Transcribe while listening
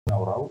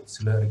ናውራው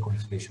ስለ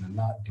reconciliation እና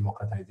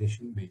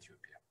democratization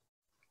በኢትዮጵያ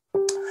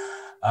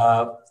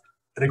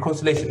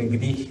reconciliation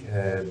እንግዲህ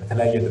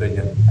በተለያየ ደረጃ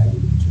የሚታይ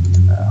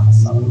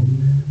ሐሳብ ነው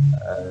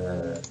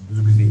ብዙ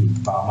ጊዜ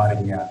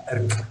በአማርኛ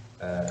እርቅ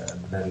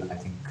ብለን I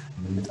think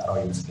የምንጠራው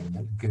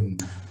ይመስለኛል ግን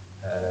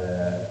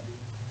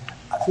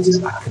at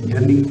least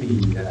academically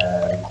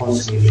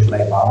reconciliation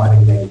ላይ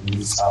በአማርኛ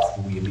የሚጻፉ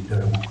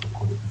የሚደረጉ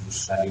ክርክሮች ብዙ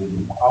ስላሉ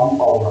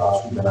ቋንቋው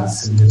ራሱ ገና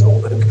ስንለው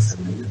እርቅ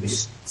ስንል ትንሽ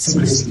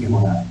simplistic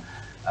ይሆናል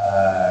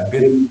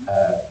ግን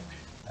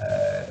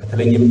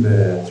በተለይም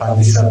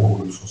በትራንዚሽናል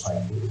በሆኑ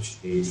ሶሳይቲዎች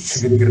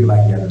ሽግግር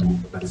ላይ ያሉ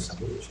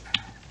ህብረተሰቦች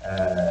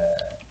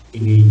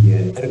ይሄ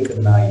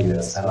የእርቅና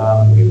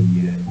የሰላም ወይም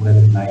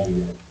የእውነትና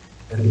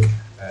የእርቅ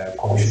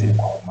ኮሚሽን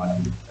ያቋቁማሉ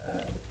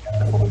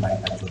ያለፈው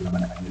ታሪካቸውን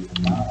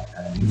ለመቃኘትና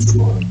ንጹህ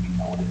በሆነ ሁኔታ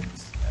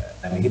ወደፊት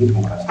ለመሄድ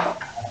ዲሞክራሲ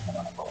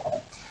ለማቋቋም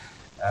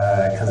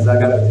ከዛ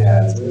ጋር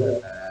በተያያዘ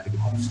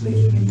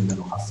reconciliation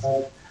የሚለው ሀሳብ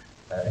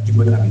እጅግ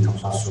በጣም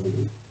የተወሳሰቡ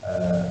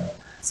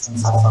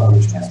ጽንሰ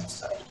ሀሳቦችን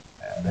ያስነሳል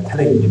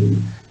በተለይም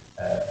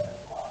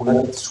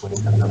ሁለት ወይም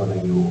ከዛ በላይ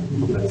የሆኑ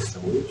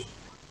ህብረተሰቦች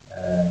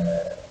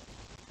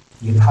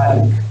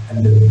የታሪክ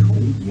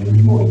እንደሚሆን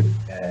የሚሞሪ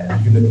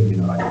ልዩነት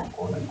የሚኖራቸው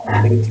ከሆነ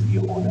ኮሌክቲቭ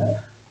የሆነ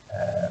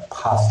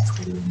ፓስት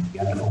ወይም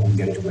ያለፈው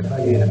ጊዜያቸው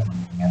በተለያየ አይነት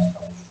መልኩ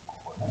የሚያስታውሱ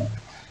ከሆነ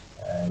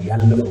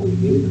ያለፈው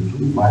ጊዜ ብዙ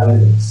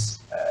ቫዮለንስ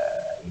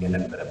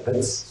የነበረበት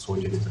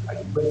ሰዎች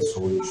የተሰቃዩበት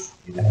ሰዎች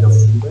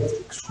የተገፉበት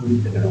ኤክስክሉድ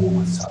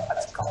የተደረጉበት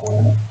ሰዓት ከሆነ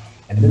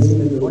እነዚህ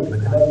ነገሮች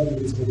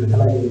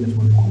በተለያየ አይነት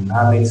መልኩ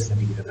ናሬት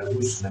ስለሚደረጉ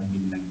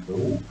ስለሚነገሩ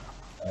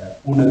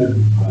እውነቱ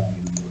ይባላል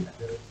የሚለው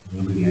ነገር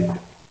ብዙ ጊዜ ያለ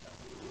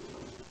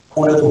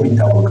እውነቱ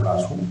ቢታወቅ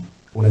ራሱ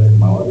እውነትን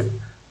ማወቅ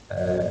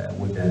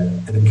ወደ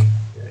እርቅ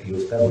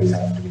ይወስዳል ወይ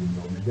ሳይሆን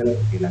የሚለው ነገር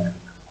ሌላ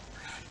ነገር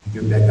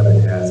ኢትዮጵያ ጋር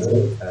በተያያዘ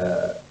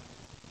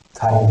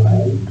ታሪክ ላይ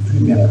ብዙ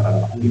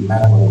የሚያከራክሩ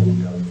የማያግባቡ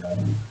ጉዳዮች አሉ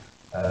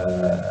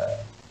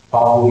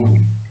በአሁኑ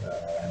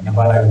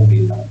ነባራዊ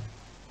ሁኔታ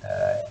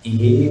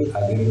ይሄ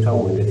አገሪቷ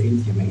ወደፊት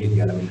የመሄድ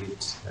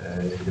ያለመሄድ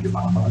ትግል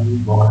ፋንታውን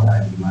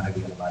በወቅታዊ ማድረግ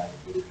ያለማድረግ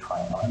ትግል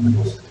ፋንታውን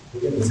በተወሰነ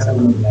የሰላም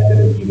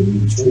የሚያደርግ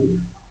የሚችል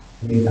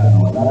ሁኔታ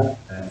ነውና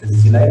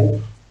እዚህ ላይ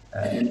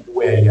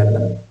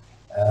እንወያያለን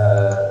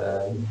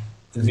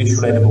እዚህ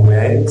ላይ ደግሞ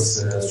ወያየት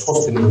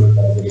ሶስት ነገሮች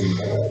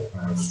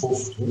አሉ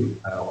ሶስቱ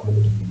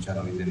ሁለቱ ብቻ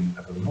ነው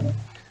የሚደረገው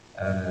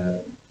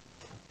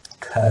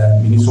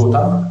ከሚኒሶታ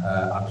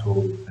አቶ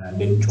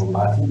ሌንጮ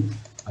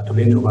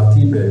ባቲ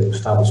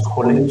በጉስታቭስ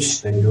ኮሌጅ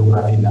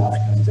በጂኦግራፊ እና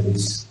አፍሪካን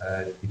ስተዲስ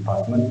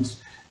ዲፓርትመንት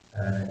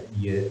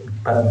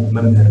የዲፓርትመንት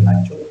መምህር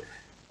ናቸው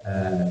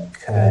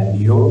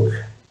ከኒውዮርክ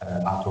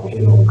አቶ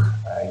ሄኖክ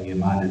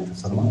የማነ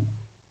ተሰማ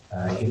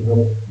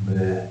ሄኖክ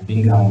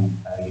በቢንግሃም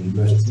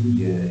ዩኒቨርሲቲ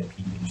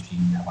የፒኤችዲ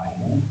ተማሪ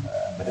ነው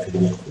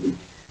በፊሎሶፊ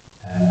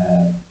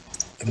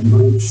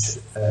እንግዲህ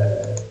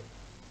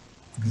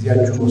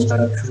ጊዜያችሁን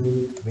ወስዳችሁ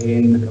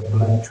ወይን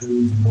ተቀበላችሁ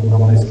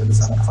ፕሮግራም ላይ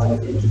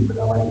ስለተሳተፋችሁ እጅግ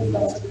በጣም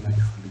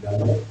ላመሰግናችሁ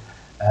እፈልጋለሁ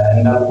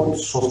እንዳልኩት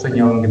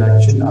ሶስተኛው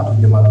እንግዳችን አቶ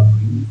ጀማል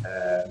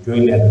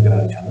ጆይን ሊያደርገን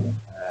አልቻለም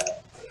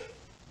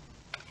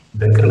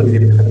በቅርብ ጊዜ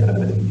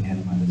በተፈጠረበት ምክንያት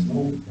ማለት ነው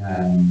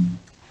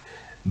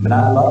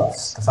ምናልባት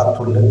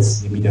ተሳትፎለት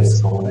የሚደርስ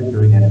ከሆነ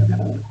ጆይን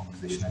ያደርገናል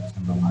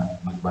ኮንቨርሴሽናችንን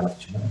በመግባት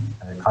ይችላል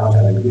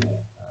ካልቻለ ግን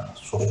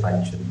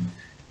ሶስታችን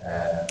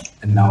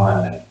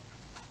እናወራለን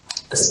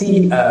እስቲ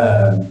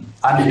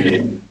አንድ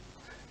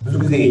ብዙ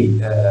ጊዜ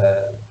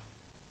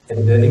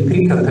እንደ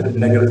ኢምፒሪካል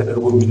ነገር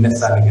ተደርጎ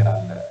የሚነሳ ነገር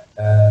አለ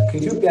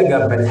ከኢትዮጵያ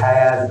ጋር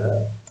በተያያዘ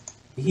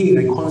ይሄ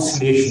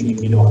reconciliation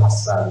የሚለው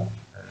ሐሳብ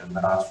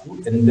በራሱ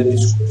እንደ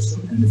ዲስኮርስ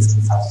እንደ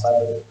ጽንሰ ሐሳብ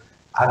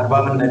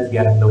አግባብነት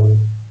ያለው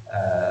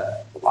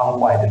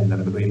ቋንቋ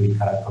አይደለም ብሎ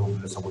የሚከራከሩ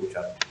ሰዎች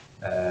አሉ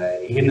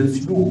ይሄንን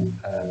ሲሉ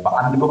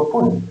በአንድ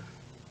በኩል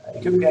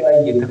ኢትዮጵያ ላይ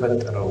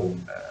የተፈጠረው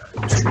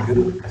ችግር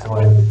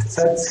ከሰብአዊ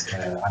ጥሰት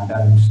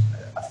አንዳንድ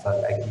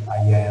አስተዳዳሪ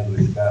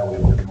አያያዞች ጋር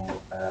ወይም ደግሞ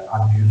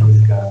አቢዩዞች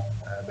ጋር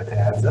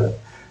በተያያዘ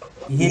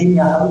ይሄን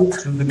ያህል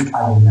ትልቅ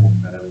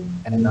አልነበረም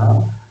እና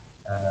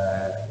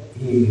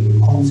ይሄ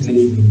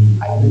ኮንሲሌሽን የሚል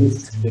አይነት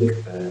ትልቅ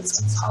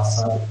ጽንሰ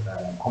ሐሳብ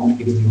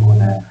ኮምፕሊኬትድ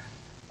የሆነ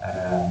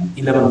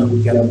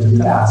ኢለመንቶች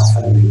ያሉትን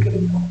አያስፈልግም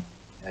ነው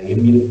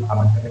የሚል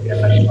አመለካከት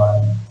ያላቸው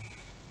አሉ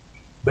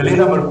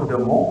በሌላ መልኩ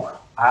ደግሞ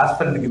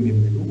አያስፈልግም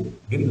የሚሉ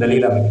ግን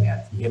ለሌላ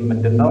ምክንያት ይሄም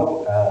ምንድነው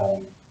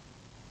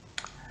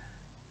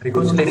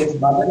reconciliation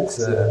ማለት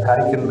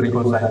ታሪክን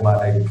reconcile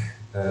ማድረግ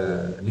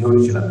ሊሆን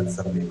ይችላል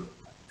ተሰምቶ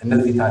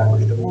እነዚህ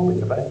ታሪኮች ደግሞ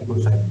በተባለ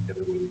reconcile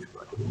ሊደረጉ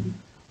ይችላሉ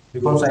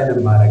reconcile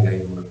ማድረግ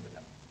አይኖርብንም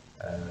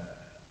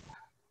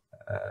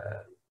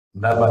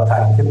ምናልባት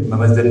ታሪክን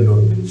መመዘን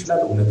ሊኖርብን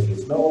ይችላል እውነት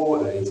ነው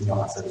የትኛው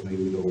ሐሰት ነው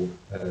የሚለው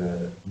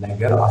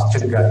ነገር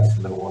አስቸጋሪ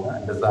ስለሆነ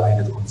እንደዛ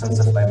አይነት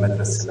ኮንሰንሰስ ላይ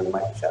መድረስ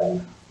ስለማይቻል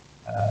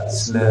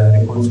ስለ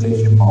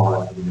reconciliation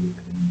ማውራት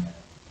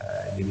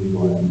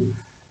የሚለው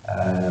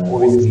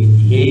obviously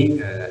ይሄ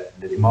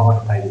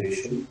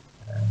democratization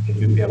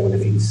ኢትዮጵያ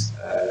ወደፊት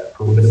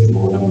ፕሮግሬሲቭ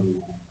በሆነ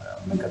መልኩ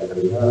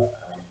መቀጠልና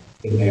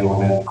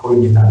የሆነ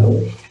ቁርኝት አለው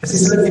እስቲ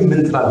ስለዚህ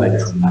ምን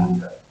ትላላችሁ እናንተ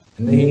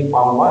እነዚህ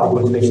ቋንቋ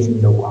ሪኮንሲሌሽን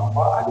የሚለው ቋንቋ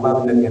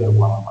አግባብነት ያለው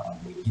ቋንቋ ነው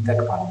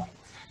ይጠቅማል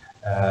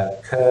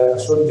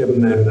ከሶን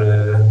ጀምር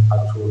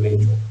አቶ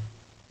ሌንጮ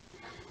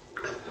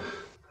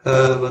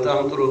በጣም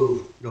ጥሩ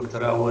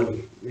ዶክተር አወል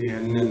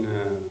ይህንን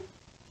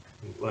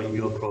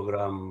ቆንጆ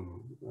ፕሮግራም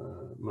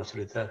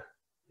መስርተ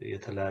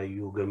የተለያዩ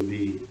ገንቢ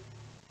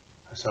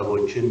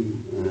ሐሳቦችን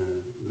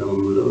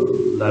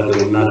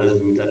ለሀገርና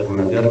ለሕዝብ የሚጠቅም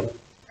ነገር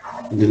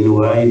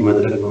እንድንወያይ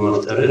መድረክ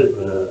በመፍጠር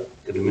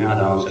ቅድሚያ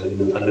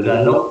ላመሰግን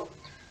እፈልጋለሁ።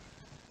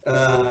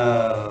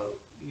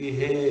 ይሄ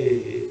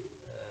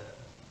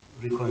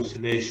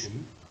ሪኮንሲሌሽን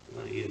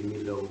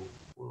የሚለው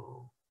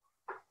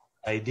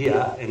አይዲያ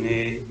እኔ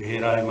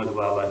ብሔራዊ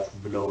መግባባት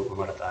ብለው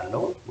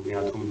እመርጣለሁ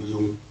ምክንያቱም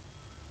ብዙም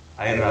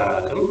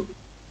አይራራቅም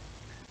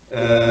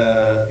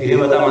ይሄ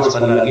በጣም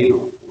አስፈላጊ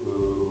ነው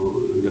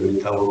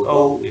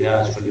እንደሚታወቀው ይሄ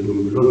አስፈልግም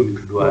ብሎ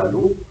የሚክዱ አሉ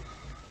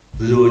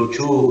ብዙዎቹ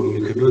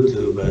የሚክዱት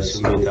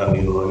በስሜታዊ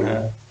የሆነ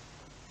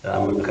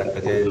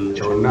አመለካከት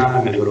ያላቸውና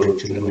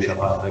ነገሮችን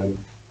ለመሸፋፈን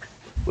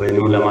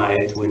ወይንም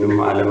ለማየት ወይንም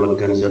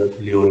አለመገንዘብ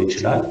ሊሆን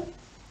ይችላል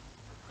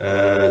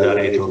ዛሬ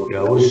ኢትዮጵያ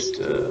ውስጥ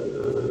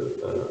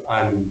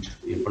አንድ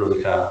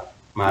የፖለቲካ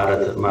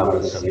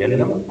ማህበረሰብ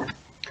የለም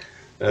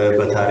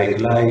በታሪክ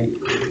ላይ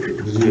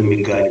ብዙ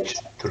የሚጋጭ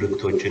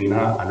ትርክቶችና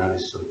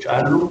አናሊሲሶች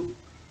አሉ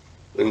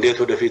እንዴት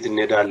ወደፊት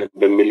እንሄዳለን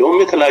በሚለው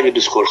የተለያዩ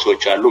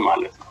ዲስኮርሶች አሉ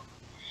ማለት ነው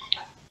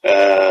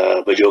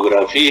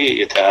በጂኦግራፊ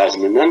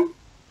የተያዝነን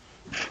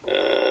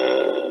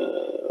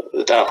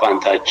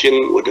ጣፋንታችን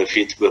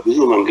ወደፊት በብዙ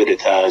መንገድ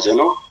የተያዘ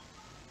ነው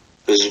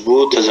ህዝቡ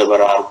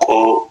ተዘበራርቆ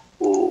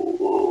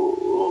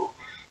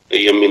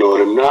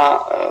የሚኖርና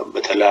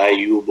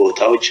በተለያዩ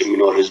ቦታዎች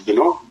የሚኖር ህዝብ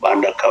ነው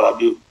በአንድ አካባቢ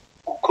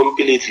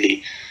ኮምፕሊትሊ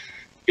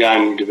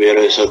ያንድ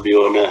ብሔረሰብ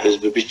የሆነ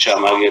ህዝብ ብቻ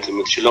ማግኘት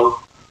የምትችለው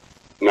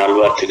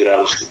ምናልባት ትግራይ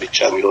ውስጥ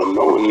ብቻ ቢሆን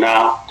ነው እና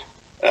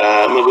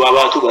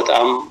መግባባቱ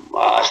በጣም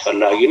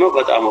አስፈላጊ ነው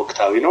በጣም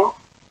ወቅታዊ ነው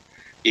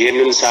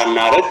ይሄንን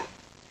ሳናረግ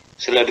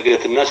ስለ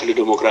እድገትና ስለ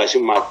ዲሞክራሲ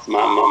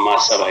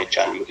ማሰብ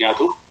አይቻልም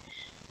ምክንያቱም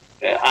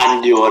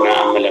አንድ የሆነ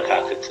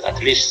አመለካከት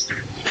አትሊስት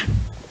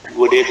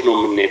ወዴት ነው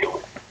የምንሄደው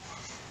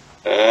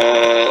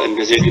እንደ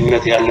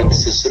ዜግነት ያለን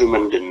ትስስር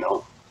ምንድነው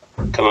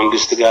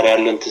ከመንግስት ጋር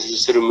ያለን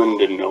ትስስር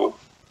ምንድነው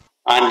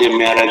አንድ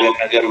የሚያረጋግ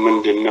ነገር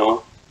ምንድነው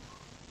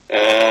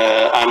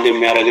አንድ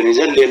የሚያረጋግ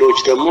ይዘን ሌሎች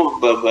ደግሞ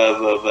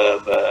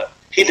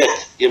በሂደት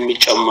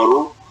የሚጨመሩ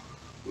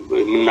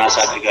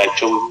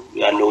ምናሳድጋቸው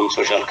ያለውን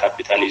ሶሻል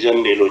ካፒታሊዝም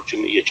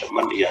ሌሎችን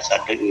እየጨመርን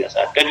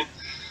እያሳደግ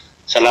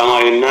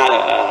ሰላማዊና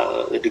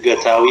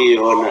እድገታዊ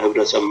የሆነ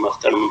ህብረተሰብ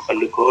መፍጠር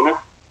የምንፈልግ ከሆነ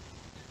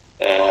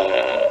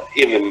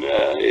even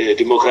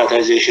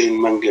democratization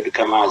መንገድ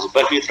ከማዝ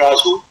በፊት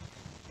ራሱ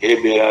ይሄ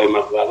ብሔራዊ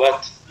መግባባት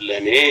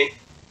ለኔ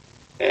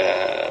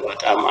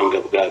በጣም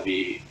አንገብጋቢ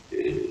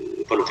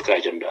ፖለቲካ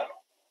አጀንዳ ነው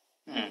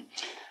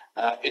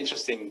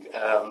interesting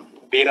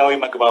ብሔራዊ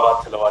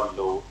መግባባት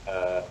ለዋለው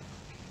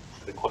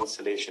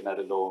reconciliation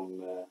አይደለም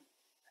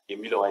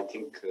የሚለው I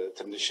think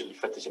ትንሽ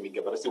ሊፈተሽ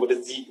የሚገባው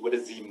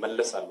ወደዚህ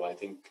መለሳሉ I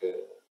think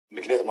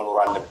ምክንያት መኖር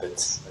አለበት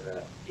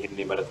ይሄን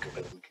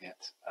የመረጥክበት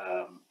ምክንያት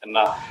እና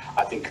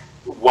I think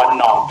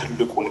ዋናው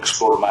ትልቁን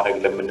ኤክስፕሎር ማድረግ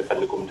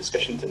ለምንፈልገው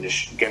ዲስከሽን ትንሽ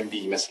ገንቢ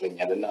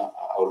ይመስለኛልና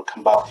I will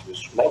come back to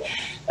this ላይ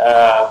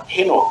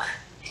ሄኖክ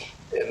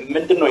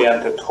ምንድነው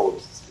ያንተ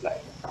ቶት ላይ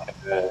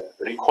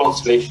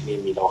reconciliation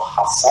የሚለው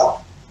ሐሳብ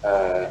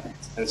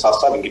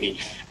እንሳሳብ እንግዲህ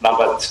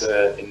ምናልባት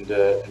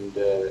እንደ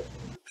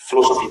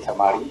ፊሎሶፊ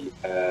ተማሪ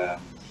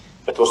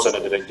በተወሰነ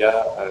ደረጃ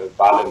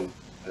ባለም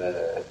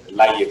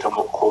ላይ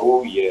የተሞከሩ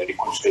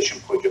የሪኮንሲሊየሽን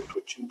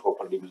ፕሮጀክቶችን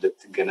ፕሮፐርሊ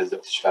ልትገነዘብ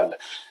ትችላለህ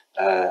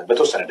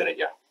በተወሰነ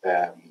ደረጃ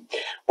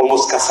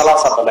almost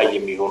ከ30 በላይ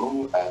የሚሆኑ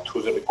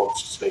to the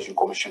reconciliation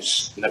commissions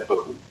ነበሩ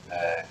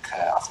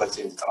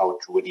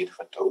ከ1990ዎቹ ወዲህ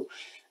የተፈጠሩ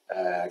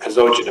ከዛ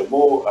ውጪ ደግሞ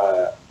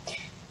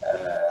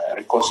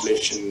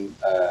reconciliation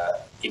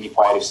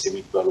inquiries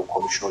የሚባሉ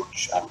ኮሚሽኖች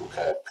አሉ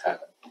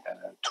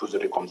to the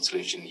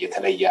reconciliation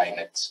የተለየ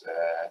አይነት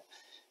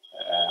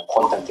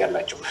ኮንተንት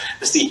ያላቸው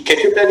እስቲ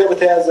ከኢትዮጵያ ጋር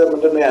በተያያዘ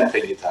ምንድነው ያንተ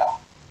እይታ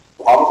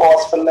ቋንቋው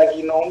አስፈላጊ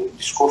ነው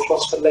ዲስኮርሱ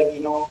አስፈላጊ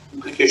ነው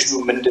ኢምፕሊኬሽኑ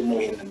ምንድነው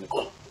ይሄንን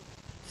ነው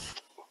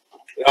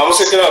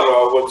አመሰግናለሁ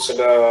አወል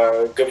ስለ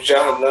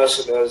ግብዣና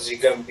ስለዚህ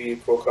ገንቢ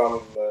ፕሮግራም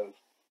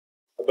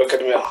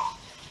በቅድሚያ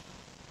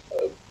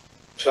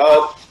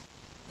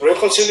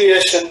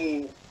reconciliation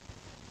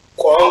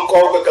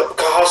ቋንቋው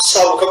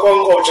ከሐሳቡ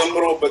ከቋንቋው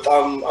ጀምሮ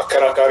በጣም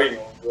አከራካሪ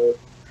ነው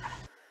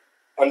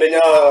አንደኛ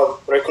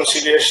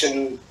reconciliation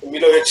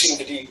የሚለው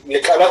እንግዲህ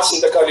የቃላት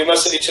እንደቃ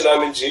ሊመስል ይችላል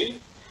እንጂ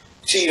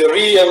እቺ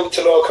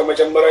የምትለው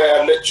ከመጀመሪያ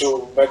ያለችው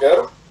ነገር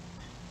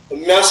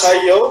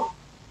የሚያሳየው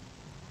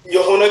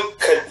የሆነ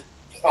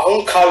አሁን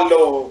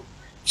ካለው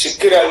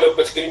ችግር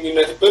ያለበት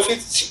ግንኙነት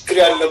በፊት ችግር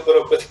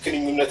ያልነበረበት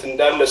ግንኙነት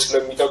እንዳለ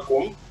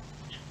ስለሚጠቁም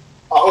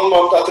አሁን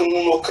ማምጣት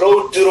እንሞክረው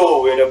ድሮ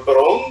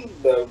የነበረው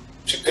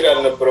ችግር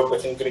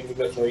ያልነበረበት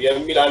ግንኙነት ነው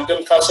የሚል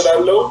አንድምታ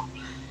ስላለው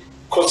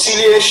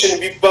conciliation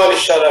ቢባል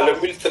ይሻላል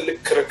የሚል ትልቅ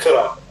ክርክር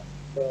አለ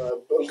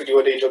እንግዲህ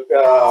ወደ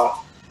ኢትዮጵያ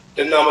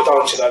ልናመጣው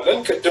እንችላለን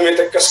ቅድም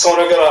የተከሰከው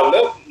ነገር አለ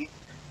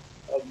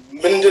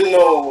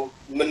ምንድነው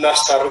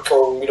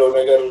ምናስታርቀው የሚለው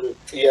ነገር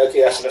ጥያቄ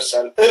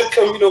ያስነሳል እርቅ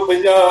የሚለው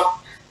በእኛ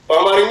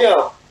በአማርኛ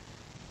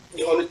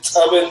የሆነ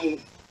ጸብን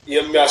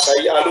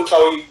የሚያሳይ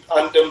አሉታዊ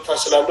አንደምታ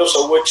ስላለው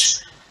ሰዎች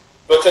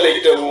በተለይ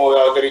ደግሞ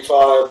የሀገሪቷ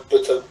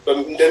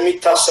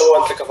እንደሚታሰበው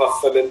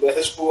አልተከፋፈለም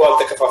በህዝቡ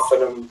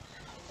አልተከፋፈለም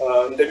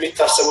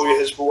እንደሚታሰበው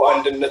የህዝቡ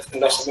አንድነት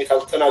እና ስሜት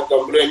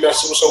አልተናጋም ብሎ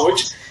የሚያስቡ ሰዎች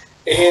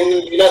ይሄን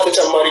ሌላ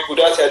ተጨማሪ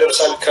ጉዳት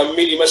ያደርሳል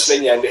ከሚል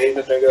ይመስለኛል ይሄን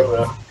ነገር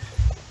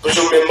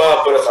ብዙም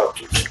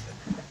የማያበረታቱት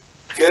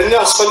ግን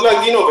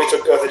አስፈላጊ ነው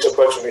በኢትዮጵያ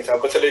ተጨባጭ ሁኔታ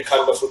በተለይ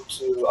ካለፉት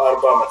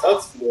 40 ዓመታት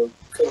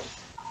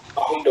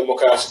አሁን ደግሞ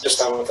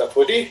ከ6 ዓመታት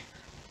ወዲህ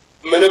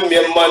ምንም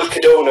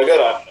የማልክደው ነገር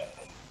አለ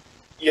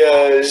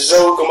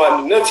የዘውግ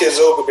ማንነት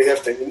የዘውግ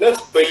ብሔርተኝነት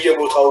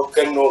በየቦታው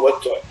ገኖ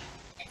ወጥቷል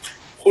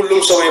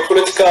ሁሉም ሰው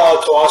የፖለቲካ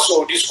ተዋጽኦ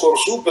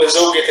ዲስኮርሱ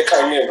በዘውግ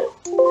የተቃኘ ነው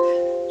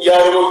ያ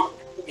ደግሞ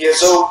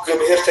የዘውግ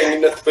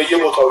ብሔርተኝነት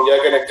በየቦታው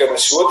ያገነገነ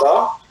ሲወጣ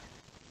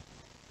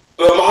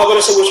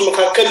በማህበረሰቦች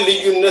መካከል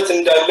ልዩነት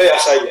እንዳለ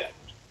ያሳያል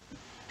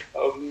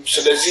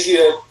ስለዚህ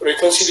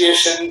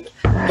ሪኮንሲሊየሽን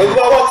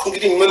መግባባት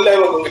እንግዲህ ምን ላይ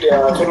ነው እንግዲህ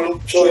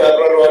አቶሎንቾ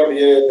ያራራዋል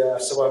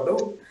ያስባለው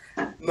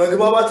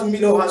መግባባት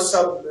የሚለው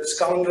ሐሳብ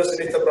እስካሁን ድረስ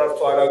እንደተብራርቶ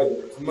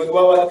አላገኘም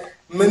መግባባት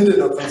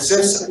ምንድነው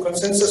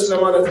ኮንሰንሰስ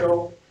ለማለት ነው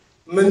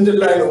ምንድን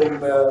ላይ ነው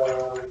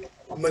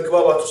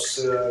መግባባቱስ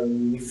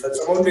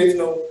የሚፈጸመው እንዴት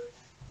ነው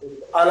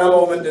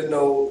አላማው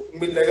ምንድነው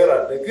የሚል ነገር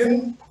አለ ግን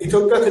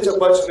ኢትዮጵያ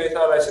ተጨባጭ ሁኔታ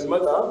ላይ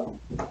ስንመጣ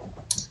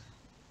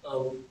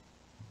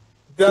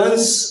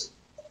ቢያንስ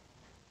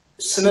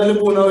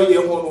ስነልቦናዊ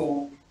የሆኑ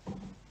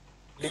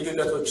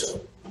ልዩነቶች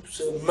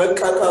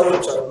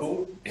መቃቃሮች አሉ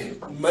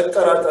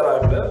መጠራጠር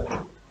አለ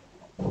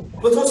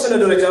በተወሰነ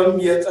ደረጃም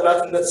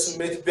የጠላትነት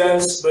ስሜት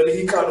ቢያንስ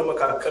በልሂቃኑ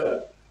መካከል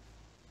አለ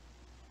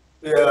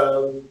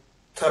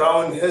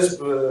ተራውን ህዝብ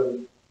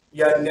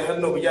ያን ያህል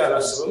ነው ብዬ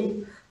አላስብም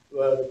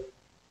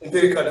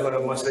ኢምፔሪካል የሆነ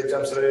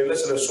ማስረጃም ስለሌለ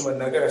ስለሱ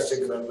መናገር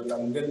ያስቸግራል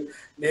በጣም ግን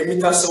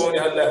የሚታሰበውን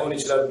ያህል ላይሆን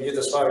ይችላል ብዬ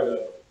ተስፋ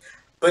አደርጋለሁ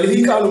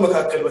በልሂቃኑ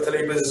መካከል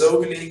በተለይ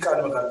በዘውግ ልሂቃን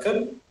መካከል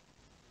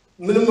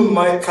ምንም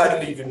የማይካድ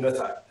ልዩነት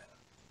አለ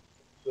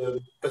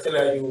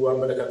በተለያዩ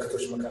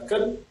አመለካከቶች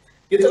መካከል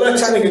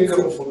የጥላቻ ንግግር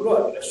ሁሉ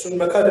አለ እሱን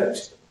መካድ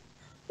አይችልም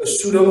እሱ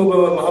ደግሞ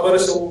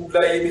በማህበረሰቡ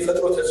ላይ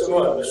የሚፈጥረው ተጽዕኖ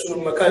አለ እሱን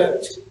መካድ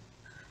አይችልም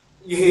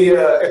ይሄ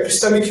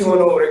ኤፒስተሚክ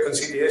የሆነው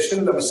ሪኮንሲሊየሽን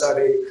ለምሳሌ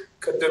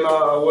ቀደማ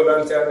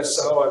ወላንተ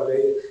ያነሳው አለ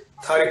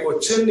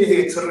ታሪኮችን ይሄ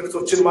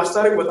ትርክቶችን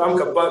ማስታረቅ በጣም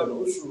ከባድ ነው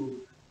እሱ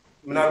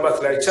ምናልባት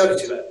ላይቻል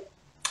ይችላል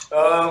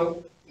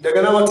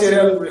እንደገና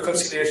ማቴሪያል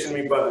ሪኮንሲሊየሽን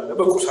ይባላል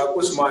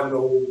በቁሳቁስ ማን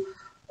ነው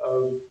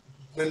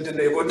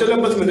ምንድነው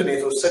የጎደለበት ምንድነው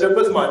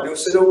የተወሰደበት ማን ነው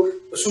የወሰደው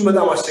እሱም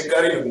በጣም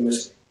አስቸጋሪ ነው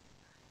የሚመስለው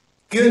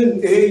ግን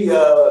ይሄ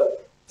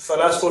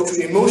የፈላስፎቹ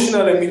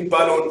ኢሞሽናል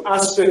የሚባለውን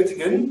አስፔክት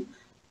ግን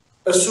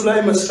እሱ ላይ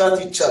መስራት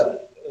ይቻላል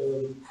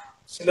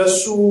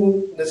ስለሱ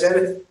እንደዚህ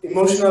አይነት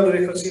ኢሞሽናል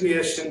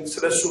ሪኮንሲሊየሽን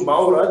ስለሱ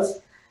ማውራት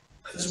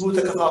ህዝቡ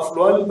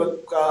ተከፋፍሏል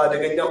በቃ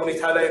አደገኛ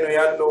ሁኔታ ላይ ነው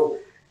ያለው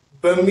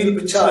በሚል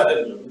ብቻ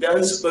አይደለም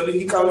ቢያንስ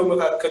በልሂቃኑ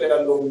መካከል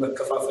ያለው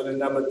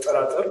መከፋፈልና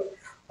መጠራጠር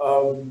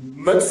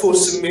መጥፎ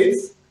ስሜት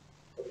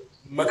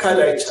መካድ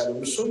አይቻልም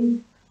እሱን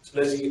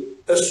ስለዚህ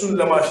እሱን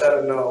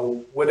ለማሻርና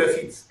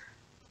ወደፊት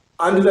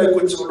አንድ ላይ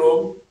ቁጭ ብሎ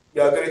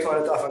የሀገሪቷን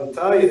ዕጣ ፈንታ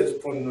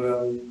የህዝቡን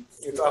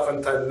ዕጣ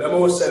ፈንታ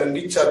ለመወሰን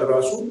እንዲቻል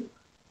ራሱ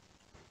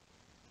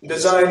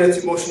እንደዛ አይነት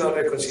ኢሞሽናል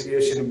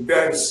ሪኮንሲሊየሽን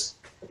ቢያንስ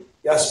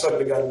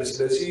ያስፈልጋል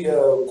ስለዚህ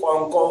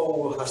ቋንቋው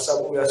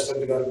ሐሳቡ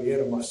ያስፈልጋል ብዬ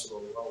ነው የማስበው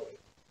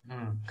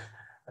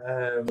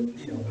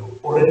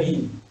already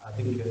I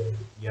think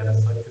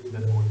ያነሳችሁት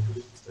ነጥቦች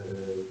ውስጥ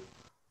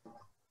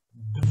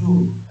ብዙ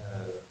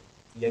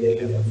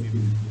የሌለፉ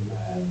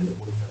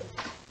ነጥቦች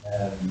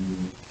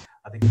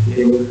I think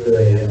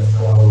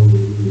ያነሳው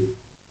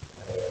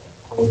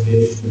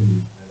ኮንሴሽን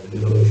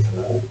ሊሆን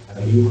ይችላል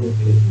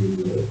ኮንሴሽን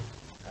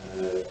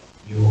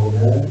የሆነ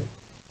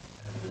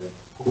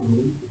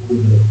ሁሉም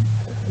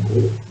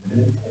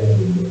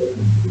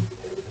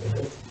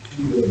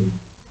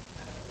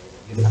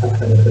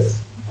የሳተንበስ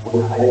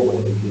ቦታ ላይ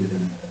ወደ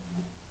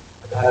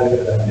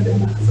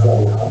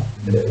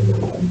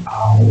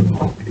አሁን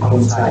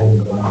ሪኮንሳይል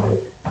በማድረግ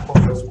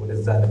ፕሮሰስ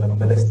ወደዛ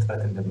ለመመለስ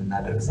ጥረት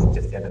እንደምናደርግ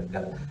ሰጀስት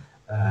ያደርጋል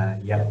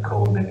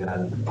ያልከው ነገር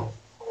አለ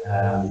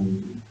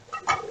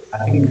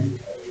I think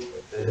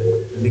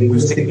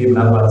linguistically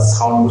ምናልባት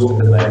ሳውንድ ውስጥ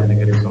እንደዛ አይነት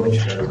ነገር ሊኖር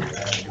ይችላል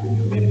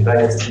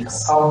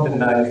ከሳውንድ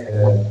እና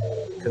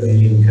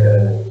ከዚህ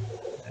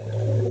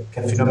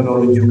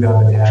ከፊኖሜኖሎጂው ጋር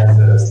በተያያዘ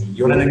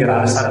የሆነ ነገር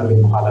አነሳለሁ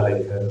በኋላ ላይ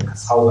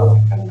ከሳውዝ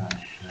አፍሪካና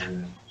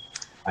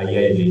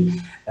አያይዤ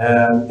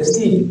እስቲ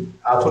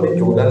አቶ ልጅ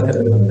ወደ አንተ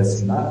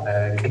ልመለስና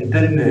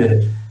ቅድም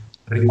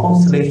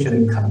ሪኮንሲሌሽን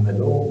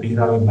ከምለው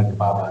ብሔራዊ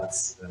መግባባት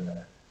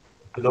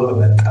ብሎ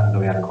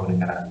በመጣለው ያልከው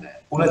ነገር አለ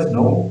እውነት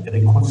ነው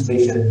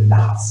ሪኮንሲሌሽን እንደ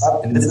ሐሳብ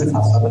እንደ ጽንሰ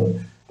ሐሳብ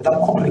በጣም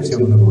ኮምፕሌክስ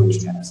የሆኑ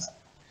ነገሮችን ያነሳል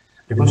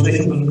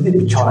ሪኮንሲሌሽን ብዙ ጊዜ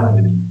ብቻውን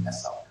አይደለም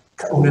የሚነሳው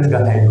ከእውነት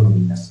ጋር ተያይዞ ነው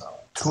የሚነሳው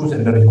truth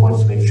and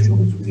reconciliation ነው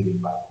ብዙ ጊዜ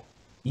የሚባለው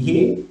ይሄ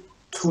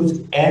truth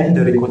and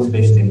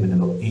reconciliation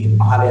የምንለው ይሄ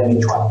መሀል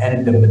ያለችው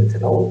and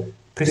የምትለው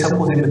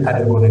ፕሪሰፖዝ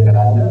የምታደርገው ነገር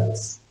አለ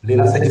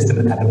ሌላ ሰጀስት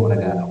የምታደርገው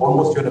ነገር አለ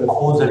ኦልሞስት የሆነ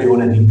ኮዘል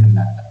የሆነ ሊንክ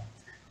እናለ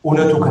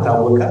እውነቱ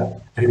ከታወቀ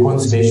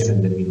ሪኮንሲሊየሽን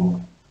እንደሚኖር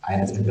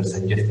አይነት ነገር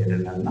ሰጀስት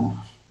ያደርጋልና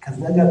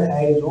ከዛ ጋር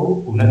ተያይዞ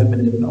እውነት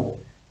ምንድነው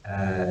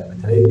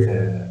በተለይ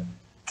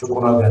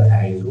ከጭቆና ጋር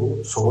ተያይዞ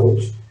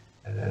ሰዎች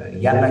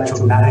ያላቸው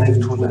ናሬቲቭ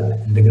ቱል አለ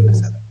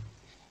እንደገለጸ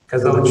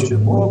ከዛ ውጭ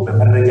ደግሞ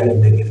በመረጃ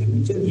ሊደገፍ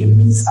የሚችል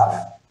የሚጻፍ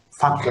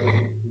ፋክተር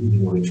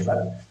ሊኖር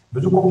ይችላል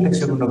ብዙ ኮምፕሌክስ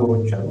የሆኑ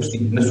ነገሮች አሉ እስቲ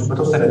እነሱ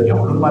በተወሰነ ደረጃ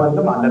ሁሉም ማለት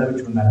ነው አንዳንዶቹ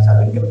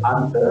እናነሳለን ግን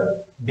አንተ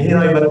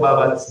ብሔራዊ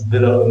መግባባት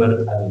ብለው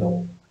መርጣለው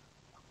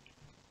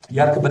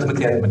ያልክበት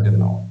ምክንያት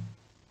ምንድነው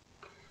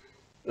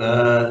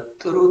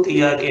ጥሩ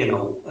ጥያቄ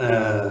ነው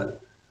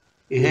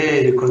ይሄ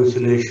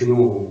ሪኮንሲሊየሽኑ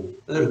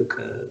እርቅ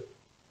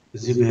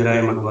እዚህ ብሔራዊ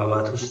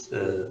መግባባት ውስጥ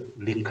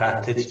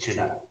ሊካተት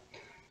ይችላል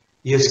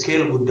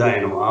የስኬል ጉዳይ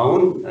ነው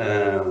አሁን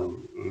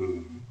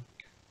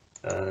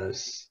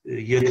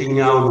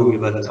የትኛው ነው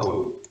የሚበልጠው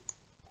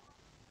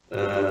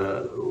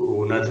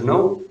እውነት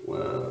ነው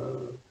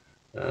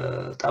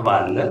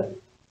ጠባለ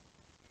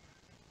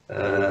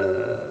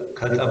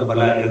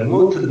ከተበላ ደግሞ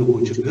ትልቁ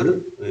ችግር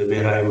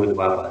ብሔራዊ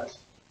መግባባት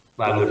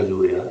በአገር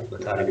ዙሪያ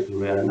በታሪክ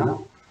ዙሪያና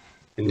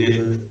እንዴት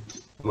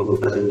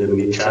መግባባት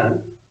እንደሚቻል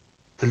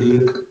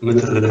ትልቅ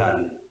ምትርክ አለ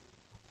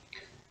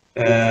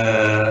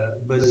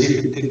በዚህ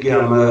ፍትጊያ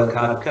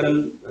መካከል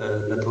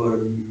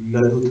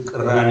ለተወለዱት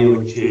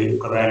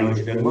ቅራኔዎች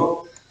ደግሞ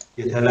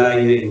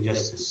የተለያየ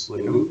ኢንጀስቲስ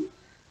ወይንም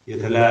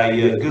የተለያየ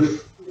ግፍ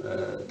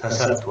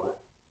ተሰርቷል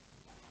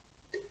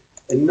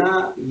እና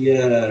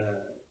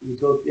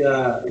የኢትዮጵያ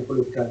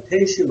ፖለቲካል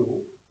ቴንሽኑ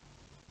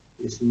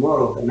is more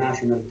of a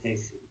national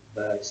tension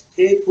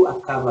በስቴቱ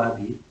አካባቢ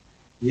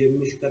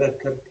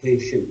የሚሽከረከር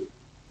ቴንሽን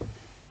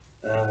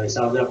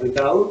ሳውዝ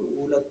አፍሪካው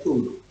ሁለቱም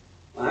ነው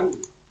አንድ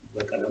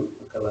በቀለም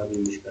አካባቢ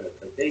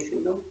የሚሽከረከር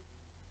ቴንሽን ነው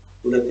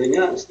ሁለተኛ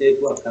ስቴቱ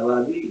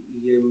አካባቢ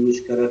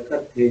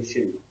የሚሽከረከር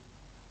ቴንሽን ነው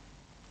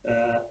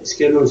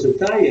ስኬሉን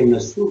ስታይ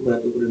የነሱ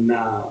በጥቁርና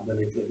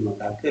በነጮች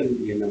መካከል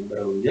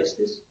የነበረው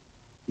ጀስቲስ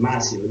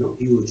ማሲቭ ነው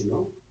ሂዩጅ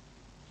ነው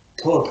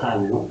ቶታል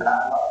ነው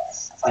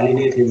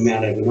ቫሊዴት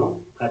የሚያደርግ ነው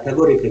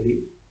ካቴጎሪካሊ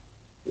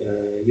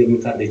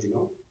የሚፈርጅ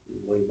ነው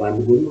ወይ ባንድ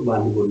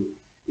ጎን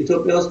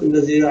ኢትዮጵያ ውስጥ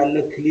እንደዚህ ያለ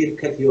ክሊር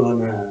ከት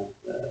የሆነ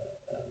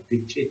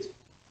ግጭት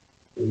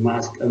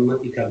ማስቀመጥ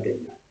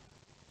ይከብደኛል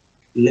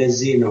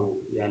ለዚህ ነው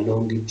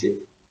ያለውን ግጭት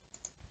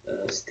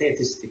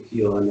ስታቲስቲክ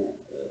የሆነ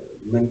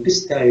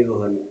መንግስታዊ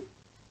የሆነ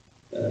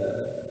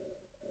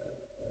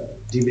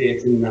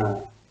ዲቤት እና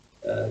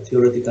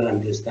ቲዮሬቲካል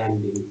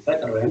አንደርስታንዲንግ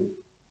ፈጥረን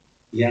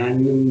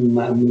ያንን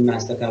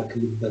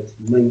የምናስተካክልበት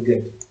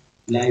መንገድ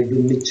ላይ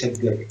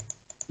ብንቸገር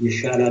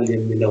ይሻላል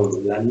የሚለው ነው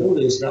ያለው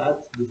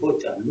የሥርዓት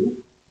ግፎች አሉ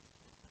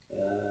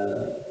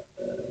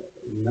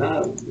እና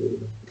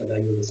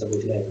ከተለያዩ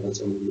ሰዎች ላይ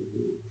ተፈጸሙ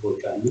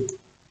ግፎች አሉ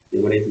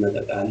የመሬት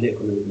ነጠቃ አለ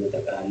ኢኮኖሚ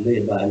ነጠቃ አለ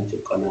የባህል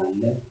ጭቆና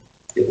አለ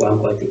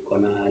የቋንቋ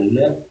ጭቆና አለ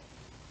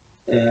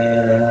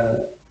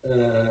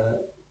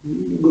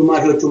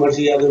ግማሾቹ መልስ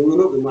ያገኙ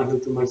ነው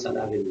ግማሾቹ መልስ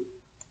አላገኙ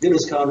ግን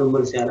እስካሁን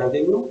መልስ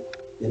ያላገኙ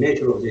the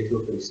nature of the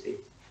Ethiopian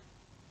state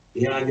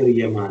ይሄ ሀገር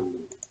የማን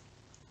ነው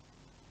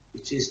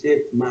እቺ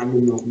ስቴት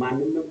ማንን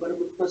ነበር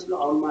የምትመስለው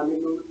አሁን ማንን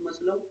ነው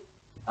የምትመስለው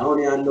አሁን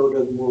ያለው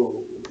ደግሞ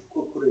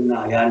ኩኩርና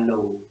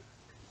ያለው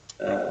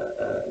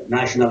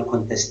ናሽናል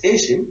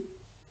ኮንቴስቴሽን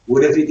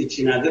ወደፊት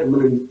እቺ ነገር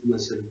ምን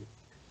እንድትመስል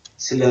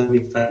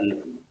ስለሚፈልግ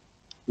ነው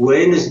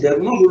ወይንስ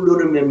ደግሞ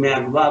ሁሉንም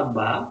የሚያግባባ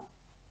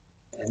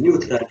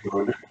ኒውትራል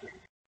የሆነ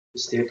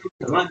ስቴቱ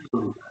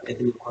ለማንኛውም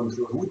ኤትኒክ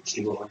ኮንትሮል ውጪ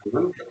በሆነ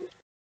መንገድ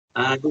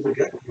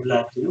አድርገን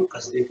ሁላችንም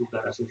ከስቴቱ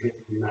ጋር አሶሺየት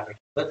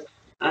የምናደርግበት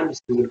አንድ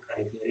ሲንግል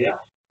ክራይቴሪያ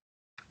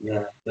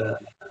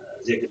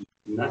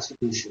የዜግነትና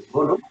ሲቲዝንሺፕ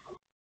ሆኖ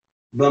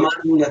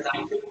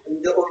በማንኛውም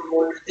እንደ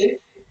ኦሮሞነቴ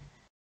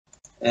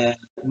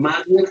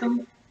ማግኘትም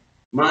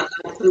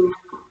ማጣትም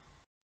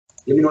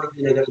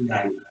የሚኖርብኝ ነገር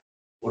እንዳለ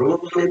ኦሮሞ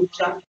በመሆኔ ብቻ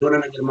የሆነ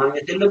ነገር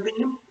ማግኘት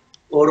የለብኝም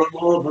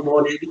ኦሮሞ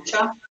በመሆኔ ብቻ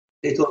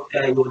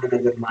ኢትዮጵያ የሆነ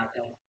ነገር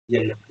ማጣት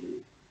የለብኝም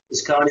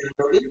እስካሁን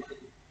ያለው ግን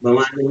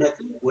በማንነት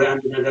ወይ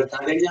አንድ ነገር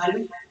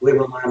ታገኛለህ ወይ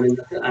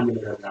በማንነት አንድ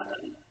ነገር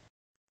ታጣለህ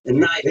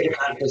እና ይሄ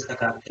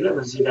ካልተስተካከለ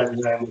በዚህ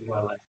ላይ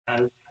መግባባት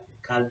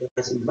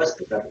ካልደረስን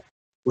በስተቀር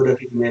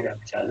ወደፊት መሄድ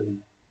አይቻልም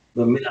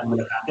በሚል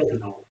አመለካከት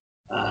ነው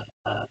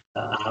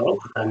አዎ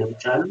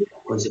ካለች አሉ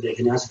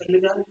ኮንሲደሬሽን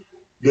ያስፈልጋል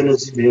ግን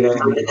እዚህ ብሔራዊ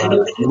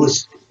መግባባት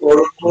ውስጥ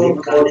ኦሮሞ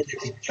ካለች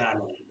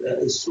ይቻላል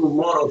እሱ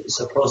ሞር ኦፍ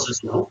ዘ ፕሮሰስ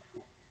ነው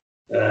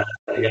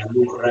ያሉ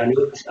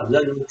ቅራኔዎች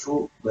አብዛኞቹ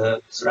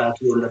በስርዓቱ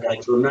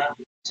የወለዳቸውና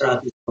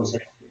ስርዓቱ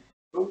ኮንሰፕት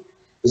ነው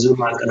ህዝብ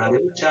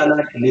ማቀራረብ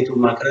ይቻላል ሌቱ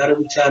ማቀራረብ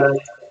ይቻላል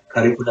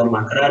ካሪኩለም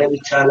ማቀራረብ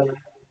ይቻላል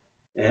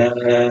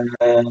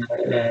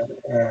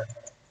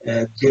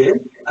ግን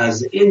as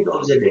the end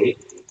of the day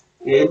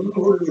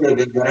ሁሉ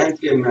ነገር ጋራንቲ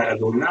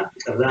የሚያደርገውና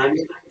ቅራኔ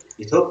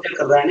ኢትዮጵያ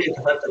ቅራኔ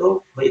የተፈጠረው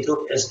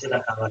በኢትዮጵያ ስቴት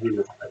አካባቢ ነው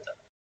የተፈጠረው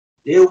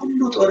ይሄ ሁሉ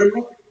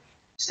ጦርነት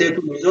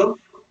ስቴቱን ይዞ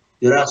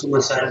የራሱ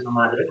መሳሪያ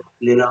ለማድረግ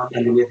ሌላውን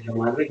አልሚት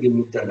ለማድረግ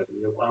የሚደረግ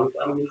የቋንቋ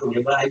ምንም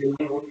የባህል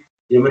ምንም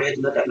የመሬት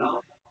ነጠቃው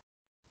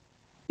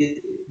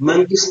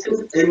መንግስትን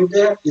እንደ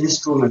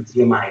ኢንስትሩመንት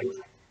የማየት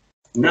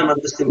እና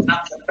መንግስትን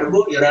አድርጎ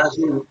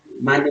የራሱን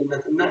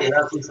ማንነትና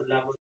የራሱን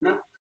ፍላጎትና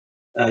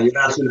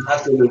የራሱን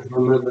ፓርቲዎች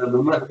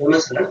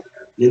በመስራት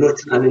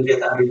ሌሎችን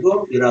አንዴት አድርጎ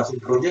የራሱን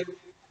ፕሮጀክት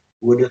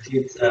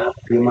ወደፊት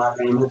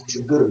የማራመድ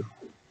ችግር ነው።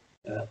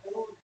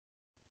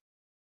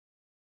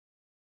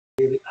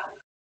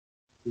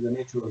 the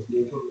nature of the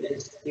Ethiopian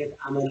state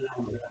amal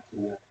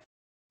amratna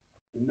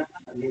እና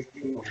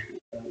ለዚህ ነው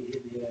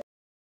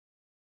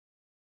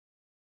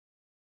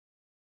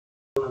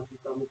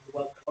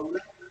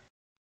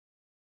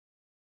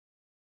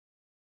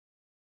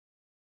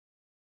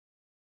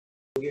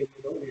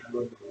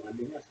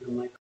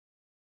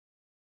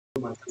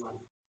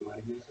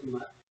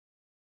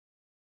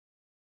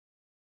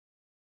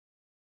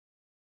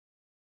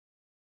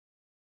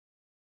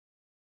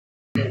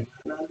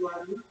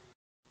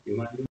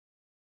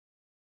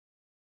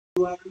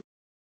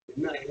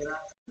እና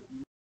የራስ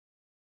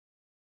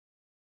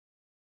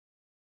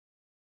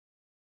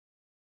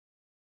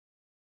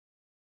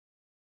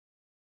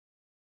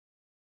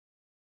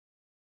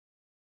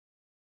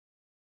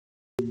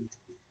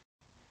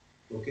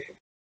okay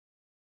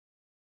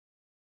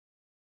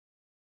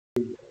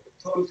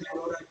from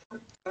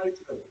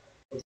cultural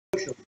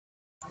social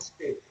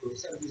aspect of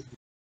service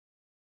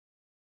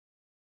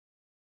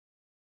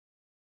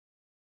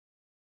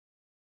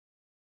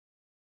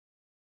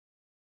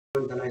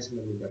ኢንስትሩመንታላይዝ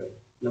ነው የሚደረገው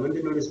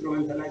ለምንድን ነው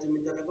ኢንስትሩመንታላይዝ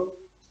የሚደረገው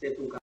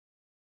ስቴቱን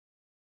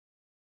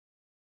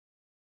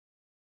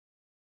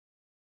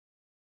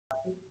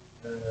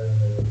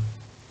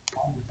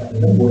አሁን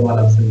ተደረገ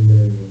ወራላ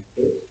ስንሄድ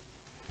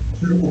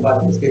ትልቁ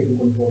ባቲ ስቴቱን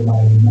ኮንትሮል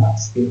ማድረግና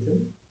ስቴቱን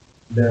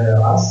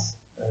ለራስ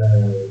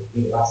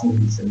የራስን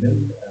ስንል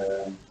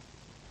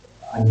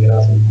አንድ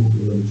የራስን ግሩፕ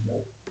ሊሆን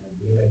ይችላል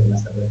ብሔራዊ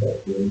መሰረተ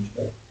ሊሆን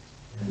ይችላል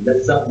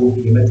ለዛ ግሩፕ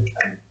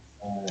የመጥቀም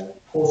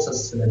ፕሮሰስ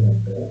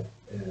ስለነበረ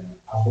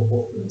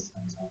አሶፖርት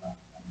ለምሳሌ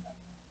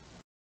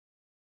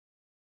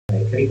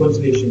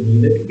ከሪኮንሲሊየሽን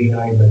ይልቅ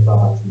ብሔራዊ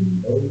መግባባት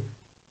የሚለው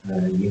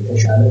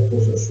የተሻለ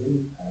ፕሮሰሱን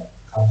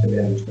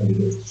ካፕቸሪያዎች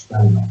ከሚገልጽ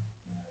ይችላል ነው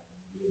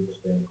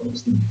የወሰደ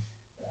ኮንስቲ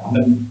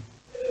አሁን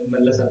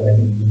መለሳለሁ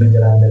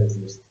ነገር አለ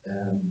እዚህ ውስጥ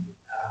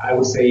I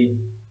would say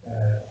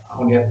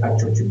አሁን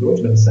ያጣቸው ችግሮች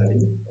ለምሳሌ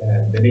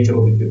the nature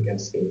of Ethiopian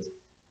state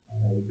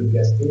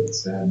Ethiopia state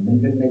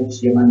ምንድነች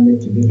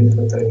የማንነት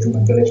እንደተፈጠረችው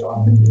መገለጫዋ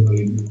ምንድነው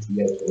የሚሉ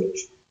ጥያቄዎች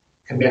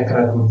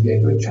ከሚያከራክሩ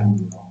ጥያቄዎች አንዱ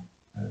ነው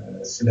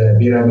ስለ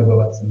ብሔራዊ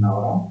መግባባት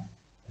ስናወራ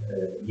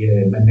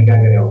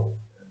የመነጋገሪያው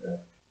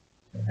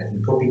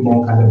ቶፒክ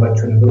መሆን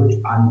ካለባቸው ነገሮች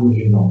አንዱ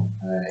ይሄ ነው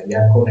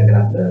ያልከው ነገር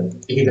አለ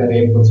ይሄ ታዲያ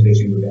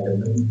ኮንሲሌሽን ጉዳይ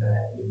አይደለም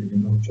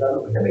የሚሆነው ይችላል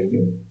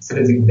በተለይም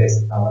ስለዚህ ጉዳይ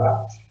ስታወራ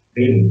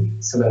ሪሊ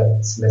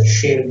ስለ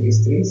ሼር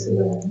ሂስትሪ ስለ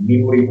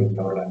ሜሞሪ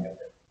ወጣወራ ነገር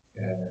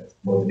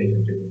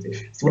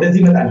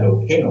ወደዚህ መጣለው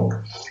ሄኖክ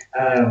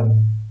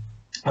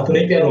አቶ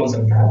ለፒያሮን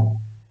ሰምታል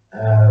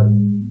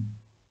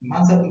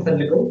ማንሳት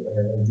እንፈልገው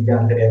እዚህ ጋር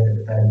አንተ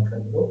ያተከታለ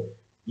እንፈልገው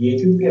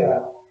የኢትዮጵያ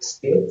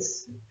ስቴት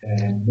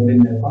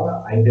ሙሉነቷ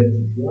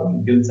አይደንቲቲዋም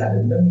ግልጽ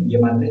አይደለም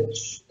የማነች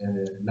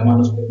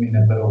ለማንስ ቆም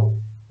የነበረው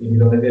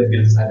የሚለው ነገር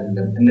ግልጽ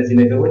አይደለም እነዚህ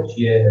ነገሮች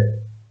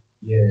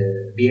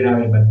የብሔራዊ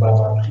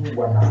መግባባቱ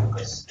ዋና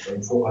ፎከስ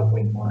ወይም ፎካል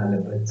ፖይንት መሆን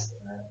አለበት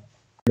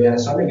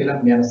ያሳለ ሌላም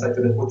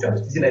የሚያነሳቸው ነጥቦች አሉ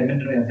እዚህ ላይ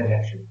ምንድነው ያንተ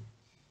ሪአክሽን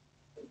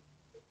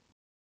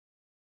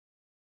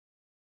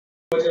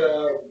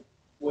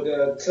ወደ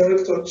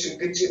ትርክቶች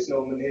ግጭት ነው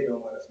የምንሄደው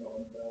ማለት ነው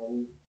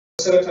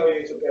መሰረታዊ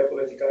የኢትዮጵያ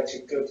ፖለቲካ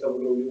ችግር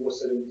ተብሎ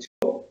ሊወሰድ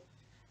የሚችለው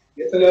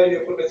የተለያዩ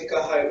የፖለቲካ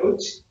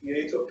ኃይሎች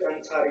የኢትዮጵያን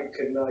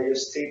ታሪክና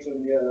የስቴቱን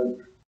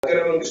የሀገረ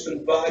መንግስቱን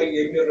ባህሪ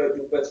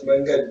የሚረዱበት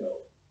መንገድ ነው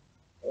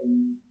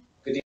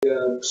እንግዲህ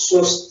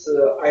ሶስት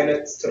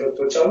አይነት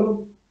ትርክቶች አሉ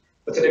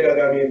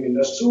በተደጋጋሚ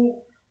የሚነሱ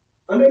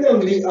አንደኛው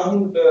እንግዲህ አሁን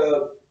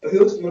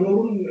በህይወት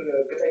መኖሩን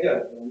እርግጠኛ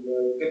አይደለም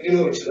ግን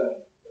ሊኖር ይችላል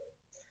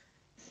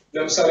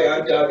ለምሳሌ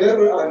አንድ ሀገር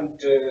አንድ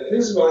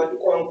ህዝብ አንድ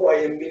ቋንቋ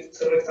የሚል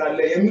ትርክት አለ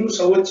የሚሉ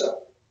ሰዎች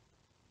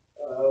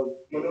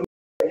መኖር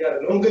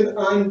ያለው ግን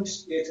አንድ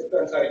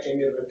የኢትዮጵያን ታሪክ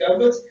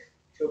የሚረዳበት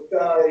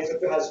የኢትዮጵያ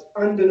ህዝብ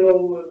አንድ ነው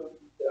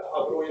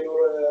አብሮ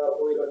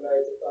የኖረና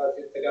ኢትዮጵያ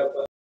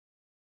ተጋባ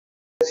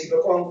እዚህ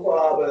በቋንቋ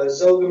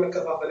በዘውግ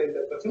መከፋፈል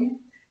የለበትም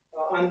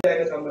አንድ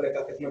አይነት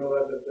አመለካከት መኖር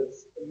አለበት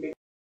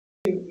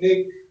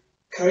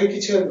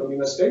ካሪኬቸር ነው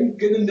የሚመስለኝ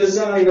ግን እንደዛ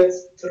አይነት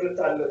ትርክት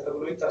አለ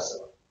ተብሎ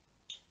ይታሰባል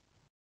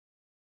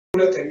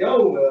ሁለተኛው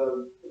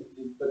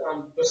በጣም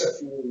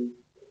በሰፊው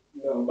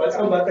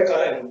በጣም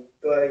በአጠቃላይ ነው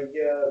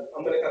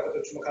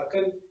በየአመለካከቶች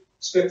መካከል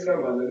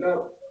ስፔክትረም አለና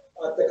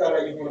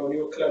አጠቃላይ የሆነውን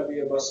ይወክላል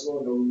ብዬ ማስበው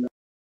ነው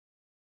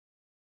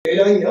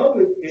ሌላኛው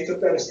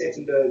የኢትዮጵያ ስቴት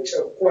እንደ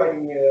ጨቋኝ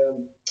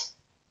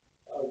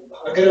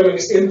ሀገረ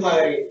መንግስት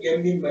ኤምፓየር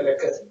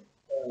የሚመለከት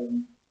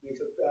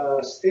የኢትዮጵያ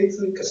ስቴት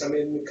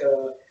ከሰሜን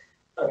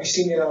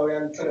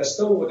ከአቢሲኒያውያን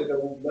ተነስተው ወደ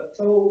ደቡብ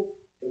መጥተው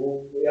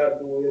ያሉ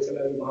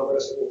የተለያዩ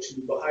ማህበረሰቦችን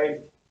በኃይል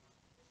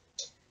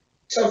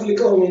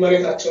ጨፍልቀው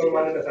መሬታቸውን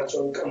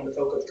ማንነታቸውን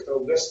ቀምተው ቀጥቅጠው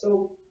ገዝተው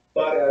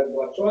ባሪያ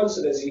አድርጓቸዋል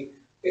ስለዚህ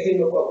ይሄን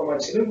መቋቋም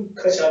አንችልም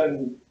ከቻለን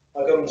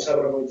ሀገሩን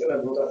ሰብረን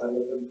ወጥተን መውጣት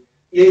አለብን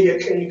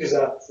የቀኝ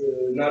ግዛት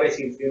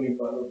ናሬቲቭ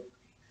የሚባለው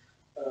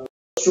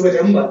እሱ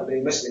በደንብ አለ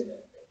ይመስለኛል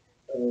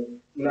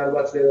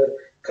ምናልባት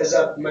ከዛ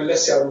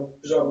መለስ ያሉ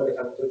ብዙ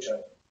አመለካከቶች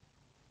አሉ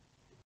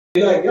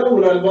ሌላኛው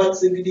ምናልባት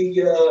እንግዲህ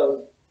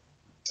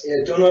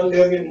የዶናልድ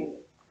ሌቪን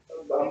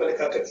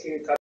አመለካከት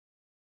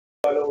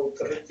ካለው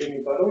ትርክት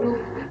የሚባለው ነው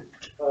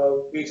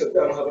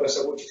በኢትዮጵያ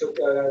ማህበረሰቦች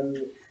ኢትዮጵያውያን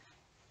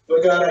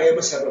በጋራ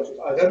የመሰረቱት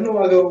አገር ነው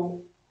አገሩ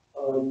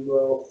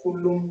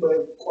ሁሉም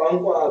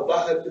ቋንቋ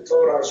ባህል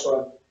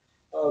ተወራርሷል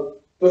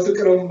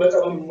በፍቅርም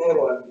በጣም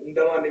ኖሯል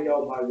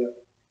እንደማንኛውም ሀገር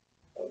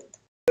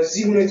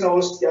በዚህ ሁኔታ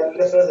ውስጥ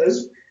ያለፈ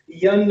ህዝብ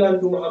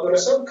እያንዳንዱ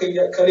ማህበረሰብ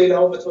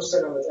ከሌላው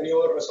በተወሰነ መጠን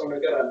የወረሰው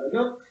ነገር አለና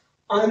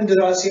አንድ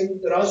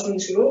ራሱን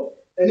ችሎ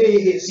እኔ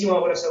ይሄ እዚህ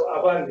ማህበረሰብ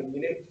አባል ነኝ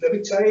እኔ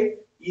ለብቻዬ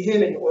ይሄ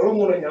ነኝ ኦሮሞ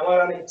ነኝ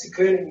አማራ ነኝ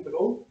ትግሬ ነኝ ብሎ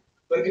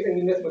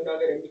በእርግጠኝነት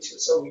መናገር የሚችል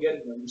ሰው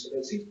የለም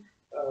ስለዚህ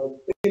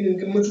ይሄንን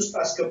ግምት ውስጥ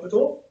አስገብቶ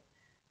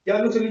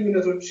ያሉት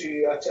ልዩነቶች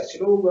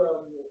አቻችለው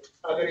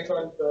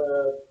አገሪቷን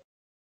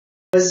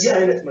በዚህ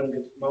አይነት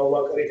መንገድ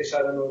ማዋቀር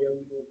የተሻለ ነው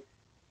የሚሉ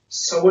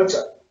ሰዎች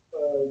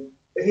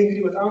ይሄ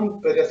እንግዲህ በጣም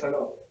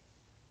በደፈናው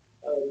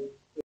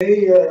ይሄ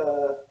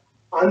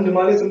አንድ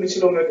ማለት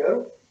የምችለው ነገር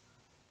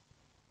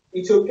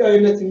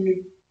ኢትዮጵያዊነት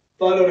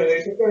የሚባለው ነገር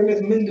ኢትዮጵያዊነት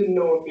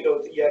ምንድነው የሚለው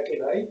ጥያቄ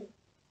ላይ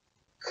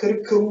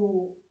ክርክሩ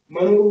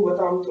መኖሩ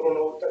በጣም ጥሩ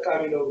ነው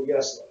ጠቃሚ ነው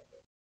ያስባል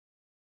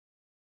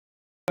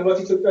ማለት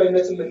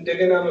ኢትዮጵያዊነትም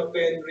እንደገና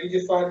መበየን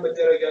ሪዲፋይን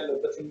መደረግ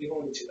ያለበት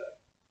ሊሆን ይችላል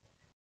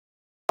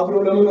አብሮ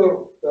ለመኖር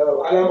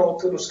ዓላማው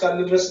ቅዱ እስካለ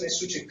ድረስ እሱ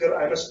ችግር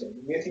አይመስልም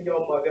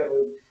የትኛውም ሀገር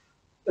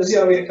እዚህ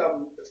አሜሪካም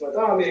ብትመጣ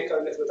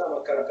አሜሪካነት በጣም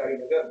አከራካሪ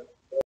ነገር ነው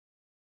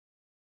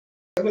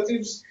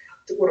ኮንሰርቫቲቭስ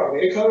ጥቁር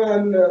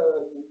አሜሪካውያን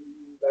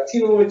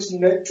ላቲኖች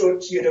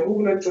ነጮች የደቡብ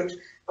ነጮች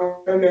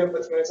አሜሪካውያን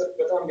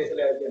በጣም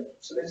የተለያየ ነው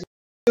ስለዚህ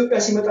ኢትዮጵያ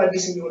ሲመጣ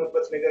አዲስ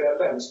የሚሆንበት ነገር ያለ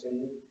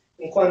አይመስለኝም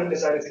እንኳን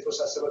እንደዛ አይነት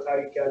የተወሳሰበ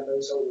ታሪክ ያለው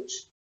ሰዎች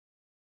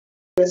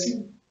ስለዚህ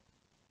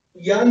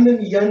ያንን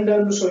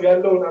ያንዳንዱ ሰው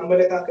ያለውን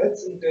አመለካከት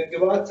እንደ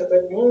ግብአት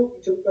ተጠቅሞ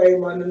ኢትዮጵያዊ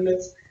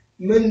ማንነት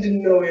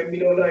ምንድነው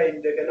የሚለው ላይ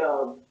እንደገና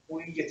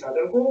ውይይት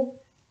አድርጎ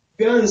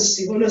ቢያንስ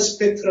የሆነ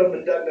ስፔክትረም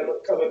እንዳለ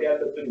መቀበል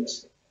ያለብን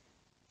ይመስላል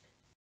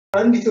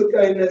አንድ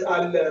ኢትዮጵያዊነት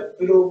አለ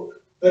ብሎ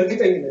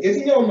በእርግጠኝነት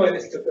የትኛውም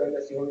አይነት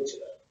ኢትዮጵያዊነት ሊሆን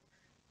ይችላል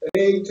እኔ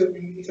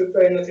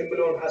ኢትዮጵያዊነት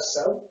የሚለውን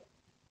ሐሳብ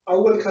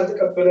አወል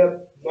ካልተቀበለ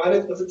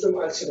ማለት በፍጹም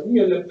አልችልም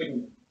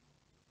የለብኝም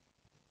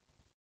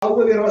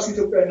አወል የራሱ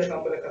ኢትዮጵያዊነት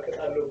አመለካከት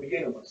አለው ብዬ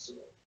ነው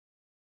የማስበው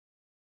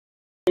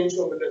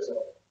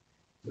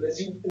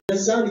ስለዚህ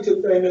እነዛን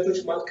ኢትዮጵያዊነቶች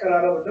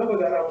ማቀራረብና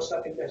በጋራ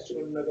መስራት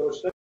የሚያስችሉ ነገሮች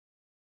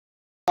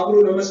አብሮ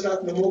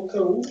ለመስራት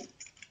መሞከሩ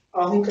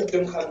አሁን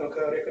ቀደም ካልነው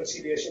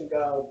ከሬኮንሲሊየሽን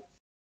ጋር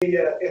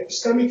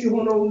የኤፒስተሚክ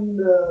የሆነውን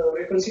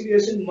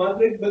ሬኮንሲሊየሽን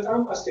ማድረግ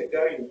በጣም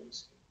አስቸጋሪ ነው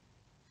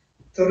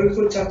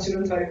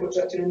ትርክቶቻችንን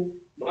ታሪኮቻችንን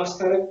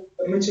ማስተዋወቅ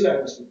የምንችል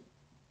አይመስልም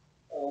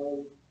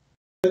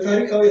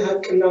በታሪካዊ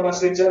ሀቅና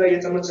ማስረጃ ላይ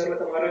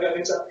የተመሰረተ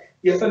ማረጋገጫ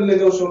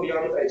የፈለገው ሰው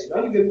ሊያመጣ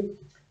ይችላል ግን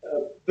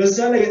በዛ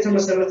ላይ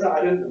የተመሰረተ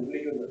አይደለም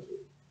ልዩነቱ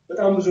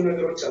በጣም ብዙ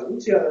ነገሮች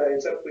አሉት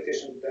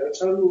የኢንተርፕሪቴሽን ጉዳዮች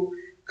አሉ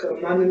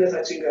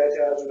ከማንነታችን ጋር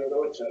የተያያዙ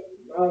ነገሮች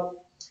አሉና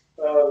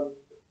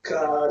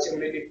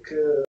ከጀምሪክ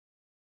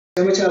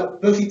ዘመቻ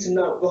በፊትና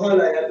በኋላ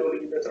ያለው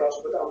ልዩነት ራሱ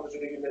በጣም ብዙ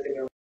ልዩነት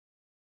ነው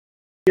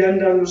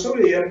ያንዳንዱ ሰው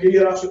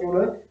የራሱ ሆነ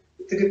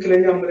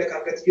ትክክለኛ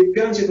አመለካከት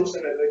ቢያንስ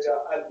የተወሰነ ደረጃ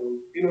አለው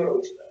ቢኖረው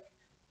ይችላል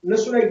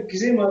እነሱ ላይ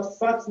ጊዜ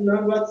ማጥፋት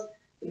ምናልባት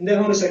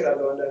እንደሆነ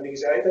ሰጋለው አንዳንድ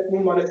ጊዜ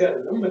አይጠቅሙም ማለት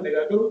አይደለም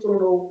መነጋገሩ ጥሩ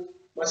ነው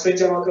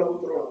ማስረጃ ማቅረቡ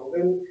ጥሩ ነው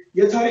ግን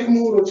የታሪክ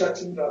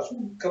ምሁሮቻችን ራሱ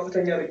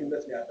ከፍተኛ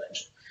ልዩነት ነው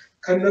ያላቸው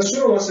ከነሱ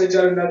ነው ማስረጃ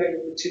ልናገኝ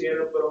የምንችል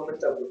የነበረው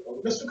የምንጠብቀው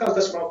እነሱ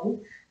ካልተስማሙ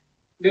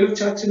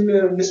ሌሎቻችን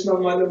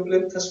እንስማማለን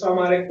ብለን ተስፋ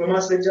ማድረግ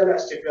በማስረጃ ላይ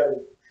አስቸጋሪ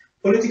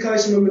ፖለቲካዊ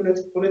ስምምነት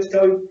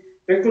ፖለቲካዊ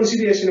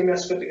ሬኮንሲሊየሽን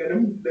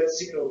የሚያስፈልገንም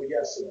ለዚህ ነው ብዬ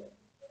አስባለሁ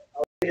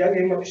ያኔ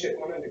ማብሸ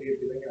ከሆነ እንግዲህ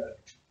ይገኛል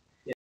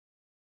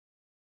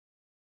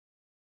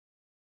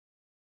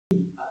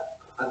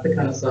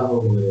አጠቃላው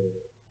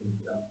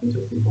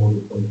ኢንተረስቲንግ ሆኖ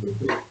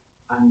ኮንሰፕት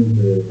አንድ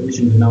ትንሽ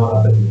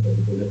እንድናወራበት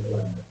የሚፈልገው ነገር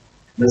አለ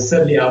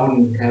መሰለኝ አሁን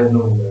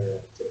ከያዝነው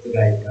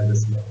ጥጋይ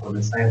ያለስ ሆነ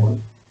ሳይሆን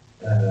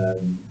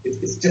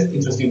it's just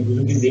interesting ብዙ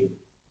ጊዜ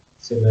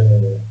ስለ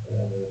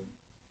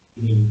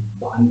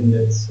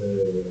በአንድነት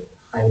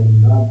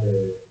ኃይልና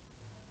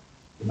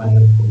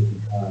በማንነት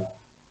ፖለቲካ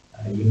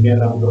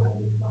የሚያራምዱ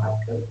ኃይሎች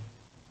መካከል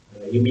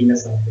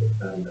የሚነሳ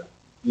ፍክክር አለ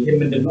ይሄ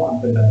ምንድነው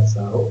አንተ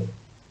እንዳነሳው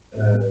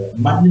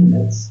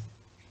ማንነት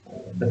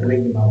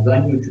በተለይም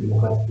አብዛኞቹ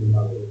ዲሞክራቲክ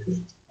ሀገሮች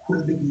ውስጥ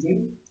ሁሉ ጊዜ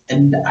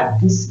እንደ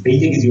አዲስ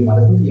በየጊዜው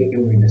ማለት ነው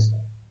ጥያቄው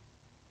ይነሳል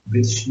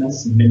ብሪቲሽነስ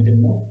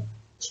ምንድነው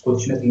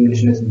ስኮቲሽነስ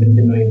እንግሊሽነስ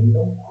ምንድነው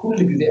የሚለው ሁሉ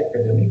ጊዜ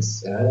አካዳሚክስ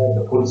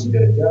በፖሊሲ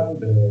ደረጃ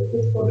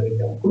በፖለቲካ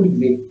ደረጃ ሁሉ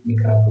ጊዜ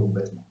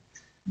የሚከራከሩበት ነው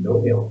እንደው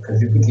ያው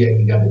ከዚህ ጥያቄ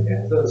ጋር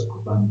በተያያዘ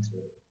ስኮትላንድ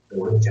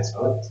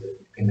በ2017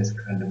 ከነስ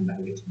ከረንደም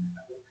ማድረግ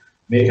ይችላል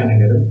አሜሪካ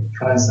ነገርም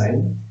ፈረንሳይ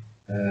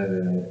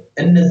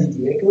እነዚህ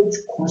ጥያቄዎች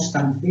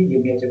ኮንስታንትሊ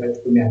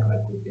የሚያጨቃጭቁ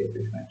የሚያከራክሩ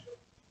ጥያቄዎች ናቸው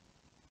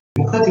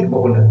ዲሞክራቲክ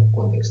በሆነ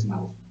ኮንቴክስት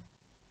ማለት ነው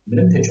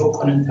ምንም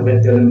ተጨቆነን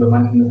ተበደልን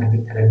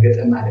በማንነታችን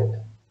ተረገጠን አይደለም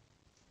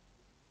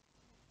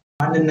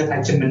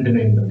ማንነታችን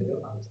ምንድነው የሚለው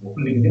ማለት ነው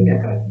ሁሉ ጊዜም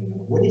ያከራክረን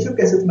ነው ወደ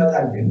ኢትዮጵያ ስትመጣ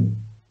ግን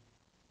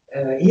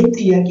ይህ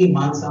ጥያቄ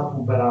ማንሳቱ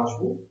በራሱ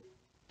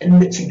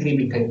እንደ ችግር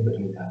የሚታይበት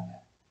ሁኔታ አለ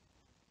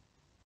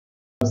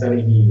ለምሳሌ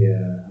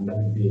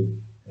አንዳንድ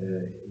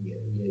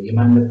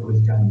የማንነት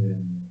ፖለቲካን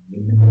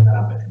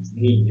የምንጠራበት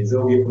ይሄ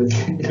የዘውግ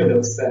የፖለቲካ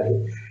ለምሳሌ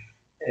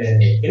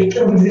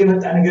ቅርብ ጊዜ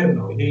የመጣ ነገር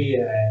ነው ይሄ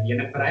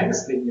የነበረ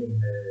አይመስለኝም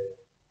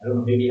አሁን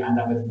maybe አንድ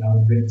አመት ነው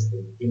ብሬክስ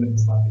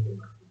የምንስማት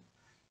ጀመረ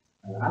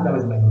አንድ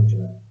አመት ላይ ነው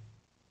ይችላል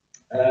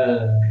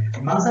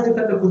ማንሳት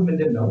የፈለኩት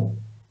ምንድነው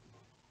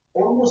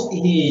ኦልሞስት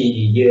ይሄ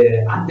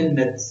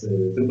የአንድነት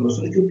ዝም ብሎ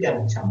ስለ ኢትዮጵያ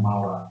ብቻ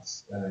ማውራት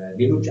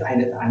ሌሎች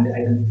አንድ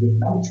አይደንቲቲዎች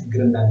ነው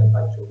ችግር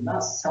እንዳለባቸውና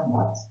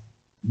ሰማት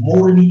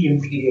ሞራሊ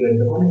ኢንፌሪየር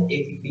እንደሆነ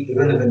ኤቲክሊ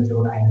ሪሌቫንት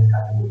የሆነ አይነት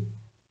ካቴጎሪ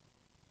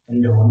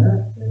እንደሆነ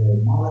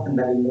ማውራት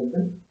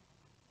እንዳለበት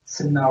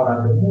ስናወራ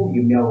ደግሞ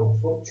የሚያወሩት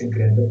ሰዎች ችግር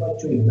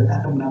ያለባቸው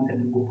የመታከም ምናምን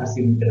ተደርጎ ፓስ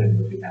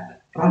የሚደረግበት ይላል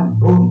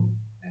ብሮን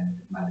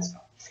ማለት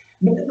ነው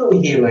ምንድነው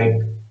ይሄ like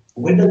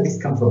where does this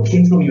come from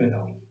came from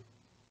የሚመጣው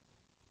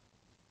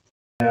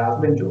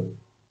አጥንጆ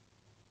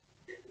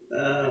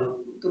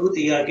ጥሩ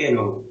ጥያቄ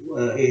ነው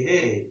ይሄ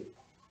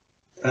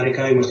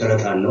ታሪካዊ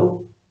መሰረት አለው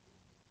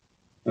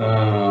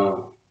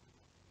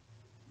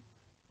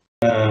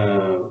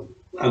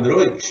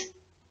አገሮች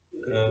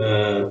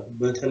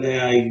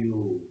በተለያዩ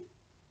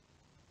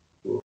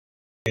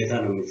ሁኔታ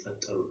ነው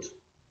የሚፈጠሩት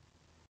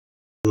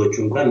ብዙዎች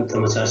እንኳን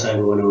ተመሳሳይ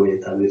በሆነ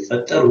ሁኔታ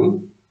ቢፈጠሩም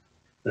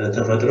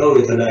ተፈጥረው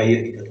የተለያየ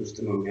ሂደት ውስጥ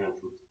ነው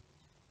የሚያልፉት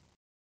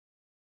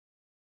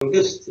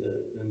መንግስት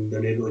እንደ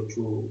ሌሎቹ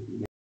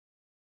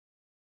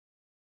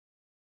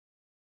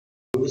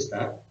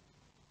መንግስታት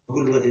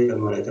ጉልበት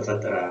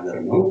የተፈጠረ ሀገር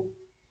ነው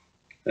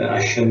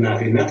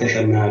አሸናፊና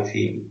ተሸናፊ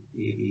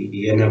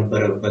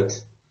የነበረበት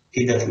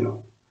ሂደት ነው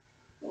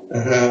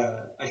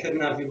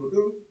አሸናፊ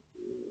ቡድን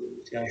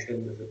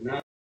ሲያሸንፍና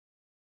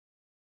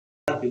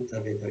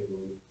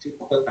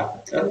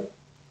ሲቆጣጠር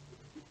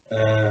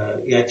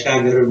ያቺ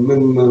ሀገር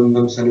ምን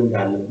መምሰል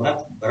እንዳለባት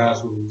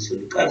በራሱ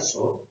ምስል ቀርጾ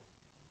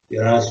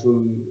የራሱን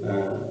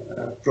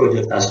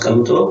ፕሮጀክት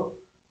አስቀምጦ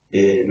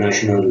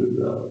ናሽናል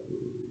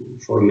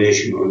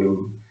ፎርሜሽን ወይም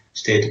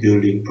ስቴት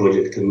ቢልዲንግ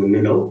ፕሮጀክት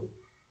የምንለው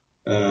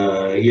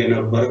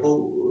የነበረው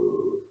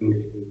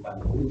እንኳን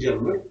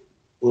ጀምር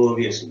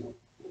ኦብቪየስ ነው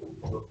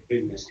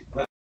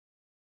ኢትዮጵያ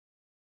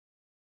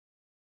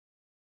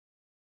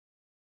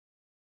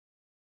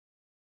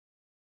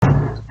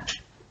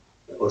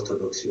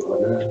ኦርቶዶክስ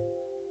የሆነ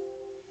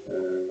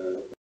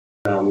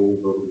ታሙ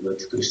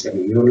በሁለት ክርስቲያን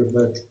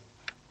የሚሆንበት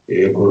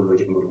የኮሎ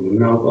ጀምሮ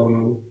እናውቀው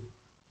ነው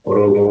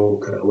ኦሮሞ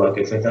ከዋቄ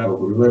ፈታ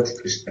በሁለት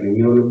ክርስቲያን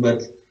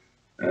የሚሆንበት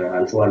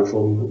አልፎ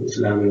አልፎም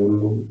እስላም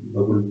የሆኑ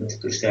በሁለት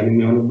ክርስቲያን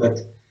የሚሆንበት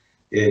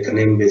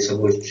ከነም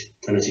ቤተሰቦች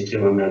ተነስቼ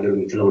መናገር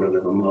የምትለው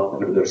ነገር ማወቅ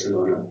ነገር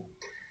ስለሆነ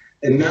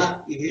እና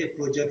ይሄ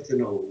ፕሮጀክት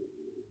ነው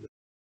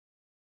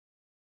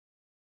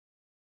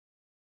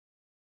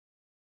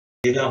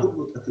ሌላ ሁሉ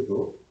ተክቶ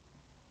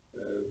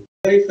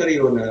ሪፈሪ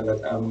የሆነ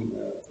በጣም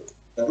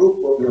ሩቅ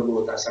ወደ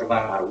ቦታ ሰርባ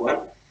አርጓል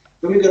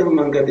በሚገርም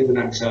መንገድ ግን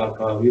አዲስ አበባ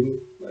አካባቢም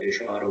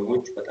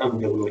የሸዋሮሞች በጣም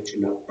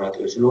ጀግኖችና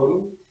ኩራቶች ስለሆኑ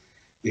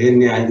ይሄን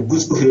ያህል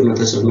ግዙፍ የሆነ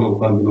ተጽዕኖ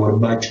እንኳን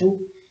ቢኖርባቸው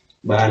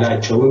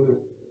ባህላቸውን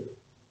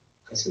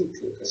ከስንት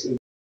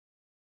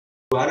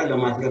በኋላ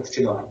ለማድረግ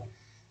ችለዋል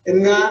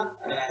እና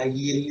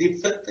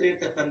ሊፈጠር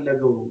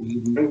የተፈለገው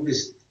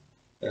መንግስት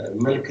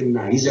መልክና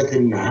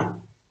ይዘትና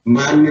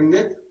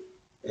ማንነት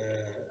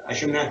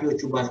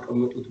አሸናፊዎቹ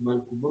ባስቀመጡት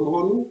መልኩ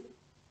በመሆኑ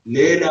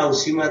ሌላው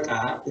ሲመጣ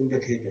እንደ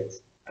ክህደት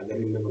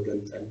አገርን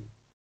ለመገንጠል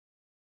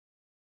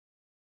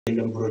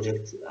የለም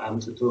ፕሮጀክት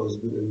አምጥቶ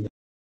ህዝብን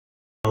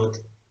እንደወጥ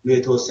ነው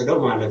የተወሰደው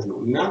ማለት ነው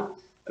እና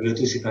ቤቱ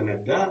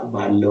ሲፈነዳ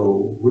ባለው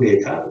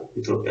ሁኔታ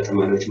ኢትዮጵያ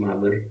ተማሪዎች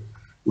ማህበር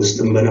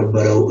ውስጥም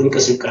በነበረው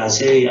እንቅስቃሴ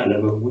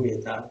ያለመ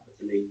ሁኔታ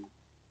በተለይ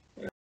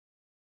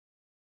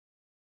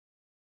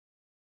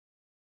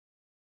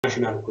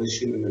ናሽናል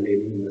ፖዚሽን እና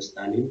ሌኒን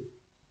ስታሊን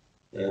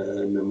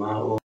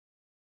ነማኦ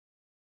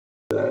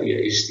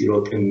የኢስት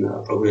ዩሮፒያን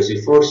ፕሮግሬሲቭ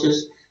ፎርስስ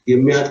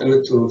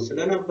የሚያጠነጥኑ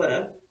ስለነበረ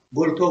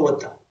ጎልቶ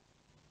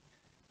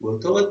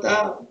ወጣ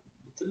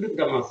ትልቅ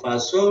ደም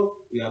አፋሶ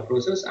ያ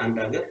ፕሮሰስ አንድ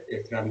ሀገር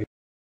ኤርትራ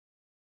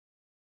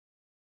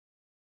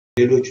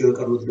ሌሎች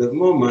የቀሩት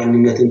ደግሞ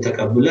ማንነትን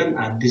ተቀብለን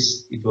አዲስ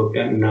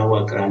ኢትዮጵያን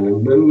እናዋቅራለን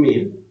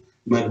በሚል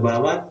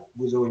መግባባት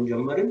ጉዞውን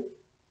ጀመርን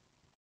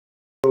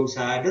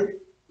ሳድር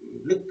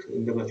ልክ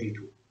እንደበፊቱ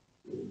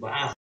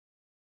በአፍ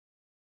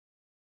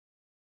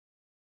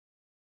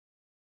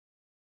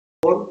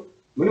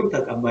ምንም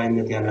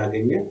ተቀባይነት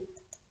ያላገኘ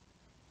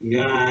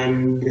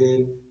ያንድ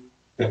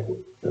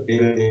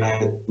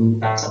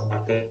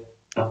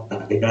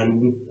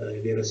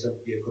የደረሰብ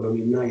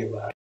የኢኮኖሚና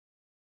የባህል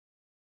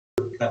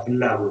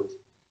ከፍላጎት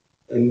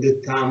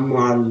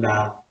እንድታሟላ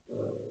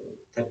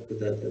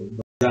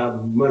በዛ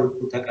መልኩ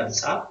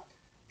ተቀርጻ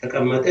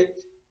ተቀመጠች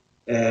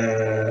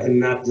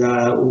እና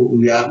ዛው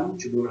ያም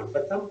ችግሩን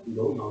አልፈታም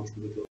እንደውም አሁን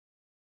ችግሩ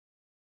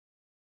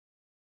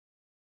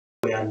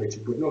ያ ያለ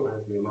ችግር ነው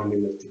ማለት ነው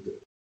የማንነት ችግር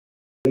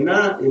እና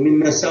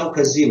የሚነሳው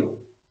ከዚህ ነው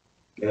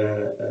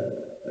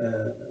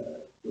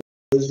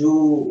ብዙ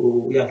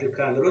የአፍሪካ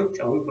ሀገሮች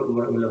አሁን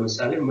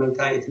ለምሳሌ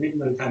መልታ ኤትኒክ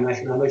መልታ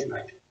ናሽናሎች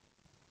ናቸው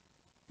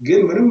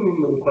ግን ምንም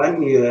እንኳን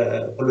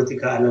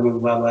የፖለቲካ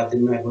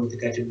አለመግባባትና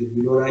የፖለቲካ ችግር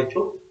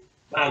ቢኖራቸው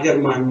በአገር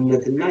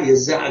ማንነትና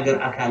የዛ አገር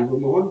አካል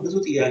በመሆን ብዙ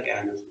ጥያቄ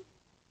ያነሱ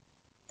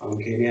አሁን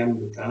ኬንያን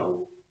ብታው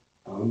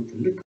አሁን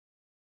ትልቅ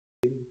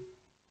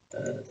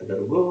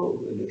ተደርጎ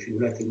ኤሌክሽኑ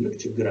ላይ ትልቅ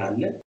ችግር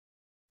አለ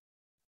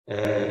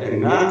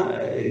እና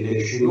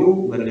ኤሌክሽኑ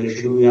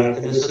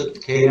ያልተደሰት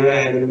ኬንያ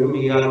አይደለም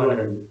እያሉ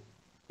አይደለም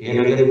ይሄ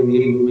ነገር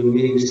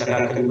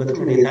የሚስተካከልበት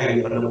ሁኔታ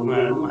እየፈለጉ ነው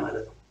ማለት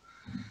ነው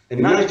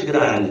እና ችግር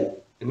አለ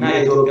እና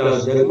ኢትዮጵያ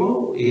ውስጥ ደግሞ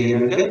ይሄ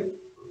ነገር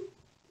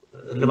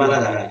ልባታ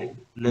አለ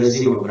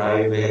ለዚህ ነው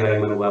ብሔራዊ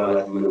መግባባት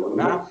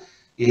ምንውና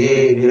ይሄ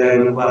ብሔራዊ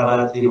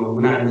መግባባት ነው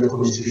ምን አይነት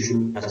ኮንስቲቱሽን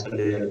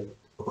ያስፈልጋል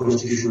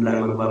ኮንስቲቱሽን ላይ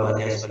መግባባት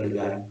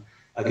ያስፈልጋል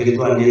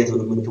አገሪቷ እንዴት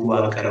ነው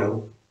የምትዋቀረው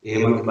ይሄ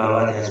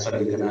መግባባት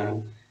ያስፈልጋል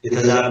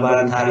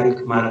የተዛባን ታሪክ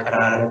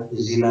ማቀራረብ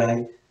እዚህ ላይ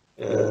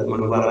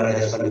መግባባት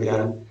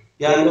ያስፈልጋል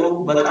ያለው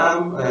በጣም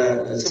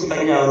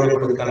ጽንፈኛ የሆነ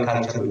ፖለቲካል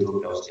ካልቸር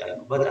ኢትዮጵያ ውስጥ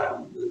ያለው በጣም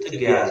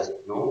ጥግ ያዘ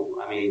ነው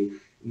አሜን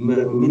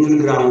ሚድል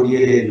ግራውንድ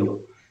የሌለው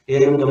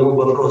ይሄንም ደግሞ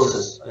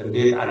በፕሮሰስ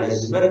እንዴት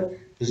አለዝበር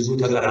ህዝቡ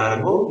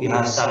ተቀራርቦ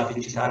የሐሳብ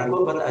ፍጭት አድርጎ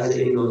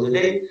በታዘይ ነው ዘዴ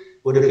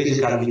ወደ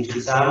ፊዚካል ፍጭት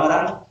ሳመራ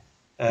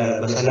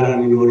በሰላም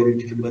የሚኖር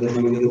የሚችልበት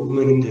መንገዱ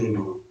ምንድን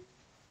ነው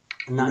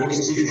እና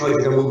ኢንስቲትዩሽኖች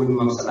ደግሞ ምን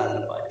መምሰል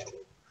አለባቸው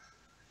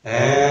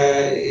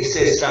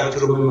ስቴት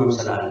ስትራክቸሩ ምን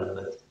መምሰል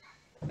አለበት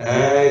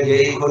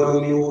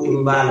የኢኮኖሚው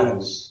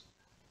ኢምባላንስ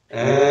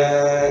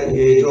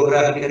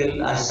የጂኦግራፊካል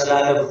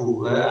አስተላለፉ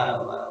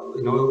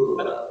ነው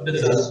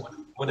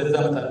ወደዛ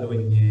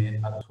መጣለኝ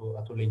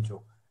አቶ ሌንጮ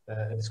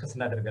ዲስከስ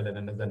እናደርጋለን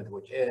እነዛ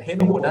ነጥቦች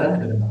ሄኖክ ወደ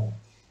አንተ ነው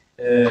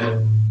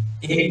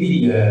ይሄ እንግዲህ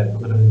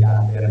በተለይ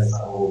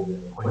ያነሳው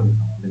ፖይንት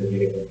ነው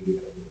ለዚህ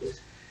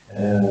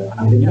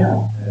አንደኛ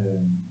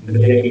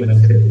ለዚህ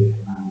መነሳት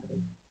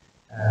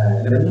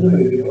ለምን ነው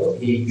ኢትዮጵያ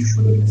ይሄ ኢሹ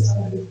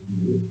በሚነሳበት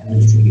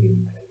ጊዜ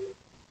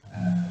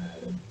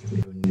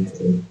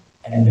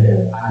እንደ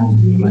አንድ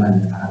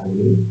የማንነት አካል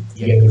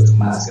ጥያቄ ውስጥ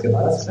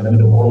ማስገባት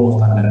ለምን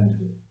ኦልሞስት አንዳንድ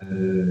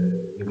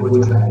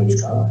የፖለቲካ ኃይሎች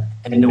ጋር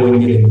እንደ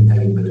ወንጀል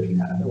የሚታይበት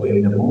ሁኔታ አለ ወይም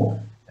ደግሞ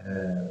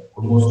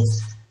ኦልሞስት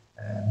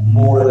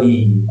ሞራሊ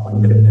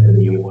ኮንደምነብል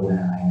የሆነ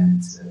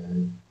አይነት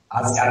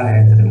አጽያፍ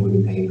አይነት ተደርጎ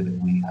የሚታይበት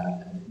ሁኔታ አለ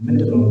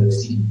ምንድነው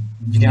እስቲ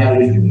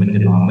ኢንጂነሪንግ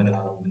ምንድነው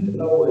አመጣጡ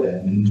ምንድነው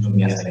ምንድነው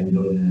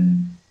የሚያሳየውን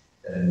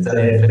ዘሬ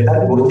ፍለታ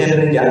በሁለተኛ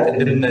ደረጃ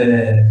ቅድም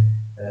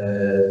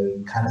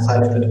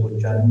ካነሳቸው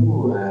ነጥቦች አሉ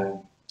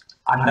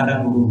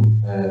አንዳንዱ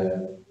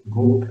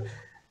ግሩፕ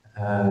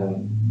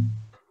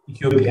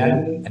ኢትዮጵያን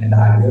እንደ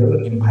ሀገር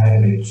ኢምፓየር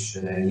ነች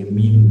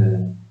የሚል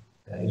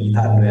እይታ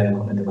ነው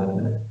ያለው ነጥብ አለ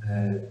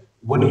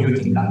what do you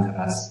think አንተ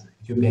ራስ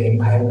ኢትዮጵያ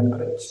ኢምፓየር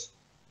ነበረች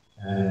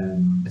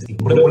እስቲ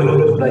ሁለቱ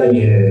ላይ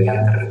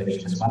ያንተ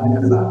ሪፍሌክሽንስ ማለት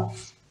ከዛ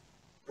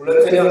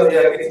ሁለተኛው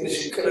ጥያቄ ትንሽ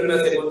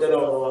ቅንነት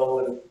የጎደለው ነው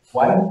አሁን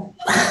ዋይ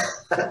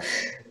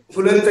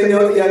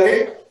ሁለተኛው ጥያቄ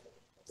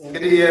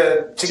እንግዲህ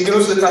ችግር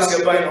ውስጥ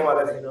ልታስገባኝ ነው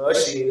ማለት ነው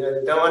እሺ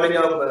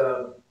ለማንኛውም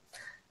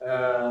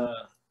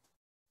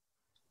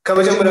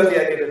ከመጀመሪያው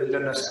ጥያቄ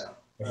ልነሳ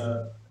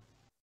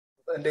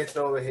እንዴት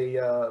ነው ይሄ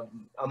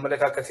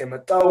አመለካከት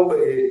የመጣው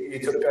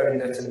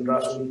የኢትዮጵያዊነትን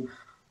ራሱን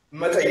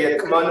መጠየቅ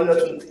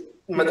ማንነቱን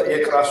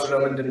መጠየቅ ራሱ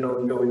ለምንድን ነው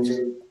እንደ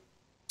ወንጀል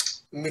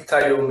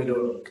የሚታየው የሚለው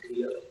ነው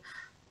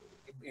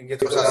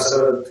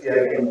የተወሳሰበ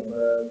ጥያቄ ነው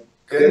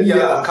ግን ያ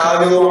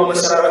ከሀገሩ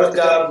መሰራረት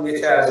ጋር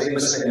የተያያዘ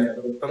ይመስለኛል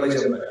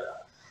በመጀመሪያ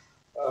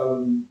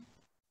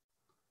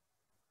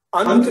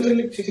አንዱ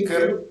ትልቅ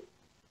ችግር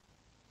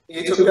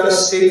የኢትዮጵያ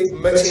ስቴት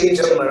መቼ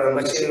ጀመረ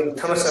መቼ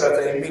ተመሰረተ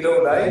የሚለው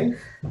ላይ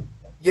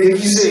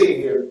የጊዜ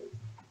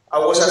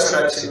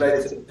አወሳሰናችን ላይ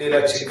ሌላ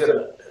ችግር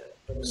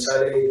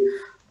ለምሳሌ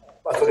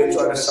አቶ ሌንጮ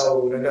አነሳው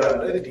ነገር አለ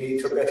እንግዲህ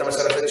ኢትዮጵያ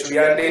ተመሰረተችው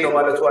ያንዴ ነው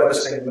ማለቱ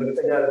አይመስለኝም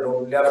እርግጠኛ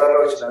አይደለሁም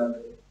ሊያብራራው ይችላል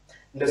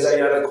እንደዛ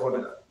ያለ ከሆነ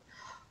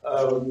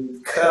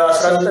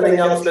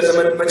ከ19ኛው ክፍለ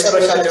ዘመን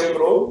መጨረሻ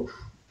ጀምሮ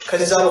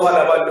ከዛ በኋላ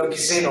ባለው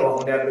ጊዜ ነው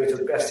አሁን ያለው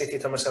ኢትዮጵያ ስቴት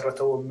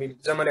የተመሰረተው የሚል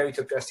ዘመናዊ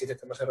ኢትዮጵያ ስቴት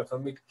የተመሰረተው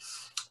የሚል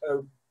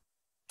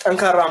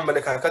ጠንካራ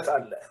አመለካከት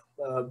አለ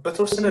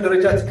በተወሰነ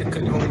ደረጃ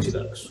ትክክል ሊሆን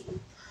ይችላል እሱ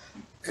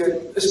ግን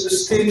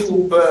ስቴቱ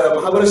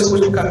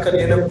በማህበረሰቦች መካከል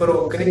የነበረው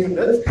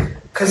ግንኙነት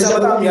ከዛ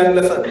በጣም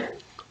ያለፈ ነው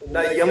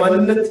እና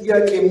የማንነት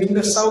ጥያቄ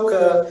የሚነሳው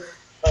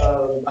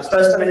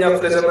ከ19ኛው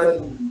ክፍለ ዘመን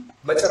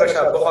መጨረሻ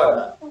በኋላ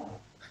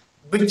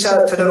ብቻ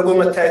ተደርጎ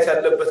መታየት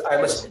ያለበት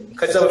አይመስልም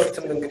ከዛ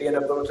በፊትም እንግዲህ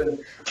የነበሩትን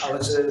አሁን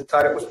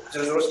ታሪክ ውስጥ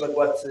ዝርዝሮች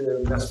መግባት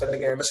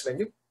የሚያስፈልግ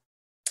አይመስለኝም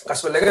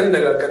አስፈለገ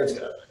እንነጋገር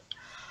ይችላል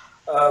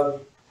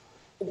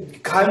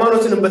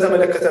ከሃይማኖትንም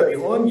በተመለከተ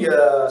ቢሆን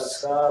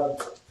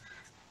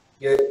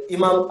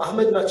የኢማም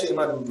አህመድ ናቸው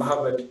ኢማም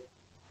መሐመድ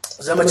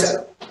ዘመቻ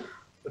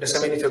ወደ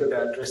ሰሜን ኢትዮጵያ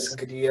ድረስ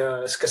እንግዲህ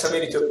እስከ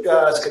ሰሜን ኢትዮጵያ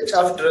እስከ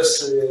ጫፍ ድረስ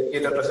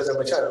የደረሰ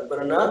ዘመቻ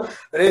ነበርና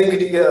እኔ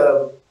እንግዲህ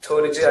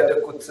ተወልጄ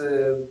ያደግኩት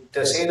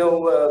ደሴ ነው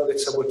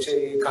ቤተሰቦቼ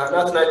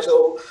ካህናት ናቸው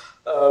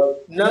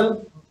እና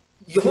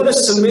የሆነ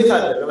ስሜት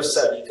አለ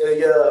ለምሳሌ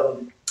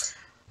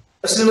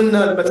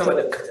እስልምናን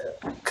በተመለከተ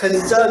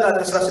ከዛ ጋር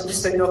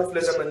 16ኛው ክፍለ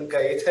ዘመን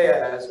ጋር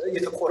የተያያዘ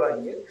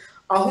የተቆራኘ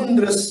አሁን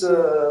ድረስ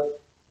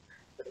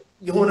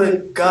የሆነ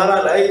ጋራ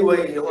ላይ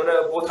ወይ የሆነ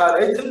ቦታ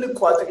ላይ ትልቅ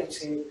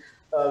ቋጥኝ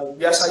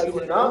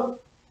ያሳዩና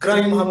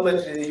ግራኝ መሐመድ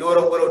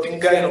የወረወረው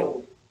ድንጋይ ነው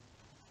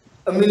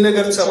የሚል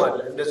ነገር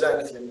ትሰማለህ እንደዛ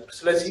አይነት ነገር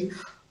ስለዚህ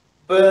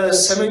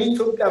በሰሜን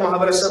ኢትዮጵያ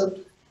ማህበረሰብ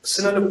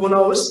ስነ ልቦና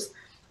ውስጥ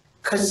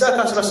ከዛ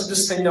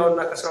ከ16ኛው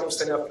እና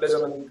ከ15ኛው ክፍለ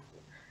ዘመን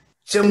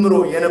ጀምሮ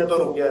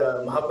የነበሩ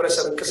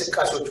የማህበረሰብ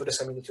እንቅስቃሴዎች ወደ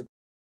ሰሜን ኢትዮጵያ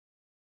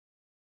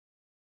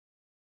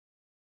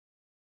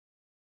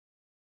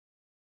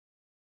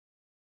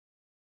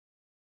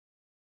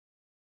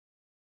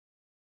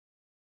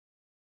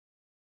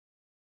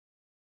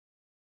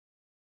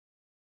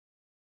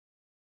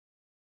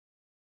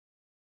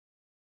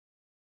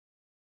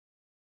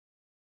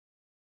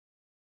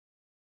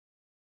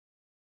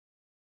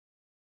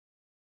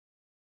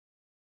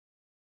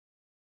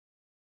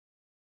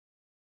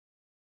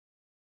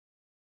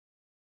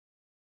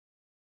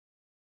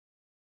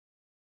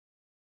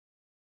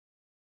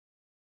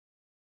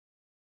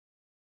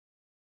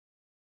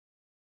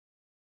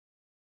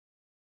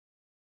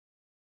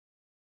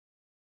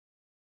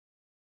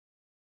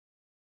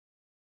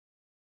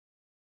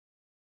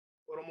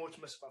ኦሮሞዎች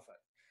መስፋፋት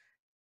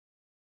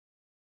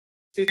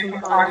ሴቱን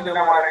አንድ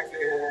ለማድረግ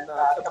እና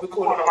ጠብቆ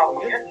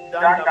ለማቆየት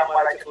እንዳንድ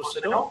አማራጭ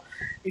የተወሰደው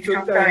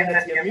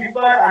ኢትዮጵያዊነት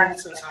የሚባል አንድ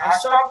ጽንሰ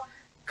ሀሳብ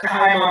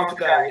ከሃይማኖት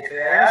ጋር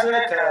የተያያዘ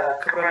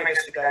ከክብረ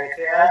ነገስት ጋር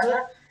የተያያዘ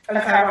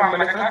ጠንካራ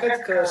አመለካከት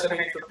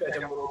ከሰሜን ኢትዮጵያ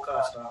ጀምሮ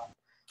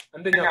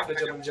ከ11ኛው ክፍለ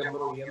ዘመን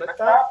ጀምሮ የመጣ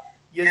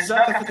የዛ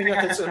ከፍተኛ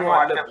ተጽዕኖ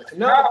አለበት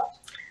እና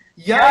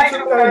ያ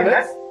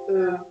ኢትዮጵያዊነት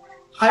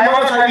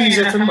ሃይማኖታዊ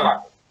ይዘትም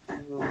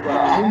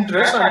አሁን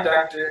ድረስ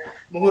አንዳንድ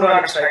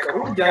ምሁራን ሳይቀሩ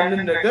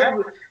ያንን ነገር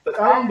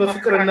በጣም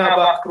በፍቅርና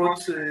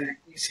በአክብሮት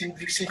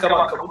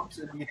ሲንከባከቡት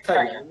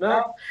ይታያል እና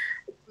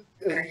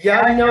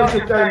ያኛው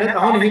ኢትዮጵያዊነት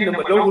አሁን ይሄን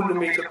ነው ሁሉም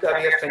የኢትዮጵያ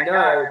ብሔርተኛ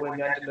ወይም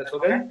የአንድነት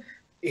ወገን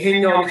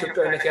ይሄኛው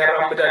ኢትዮጵያዊነት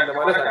ያራምዳል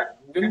ማለት አይደለም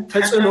ግን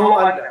ተጽዕኖ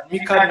አለ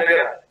የሚካድ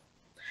ነገር አለ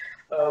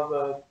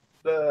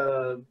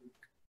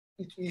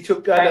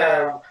በኢትዮጵያ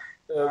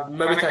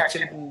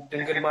ለመቤታችን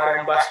ድንግል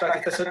ማርያም በአስራት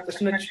የተሰጠች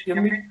ነች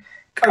የሚል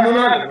ቀኖና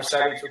አለ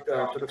ለምሳሌ ኢትዮጵያ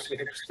ኦርቶዶክስ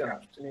ቤተክርስቲያን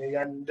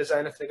ያን እንደዛ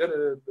አይነት ነገር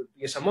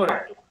እየሰማሁ ነው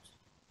ያለው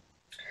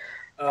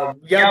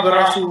ያ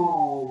በራሱ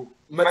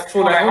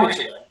መጥፎ ላይሆን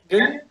ይችላል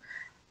ግን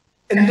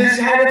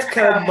እንደዚህ አይነት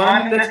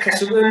ከማንነት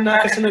ከስብዕና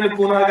ከስነ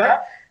ልቦና ጋር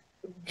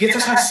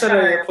የተሳሰረ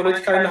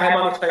የፖለቲካና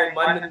ሃይማኖታዊ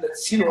ማንነት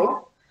ሲኖር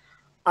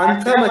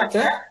አንተ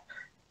መተህ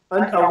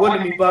አንድ አወል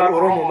የሚባል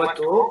ኦሮሞ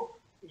መጥቶ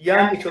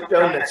ያን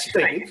ኢትዮጵያዊነት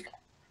ሲጠይቅ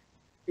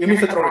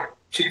የሚፈጥረው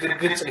ችግር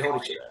ግልጽ ሊሆን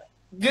ይችላል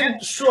ግን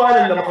እሱ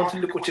አይደለም አሁን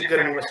ትልቁ ችግር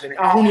የሚመስለኝ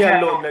አሁን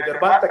ያለው ነገር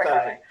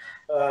በአጠቃላይ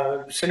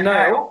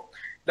ስናየው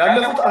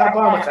ላለፉት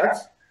 40 ዓመታት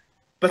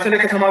በተለይ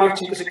ከተማሪዎች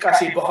እንቅስቃሴ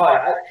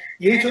በኋላ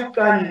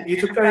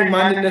የኢትዮጵያን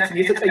ማንነት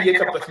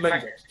የተጠየቀበት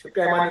መንገድ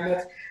ኢትዮጵያ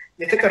ማንነት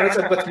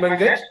የተቀረጸበት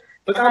መንገድ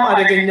በጣም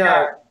አደገኛ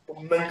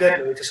መንገድ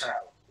ነው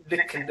የተሰራው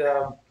ልክ እንደ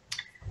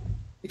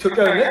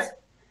ኢትዮጵያዊነት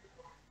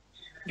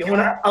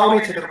የሆነ አውሬ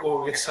ተደርጎ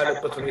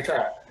የተሳለበት ሁኔታ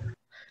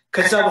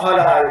ከዛ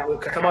በኋላ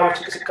ከተማሪዎች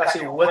እንቅስቃሴ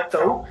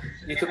ወጥተው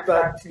የኢትዮጵያ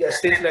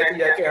ስቴት ላይ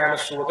ጥያቄ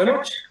ያነሱ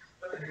ወገኖች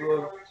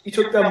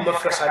ኢትዮጵያ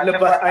መፍረስ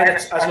አለባት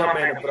አይነት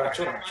አዝማሚያ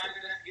የነበራቸው ናቸው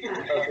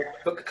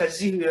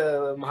ከዚህ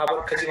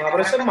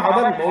ማህበረሰብ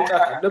ማህበር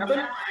መውጣት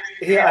አለብን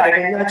ይሄ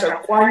አደገኛ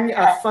ጨቋኝ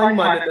አፋኝ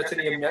ማንነትን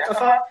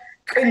የሚያጠፋ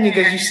ቅኝ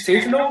ገዢ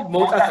ስቴት ነው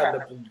መውጣት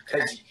አለብን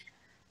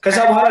ከዛ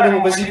በኋላ ደግሞ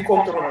በዚህ ሊቆም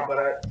ጥሩ ነበር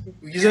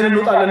ይዘን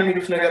እንወጣለን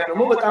የሚሉት ነገር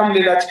ደግሞ በጣም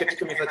ሌላ ጭቅጭቅ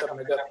የሚፈጥር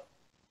ነገር ነው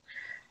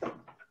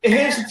ይሄ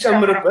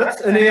ስትጨምርበት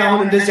እኔ አሁን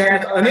እንደዚህ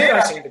አይነት እኔ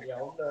ራሴ እንግዲህ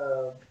አሁን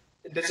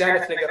እንደዚህ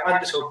አይነት ነገር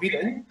አንድ ሰው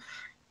ቢለኝ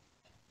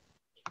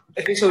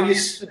ይሄ ሰው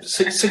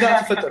ስጋት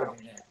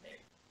ይፈጠርብኛል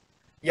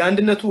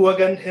የአንድነቱ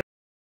ወገን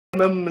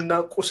ህመምና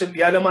ቁስል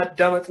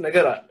ያለማዳመጥ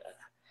ነገር አለ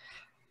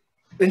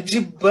እንጂ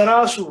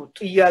በራሱ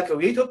ጥያቄው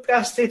የኢትዮጵያ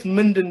ስቴት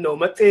ምንድነው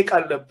መጠየቅ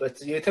አለበት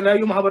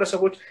የተለያዩ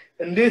ማህበረሰቦች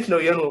እንዴት ነው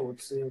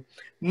የኖሩት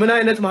ምን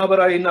አይነት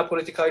ማህበራዊና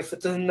ፖለቲካዊ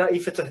ፍትህና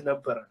ኢፍትህ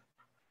ነበር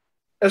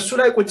እሱ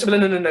ላይ ቁጭ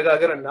ብለን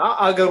እንነጋገርና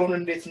አገሩን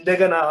እንዴት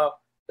እንደገና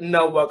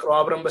እናዋቅረው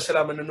አብረን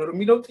በሰላም እንኖር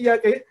የሚለው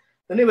ጥያቄ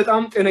እኔ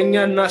በጣም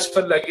ጤነኛና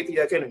አስፈላጊ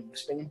ጥያቄ ነው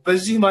የሚመስለኝ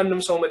በዚህ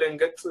ማንም ሰው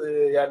መደንገጥ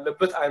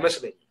ያለበት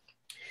አይመስለኝም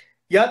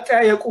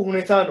ያጠያየቁ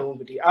ሁኔታ ነው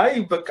እንግዲህ አይ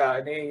በቃ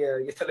እኔ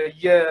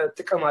የተለየ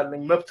ጥቅም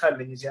አለኝ መብት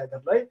አለኝ እዚህ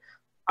ሀገር ላይ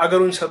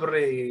አገሩን ሰብሬ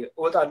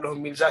እወጣለሁ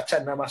የሚል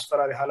ዛቻና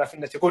ማስፈራሪያ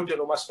ኃላፊነት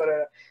የጎደለው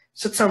ማስፈራሪያ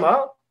ስትሰማ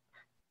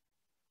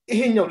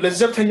ይሄኛው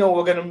ለዘብተኛው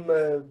ወገንም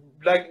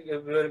ላይ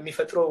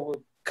የሚፈጥረው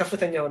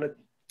ከፍተኛ ሆነ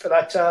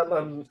ጥላቻ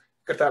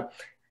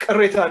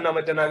ቅሬታና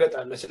መደናገጥ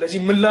አለ ስለዚህ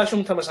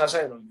ምላሹም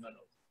ተመሳሳይ ነው የሚሆነው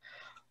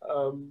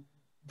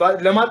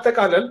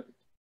ለማጠቃለል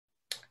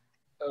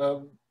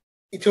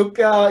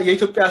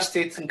የኢትዮጵያ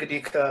ስቴት እንግዲህ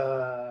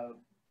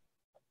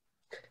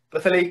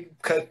በተለይ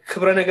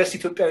ከክብረ ነገስት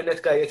ኢትዮጵያዊነት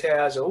ጋር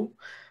የተያያዘው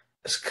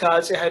እስከ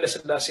አፄ ኃይለ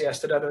ሥላሴ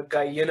አስተዳደር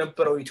ጋር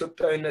የነበረው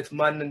ኢትዮጵያዊነት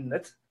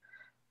ማንነት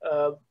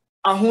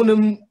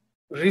አሁንም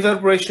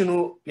ሪቨርበሬሽኑ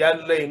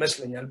ያለ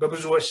ይመስለኛል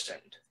በብዙዎች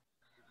ዘንድ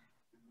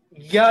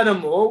ያ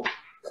ደግሞ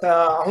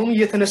አሁን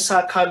እየተነሳ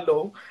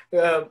ካለው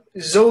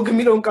ዘውግ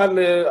የሚለውን ቃል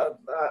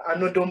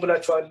አንወደውም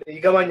ብላችኋል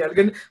ይገባኛል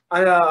ግን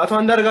አቶ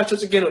አንዳርጋቸው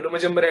ጽጌ ነው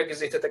ለመጀመሪያ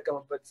ጊዜ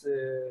የተጠቀመበት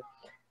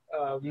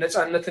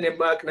ነፃነትን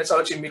የማያውቅ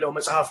ነፃዎች የሚለው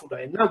መጽሐፉ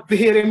ላይ እና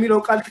ብሔር የሚለው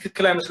ቃል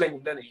ትክክል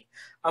አይመስለኝም ለኔ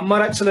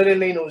አማራጭ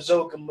ስለሌለኝ ነው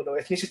ዘውግ የምለው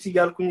ኤትኒሲቲ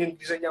ያልኩኝ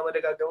እንግሊዘኛ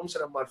መደጋገሙም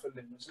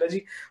ስለማልፈልግ ነው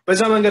ስለዚህ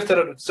በዛ መንገድ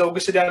ተረዱት ዘውግ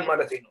ስዳን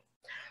ማለት ነው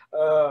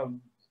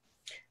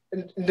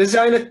እንደዚህ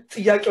አይነት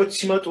ጥያቄዎች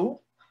ሲመጡ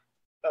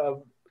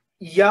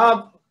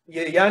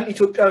ያን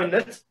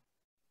ኢትዮጵያዊነት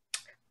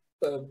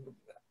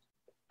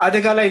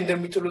አደጋ ላይ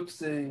እንደሚጥሉት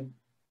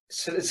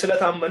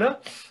ስለታመነ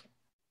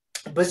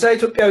በዛ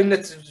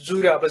ኢትዮጵያዊነት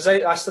ዙሪያ በዛ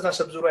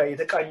አስተሳሰብ ዙሪያ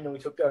የተቃኘው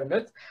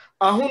ኢትዮጵያዊነት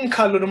አሁን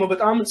ካለው ደግሞ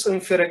በጣም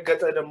ጽንፍ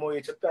የረገጠ ደግሞ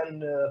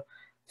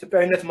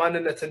ኢትዮጵያዊነት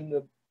ማንነትን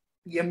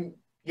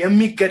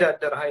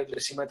የሚገዳደር ኃይል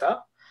ሲመጣ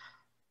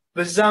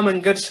በዛ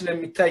መንገድ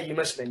ስለሚታይ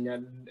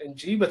ይመስለኛል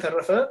እንጂ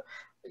በተረፈ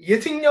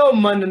የትኛው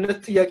ማንነት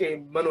ጥያቄ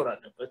መኖር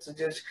አለበት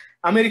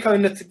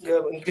አሜሪካዊነት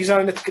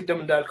እንግሊዛዊነት ቅድም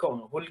እንዳልከው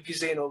ነው ሁሉ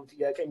ጊዜ ነው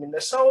ጥያቄ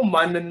የሚነሳው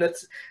ማንነት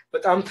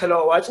በጣም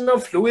ተለዋዋጭ ነው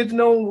ፍሉዊድ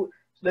ነው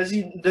ስለዚህ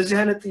እንደዚህ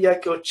አይነት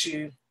ጥያቄዎች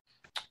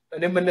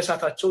እኔም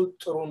መነሳታቸው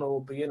ጥሩ ነው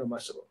ብዬ ነው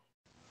ማስበው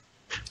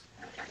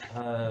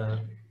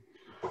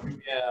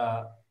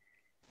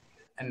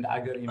እንደ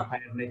አገር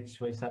ኢምፓየር ነች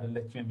ወይስ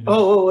አይደለችም የሚለው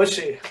እሺ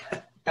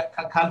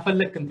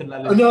ካልፈለክ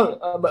እንትላለ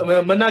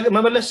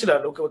መመለስ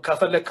ይችላል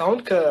ካፈለክ አሁን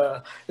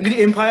እንግዲህ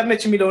ኢምፓየር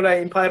ነች የሚለው ላይ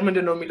ኢምፓየር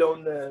ምንድነው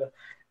የሚለውን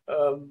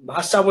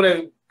ሐሳቡ ላይ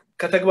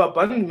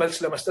ከተግባባን መልስ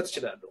ለመስጠት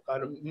ይችላል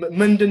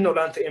ምንድነው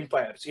ላንተ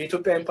ኢምፓየር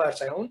የኢትዮጵያ ኢምፓየር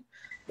ሳይሆን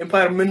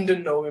ኢምፓየር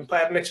ምንድነው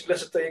ኢምፓየር ነች ብለህ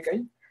ስትጠይቀኝ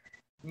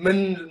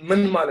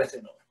ምን ማለት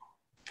ነው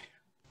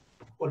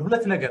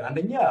ሁለት ነገር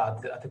አንደኛ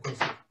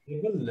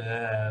አትኮንሲደብል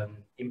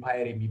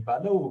ኢምፓየር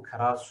የሚባለው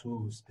ከራሱ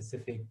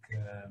ስፔሲፊክ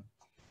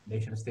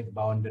ኔሽን ስቴት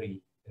ባውንደሪ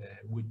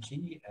ውጪ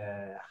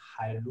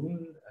ኃይሉን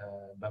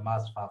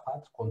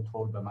በማስፋፋት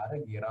ኮንትሮል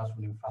በማድረግ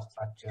የራሱን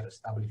ኢንፍራስትራክቸር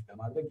ስታብሊሽ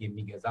በማድረግ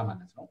የሚገዛ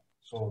ማለት ነው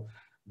ሶ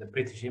the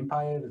British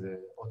Empire the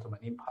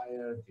Ottoman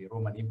Empire the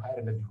Roman Empire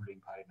እነዚህ ሁሉ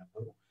ኢምፓየር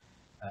ነበሩ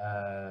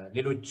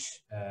ሌሎች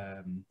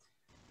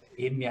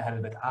ይሄን ያህል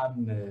በጣም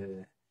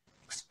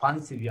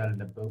ኤክስፓንሲቭ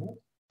ያልነበሩ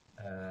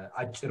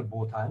አጭር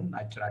ቦታን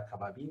አጭር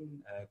አካባቢን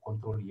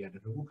ኮንትሮል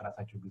እያደረጉ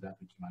ከራሳቸው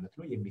ግዛቶች ማለት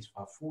ነው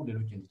የሚስፋፉ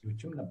ሌሎች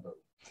ኤንቲቲዎችም ነበሩ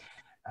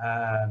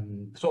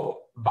ሶ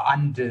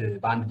በአንድ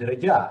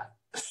ደረጃ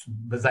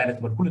በዛ አይነት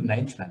መልኩ ልናይ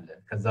እንችላለን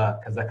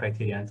ከዛ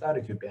ክራይቴሪያ አንፃር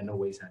ኢትዮጵያ ነው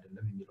ወይስ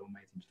አይደለም የሚለው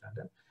ማየት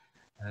እንችላለን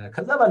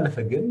ከዛ ባለፈ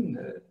ግን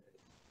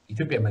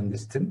ኢትዮጵያ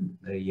መንግስትም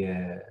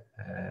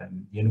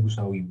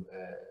የንጉሳዊ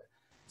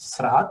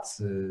ስርዓት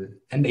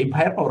እንደ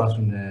ኢምፓየር ነው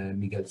ራሱን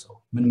የሚገልጸው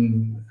ምንም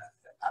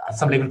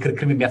አሰምብሊ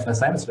ክርክር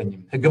የሚያስነሳ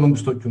አይመስለኝም ህገ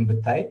መንግስቶቹን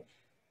ብታይ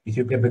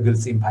ኢትዮጵያ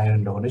በግልጽ ኢምፓየር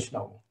እንደሆነች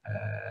ነው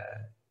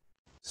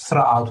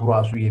ስርዓቱ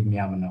ራሱ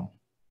የሚያምነው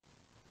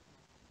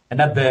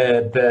እና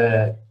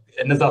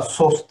በእነዛ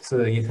ሶስት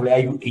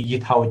የተለያዩ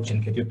እይታዎችን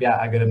ከኢትዮጵያ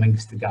ሀገረ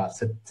መንግስት ጋር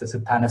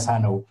ስታነሳ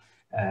ነው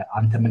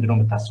አንተ ምንድነው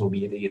የምታስበው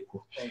በየጠየቁ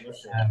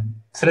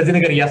ስለዚህ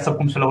ነገር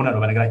እያሰብኩም ስለሆነ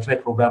ነው በነገራችን ላይ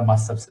ፕሮግራም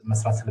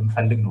መስራት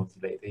ስለምፈልግ ነው እዚህ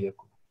ላይ የጠየቁ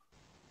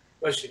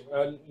እሺ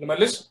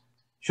ለማለስ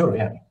ሹር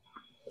ያ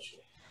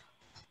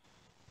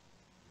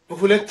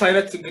በሁለት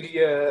አይነት እንግዲህ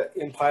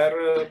የኢምፓየር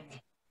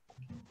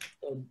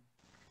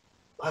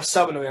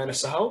ሐሳብ ነው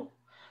ያነሳው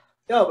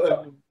ያው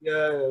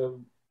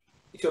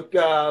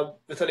የኢትዮጵያ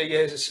በተለየ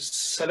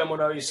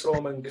ሰለሞናዊ ስርወ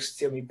መንግስት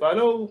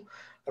የሚባለው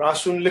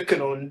ራሱን ልክ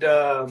ነው እንደ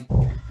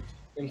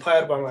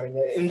ኢምፓየር በአማርኛ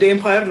እንደ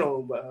ኢምፓየር ነው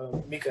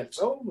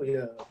የሚገልጸው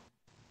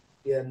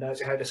የናዚ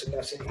ኃይለ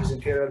ሥላሴ ሂዝ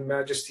ኢምፔሪያል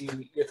ማጀስቲ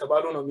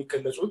የተባሉ ነው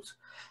የሚገለጹት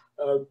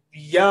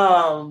ያ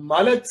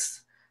ማለት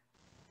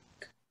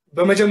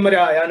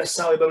በመጀመሪያ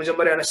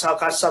ያነሳው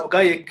ከሐሳብ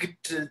ጋር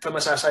የግድ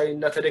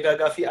ተመሳሳይና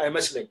ተደጋጋፊ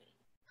አይመስለኝም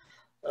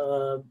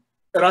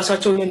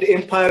ራሳቸውን እንደ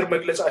ኢምፓየር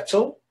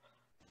መግለጻቸው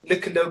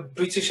ልክ እንደ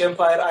ብሪቲሽ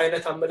ኤምፓየር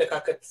አይነት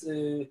አመለካከት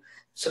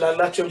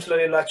ስላላቸውም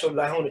ስለሌላቸው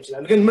ላይሆን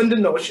ይችላል ግን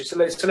ምንድነው እሺ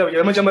ስለ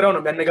የመጀመሪያው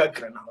ነው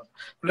የሚያነጋግረን አሁን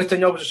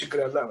ሁለተኛው ብዙ ችግር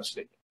ያለው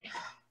አይመስለኝም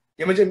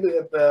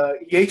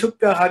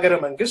የኢትዮጵያ ሀገረ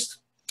መንግስት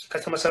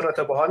ከተመሰረተ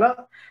በኋላ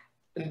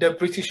እንደ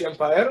ብሪቲሽ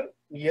ኤምፓየር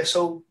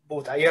የሰው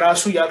ቦታ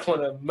የራሱ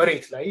ያልሆነ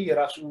መሬት ላይ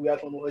የራሱ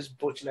ያልሆኑ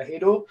ህዝቦች ላይ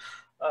ሄዶ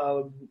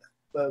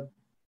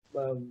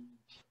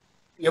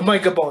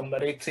የማይገባውን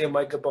መሬት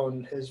የማይገባውን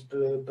ህዝብ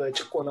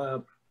በጭቆና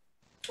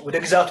ወደ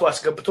ግዛቱ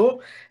አስገብቶ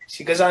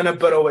ሲገዛ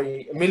ነበር ወይ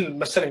ሚል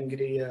መሰለኝ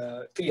እንግዲህ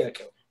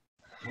ጥያቄው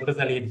ወደዛ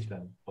ሊሄድ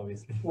ይችላል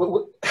obviously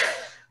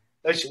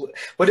እሺ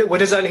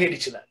ወደዛ ሊሄድ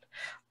ይችላል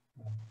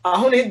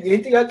አሁን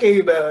ይሄን ጥያቄ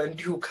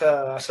እንዲሁ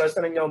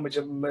ከ19ኛው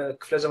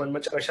ክፍለ ዘመን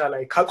መጨረሻ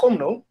ላይ ካቆም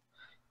ነው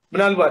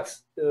ምናልባት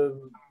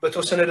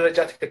በተወሰነ ደረጃ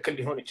ትክክል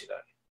ሊሆን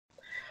ይችላል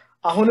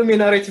አሁንም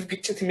የናሬቲቭ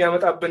ግጭት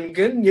የሚያመጣብን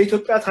ግን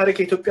የኢትዮጵያ ታሪክ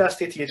የኢትዮጵያ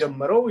ስቴት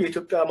የጀመረው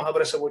የኢትዮጵያ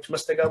ማህበረሰቦች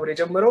መስተጋብር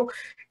የጀመረው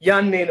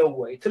ያኔ ነው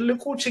ወይ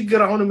ትልቁ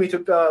ችግር አሁንም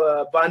የኢትዮጵያ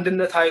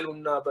በአንድነት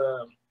ኃይሉና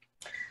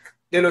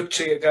በሌሎች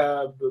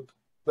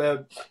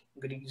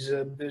እንግዲህ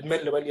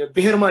መልበል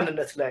የብሔር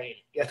ማንነት ላይ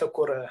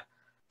ያተኮረ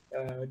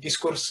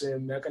ዲስኮርስ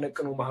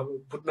የሚያቀነቅኑ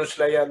ቡድኖች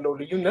ላይ ያለው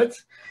ልዩነት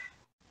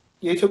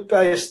የኢትዮጵያ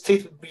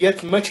ስቴት የት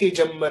መቼ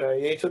ጀመረ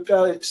የኢትዮጵያ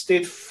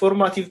ስቴት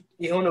ፎርማቲቭ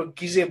የሆነው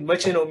ጊዜ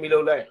መቼ ነው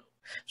የሚለው ላይ ነው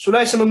እሱ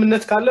ላይ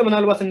ስምምነት ካለ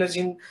ምናልባት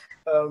እነዚህን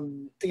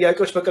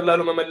ጥያቄዎች በቀላሉ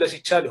መመለስ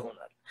ይቻል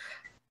ይሆናል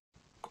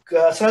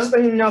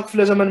 19ኛው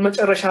ክፍለ ዘመን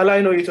መጨረሻ ላይ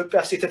ነው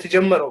የኢትዮጵያ ስቴት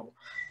የተጀመረው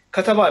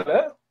ከተባለ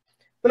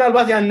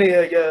ምናልባት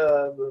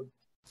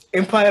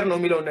የኤምፓየር ነው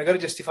የሚለው ነገር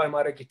ጀስቲፋይ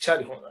ማድረግ ይቻል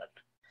ይሆናል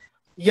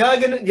ያ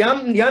ግን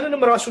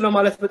ያንንም ራሱ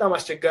ለማለት በጣም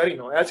አስቸጋሪ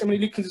ነው አፄ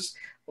ምኒልክ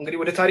እንግዲህ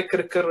ወደ ታሪክ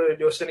ክርክር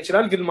ሊወሰን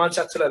ይችላል ግን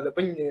ማንሳት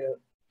ስላለብኝ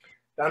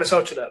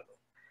ላነሳው ይችላል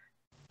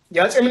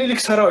የአፄ ምኒልክ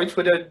ሰራዊት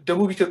ወደ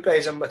ደቡብ ኢትዮጵያ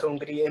የዘመተው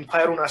እንግዲህ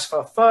ኤምፓየሩን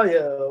አስፋፋ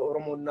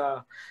የኦሮሞና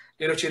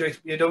ሌሎች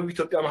የደቡብ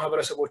ኢትዮጵያ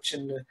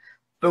ማህበረሰቦችን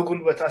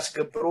በጉልበት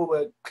አስገብሮ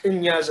በቅኝ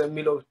ያዘ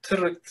የሚለው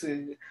ትርክት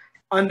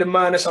አንድ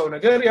ማነሳው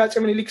ነገር የአፄ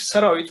ምኒልክ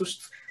ሰራዊት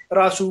ውስጥ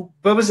ራሱ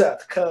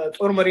በብዛት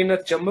ከጦር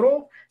መሪነት ጀምሮ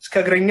እስከ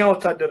እግረኛ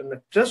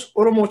ወታደርነት ድረስ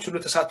ኦሮሞዎች ሁሉ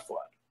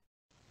ተሳትፈዋል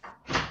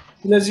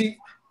ስለዚህ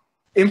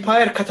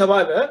ኤምፓየር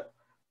ከተባለ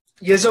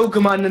የዘውግ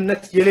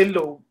ማንነት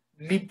የሌለው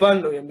ሊባል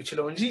ነው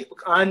የሚችለው እንጂ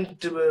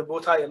አንድ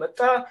ቦታ የመጣ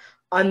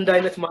አንድ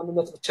አይነት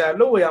ማንነት ብቻ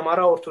ያለው ወይ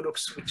አማራ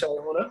ኦርቶዶክስ ብቻ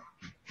የሆነ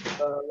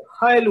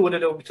ኃይል ወደ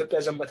ደቡብ ኢትዮጵያ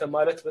ዘመተ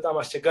ማለት በጣም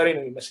አስቸጋሪ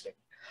ነው የሚመስለኝ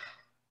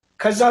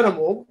ከዛ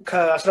ደግሞ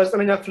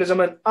ከ19ኛው ክፍለ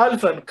ዘመን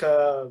አልፈን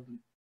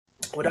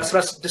ወደ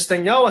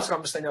 16ኛው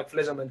 15ኛው ክፍለ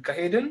ዘመን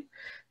ከሄድን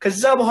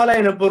ከዛ በኋላ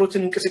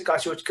የነበሩትን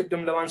እንቅስቃሴዎች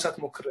ቅድም ለማንሳት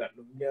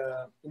ሞክሬያለሁ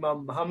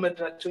የኢማም መሐመድ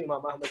ናቸው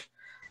ኢማም አህመድ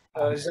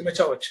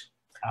ዘመቻዎች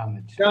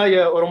ያ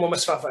የኦሮሞ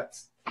መስፋፋት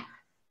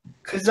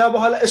ከዛ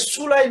በኋላ እሱ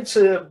ላይ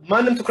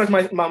ማንም ትኩረት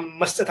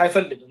መስጠት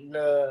አይፈልግም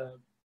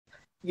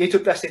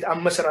የኢትዮጵያ ስቴት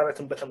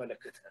አመሰራረትን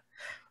በተመለከተ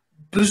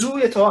ብዙ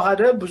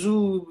የተዋሃደ ብዙ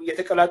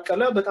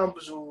የተቀላቀለ በጣም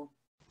ብዙ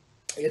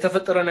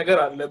የተፈጠረ ነገር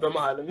አለ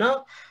በመሃልና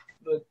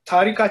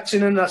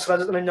ታሪካችንን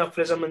 19ኛው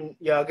ክፍለ ዘመን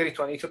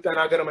የሀገሪቷን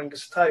የኢትዮጵያን ሀገረ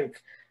መንግስት ታሪክ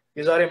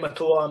የዛሬ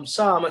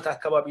 150 ዓመት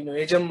አካባቢ ነው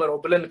የጀመረው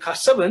ብለን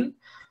ካሰብን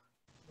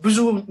ብዙ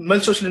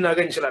መልሶች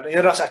ልናገኝ ይችላል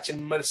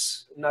የራሳችን መልስ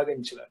እናገኝ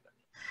ይችላል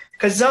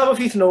ከዛ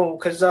በፊት ነው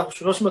ከዛ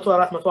 300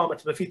 400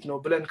 ዓመት በፊት ነው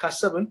ብለን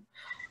ካሰብን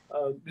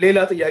ሌላ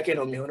ጥያቄ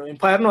ነው የሚሆነው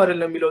ኤምፓየር ነው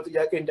አይደለም የሚለው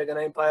ጥያቄ እንደገና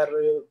ኤምፓየር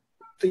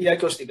ጥያቄ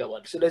ውስጥ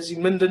ይገባል ስለዚህ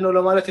ምንድነው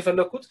ለማለት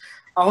የፈለኩት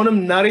አሁንም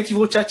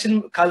ናሬቲቮቻችን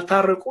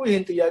ካልታረቁ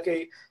ይሄን ጥያቄ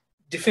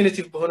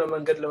ዲፊኒቲቭ በሆነ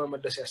መንገድ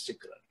ለመመለስ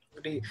ያስቸግራል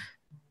እንግዲህ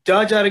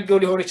ዳጅ አድርገው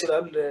ሊሆን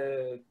ይችላል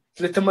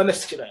ልትመለስ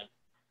ይችላል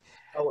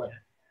አዋል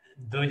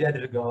ዶጅ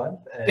አድርገዋል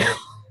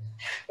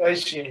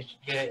እሺ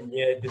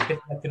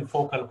የዲስከሽናችን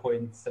ፎካል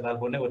ፖይንት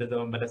ስላልሆነ ወደዛ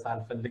መመለስ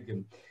አልፈልግም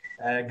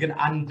ግን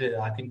አንድ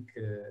አይ ቲንክ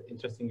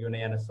ኢንትረስቲንግ የሆነ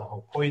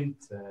ያነሳው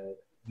ፖይንት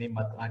እኔም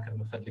ማጠናከር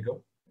የምፈልገው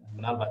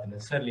ምናልባት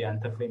ነሰርሊ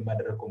አንተ ፍሬም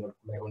ባደረገው መልኩ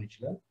ላይሆን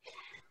ይችላል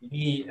ይሄ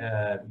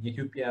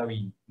የኢትዮጵያዊ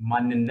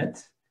ማንነት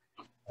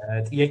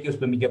ጥያቄ ውስጥ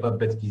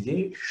በሚገባበት ጊዜ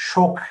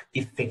ሾክ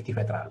ኢፌክት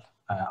ይፈጥራል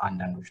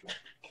አንዳንዶች ላይ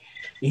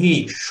ይሄ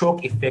ሾክ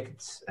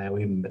ኢፌክት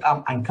ወይም በጣም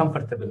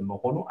አንኮምፎርታብል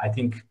መሆኑ አይ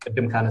ቲንክ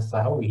ቅድም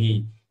ካነሳው ይሄ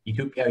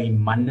ኢትዮጵያዊ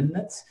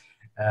ማንነት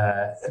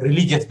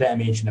ሪሊጂየስ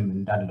ዳይሜንሽንም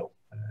እንዳለው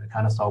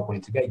ካነሳው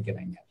ፖይንት ጋር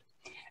ይገናኛል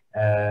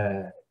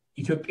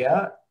ኢትዮጵያ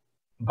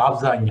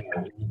በአብዛኛው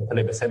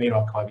በተለይ በሰሜኑ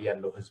አካባቢ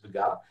ያለው ህዝብ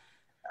ጋር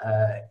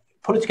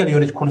ፖለቲካሊ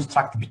የሆነች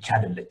ኮንስትራክት ብቻ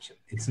አይደለችም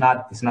ኢትስ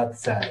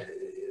ናት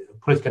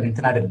ፖለቲካሊ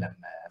እንትን አይደለም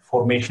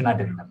ፎርሜሽን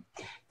አይደለም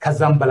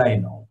ከዛም በላይ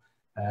ነው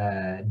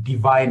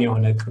ዲቫይን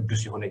የሆነ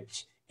ቅዱስ የሆነች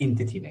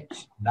ኢንቲቲ ነች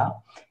እና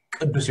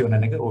ቅዱስ የሆነ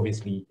ነገር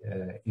ኦብቪየስሊ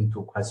ኢንቱ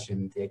ኳስችን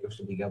ጥያቄ ውስጥ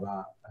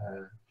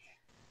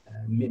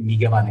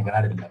የሚገባ ነገር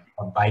አይደለም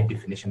ባይ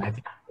ዴፊኒሽን አይ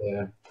ቲንክ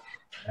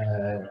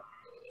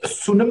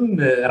እሱንም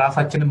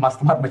ራሳችንን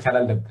ማስተማር መቻል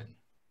አለብን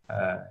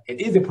it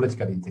is a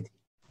political entity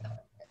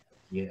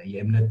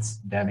የእምነት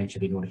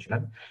ዳይሜንሽን ሊኖር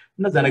ይችላል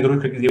እነዛ ነገሮች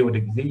ከጊዜ ወደ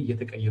ጊዜ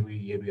እየተቀየሩ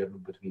ይሄዱ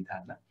ያሉበት ሁኔታ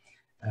አለ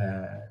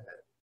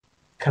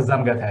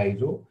ከዛም ጋር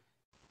ተያይዞ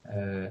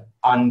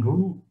አንዱ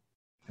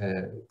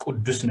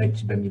ቅዱስ ነች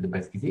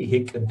በሚልበት ጊዜ ይሄ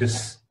ቅዱስ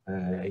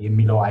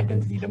የሚለው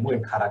አይደንቲቲ ደግሞ ወይ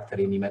ካራክተር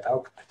የሚመጣው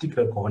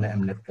ፓርቲኩላር ከሆነ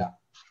እምነት ጋር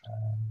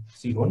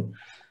ሲሆን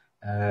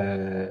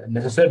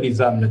necessarily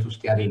ዛ እምነት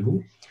ውስጥ ያሌሉ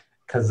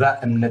ከዛ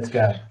እምነት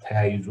ጋር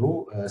ተያይዞ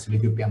ስለ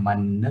ኢትዮጵያ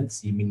ማንነት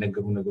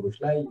የሚነገሩ ነገሮች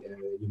ላይ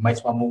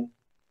የማይስማሙ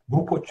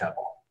ግሩፖች አሉ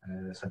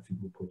ሰፊ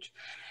ግሩፖች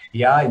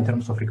ያ in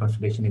terms of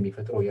reconciliation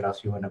የሚፈጥረው የራሱ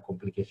የሆነ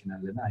ኮምፕሊኬሽን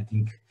አለና አይ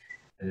ቲንክ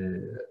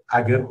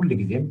አገር ሁሉ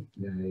ጊዜም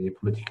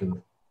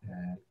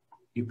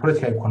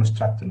የፖለቲካል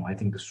ኮንስትራክት ነው አይ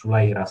ቲንክ እሱ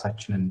ላይ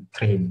ራሳችንን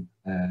ትሬን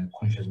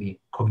ኮንሺየስሊ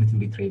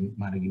ኮግኒቲቭሊ ትሬን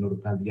ማድረግ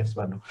ይኖርብናል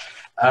ያስባለሁ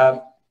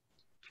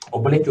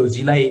ኦብሌቶ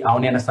እዚህ ላይ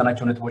አሁን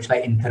ያነሳናቸው ነጥቦች ላይ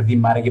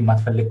ኢንተርቪው ማድረግ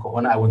የማትፈልግ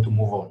ከሆነ I want to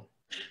move on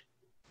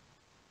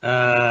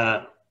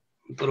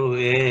ጥሩ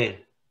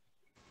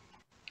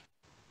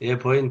ይሄ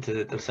ፖይንት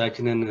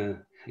ጥርሳችንን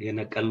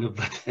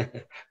የነቀልንበት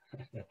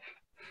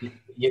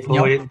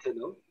ፖይንት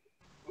ነው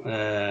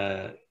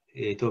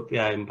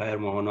የኢትዮጵያ ኤምፓየር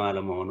መሆኗ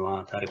አለመሆኗ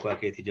ታሪኳ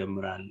ከየት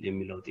ይጀምራል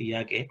የሚለው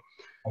ጥያቄ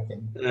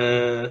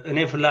እኔ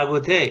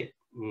ፍላጎቴ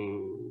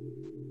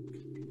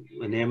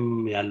እኔም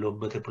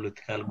ያለውበት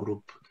የፖለቲካል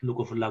ግሩፕ ትልቁ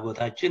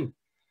ፍላጎታችን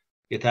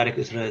የታሪክ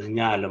እስረኛ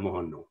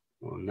ለመሆን ነው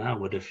እና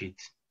ወደፊት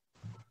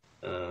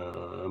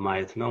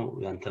ማየት ነው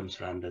ያንተም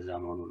ስራ እንደዛ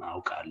መሆኑን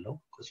አውቃለሁ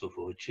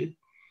ከጽሁፎች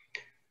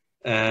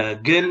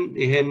ግን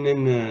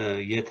ይሄንን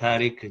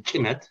የታሪክ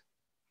ጭነት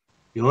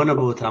የሆነ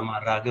ቦታ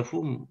ማራገፉ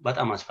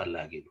በጣም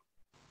አስፈላጊ ነው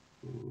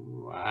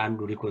አንዱ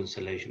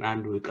ሪኮንሲሌሽን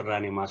አንዱ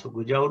ቅራኔ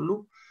ማስወገጃ ሁሉ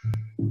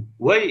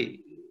ወይ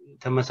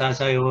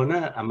ተመሳሳይ የሆነ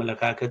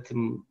አመለካከት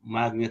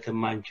ማግኘት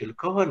ማንችል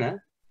ከሆነ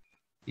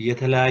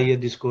የተለያየ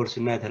ዲስኮርስ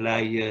እና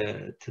የተለያየ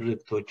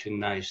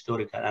ትርክቶችና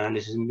ሂስቶሪካል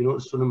አናሊሲስ ቢኖር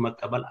እሱንም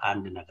መቀበል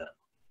አንድ ነገር ነው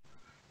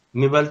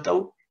የሚበልጠው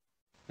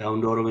ያው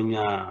እንደ ኦሮምኛ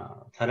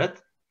ተረት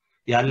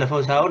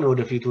ያለፈው ሳይሆን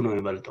ወደፊቱ ነው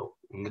የሚበልጠው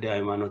እንግዲህ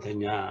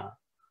ሃይማኖተኛ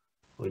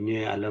ሆኜ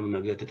ዓለም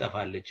ነገ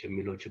ትጠፋለች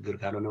የሚለው ችግር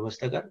ካልሆነ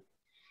በስተቀር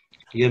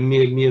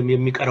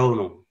የሚቀረው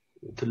ነው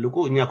ትልቁ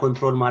እኛ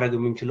ኮንትሮል ማድረግ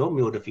የምንችለው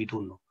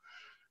የወደፊቱ ነው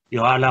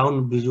የኋላውን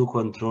ብዙ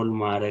ኮንትሮል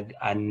ማድረግ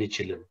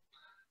አንችልም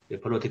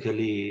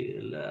የፖለቲካሊ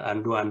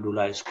አንዱ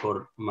ላይ ስኮር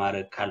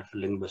ማድረግ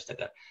ካልፈልኝ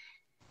በስተቀር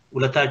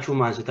ሁለታችሁ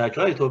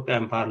ማንስታችሁ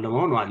ኢትዮጵያን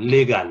ፓርላማው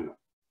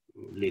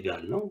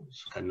ሌጋል ነው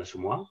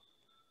ከነሱሟ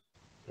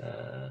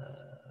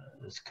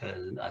እስከ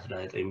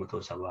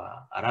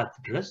 1974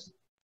 ድረስ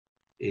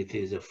it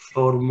is a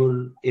formal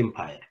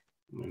empire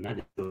not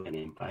an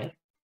empire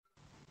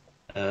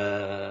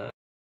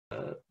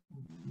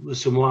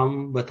ስሟም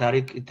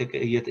በታሪክ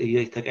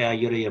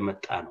እየተቀያየረ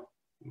የመጣ ነው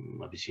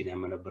አቢሲኒያ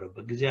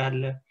መነበረበት ጊዜ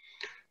አለ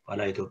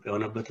ኋላ ኢትዮጵያ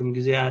ሆነበትም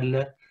ጊዜ አለ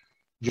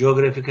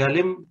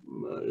ጂኦግራፊካሊም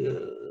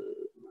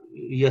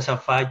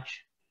እየሰፋች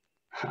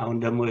አሁን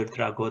ደግሞ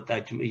ኤርትራ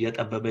ከወጣችም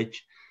እየጠበበች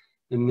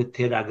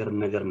የምትሄድ አገር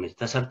ነገር ነች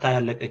ተሰርታ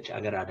ያለቀች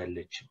አገር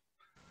አይደለችም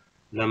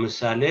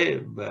ለምሳሌ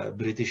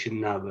በብሪቲሽ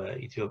እና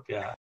በኢትዮጵያ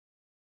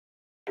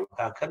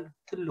መካከል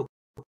ትልቁ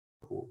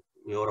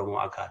የኦሮሞ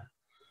አካል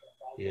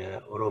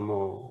የኦሮሞ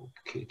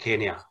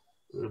ኬንያ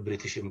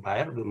ብሪቲሽ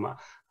ኤምፓየር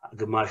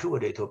ግማሹ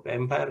ወደ ኢትዮጵያ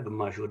ኤምፓየር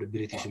ግማሹ ወደ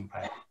ብሪቲሽ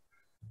ኤምፓየር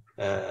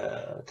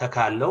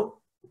ተካለው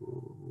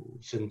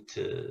ስንት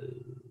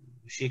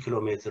ሺህ ኪሎ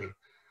ሜትር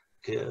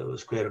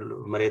ስኩዌር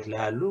መሬት ላይ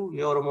ያሉ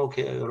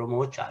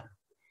የኦሮሞዎች አሉ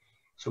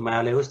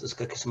ሶማሊያ ውስጥ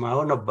እስከ ክስማዮ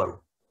ነበሩ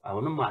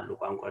አሁንም አሉ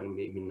ቋንቋን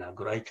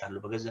የሚናገሩ አይቻሉ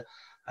በገዛ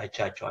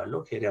አይቻቸዋለሁ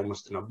ኬንያም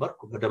ውስጥ ነበርኩ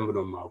በደንብ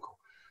ነው የማውቀው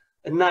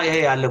እና ይሄ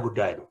ያለ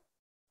ጉዳይ ነው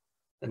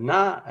እና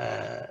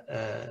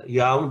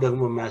ያው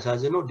ደግሞ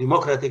የሚያሳዝነው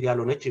ዲሞክራቲክ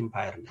ያልሆነች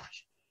ኤምፓየር ነች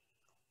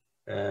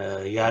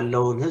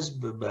ያለውን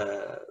ህዝብ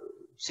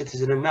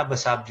በሲቲዝን እና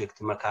በሳብጀክት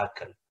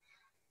መካከል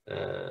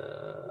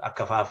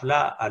አከፋፍላ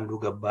አንዱ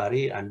ገባሪ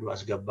አንዱ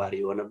አስገባሪ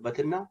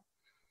የሆነበትና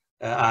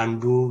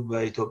አንዱ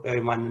በኢትዮጵያዊ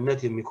ማንነት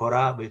የሚኮራ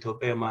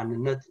በኢትዮጵያዊ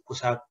ማንነት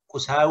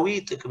ቁሳዊ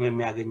ጥቅም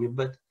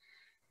የሚያገኝበት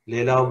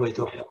ሌላው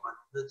በኢትዮጵያ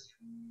ማንነት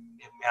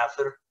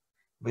የሚያፍር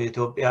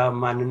በኢትዮጵያ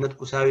ማንነት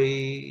ቁሳዊ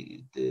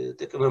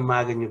ጥቅም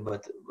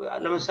የማያገኝበት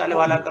ለምሳሌ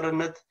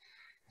ዋላቀርነት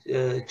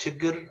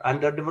ችግር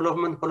አንደር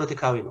ዲቨሎፕመንት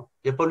ፖለቲካዊ ነው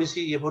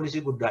የፖሊሲ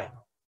ጉዳይ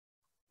ነው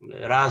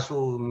ራሱ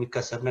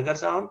የሚከሰት ነገር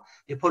ሳይሆን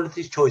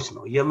የፖለቲክስ ቾይስ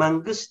ነው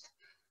የመንግስት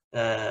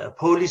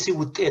ፖሊሲ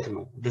ውጤት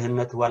ነው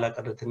ድህነት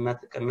ዋላቀርነትና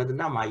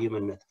ቅንነትና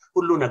ማይምነት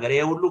ሁሉ ነገር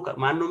ይሄ ሁሉ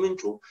ማንኑ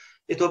ምንጩ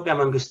ኢትዮጵያ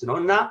መንግስት ነው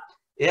እና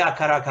ይሄ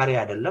አከራካሪ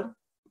አይደለም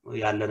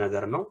ያለ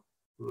ነገር ነው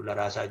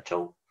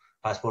ለራሳቸው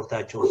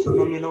ፓስፖርታቸው እሱ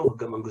ነው የሚለው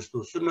ህገ መንግስቱ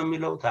እሱ ነው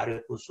የሚለው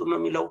ታሪኩ እሱ ነው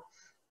የሚለው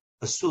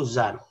እሱ እዛ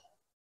ነው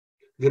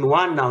ግን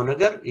ዋናው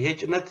ነገር ይሄ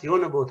ጭነት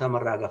የሆነ ቦታ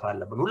መራገፍ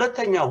አለበት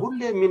ሁለተኛው ሁሉ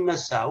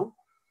የሚነሳው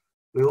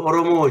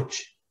ኦሮሞዎች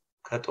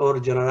ከጦር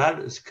ጀነራል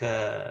እስከ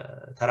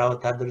ተራ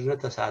ወታደርነት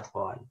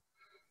ተሳትፈዋል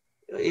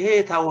ይሄ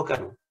ታወቀ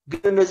ነው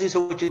ግን እነዚህ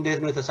ሰዎች እንዴት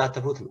ነው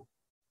የተሳተፉት ነው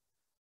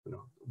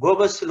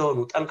ጎበስ ስለሆኑ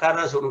ጠንካራ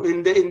ስለሆኑ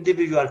እንደ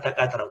ኢንዲቪጁዋል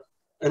ተቀጥረው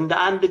እንደ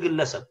አንድ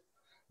ግለሰብ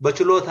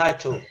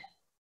በችሎታቸው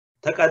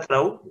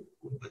ተቀጥረው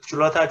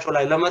በችሎታቸው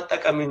ላይ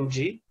ለመጠቀም እንጂ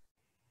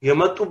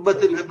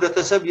የመጡበትን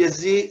ህብረተሰብ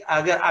የዚህ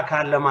አገር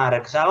አካል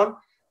ለማረክ ሳይሆን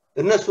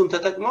እነሱን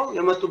ተጠቅመው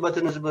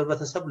የመጡበትን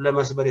ህብረተሰብ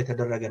ለመስበር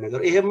የተደረገ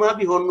ነገር ይሄማ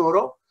ቢሆን ኖሮ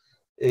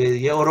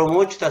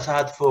የኦሮሞዎች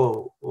ተሳትፎ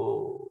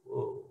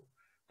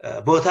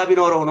ቦታ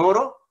ቢኖረው ኖሮ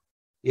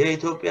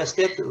የኢትዮጵያ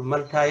ስቴት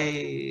መልታይ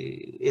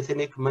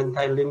ኤትኒክ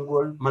መልታይ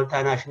ሊንጉዋል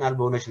መልታይ ናሽናል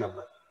በሆነች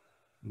ነበር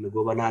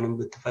ጎበናንም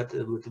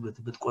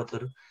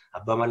ብትቆጥር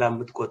አባመላም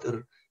ብትቆጥር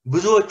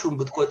ብዙዎቹን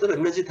ብትቆጥር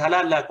እነዚህ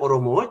ታላላቅ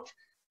ኦሮሞዎች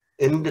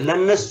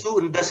ለነሱ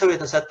እንደ ሰው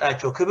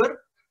የተሰጣቸው ክብር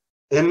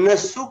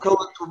እነሱ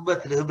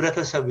ከወጡበት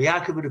ህብረተሰብ ያ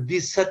ክብር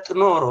ቢሰጥ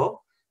ኖሮ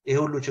ይሄ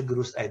ሁሉ ችግር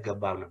ውስጥ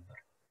አይገባም ነበር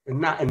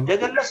እና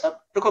እንደገለሰብ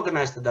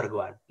ሪኮግናይዝ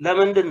ተደርገዋል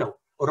ለምንድን ነው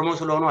ኦሮሞ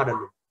ስለሆኑ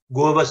አይደለም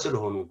ጎበስ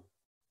ስለሆኑ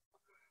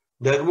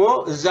ደግሞ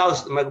እዛ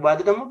ውስጥ መግባት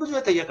ደግሞ ብዙ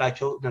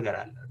የተየቃቸው ነገር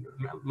አለ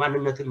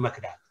ማንነትን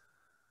መክዳት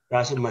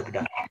ራስን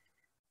መክዳት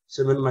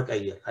ስምን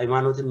መቀየር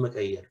ሃይማኖትን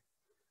መቀየር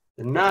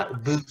እና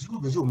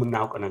ብዙ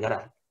የምናውቀው ነገር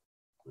አለ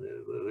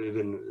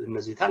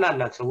እነዚህ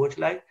ታላላቅ ሰዎች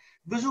ላይ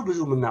ብዙ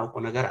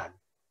የምናውቀው ነገር አለ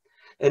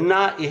እና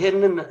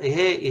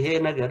ይሄ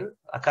ነገር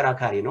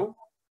አከራካሪ ነው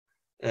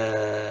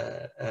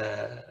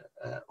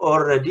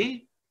ኦሬዲ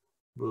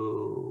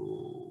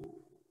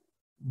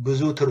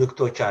ብዙ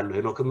ትርክቶች አሉ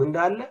ሄኖክም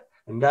እንዳለ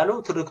እንዳለው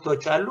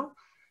ትርክቶች አሉ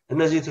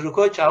እነዚህ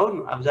ትርክቶች አሁን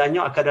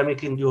አብዛኛው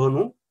አካዳሚክ እንዲሆኑ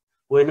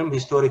ወይንም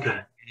ሂስቶሪካል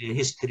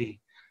ሂስትሪ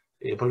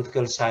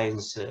የፖለቲካል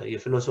ሳይንስ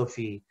የፊሎሶፊ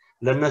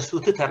ለነሱ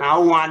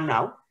ተናው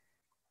ዋናው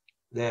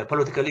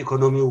ለፖለቲካል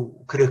ኢኮኖሚው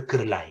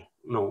ክርክር ላይ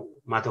ነው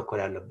ማተኮር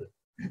ያለበት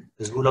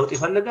ህዝቡ ለውጥ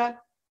ይፈልጋል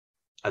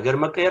አገር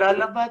መቀየር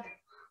አለበት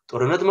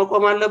ጦርነት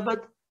መቆም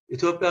አለበት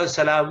ኢትዮጵያ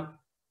ሰላም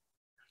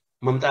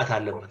መምጣት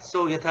አለበት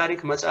ሰው የታሪክ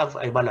መጽሐፍ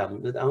አይባላም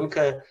አሁን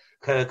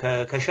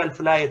ከሸልፍ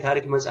ላይ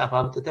የታሪክ መጽሐፍ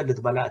አምጥተህ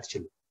ልትበላ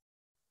አትችልም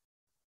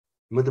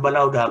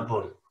ምትበላው ዳቦ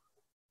ነው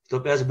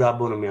ኢትዮጵያ ዳቦ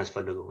ነው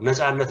የሚያስፈልገው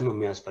ነፃነት ነው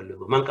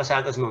የሚያስፈልገው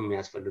መንቀሳቀስ ነው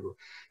የሚያስፈልገው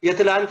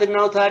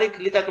የትላንትናው ታሪክ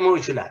ሊጠቅመው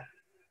ይችላል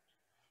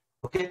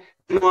ኦኬ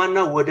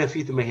ዋናው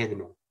ወደፊት መሄድ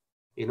ነው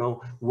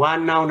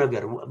ዋናው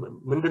ነገር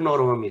ምንድነው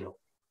ነው የሚለው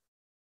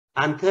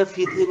አንተ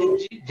ፊትህን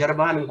እንጂ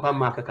ጀርባን እንኳን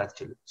ማከክ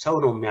አትችልም ሰው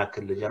ነው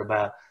የሚያክል ጀርባ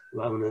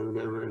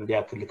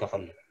እንዲያክል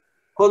ከፈለገ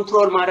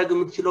ኮንትሮል ማድረግ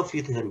የምትችለው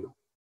ፊትህን ነው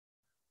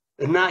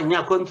እና እኛ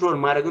ኮንትሮል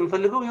ማድረግ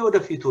እንፈልገው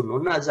የወደፊቱን ነው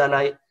እና እዛ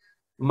ላይ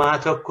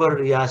ማተኮር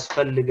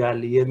ያስፈልጋል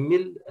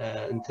የሚል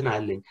እንትን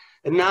አለኝ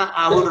እና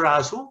አሁን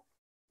ራሱ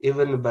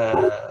ኢቭን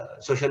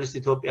በሶሻሊስት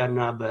ኢትዮጵያና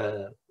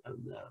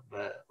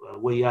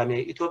በወያኔ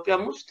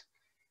ኢትዮጵያም ውስጥ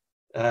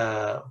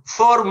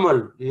formal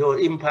your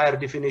empire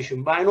definition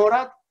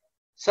ባይኖራት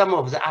some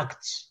of the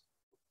acts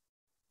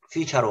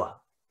feature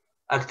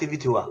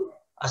activity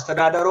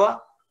አስተዳደሯ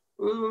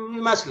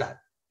ይመስላል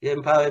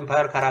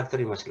የኤምፓየር ካራክተር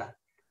ይመስላል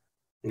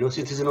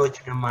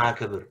ሲቲዝኖችን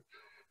የማያከብር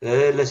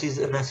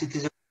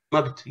ለሲቲዝን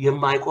መብት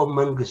የማይቆም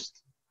መንግስት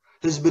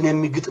ህዝብን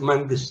የሚግጥ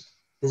መንግስት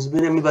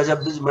ህዝብን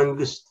የሚበዘብዝ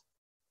መንግስት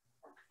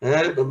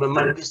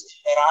መንግስት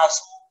ራሱ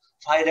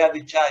ፋይዳ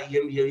ብቻ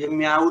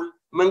የሚያውል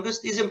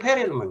መንግስት is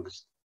imperial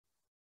መንግስት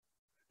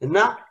እና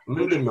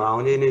ምንድነው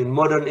አሁን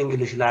ሞደርን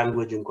እንግሊሽ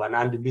ላንጉዌጅ እንኳን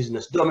አንድ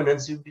ቢዝነስ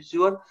ዶሚናንስ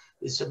ሲሆን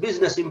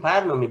ቢዝነስ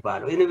ኢምፓየር ነው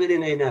የሚባለው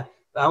እኔ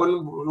አሁን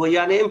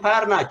ወያኔ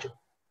ኢምፓየር ናቸው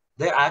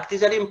they act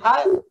as an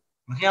empire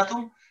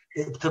ምክንያቱም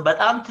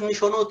በጣም ትንሽ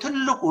ሆኖ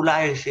ትልቁ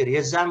ላይ ሼር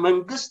የዛ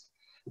መንግስት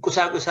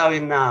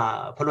ቁሳቁሳዊና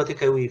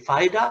ፖለቲካዊ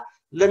ፋይዳ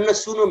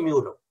ለነሱ ነው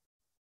የሚውለው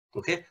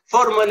ኦኬ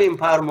ፎርማሊ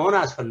ኢምፓየር መሆን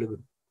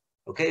አስፈልግም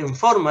ኦኬ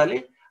ኢንፎርማሊ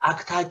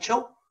አክታቸው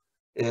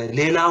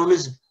ሌላውን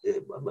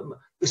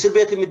እስር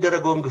ቤት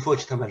የሚደረገውን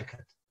ግፎች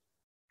ተመልከት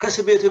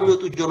ከእስር ቤት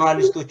የሚወጡ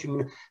ጆርናሊስቶች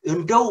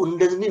እንደው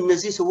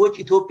እነዚህ ሰዎች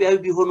ኢትዮጵያዊ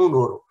ቢሆኑ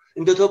ኖሮ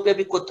እንደ ኢትዮጵያ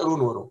ቢቆጠሩ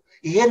ኖሮ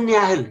ይሄን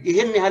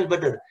ያህል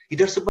በደል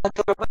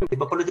ይደርስባቸው ነበር እንዴ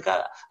በፖለቲካ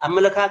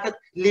አመለካከት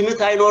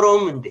ሊሚት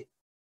አይኖረውም እንዴ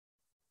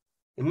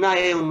እና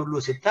ይሄን ሁሉ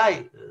ስታይ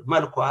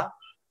መልኳ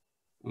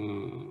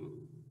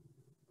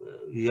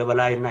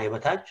የበላይና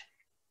የበታች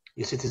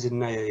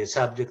የሲቲዝንና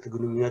የሳብጀክት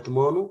ግንኙነት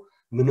መሆኑ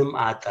ምንም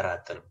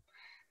አያጠራጥርም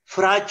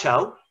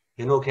ፍራቻው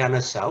ሄኖክ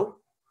ያነሳው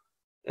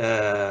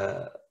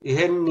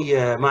ይሄን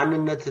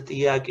የማንነት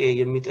ጥያቄ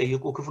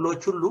የሚጠይቁ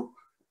ክፍሎች ሁሉ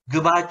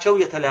ግባቸው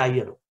የተለያየ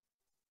ነው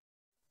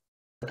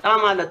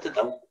በጣም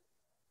አለጥጠው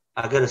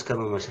አገር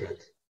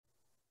እስከመመስረት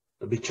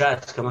ብቻ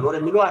እስከመኖር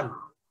የሚለው አሉ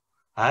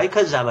አይ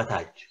ከዛ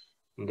በታች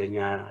እንደኛ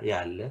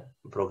ያለ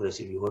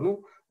ፕሮግሬሲቭ ይሆኑ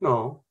ነው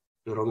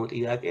የኦሮሞ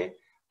ጥያቄ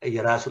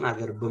የራሱን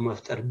አገር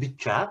በመፍጠር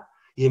ብቻ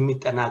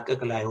የሚጠናቀቅ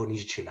ላይሆን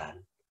ይችላል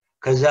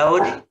ከዛ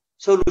ወዲህ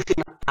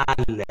ሶሉሽን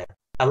አለ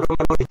አብሮ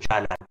መኖር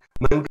ይቻላል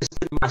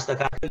መንግስትን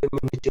ማስተካከል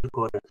የምንችል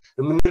ከሆነ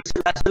ምንል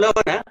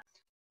ስለሆነ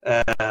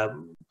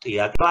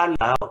ጥያቄው አለ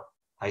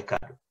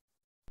አይካድም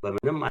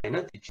በምንም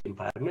አይነት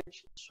ኢምፓየር ነች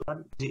እሷን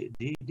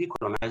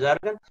ዲኮሎናይዝ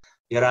አድርገን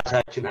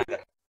የራሳችን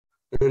ሀገር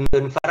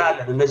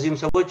እንፈራለን እነዚህም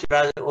ሰዎች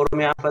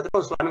ኦሮሚያ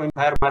ፈጥረው እሷን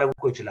ኢምፓየር ማድረግ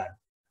እኮ ይችላል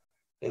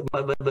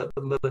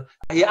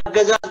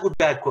የአገዛዝ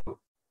ጉዳይ እኮ ነው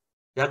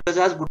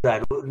የአገዛዝ ጉዳይ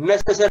ነው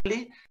necessarily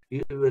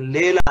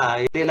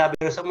ሌላ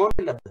ብሔረሰብ መሆን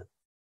የለበትም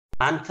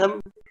አንተም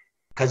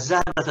ከዛ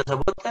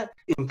በተሰቦተ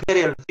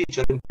ኢምፔሪያል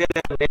ፊቸር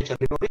ኢምፔሪያል ኔቸር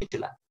ሊኖር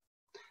ይችላል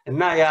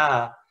እና ያ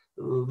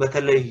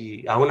በተለይ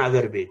አሁን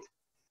አገር ቤት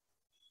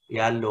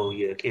ያለው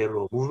የቄሮ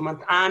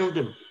ሙቭመንት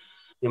አንድም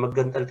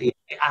የመገንጠል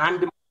ጥያቄ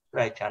አንድም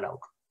አይቻላው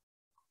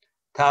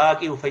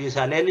ታዋቂው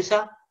ፈይሳ ሌሊሳ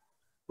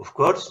ኦፍ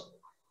ኮርስ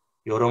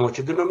የኦሮሞ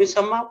ችግር ነው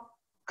የሚሰማው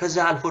ከዛ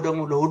አልፎ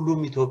ደግሞ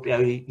ለሁሉም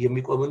ኢትዮጵያዊ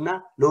የሚቆምና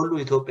ለሁሉ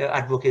ኢትዮጵያዊ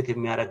አድቮኬት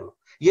የሚያደርግ ነው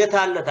የት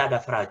አለ ታዲያ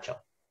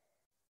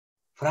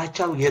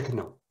ፍራቻው የት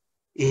ነው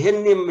ይሄን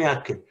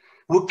የሚያክል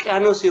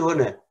ውቅያኖስ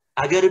የሆነ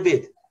አገር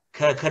ቤት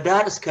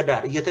ከዳር እስከ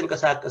ዳር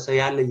እየተንቀሳቀሰ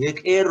ያለ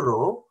የቄሮ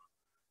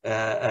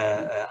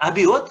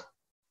አብዮት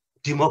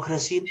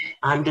ዲሞክራሲን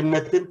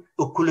አንድነትን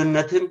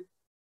እኩልነትን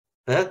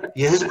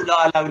የህዝብ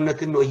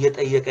ሉዓላዊነትን ነው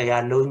እየጠየቀ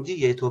ያለው እንጂ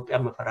የኢትዮጵያ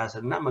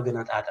መፈራረስና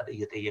መገነጣጠል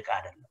እየጠየቀ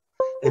አይደለም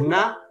እና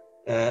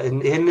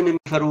ይሄንን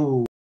የሚፈሩ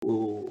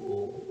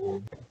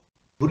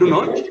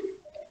ቡድኖች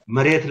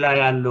መሬት ላይ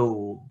ያለው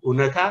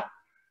ኡነታ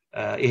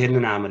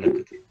ይሄንን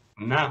አመለክቱ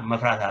እና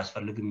መፍራት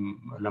አስፈልግም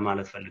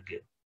ለማለት ፈልጌ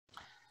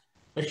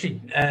እሺ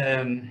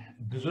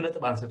ብዙ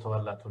ነጥብ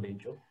አንስተዋል አቶ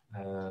ሌንጮ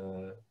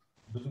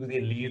ብዙ ጊዜ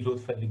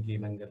ልይዞት ፈልጌ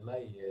መንገድ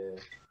ላይ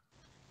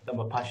በጣም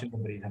በፓሽን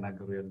ነበር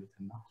የተናገሩ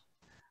ያሉትና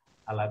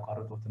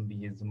አላቋርጦትም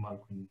ብዬ ዝም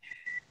አልኩኝ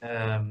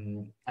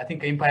አይ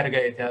ቲንክ ኢምፓየር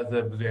ጋር የተያዘ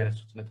ብዙ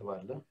ያነሱት ነጥብ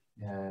አለ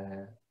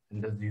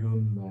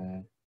እንደዚሁም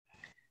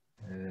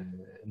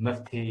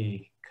መፍትሄ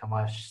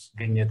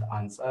ከማስገኘት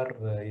አንፃር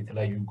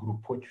የተለያዩ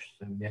ግሩፖች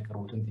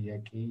የሚያቀርቡትን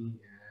ጥያቄ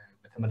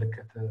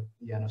በተመለከተ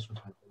ያነሱት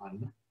አለ።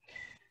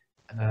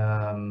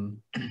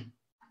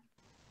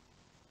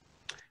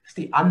 እስቲ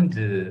አንድ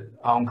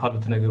አሁን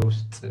ካሉት ነገር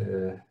ውስጥ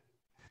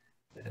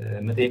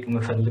መጠየቅ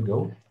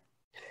የምፈልገው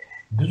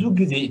ብዙ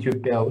ጊዜ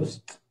ኢትዮጵያ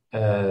ውስጥ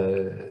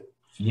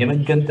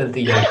የመገንጠል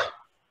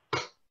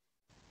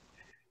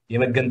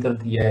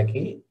ጥያቄ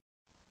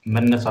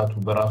መነሳቱ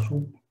በራሱ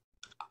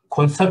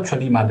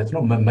ኮንሰፕቹዋሊ ማለት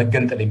ነው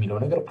መገንጠል የሚለው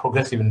ነገር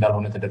ፕሮግሬሲቭ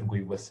እንዳልሆነ ተደርጎ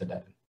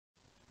ይወሰዳል።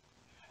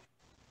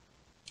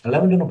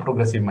 ለምንድን ነው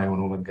ፕሮግሬሲቭ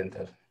የማይሆነው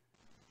መገንጠል?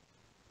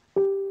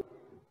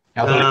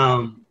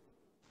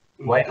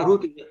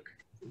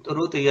 ጥሩ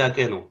ጥያቄ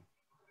ነው።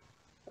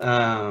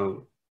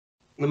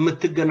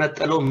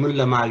 የምትገነጠለው ምን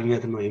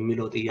ለማግኘት ነው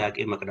የሚለው ጥያቄ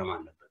መቅደም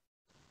አለበት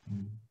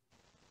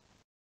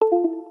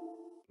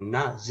እና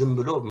ዝም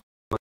ብሎ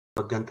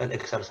መገንጠል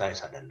ኤክሰርሳይዝ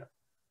አይደለም።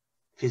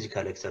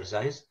 ፊዚካል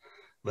ኤክሰርሳይዝ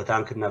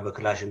በታንክና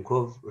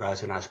በክላሽንኮቭ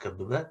ራስን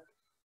አስከብበ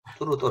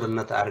ጥሩ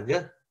ጦርነት አድርገ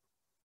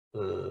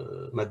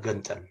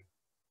መገንጠል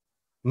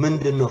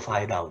ምንድነው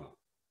ፋይዳው ነው?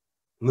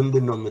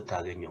 ምንድነው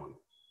የምታገኘው ነው?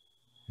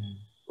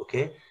 ኦኬ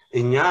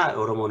እኛ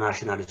ኦሮሞ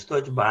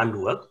ናሽናሊስቶች በአንድ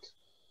ወቅት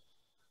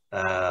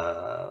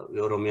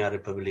የኦሮሚያ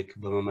ሪፐብሊክ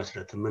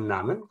በመመስረት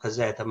ምናምን ከዛ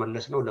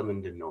የተመለስነው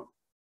ለምንድን ነው?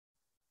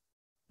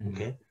 ኦኬ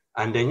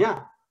አንደኛ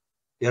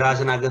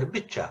የራስን ሀገር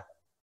ብቻ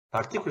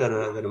ፓርቲኩላር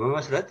ሀገር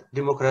መመስረት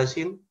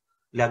ዲሞክራሲን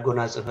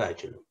ሊያጎናጽፍ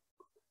አይችልም።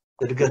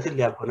 እድገትን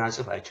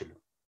ሊያጎናጽፍ አይችልም።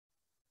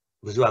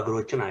 ብዙ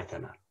ሀገሮችን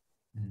አይተናል።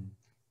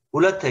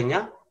 ሁለተኛ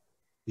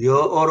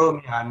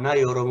የኦሮሚያና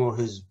የኦሮሞ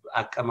ህዝብ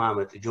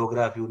አቀማመጥ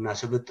ጂኦግራፊውና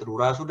ስብጥሩ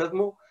ራሱ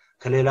ደግሞ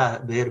ከሌላ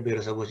ብሔር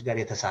ብሔረሰቦች ጋር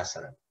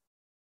የተሳሰረ ነው።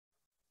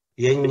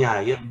 የኛ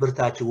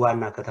የብርታችን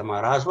ዋና ከተማ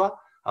ራሷ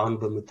አሁን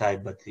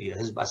በመታይበት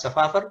የህዝብ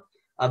አሰፋፈር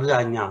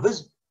አብዛኛው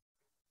ህዝብ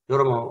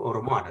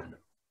ኦሮሞ አይደለም።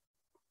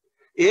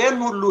 ይሄን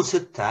ሁሉ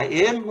ስታይ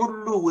ይሄን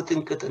ሁሉ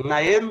ውጥንቅጥና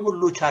ይሄን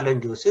ሁሉ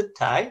ቻሌንጅ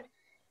ስታይ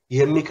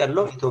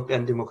የሚቀለው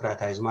ኢትዮጵያን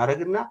ዲሞክራታይዝ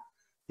ማድረግና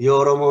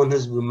የኦሮሞን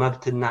ህዝብ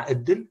መብትና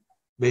እድል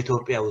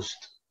በኢትዮጵያ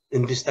ውስጥ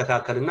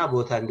እንዲስተካከልና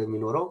ቦታ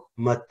እንደሚኖረው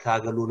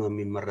መታገሉ ነው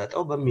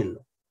የሚመረጠው በሚል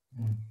ነው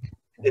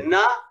እና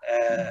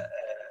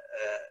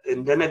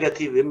እንደ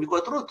ኔጌቲቭ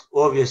የሚቆጥሩት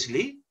ኦብቪየስሊ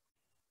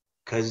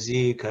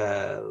ከዚህ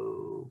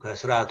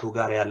ከስርዓቱ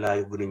ጋር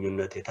ያለው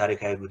ግንኙነት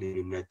የታሪካዊ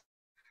ግንኙነት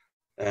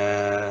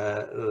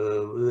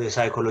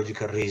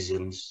psychological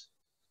reasons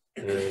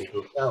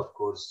Ethiopia of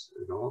course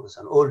you know it's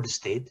an old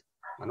state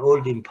an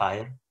old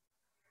empire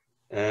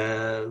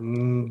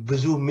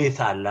ብዙ ሜት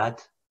አላት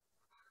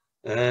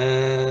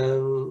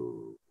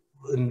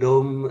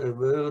እንደውም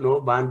ነው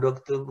በአንድ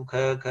ወቅት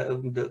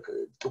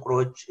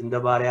ጥቁሮች እንደ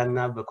ባሪያና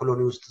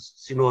በኮሎኒ ውስጥ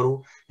ሲኖሩ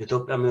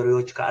የኢትዮጵያ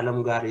መሪዎች ከዓለም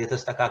ጋር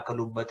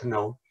የተስተካከሉበት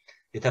ነው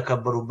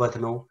የተከበሩበት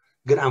ነው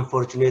ግን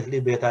unfortunately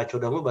ቤታቸው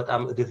ደግሞ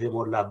በጣም እድፍ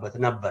የሞላበት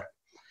ነበር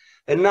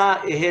እና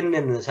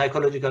ይሄንን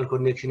ሳይኮሎጂካል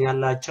ኮኔክሽን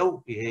ያላቸው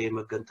ይሄ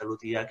መገንጠሉ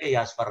ጥያቄ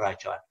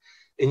ያስፈራቸዋል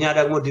እኛ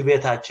ደግሞ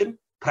ዲቤታችን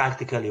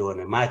ፕራክቲካል የሆነ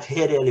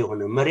ማቴሪያል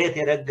የሆነ መሬት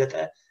የረገጠ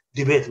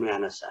ዲቤት ነው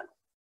ያነሳነው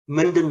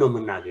ምንድነው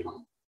የምናገኘው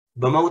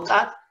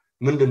በመውጣት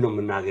ምንድነው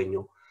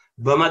የምናገኘው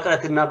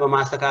በመቅረትና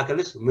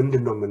በማስተካከልስ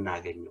ምንድነው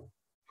የምናገኘው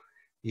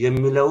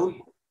የሚለው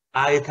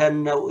አይተን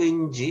ነው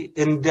እንጂ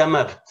እንደ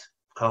መብት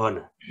ከሆነ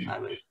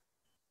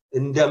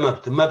እንደ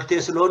መብቴ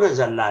ስለሆነ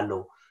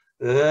ዘላለው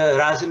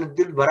ራስን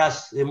ድል በራስ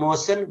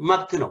የመወሰን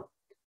መብት ነው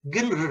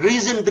ግን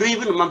ሪዝን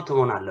ድሪቭን መብት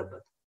መሆን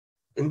አለበት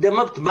እንደ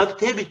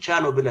መብቴ ብቻ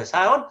ነው ብለ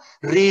ሳይሆን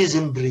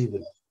ሪዝን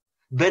ድሪቭን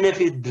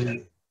ቤኔፊት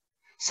ድሪቭን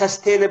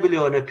ሰስቴነብል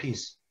የሆነ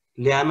ፒስ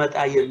ሊያመጣ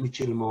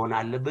የሚችል መሆን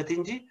አለበት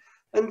እንጂ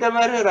እንደ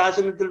መርህ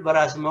ራስን ድል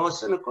በራስ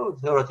መወሰን እኮ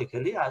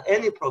ቴዎሬቲካሊ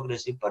any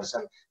progressive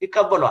person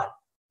ይቀበላል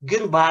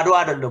ግን ባዶ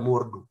አይደለም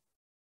ወርዱ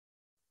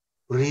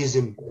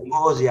ሪዝን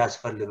ሞዝ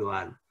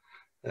ያስፈልጋል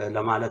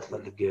ለማለት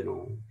ፈልጌ ነው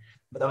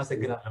በጣም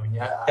አሰግናለሁኝ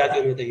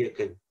ያገኘ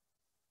ተየከኝ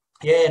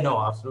no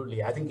absolutely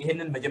I think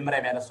ይሄንን መጀመሪያ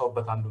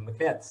የሚያነሳውበት አንዱ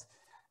ምክንያት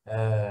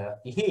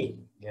ይሄ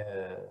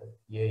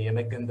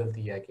የመገንጠል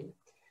ጥያቄ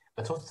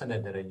በተወሰነ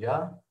ደረጃ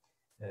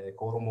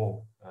ከኦሮሞ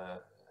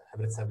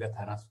ህብረተሰብ ጋር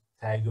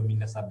ተያይዞ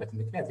የሚነሳበት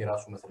ምክንያት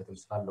የራሱ መሰረትም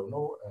ስላለው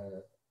ነው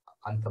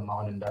አንተም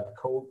አሁን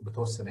እንዳልከው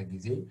በተወሰነ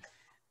ጊዜ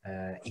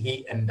ይሄ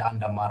እንደ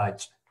አንድ አማራጭ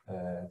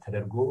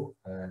ተደርጎ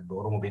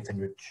በኦሮሞ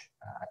ቤተኞች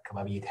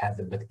አካባቢ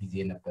የተያዘበት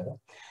ጊዜ ነበር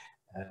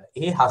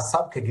ይሄ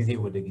ሐሳብ ከጊዜ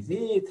ወደ ጊዜ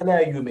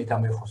የተለያዩ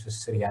ሜታሞርፎሲስ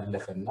ስር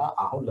ያለፈና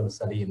አሁን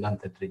ለምሳሌ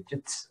የናንተ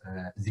ድርጅት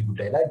እዚህ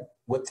ጉዳይ ላይ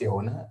ወጥ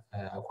የሆነ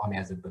አቋም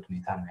ያዘበት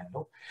ሁኔታ ነው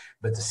ያለው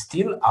but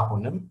still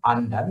አሁንም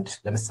አንዳንድ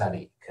ለምሳሌ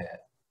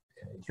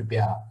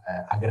ከኢትዮጵያ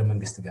ሀገረ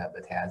መንግስት ጋር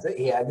በተያያዘ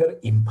ይሄ ሀገር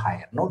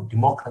ኢምፓየር ነው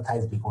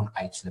ዲሞክራታይዝ ሊሆን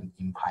አይችልም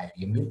ኢምፓየር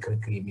የሚል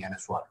ክርክር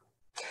የሚያነሱ አሉ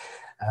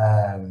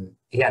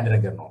ይሄ አንድ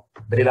ነገር ነው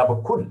በሌላ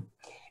በኩል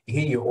ይሄ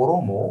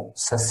የኦሮሞ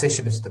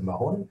ሰሴሽኒስት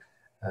መሆን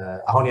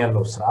አሁን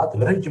ያለው ስርዓት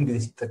ለረጅም ጊዜ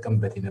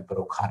ሲጠቀምበት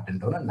የነበረው ካርድ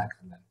እንደሆነ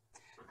እናቀርባለን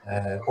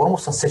ኦሮሞ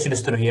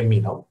ሰሴሽኒስት ነው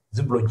የሚለው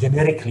ዝም ብሎ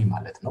ጄኔሪክሊ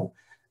ማለት ነው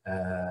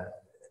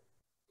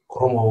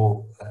ኦሮሞ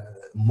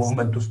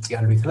ሙቭመንት ውስጥ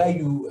ያሉ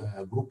የተለያዩ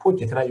ግሩፖች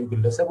የተለያዩ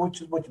ግለሰቦች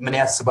ህዝቦች ምን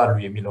ያስባሉ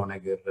የሚለው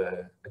ነገር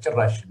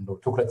በጭራሽ እንደው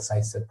ትኩረት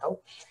ሳይሰጠው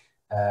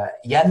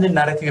ያንን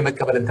ናሬቲቭ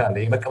የመቀበል እንታለ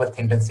የመቀበል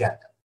ቴንደንሲ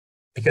አለ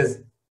because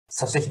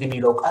ሰብሴሽን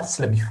የሚለው ቃል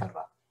ስለሚፈራ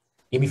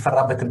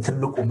የሚፈራበትም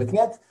ትልቁ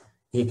ምክንያት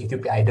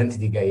የኢትዮጵያ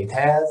አይደንቲቲ ጋር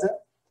የተያያዘ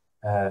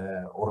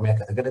ኦሮሚያ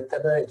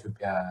ከተገለጠለ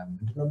ኢትዮጵያ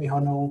ምንድነው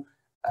የሚሆነው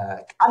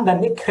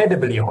አንዳንዴ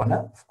ክሬዲብል የሆነ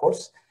of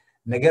course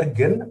ነገር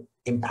ግን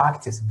in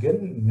practice ግን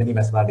ምን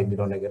ይመስላል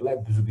የሚለው ነገር ላይ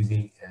ብዙ ጊዜ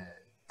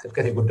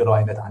ጥልቀት የጎደለው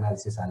አይነት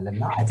አናሊሲስ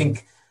አለና I think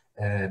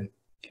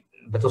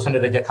በተወሰነ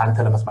ደረጃ ካንተ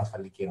ለመስማት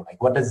ፈልጌ ነው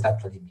like what does that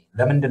actually mean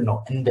ለምንድን ነው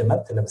እንደ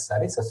መብት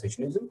ለምሳሌ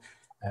ሰሴሽኒዝም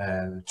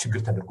ችግር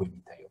ተደርጎ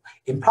የሚታየው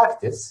in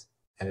practice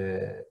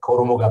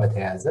ከኦሮሞ ጋር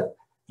በተያያዘ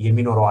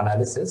የሚኖረው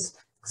አናሊሲስ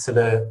ስለ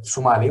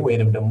ሶማሌ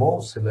ወይንም ደግሞ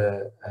ስለ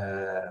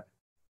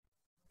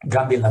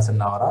ጋምቤላ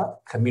ስናወራ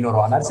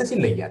ከሚኖረው አናሊሲስ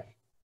ይለያል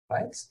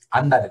right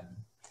አንድ አይደለም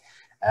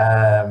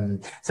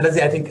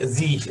ስለዚህ I think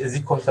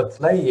እዚህ ኮንሰፕት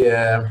ላይ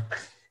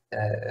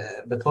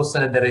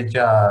በተወሰነ ደረጃ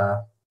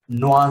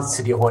ኑዋንስ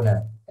የሆነ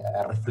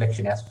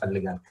ሪፍሌክሽን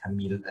ያስፈልጋል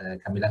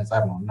ከሚል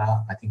አንፃር ነውና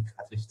I think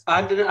at least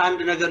አንድ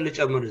ነገር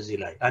ልጨምር እዚህ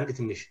ላይ አንድ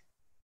ትንሽ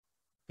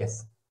yes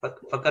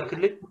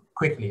ፈቀድክልኝ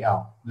quickly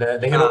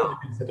ለሄሮ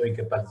ሰጠው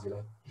ይገባል እዚህ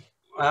ላይ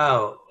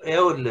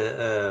ይኸውል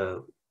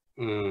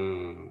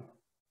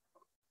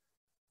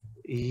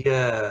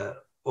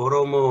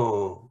የኦሮሞ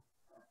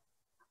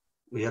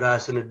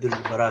የራስን እድል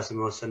በራስ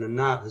መወሰንና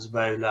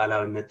ህዝባዊ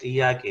ሉዓላዊነት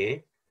ጥያቄ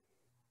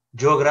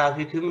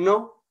ጂኦግራፊክም ነው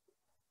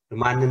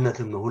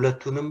ማንነትም ነው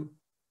ሁለቱንም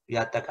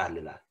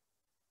ያጠቃልላል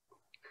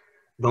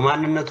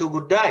በማንነቱ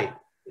ጉዳይ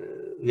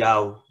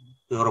ያው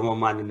የኦሮሞ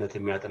ማንነት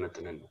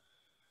የሚያጠነጥነን ነው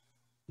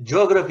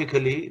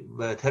ጂኦግራፊካሊ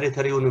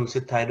በቴሪቶሪውንም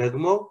ስታይ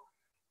ደግሞ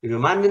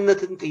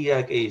የማንነትን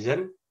ጥያቄ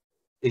ይዘን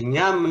እኛ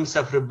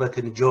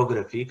የምንሰፍርበትን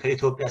ጂኦግራፊ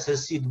ከኢትዮጵያ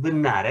ሰሲድ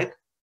ብናረግ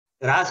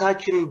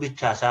ራሳችንን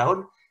ብቻ ሳይሆን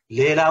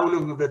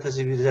ሌላውንም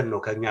ህብረተሰብ ይዘን ነው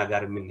ከኛ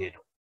ጋር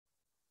የምንሄደው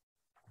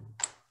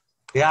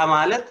ያ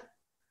ማለት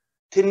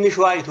ትንሿ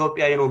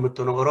ኢትዮጵያዊ ነው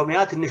የምትሆነው ኦሮሚያ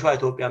ትንሿ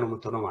ኢትዮጵያ ነው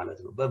የምትሆነው ማለት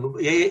ነው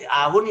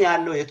አሁን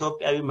ያለው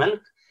የኢትዮጵያዊ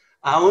መልክ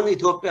አሁን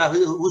ኢትዮጵያ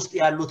ውስጥ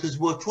ያሉት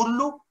ህዝቦች ሁሉ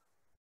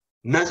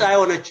ነፃ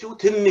የሆነችው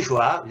ትንሿ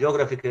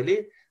ጂኦግራፊካሊ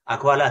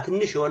አኳላ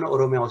ትንሽ የሆነ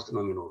ኦሮሚያ ውስጥ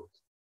ነው የሚኖሩት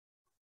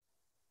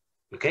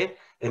ኦኬ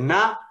እና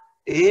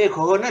ይሄ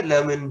ከሆነ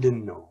ለምንድን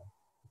ነው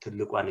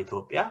ትልቋን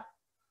ኢትዮጵያ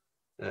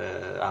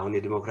አሁን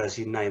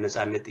የዲሞክራሲና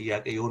የነጻነት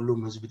ጥያቄ የሁሉም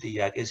ህዝብ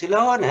ጥያቄ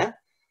ስለሆነ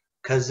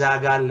ከዛ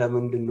ጋር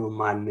ለምንድን ነው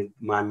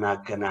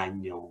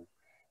ማናገናኘው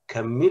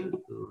ከሚል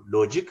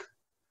ሎጂክ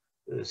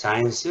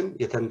ሳይንስን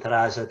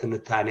የተንተራሰ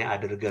ትንታኔ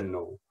አድርገን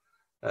ነው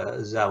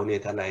እዛ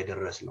ሁኔታ ላይ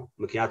ደረስ ነው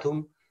ምክንያቱም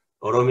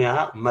ኦሮሚያ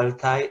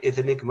መልታይ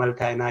ኤትኒክ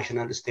መልታይ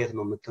ናሽናል ስቴት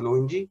ነው የምትነው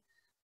እንጂ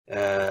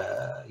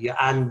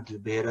የአንድ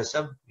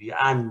ብሔረሰብ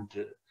የአንድ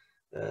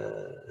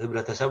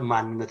ህብረተሰብ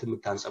ማንነት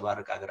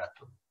የምታንጸባርቅ ሀገር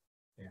አትሆንም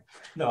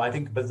No, I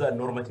think በዛ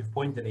ኖርማቲቭ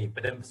ፖይንት ላይ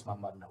በደንብ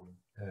ስማማለሁ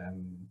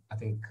I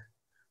think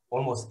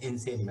almost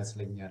insane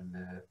ይመስለኛል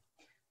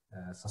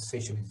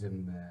ሰሴሽኒዝም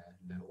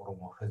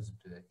ለኦሮሞ ህዝብ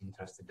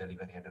ኢንትረስት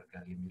ዴሊቨር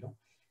ያደርጋል የሚለው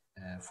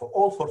for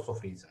all sorts of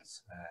reasons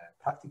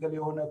practical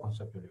የሆነ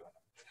conceptual የሆነ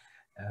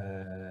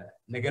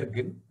ነገር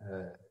ግን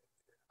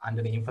አንድ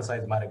ላይ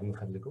ኤምፋሳይዝ ማድረግ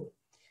የምፈልገው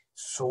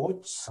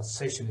ሰዎች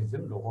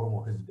ሰሴሽኒዝም ለኦሮሞ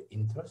ህዝብ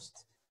ኢንትረስት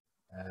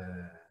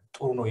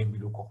ጥሩ ነው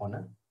የሚሉ ከሆነ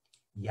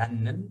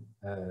ያንን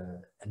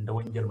እንደ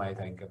ወንጀል ማየት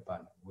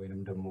አይገባም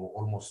ወይንም ደግሞ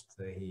ኦልሞስት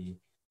ይሄ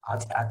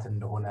አጥያት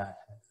እንደሆነ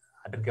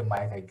አድርገን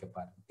ማየት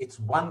አይገባም it's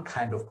one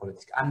kind of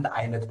politics አንድ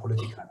አይነት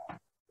ፖለቲካ ነው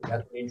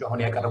ያጥንጆ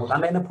አሁን ያቀረቡት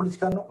አንድ አይነት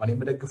ፖለቲካ ነው እኔ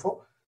የምደግፈው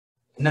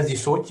እነዚህ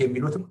ሰዎች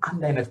የሚሉትም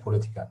አንድ አይነት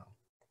ፖለቲካ ነው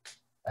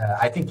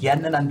I think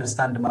ያንን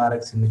አንደርስታንድ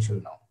ማድረግ ስንችል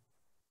ነው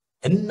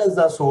እነዛ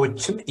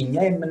ሰዎችም እኛ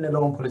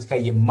የምንለውን ፖለቲካ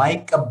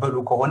የማይቀበሉ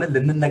ከሆነ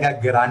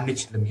ልንነጋገር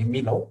አንችልም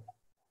የሚለው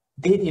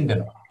dead end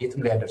ነው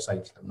የትም ላይ ያደርስ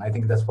አይችልም I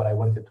think that's what I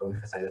wanted to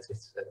emphasize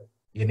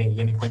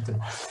የኔ ፖይንት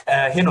ነው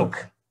ሄኖክ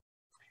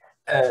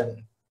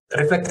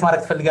ሪፍሌክት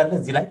ማድረግ ትፈልጋለህ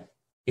እዚህ ላይ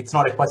it's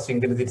not a question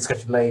ግን እዚህ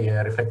ዲስከሽን ላይ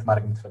ሪፍሌክት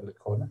ማድረግ የምትፈልግ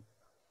ከሆነ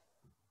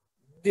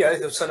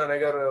የተወሰነ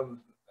ነገር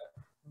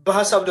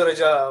በሐሳብ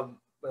ደረጃ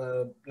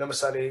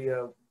ለምሳሌ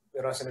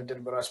የራስን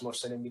እድል በራስ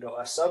መወሰን የሚለው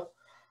ሐሳብ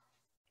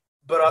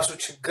በራሱ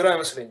ችግር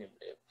አይመስለኝም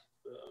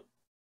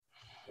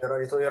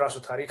የራሱ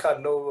ታሪክ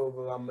አለው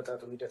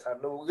አመጣጡ ሂደት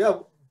አለው ያው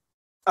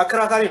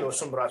አከራካሪ ነው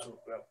እሱም ራሱ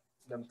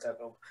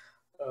ለምታውቀው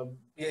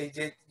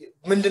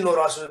ምንድነው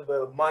ራሱ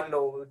ማን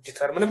ነው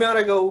ዲተርሚን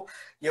የሚያደርገው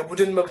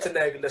የቡድን መብትና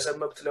የግለሰብ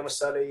መብት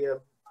ለምሳሌ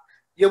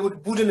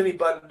የቡድን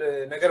የሚባል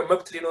ነገር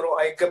መብት ሊኖረው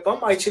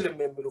አይገባም አይችልም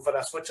የሚሉ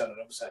ፈላስፎች አሉ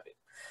ለምሳሌ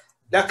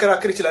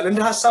ሊያከራክር ይችላል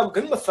እንደ ሐሳብ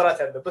ግን መፈራት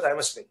ያለበት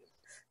አይመስለኝም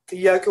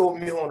ጥያቄው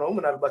የሚሆነው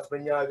ምናልባት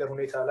በእኛ ሀገር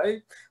ሁኔታ ላይ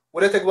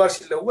ወደ ተግባር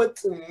ሲለወጥ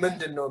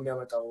ምንድነው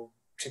የሚያመጣው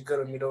ችግር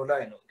የሚለው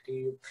ላይ ነው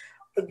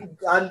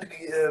አንድ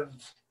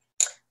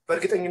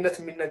በርግጠኝነት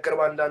የሚነገር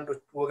በአንዳንድ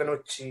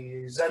ወገኖች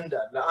ዘንድ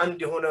አለ አንድ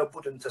የሆነ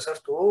ቡድን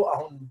ተሰርቶ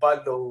አሁን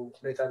ባለው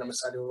ሁኔታ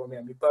ለምሳሌ ኦሮሚያ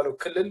የሚባለው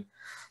ክልል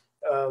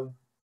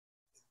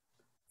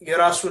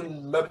የራሱን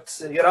መብት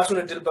የራሱን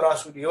እድል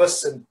በራሱ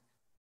ይወስን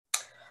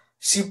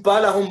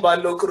ሲባል አሁን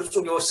ባለው ቅርጹ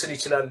ሊወስን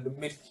ይችላል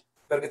የሚል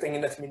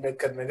በእርግጠኝነት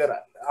የሚነገር ነገር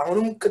አለ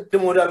አሁንም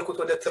ቅድም ወዳልኩት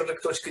ወደ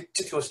ትርክቶች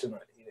ግጭት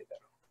ይወስድናል ይሄ ነገር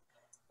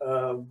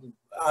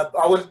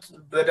አውል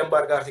በደንብ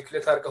አድርገህ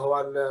አርቲክሌት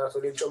አድርገዋል አቶ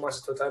ሌንጮ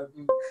ማስተውታል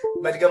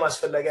መድገም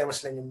አስፈላጊ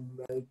አይመስለኝም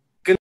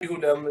ግን ይሁ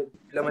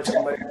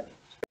ለመጨመር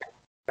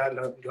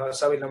ያለው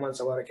ሐሳቤን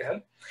ለማንጸባረቅ ያህል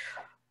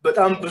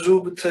በጣም ብዙ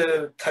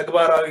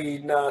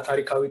ተግባራዊና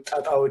ታሪካዊ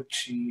ጣጣዎች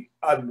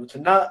አሉት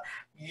እና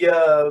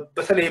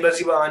በተለይ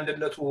በዚህ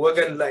በአንድነቱ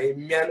ወገን ላይ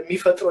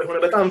የሚፈጥረው የሆነ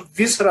በጣም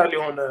ቪስራል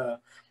የሆነ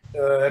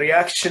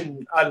ሪአክሽን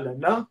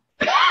አለና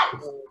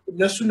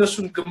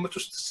እነሱን ግምት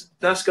ውስጥ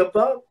እናስገባ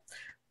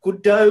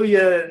ጉዳዩ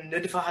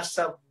የንድፈ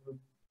ሐሳብ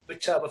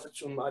ብቻ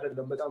በፍጹም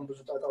አይደለም በጣም ብዙ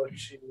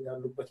ጣጣዎች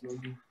ያሉበት ነው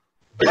እንዴ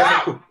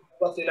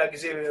ሌላ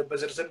ጊዜ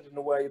በዝርዝር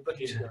እንወያይበት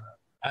ይችላል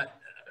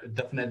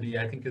definitely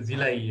I think እዚህ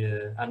ላይ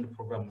አንድ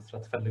ፕሮግራም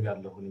መስራት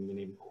ፈልጋለሁ እኔ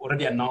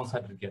already announce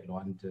አድርጌያለሁ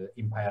አንድ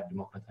empire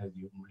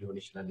democratization ሊሆን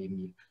ይችላል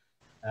የሚል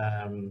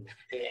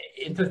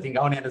interesting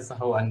አሁን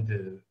ያነሳው አንድ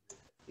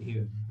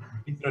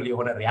literally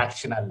የሆነ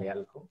reaction አለ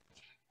ያልከው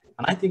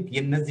and I think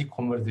የነዚህ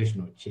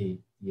conversationዎች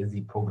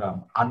የዚህ ፕሮግራም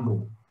አንዱ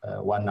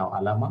ዋናው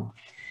ዓላማ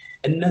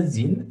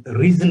እነዚህን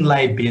reason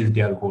ላይ based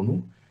ያልሆኑ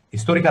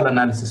historical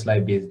analysis ላይ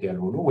based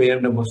ያልሆኑ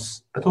ወይም ደግሞ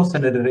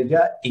በተወሰነ ደረጃ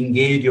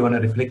engage የሆነ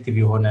reflective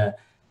የሆነ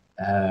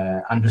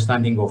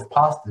understanding of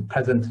past the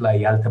present ላይ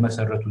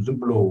ያልተመሰረቱ ዝም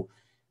ብሎ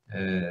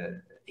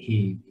ይሄ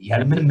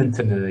ያለምንም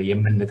እንትን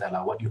የምንጠላ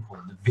what you call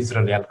the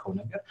visceral ያልከው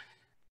ነገር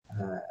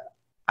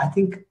I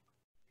think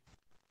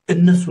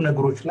እነሱ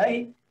ነገሮች ላይ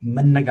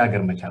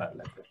መነጋገር መቻል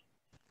አለበት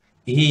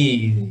ይሄ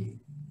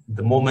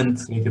the moment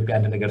የኢትዮጵያ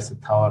አንድ ነገር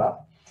ስታወራ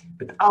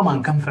በጣም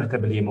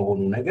uncomfortable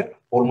የመሆኑ ነገር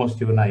almost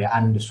የሆነ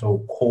የአንድ ሰው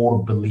core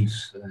beliefs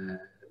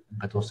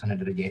በተወሰነ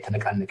ደረጃ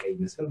የተነቃነቀ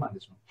ይመስል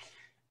ማለት ነው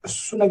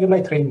እሱ ነገር ላይ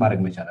ትሬን ማድረግ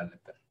መቻል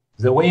አለበት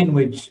the way in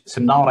which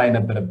ስናወራ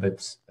የነበረበት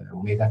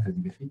ሁኔታ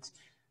ከዚህ በፊት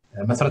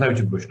መሰረታዊ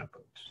ችግሮች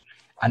ነበሩት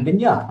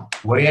አንደኛ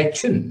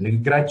ወሬያችን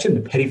ንግግራችን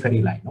ፔሪፈሪ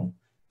ላይ ነው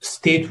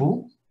ስቴቱ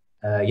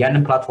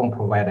ያንን ፕላትፎርም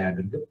ፕሮቫይድ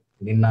ያደርጋል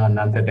እኔና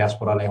እናንተ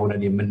ዲያስፖራ ላይ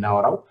ሆነን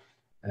የምናወራው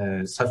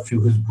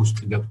ሰፊው ህዝብ ውስጥ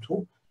ገብቶ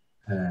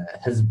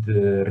ህዝብ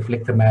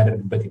ሪፍሌክት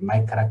የማያደርግበት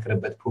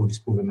የማይከራከርበት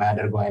ፕሮዲስፕሩቭ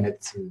የማያደርገው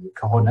አይነት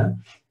ከሆነ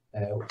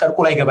ጠርቆ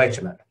ላይ ገባ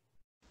ይችላል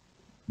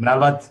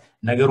ምናልባት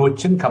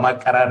ነገሮችን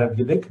ከማቀራረብ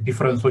ይልቅ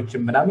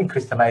ዲፈረንሶችን ምናምን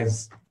ክሪስታላይዝ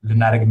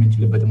ልናደርግ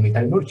የምንችልበት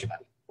ሁኔታ ሊኖር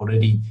ይችላል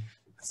ኦልሬዲ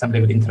some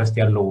level interest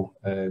ያለው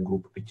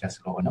ግሩፕ ብቻ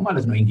ስለሆነ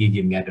ማለት ነው engage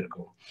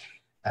የሚያደርገው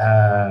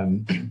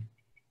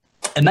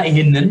እና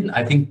ይሄንን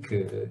I think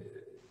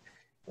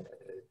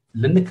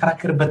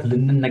ልንከራከርበት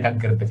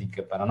ልንነጋገርበት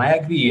ይገባል እና I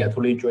agree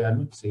አቶ ሌንጮ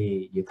ያሉት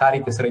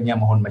የታሪክ እስረኛ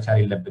መሆን መቻል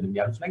የለብንም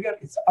ያሉት ነገር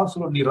it's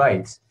absolutely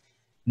right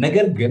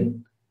ነገር ግን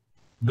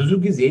ብዙ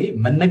ጊዜ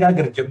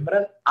መነጋገር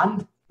ጀምረን አንድ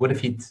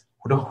ወደፊት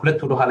ሁለት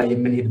ወደ ኋላ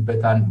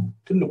የምንሄድበት አንዱ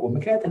ትልቁ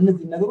ምክንያት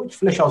እነዚህ ነገሮች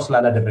ፍለሻው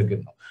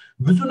ስላላደረግን ነው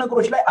ብዙ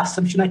ነገሮች ላይ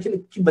አሰምሽናችን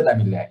እጅግ በጣም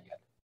ይለያያል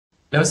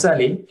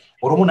ለምሳሌ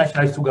ኦሮሞ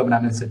ናሽናሊስቱ ጋር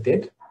ምናምን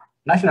ስትሄድ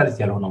ናሽናሊስት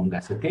ያልሆነው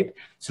ጋር ስትሄድ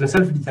ስለ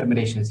ሰልፍ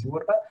ዲተርሚኔሽን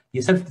ሲወራ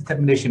የሰልፍ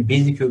ዲተርሚኔሽን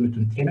ቤዚክ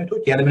የሆኑትን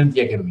ቴነቶች ያለምንም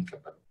ጥያቄ ነው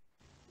የሚቀበለው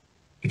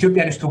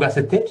ኢትዮጵያኒስቱ ጋር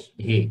ስትሄድ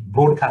ይሄ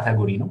ብሮድ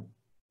ካቴጎሪ ነው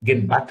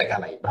ግን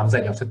በአጠቃላይ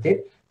በአብዛኛው ስትሄድ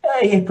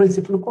ይሄ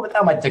ፕሪንሲፕል እኮ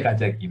በጣም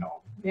አጨቃጫቂ ነው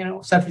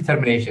self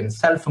determination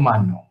self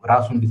man ነው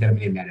ራሱን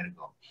ዲተርሚኔት የሚያደርገው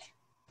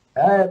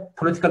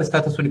ፖለቲካል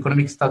ስታተሱን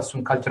ኢኮኖሚክ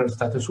ስታተሱን ካልቸራል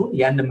ስታተሱን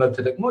ያንን መብት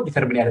ደግሞ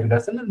ዲተርሚኔት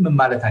ያደርጋል ስንል ምን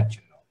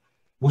ማለታችን ነው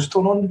ውስጥ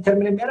ሆኖ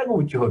ዲተርሚኔት የሚያደርገው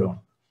ውጪ ሆኖ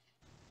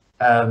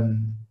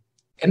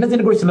እነዚህ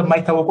ነገሮች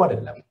ስለማይታወቁ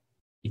አይደለም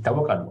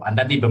ይታወቃሉ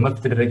አንዳንዴ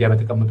በመብት ደረጃ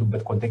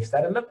በተቀመጡበት ኮንቴክስት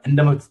አይደለም እንደ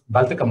መብት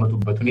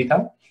ባልተቀመጡበት ሁኔታ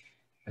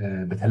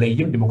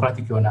በተለይም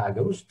ዲሞክራቲክ የሆነ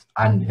ሀገር ውስጥ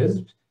አንድ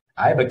ህዝብ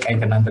አይ በቃ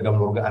እናንተ ጋር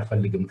መኖር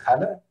አልፈልግም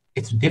ካለ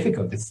it's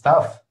difficult it's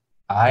tough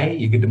አይ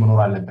የግድ መኖር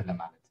አለበት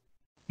ለማለት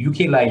ዩኬ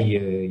ላይ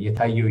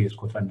የታየው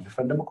የስኮትላንድ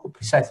ሪፈረንደም እኮ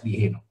ፕሪሳይስሊ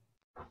ይሄ ነው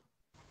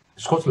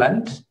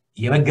ስኮትላንድ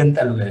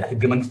የመገንጠል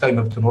ህገ መንግስታዊ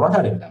መብት ኖሯት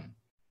አይደለም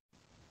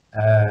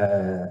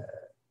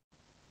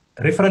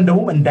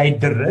ሪፈረንደሙም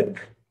እንዳይደረግ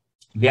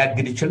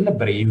ሊያግድ ይችል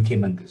ነበር የዩኬ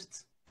መንግስት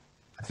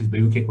አትሊስት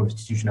በዩኬ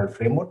ኮንስቲቱሽናል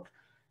ፍሬምወርክ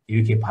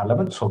የዩኬ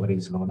ፓርላመንት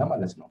ሶቨሬን ስለሆነ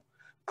ማለት ነው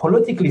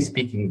ፖለቲካሊ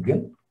ስፒኪንግ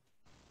ግን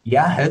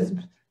ያ ህዝብ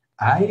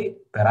አይ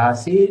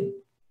በራሴ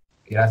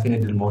የራሴን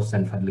እድል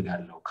መወሰን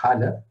ፈልጋለሁ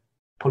ካለ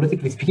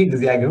ፖለቲካሊ ስፒኪንግ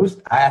እዚህ ሀገር ውስጥ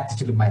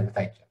አያትችልም ማለት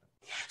አይቻልም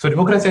ሶ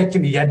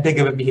ዲሞክራሲያችን እያደገ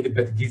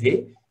በሚሄድበት ጊዜ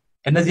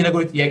እነዚህ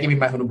ነገሮች ጥያቄ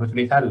የሚማይሆኑበት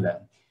ሁኔታ አለ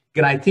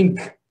ግን አይ ቲንክ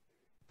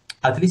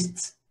አትሊስት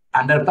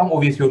አንድ በጣም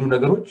ኦብቪየስ የሆኑ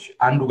ነገሮች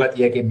አንዱ ጋር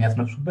ጥያቄ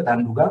የሚያስነሱበት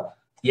አንዱ ጋር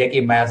ጥያቄ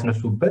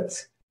የማያስነሱበት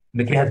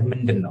ምክንያት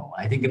ምንድነው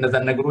አይ ቲንክ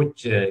እነዛን ነገሮች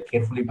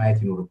ኬርፉሊ ማየት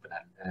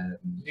ይኖርብናል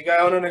እዚህ ጋር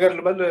የሆነ ነገር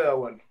ልበል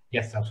አዋል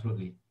yes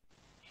absolutely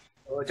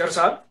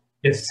ጨርሳል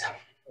yes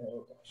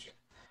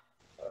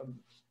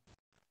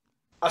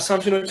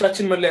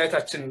አሳምፕሽኖቻችን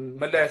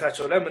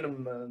መለያየታቸው ላይ ምንም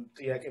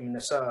ጥያቄ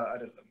የሚነሳ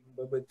አይደለም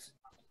በበት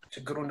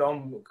ችግሩ እንደውም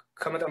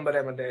ከመጠን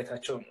በላይ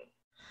መለያየታቸው ነው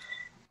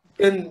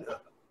ግን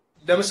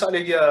ለምሳሌ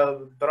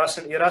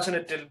የራስን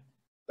እድል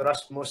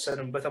በራስ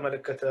መወሰንን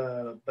በተመለከተ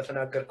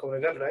በተናገርከው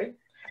ነገር ላይ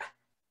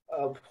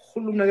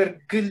ሁሉም ነገር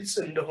ግልጽ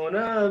እንደሆነ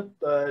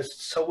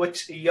ሰዎች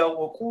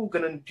ያወቁ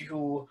ግን እንዲሁ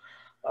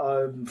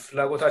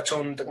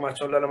ፍላጎታቸውን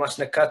ጥቅማቸውን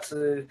ለማስነካት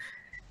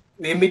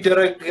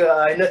የሚደረግ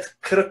አይነት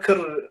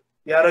ክርክር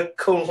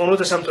ያረከው ሆኖ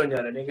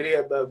ተሰምቶኛል እንግዲህ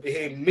ይሄ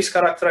ሚስ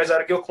ካራክተራይዝ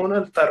አድርገው ከሆነ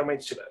ልታርመኝ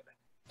ይችላል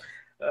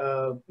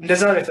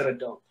እንደዛ ነው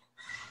የተረዳው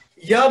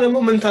ያ ደግሞ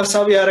ምን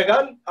ታሳቢ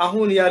ያደርጋል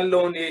አሁን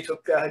ያለውን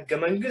የኢትዮጵያ ህገ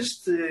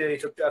መንግስት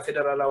የኢትዮጵያ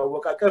ፌደራል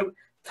አወቃቀር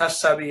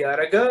ታሳቢ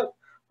ያደረገ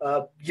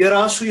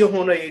የራሱ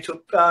የሆነ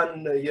የኢትዮጵያን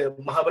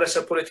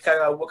የማህበረሰብ ፖለቲካዊ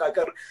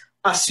አወቃቀር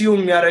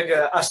አስዩም ያደረገ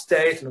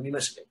አስተያየት ነው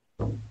የሚመስለኝ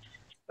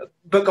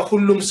በቃ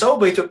ሁሉም ሰው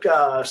በኢትዮጵያ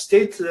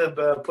ስቴት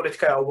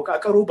በፖለቲካዊ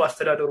አወቃቀሩ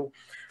በአስተዳደሩ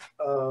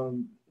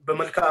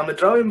በመልክዓ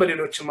ምድራዊ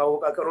በሌሎችም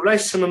አወቃቀሩ ላይ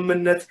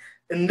ስምምነት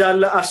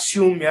እንዳለ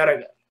አስዩም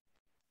ያደርጋል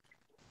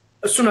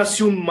እሱን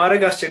አስዩም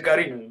ማድረግ አስቸጋሪ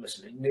ነው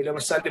የሚመስለኝ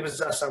ለምሳሌ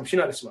በዛ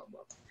አሳምፕሽን አልስማማም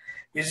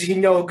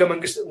የዚህኛው ህገ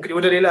መንግስት እንግዲህ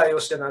ወደ ሌላ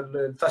ይወስደናል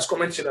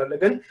ታስቆመን ይችላል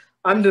ግን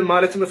አንድ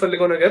ማለት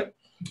የምፈልገው ነገር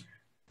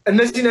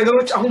እነዚህ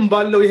ነገሮች አሁን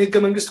ባለው የህገ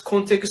መንግስት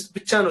ኮንቴክስት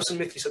ብቻ ነው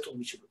ስሜት ሊሰጡ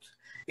የሚችሉት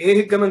ይሄ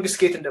ህገ መንግስት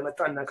ከየት እንደመጣ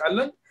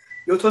እናውቃለን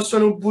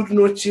የተወሰኑ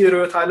ቡድኖች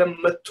ርዕዮተ ዓለም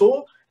መጥቶ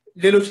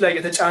ሌሎች ላይ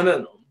የተጫነ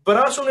ነው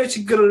በራሱ ነው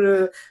ችግር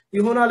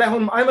ይሆናል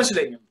አይሆንም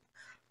አይመስለኝም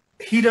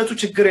ሂደቱ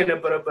ችግር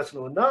የነበረበት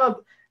ነውና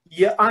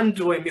የአንድ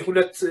ወይም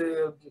የሁለት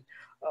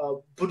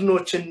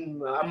ቡድኖችን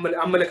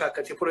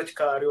አመለካከት የፖለቲካ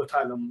ርዕዮተ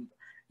ዓለም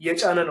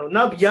የጫነ ነውና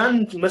ያን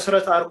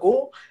መሰረት አድርጎ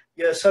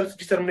የሰልፍ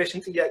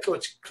ዲተርሚኔሽን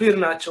ጥያቄዎች ክሊር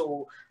ናቸው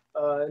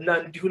እና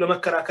እንዲሁ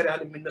ለመከራከር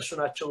ያህል የሚነሱ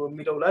ናቸው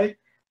የሚለው ላይ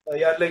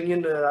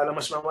ያለኝን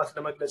አለመስማማት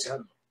ለመግለጽ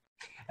ያህል ነው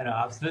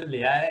absolutely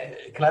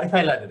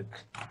clarify ላድርግ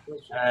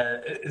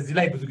እዚህ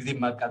ላይ ብዙ ጊዜ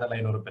ማቃጠል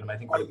አይኖርብንም I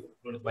think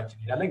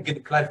ሁለታችን ይላል ግን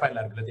clarify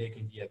ላድርግ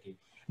ለጠየቀኝ ጥያቄ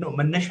ነው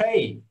መነሻዬ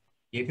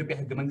የኢትዮጵያ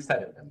ህገ መንግስት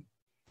አይደለም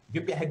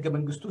ኢትዮጵያ ህገ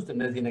መንግስት ውስጥ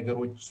እነዚህ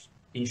ነገሮች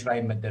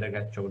ኢንሽራይን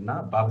መደረጋቸውና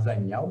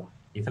በአብዛኛው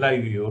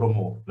የተለያዩ የኦሮሞ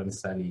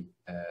ለምሳሌ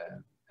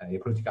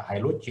የፖለቲካ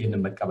ኃይሎች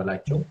ይሄንን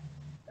መቀበላቸው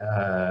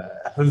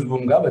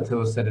ህዝቡም ጋር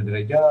በተወሰነ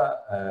ደረጃ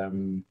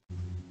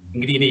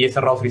እንግዲህ እኔ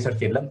የሰራሁት ሪሰርች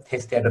የለም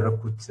ቴስት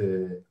ያደረኩት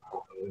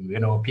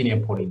ኦፒኒየን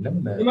ፖል የለም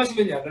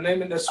ይመስለኛል እና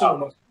እነሱ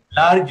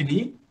ላርጅሊ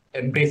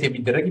ኤምብሬስ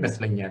የሚደረግ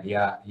ይመስለኛል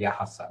ያ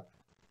ሐሳብ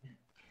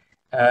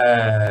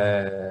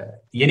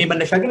የኔ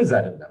መነሻ ግን እዛ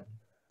አይደለም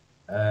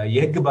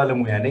የህግ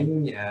ባለሙያ ነኝ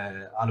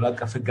ዓለም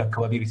አቀፍ ህግ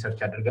አካባቢ ሪሰርች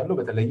አደርጋለሁ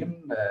በተለይም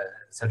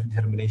ሰልፍ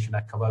ዲተርሚኔሽን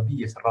አካባቢ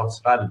የሰራው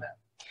ስራ አለ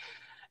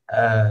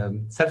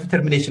ሰልፍ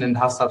ዲተርሚኔሽን እንደ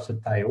ሐሳብ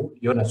ስታየው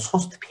የሆነ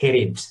ሶስት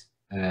ፔሪድስ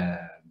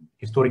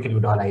ሂስቶሪካሊ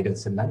ወደ ኋላ ሄደን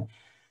ስናይ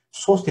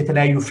ሶስት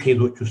የተለያዩ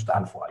ፌዞች ውስጥ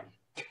አልፈዋል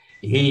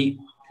ይሄ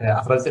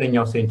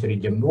ከ19ኛው ሴንቸሪ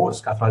ጀምሮ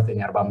እስከ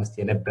 1945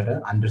 የነበረ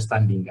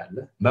አንደርስታንዲንግ አለ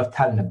መብት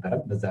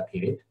አልነበረም በዛ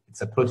ፔሪድ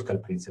ኢትስ አ ፖለቲካል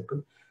ፕሪንሲፕል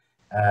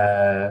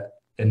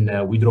እነ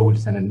ዊድሮ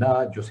ዊልሰን እና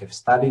ጆሴፍ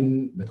ስታሊን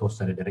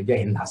በተወሰነ ደረጃ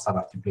ይሄንን ሐሳብ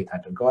አርቲኩሌት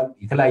አድርገዋል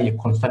የተለያየ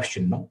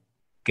ኮንሰፕሽን ነው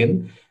ግን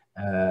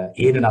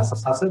ይሄንን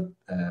አስተሳሰብ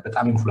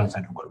በጣም ኢንፍሉዌንስ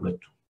አድርጓል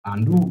ሁለቱ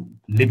አንዱ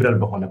ሊበራል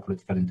በሆነ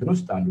ፖለቲካል እንትን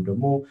ውስጥ አንዱ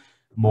ደግሞ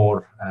ሞር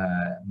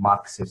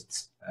ማርክሲስት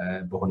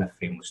በሆነ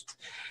ፍሬም ውስጥ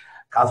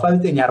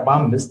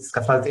ከ1945 እስከ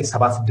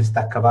 1976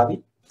 አካባቢ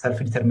ሰልፍ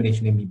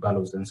ዲተርሚኔሽን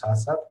የሚባለው ጽንሰ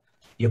ሐሳብ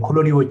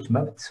የኮሎኒዎች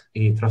መብት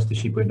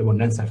የትረስትሺፕ ወይ ደግሞ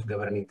ነን ሰልፍ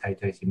ገቨርኒንግ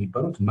ቴሪቶሪስ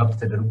የሚባሉት መብት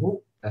ተደርጎ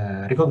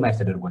ሪኮግናይዝ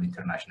ተደርጓል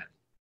ኢንተርናሽናል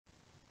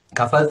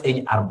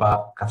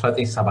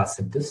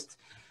ከ1976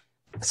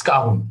 እስከ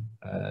አሁን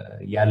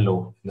ያለው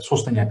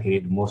ሶስተኛ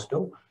ፔሪድ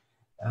ወስደው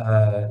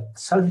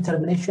ሰልፍ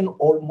ዲተርሚኔሽን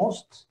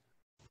ኦልሞስት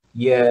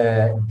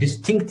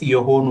የዲስቲንክት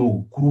የሆኑ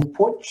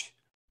ግሩፖች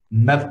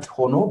መብት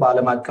ሆኖ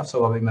በዓለም አቀፍ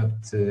ሰብአዊ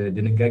መብት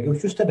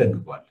ድንጋጌዎች ውስጥ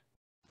ተደንግጓል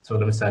so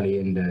ለምሳሌ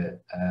እንደ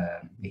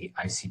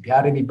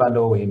ICPR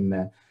የሚባለው ወይም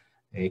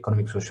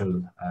ኢኮኖሚክ ሶሻል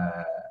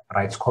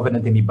ራይትስ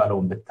ኮቨነንት የሚባለው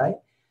ብታይ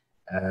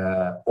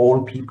all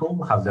people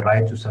have the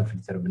right to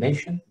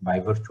self-determination by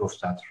virtue of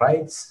such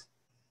rights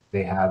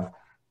they have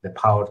the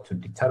power to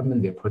determine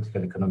their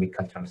political economic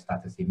cultural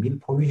status የሚል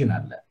ፕሮቪዥን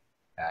አለ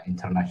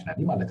ኢንተርናሽናሊ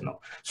ማለት ነው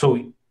so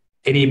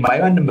እኔ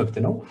ማይዋን መብት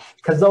ነው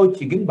ከዛ ውጪ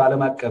ግን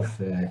በዓለም አቀፍ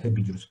ህግ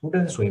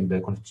ጁሪስፕሩደንስ ወይም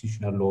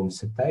በኮንስቲቱሽናል ሎው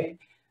ስታይ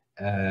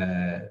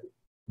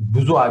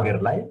ብዙ ሀገር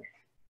ላይ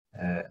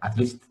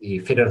አትሊስት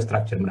የፌደራል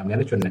ስትራክቸር ምናምን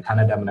ያለች ወደ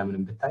ካናዳ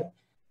ምናምን ብታይ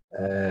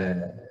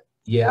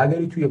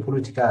የአገሪቱ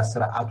የፖለቲካ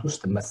ስርዓት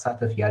ውስጥ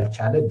መሳተፍ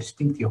ያልቻለ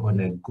ዲስቲንክት የሆነ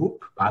ግሩፕ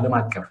በዓለም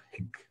አቀፍ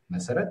ህግ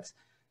መሰረት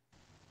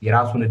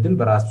የራሱን እድል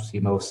በራሱ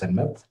የመወሰን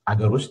መብት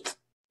አገር ውስጥ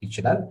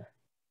ይችላል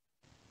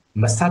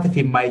መሳተፍ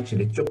የማይችል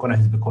የጭቆና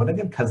ህዝብ ከሆነ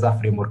ግን ከዛ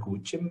ፍሬምወርክ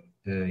ውጭም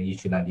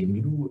ይችላል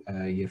የሚሉ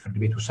የፍርድ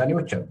ቤት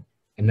ውሳኔዎች አሉ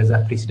እነዛ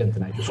ፕሬሲደንት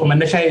ናቸው ሶ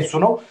መነሻ እሱ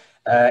ነው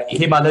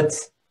ይሄ ማለት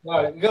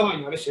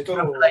ገባኛል እሺ ጥሩ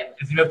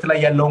እዚህ መብት ላይ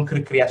ያለውን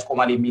ክርክር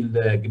ያስቆማል የሚል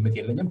ግምት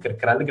የለኝም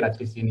ክርክር አለ ግን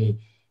አትሊስት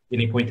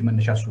የኔ ፖይንት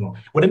መነሻ እሱ ነው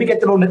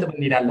ወደሚቀጥለው ነጥብ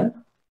እንሄዳለን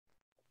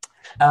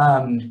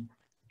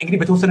እንግዲህ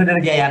በተወሰነ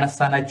ደረጃ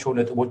ያነሳናቸው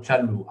ነጥቦች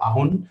አሉ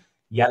አሁን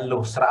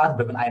ያለው ስርዓት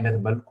በምን አይነት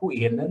መልኩ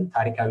ይሄንን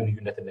ታሪካዊ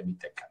ልዩነት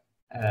እንደሚጠቀም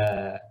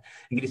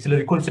እንግዲህ ስለ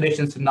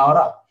ሪኮንሲሊዬሽን ስናወራ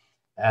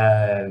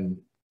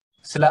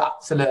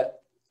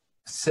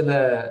ስለ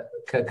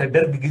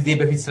ከደርግ ጊዜ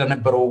በፊት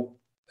ስለነበረው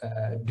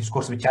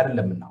ዲስኮርስ ብቻ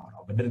አይደለም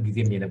የምናወራው በደርግ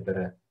ጊዜም የነበረ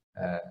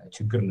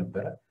ችግር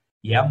ነበረ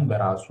ያም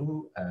በራሱ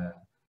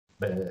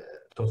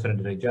በተወሰነ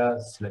ደረጃ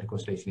ስለ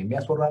ሪኮንሲሊየሽን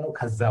የሚያስወራ ነው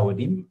ከዛ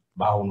ወዲህም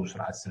በአሁኑ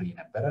ስርዓት ስር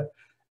የነበረ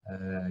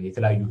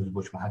የተለያዩ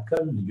ህዝቦች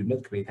መካከል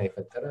ልዩነት ቅሬታ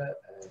የፈጠረ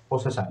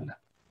ፕሮሰስ አለ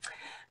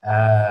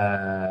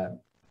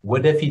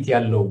ወደፊት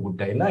ያለው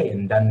ጉዳይ ላይ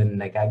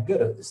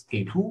እንዳንነጋገር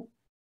ስቴቱ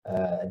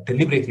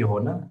ዲሊብሬት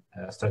የሆነ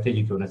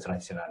ስትራቴጂክ የሆነ ስራ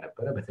ሲሰራ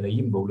ነበር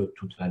በተለይም በሁለቱ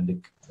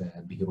ትላልቅ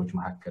ብሔሮች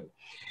መካከል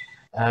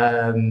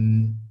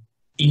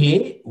ይሄ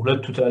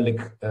ሁለቱ ትላልቅ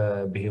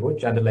ብሔሮች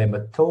አንድ ላይ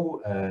መጥተው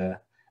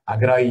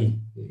አገራዊ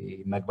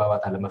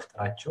መግባባት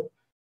አለመፍጠራቸው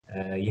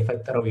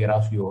የፈጠረው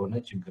የራሱ የሆነ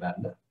ችግር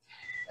አለ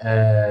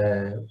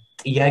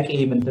ጥያቄ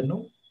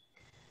ምንድነው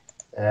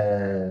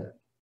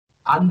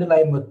አንድ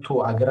ላይ መጥቶ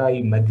አገራዊ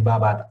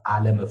መግባባት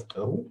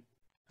አለመፍጠሩ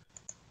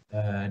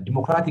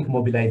ዲሞክራቲክ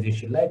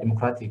ሞቢላይዜሽን ላይ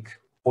ዲሞክራቲክ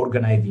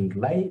ኦርጋናይዚንግ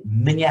ላይ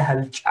ምን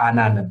ያህል ጫና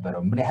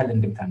ነበረው ምን ያህል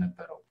እንድምታ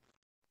ነበረው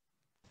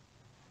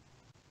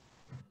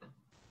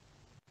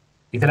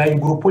የተለያዩ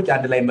ግሩፖች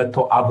አንድ ላይ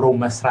መጥተው አብረው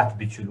መስራት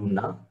ቢችሉና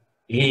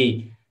ይሄ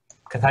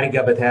ከታሪክ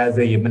ጋር በተያያዘ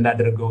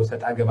የምናደርገው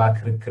ሰጣ ገባ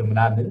ክርክር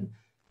ምናምን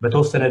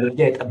በተወሰነ ደረጃ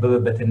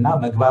የጠበበበትና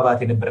መግባባት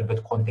የነበረበት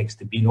ኮንቴክስት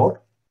ቢኖር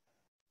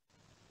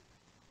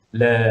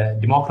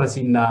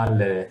ለዲሞክራሲና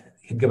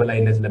ለህግ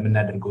በላይነት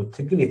ለምናደርገው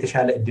ትግል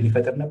የተሻለ እድል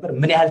ይፈጥር ነበር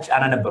ምን ያህል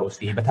ጫና ነበር ውስጥ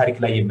ይሄ በታሪክ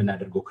ላይ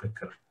የምናደርገው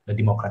ክርክር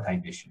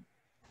ለዲሞክራታይዜሽን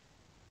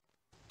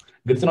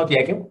ግልጽ ነው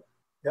ጥያቄው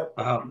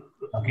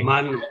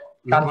ማን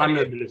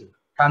ነው ድልዝ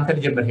ካንተ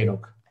ልጀምር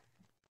ሄኖክ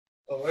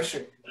እሺ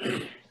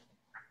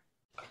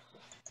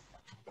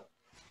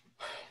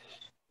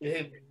ይሄ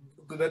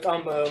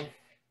በጣም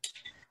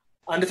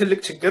አንድ ትልቅ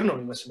ችግር ነው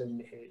የሚመስለኝ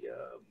ይሄ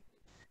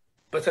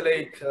በተለይ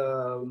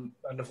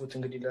ባለፉት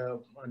እንግዲህ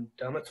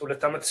ለአንድ አመት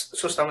ሁለት አመት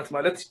ሶስት አመት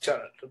ማለት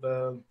ይቻላል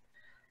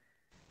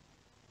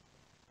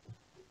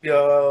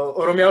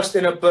የኦሮሚያ ውስጥ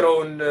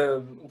የነበረውን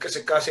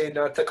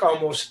እንቅስቃሴና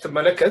ተቃውሞ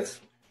ስትመለከት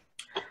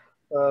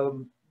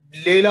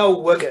ሌላው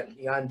ወገን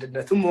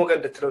የአንድነቱም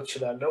ወገን ልትለው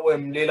ትችላለህ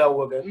ወይም ሌላው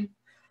ወገን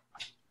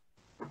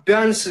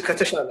ቢያንስ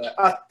ከተሻለ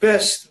at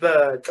best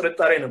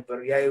በጥርጣሬ ነበር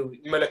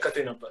ይመለከቱ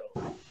የነበረው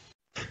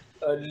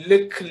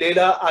ልክ ሌላ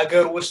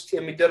አገር ውስጥ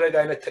የሚደረግ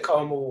አይነት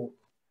ተቃውሞ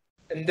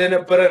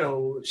እንደነበረ ነው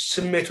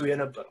ስሜቱ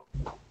የነበረው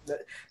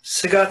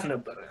ስጋት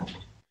ነበር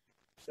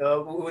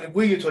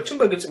ውይይቶችም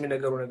በግልጽ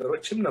የሚነገሩ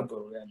ነገሮችም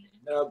ነበሩ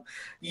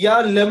ያ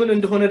ለምን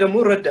እንደሆነ ደግሞ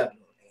ረዳል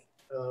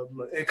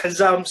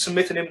ከዛም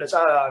ስሜት እኔም ነፃ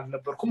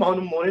አልነበርኩም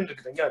አሁንም ሆነን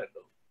እርግጠኛ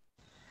አይደለም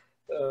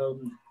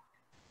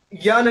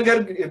ያ ነገር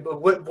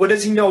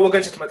ወደዚህኛው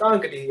ወገን ስትመጣ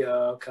እንግዲህ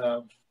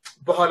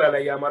በኋላ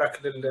ላይ የአማራ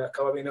ክልል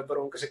አካባቢ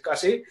የነበረው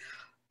እንቅስቃሴ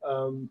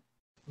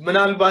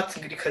ምናልባት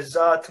እንግዲህ ከዛ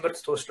ትምህርት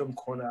ተወስዶም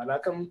ከሆነ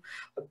አላቅም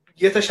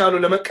የተሻሉ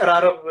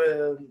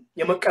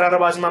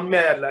የመቀራረብ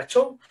አዝማሚያ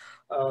ያላቸው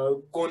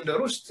ጎንደር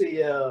ውስጥ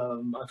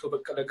የአቶ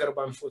በቀለ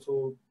ገርባን ፎቶ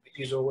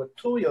ይዞ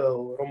ወጥቶ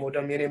የኦሮሞ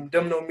ደም የኔም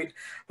ደም ነው የሚል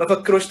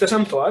መፈክሮች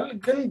ተሰምተዋል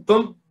ግን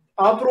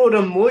አብሮ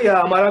ደግሞ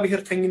የአማራ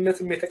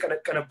ብሔርተኝነትም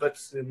የተቀነቀነበት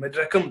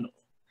መድረክም ነው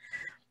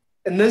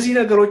እነዚህ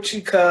ነገሮች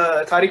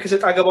ከታሪክ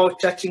ዘጣ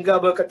ገባዎቻችን ጋር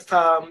በቀጥታ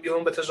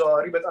ቢሆን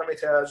በተዘዋዋሪ በጣም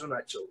የተያያዙ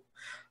ናቸው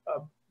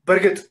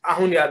በርግጥ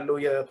አሁን ያለው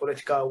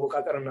የፖለቲካ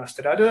አወቃቀርና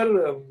አስተዳደር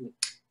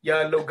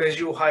ያለው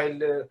ገዢው ኃይል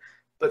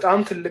በጣም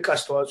ትልቅ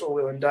አስተዋጽኦ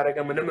እንዳደረገ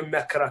ምንም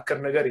የሚያከራክር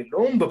ነገር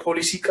የለውም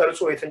በፖሊሲ ቀርጾ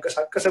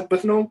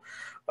የተንቀሳቀሰበት ነው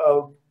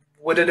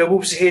ወደ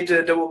ደቡብ ሲሄድ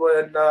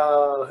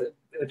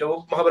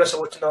ደቡብ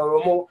ማህበረሰቦችና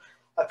ኦሮሞ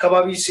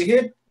አካባቢ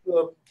ሲሄድ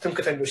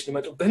ትምክተኞች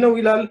ሊመጡብህ ነው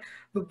ይላል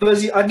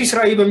በዚህ አዲስ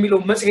ራዕይ በሚለው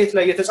መጽሔት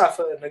ላይ የተጻፈ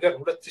ነገር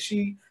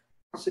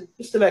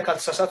 2006 ላይ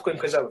ካልተሳሳትኩ ወይም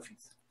ከዛ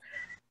በፊት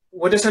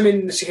ወደ ሰሜን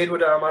ሲሄድ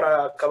ወደ አማራ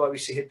አካባቢ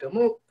ሲሄድ ደግሞ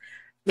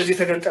ለዚህ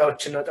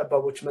ተገንጣዮችና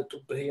ጠባቦች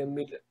መጡብህ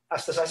የሚል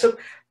አስተሳሰብ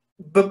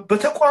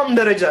በተቋም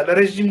ደረጃ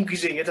ለረጅም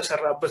ጊዜ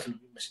የተሰራበት ነው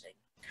የሚመስለኝ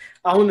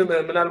አሁን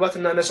ምናልባት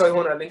እናነሳው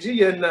ይሆናል እንጂ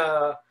የና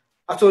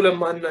አቶ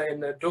ለማና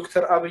የና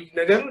ዶክተር አብይ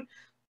ነገር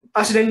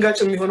አስደንጋጭ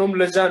የሚሆነውም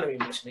ለዛ ነው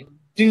የሚመስለኝ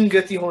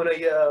ድንገት የሆነ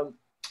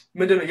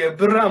ምንድነው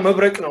የብራ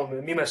መብረቅ ነው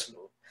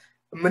የሚመስለው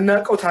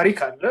የምናውቀው ታሪክ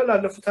አለ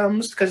ላለፉት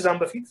 5 ከዛም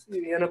በፊት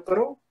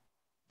የነበረው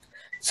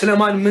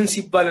ስለማን ምን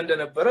ሲባል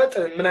እንደነበረ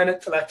ምን አይነት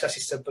ጥላቻ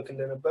ሲሰበክ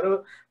እንደነበረ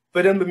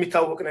በደንብ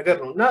የሚታወቅ ነገር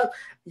ነውና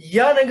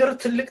ያ ነገር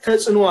ትልቅ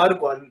ተጽዕኖ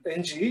አድርጓል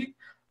እንጂ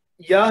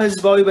ያ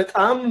ህዝባዊ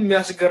በጣም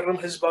የሚያስገርም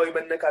ህዝባዊ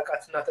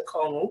መነቃቃትና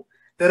ተቃውሞ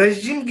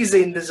ለረጅም ጊዜ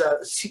እንደዛ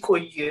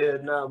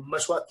ሲቆይና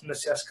መስዋዕትነት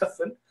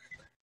ሲያስከፍል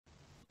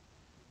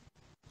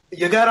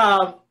የጋራ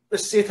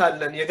እሴት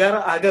አለን የጋራ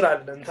አገር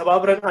አለን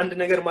ተባብረን አንድ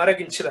ነገር ማድረግ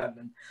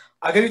እንችላለን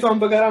አገሪቷን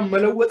በጋራ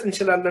መለወጥ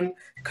እንችላለን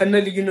ከነ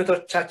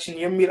ልዩነቶቻችን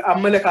የሚል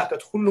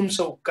አመለካከት ሁሉም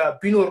ሰው ጋር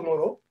ቢኖር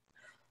ኖሮ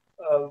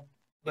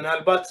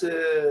ምናልባት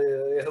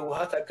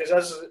የህወሓት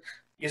አገዛዝ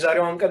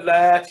የዛሬዋን ቀን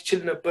ላያት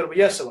ይችል ነበር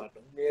ብዬ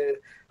አስባለሁ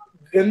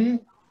ግን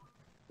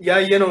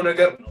ያየነው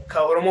ነገር ነው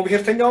ከኦሮሞ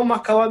ብሔርተኛውም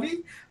አካባቢ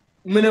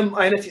ምንም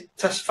አይነት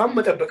ተስፋም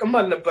መጠበቅም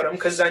አልነበረም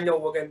ከዛኛው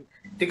ወገን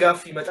ድጋፍ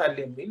ይመጣል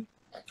የሚል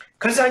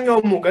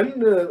ከዛኛውም ወገን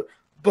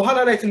በኋላ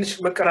ላይ ትንሽ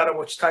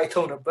መቀራረቦች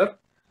ታይተው ነበር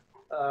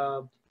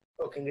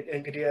ኦኬ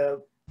እንግዲህ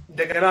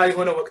እንደገና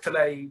የሆነ ወቅት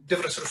ላይ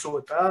ድፍርስርሱ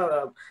ወጣ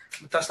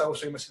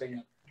የምታስታውሰው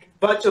ይመስለኛል።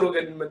 ባጭሩ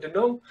ግን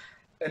ምንድነው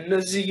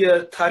እነዚህ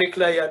የታሪክ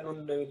ላይ ያሉን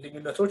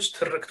ልዩነቶች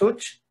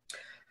ትርክቶች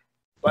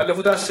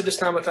ባለፉት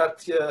 6 ዓመታት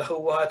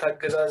የህወሓት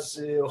አገዛዝ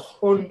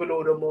ሆን ብሎ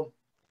ደግሞ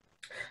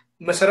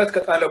መሰረት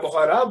ከጣለ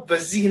በኋላ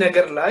በዚህ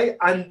ነገር ላይ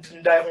አንድ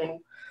እንዳይሆኑ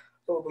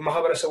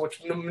ማህበረሰቦች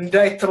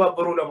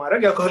እንዳይተባበሩ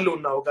ለማድረግ ያው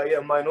ከህልውናው ጋር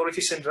የማይኖሪቲ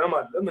ሲንድሮም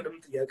አለ ምንም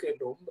ጥያቄ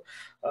የለውም።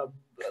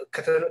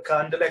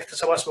 ከአንድ ላይ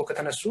ተሰባስበው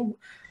ከተነሱ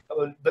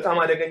በጣም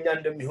አደገኛ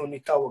እንደሚሆን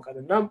ይታወቃል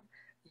እና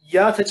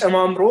ያ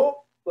ተጨማምሮ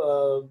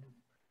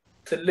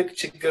ትልቅ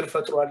ችግር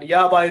ፈጥሯል። ያ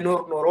ባይኖር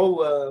ኖሮ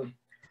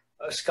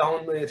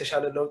እስካሁን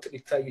የተሻለ ለውጥ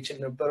ሊታይ ይችል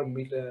ነበር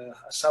የሚል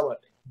ሐሳብ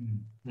አለ።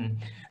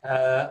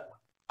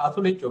 አቶ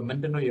ሌንጮ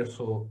ምንድነው የእርሶ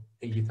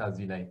እይታ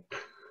እዚህ ላይ?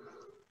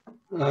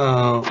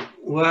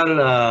 well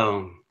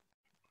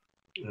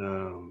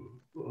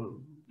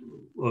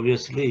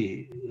obviously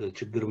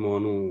ችግር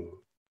መሆኑ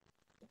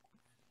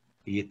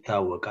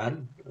ይታወቃል።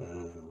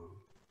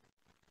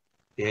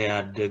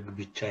 ያደግ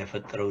ብቻ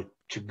የፈጠረው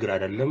ችግር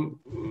አይደለም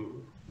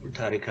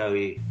ታሪካዊ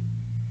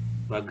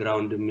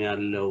ባክግራውንድም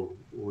ያለው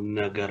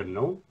ነገር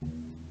ነው።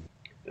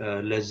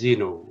 ለዚህ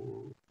ነው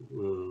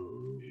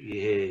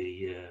ይሄ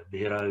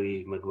የብሔራዊ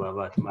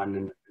መግባባት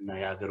ማንነትና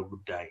የሀገር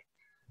ጉዳይ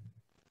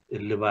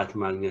ልባት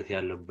ማግኘት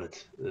ያለበት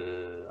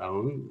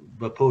አሁን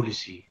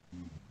በፖሊሲ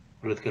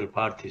political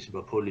parties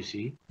በፖሊሲ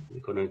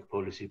economic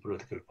policy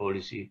political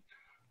policy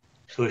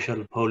social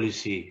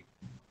policy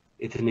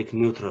ethnic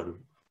neutral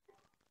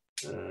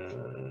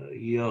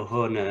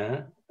የሆነ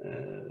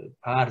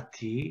ፓርቲ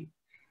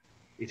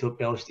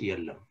ኢትዮጵያ ውስጥ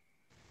የለም።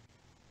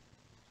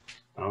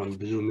 አሁን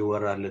ብዙ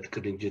የሚወራለት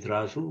ቅንጅት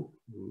ራሱ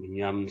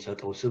እኛም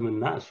ሰጠው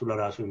ስምና እሱ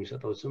ለራሱ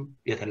የሚሰጠው ስም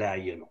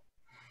የተለያየ ነው።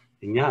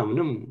 እኛ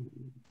ምንም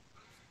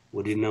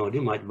ወዲና ወዲ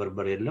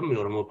ማጭበርበር የለም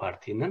የኦሮሞ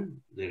ፓርቲ ነን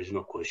there is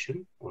no question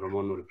ኦሮሞ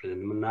ነው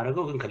ሪፕሬዘንት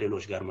የምናደርገው ግን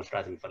ከሌሎች ጋር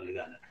መስራት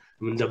እንፈልጋለን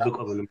ምን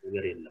ደብቀው ምንም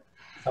ነገር የለም።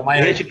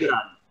 ይሄ ችግር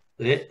አለ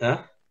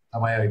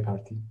ሰማያዊ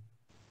ፓርቲ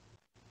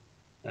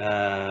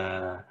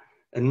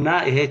እና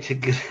ይሄ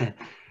ችግር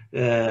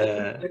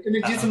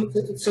ቅንጅት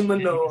ስምን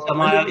ነው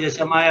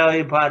የሰማያዊ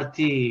ፓርቲ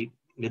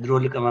የድሮ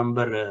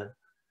ሊቀመንበር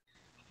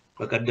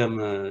በቀደም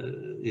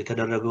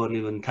የተደረገውን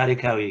ኢቨን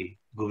ታሪካዊ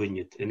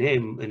ጉብኝት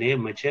እኔ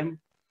መቼም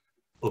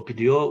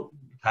ኦፒዲዮ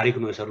ታሪክ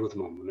ነው የሰሩት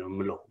ነው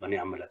የምለው በእኔ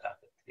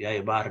አመለካከት ያ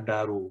የባህር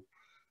ዳሩ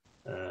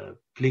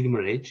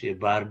ፒልግሪሜጅ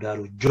የባህር ዳሩ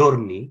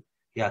ጆርኒ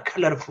ያ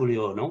ከለርፉል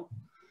የሆነው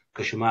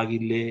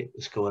ከሽማግሌ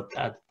እስከ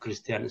ወጣት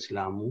ክርስቲያን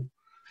እስላሙ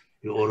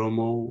የኦሮሞ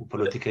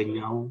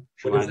ፖለቲከኛው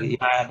ሽማግሌ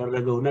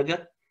ያደረገው ነገር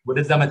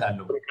ወደዛ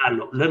መጣለው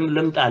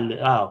ለምጣል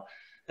አዎ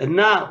እና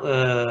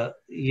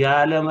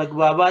ያለ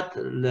መግባባት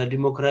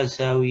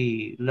ለዲሞክራሲያዊ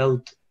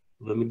ለውጥ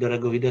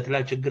በሚደረገው ሂደት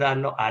ላይ ችግር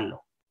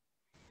አለው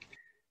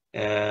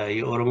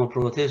የኦሮሞ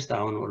ፕሮቴስት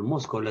አሁን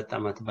ኦልሞስት ከ2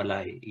 ዓመት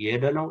በላይ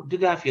የሄደ ነው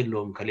ድጋፍ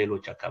የለውም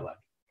ከሌሎች አካባቢ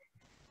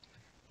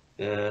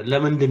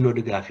ለምንድን ነው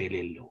ድጋፍ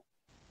የሌለው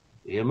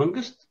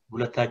የመንግስት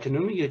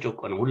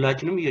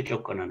ሁላችንም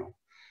እየጨቆነ ነው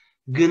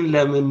ግን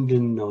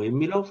ለምንድን ነው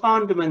የሚለው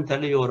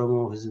ፋንዳሜንታሊ የኦሮሞ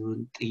ህዝብ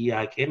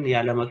ጥያቄን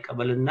ያለ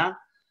መቀበልና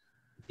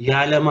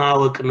ያለ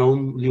ማወቅ ነው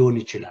ሊሆን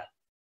ይችላል።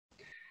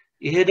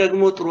 ይሄ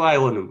ደግሞ ጥሩ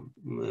አይሆንም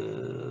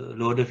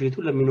ለወደፊቱ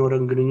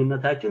ለሚኖረን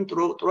ግንኙነታችን ጥሩ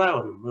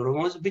አይሆንም። ኦሮሞ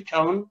ህዝብ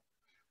ብቻውን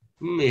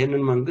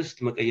ይሄንን መንግስት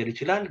መቀየር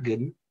ይችላል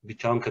ግን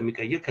ብቻውን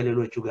ከሚቀየር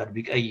ከሌሎቹ ጋር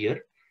ቢቀየር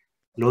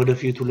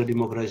ለወደፊቱ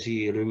ለዲሞክራሲ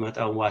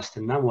የሚመጣው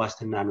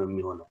ዋስትና ነው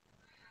የሚሆነው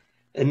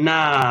እና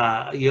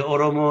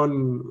የኦሮሞን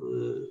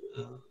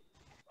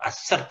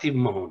አሰርቲቭ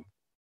መሆን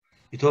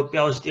ኢትዮጵያ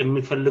ውስጥ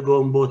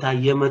የሚፈልገውን ቦታ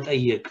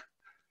የመጠየቅ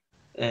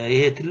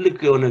ይሄ ትልቅ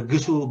የሆነ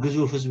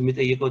ግዙፍ ህዝብ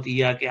የሚጠይቀው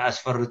ጥያቄ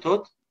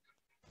አስፈርቶት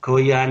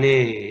ከወያኔ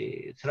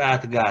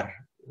ስርዓት ጋር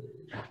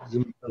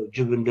ዝምታው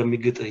ጅብ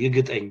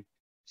ይግጠኝ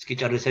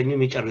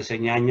እስኪጨርሰኝም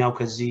ይጨርሰኝ ያኛው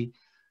ከዚህ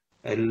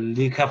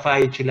ሊከፋ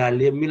ይችላል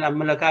የሚል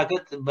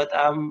አመለካከት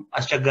በጣም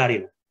አስቸጋሪ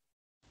ነው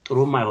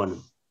ጥሩም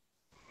አይሆንም።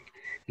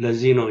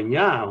 ለዚህ ነው እኛ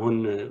አሁን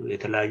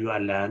የተለያዩ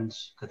አላያንስ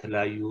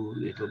ከተለያዩ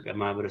የኢትዮጵያ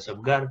ማህበረሰብ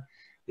ጋር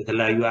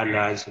የተለያዩ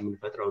አላያንስ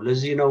የምንፈጥረው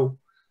ለዚህ ነው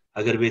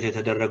ሀገር ቤት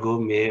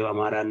የተደረገውም ይሄ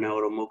አማራና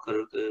ኦሮሞ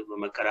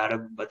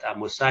በመቀራረብ በጣም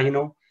ወሳኝ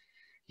ነው።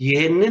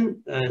 ይሄንን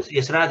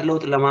የስርዓት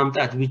ለውጥ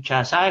ለማምጣት ብቻ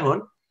ሳይሆን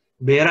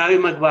ብሔራዊ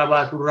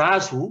መግባባቱ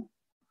ራሱ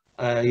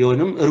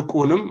የሆነም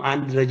እርቁንም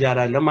አንድ ደረጃ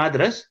ላይ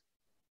ለማድረስ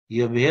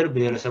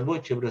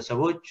ብሔረሰቦች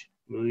ህብረተሰቦች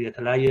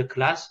የተለያየ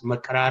ክላስ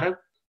መቀራረብ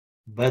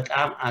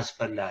በጣም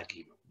አስፈላጊ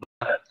ነው።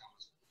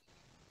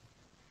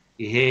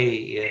 ይሄ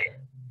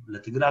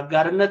ለትግል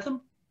አጋርነትም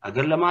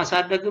ሀገር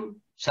ለማሳደግም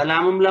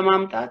ሰላምም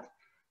ለማምጣት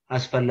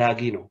አስፈላጊ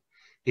ነው።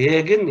 ይሄ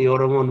ግን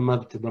የኦሮሞን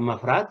መብት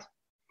በመፍራት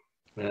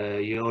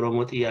የኦሮሞ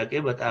ጥያቄ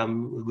በጣም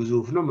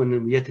ግዙፍ ነው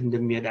ምንም የት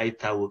እንደሚሄድ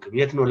አይታወቅም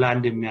የት ነው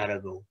ላንድ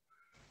የሚያደርገው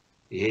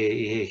ይሄ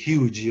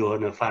ሂውጅ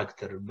የሆነ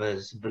ፋክተር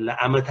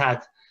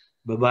በአመታት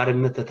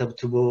በባርነት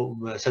ተተብትቦ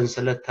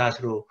በሰንሰለት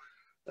ታስሮ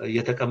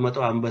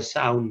የተቀመጠው አንበሳ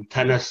አሁን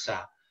ተነሳ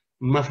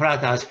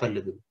መፍራት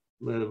አያስፈልግም።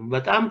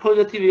 በጣም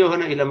ፖዚቲቭ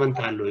የሆነ ኤሌመንት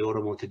አለው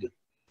የኦሮሞ ትግል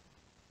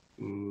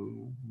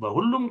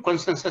በሁሉም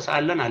ኮንሰንሰስ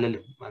አለን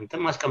አለለም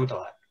አንተም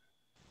አስቀምጠዋል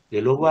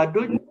ሌሎች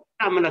ጓዶች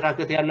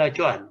አመለካከት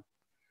ያላቸው አሉ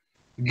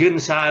ግን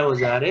ሳይው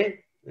ዛሬ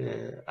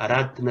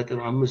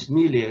 4.5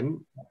 ሚሊዮን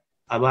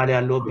አባል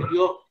ያለው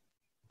ቪዲዮ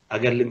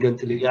አገር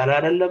ልንገንጥል ይያል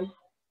አይደለም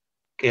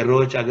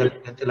ቄሮች አገር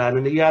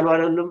ልንገንጥላንን ይያሉ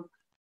አይደለም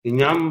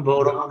እኛም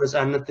በኦሮሞ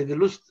ነጻነት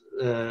ትግል ውስጥ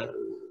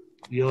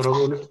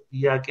የኦሮሞን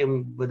ጥያቄም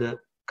ወደ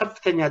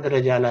ከፍተኛ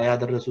ደረጃ ላይ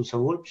ያደረሱ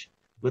ሰዎች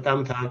በጣም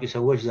ታዋቂ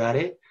ሰዎች ዛሬ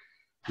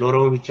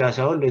ለኦሮሞ ብቻ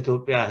ሳይሆን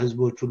ለኢትዮጵያ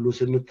ህዝቦች ሁሉ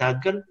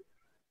ስንታገል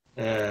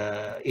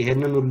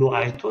ይሄንን ሁሉ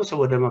አይቶ ሰው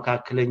ወደ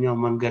መካከለኛው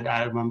መንገድ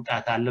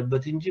መምጣት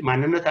አለበት እንጂ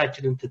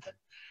ማንነታችንን ትተን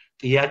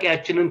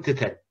ጥያቄያችንን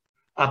ትተን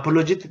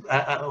አፖሎጂት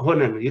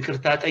ሆነን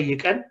ይቅርታ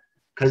ጠይቀን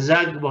ከዛ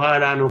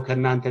በኋላ ነው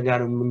ከናንተ ጋር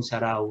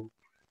የምንሰራው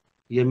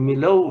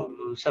የሚለው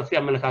ሰፊ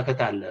አመለካከት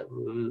አለ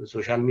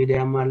ሶሻል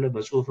ሚዲያም አለ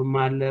በጽሁፍም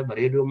አለ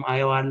በሬዲዮም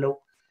አየዋለው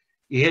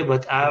ይሄ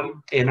በጣም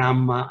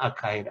ጤናማ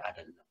አካሄድ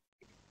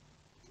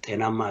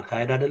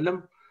አይደለም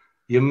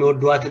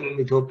የሚወዷትን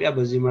ኢትዮጵያ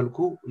በዚህ መልኩ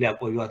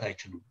ሊያቆዩት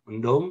አይችሉም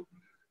እንደውም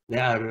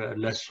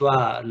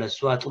ለሷ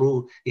ጥሩ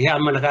ይሄ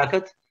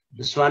አመለካከት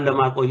እሷን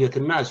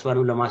ለማቆየትና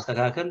እሷንም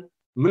ለማስተካከል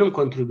ምንም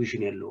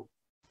ኮንትሪቢዩሽን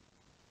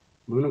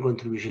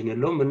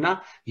የለውም እና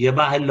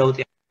የባህል ለውጥ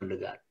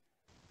ያስፈልጋል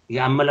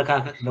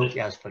የአመለካከት ለውጥ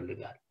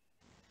ያስፈልጋል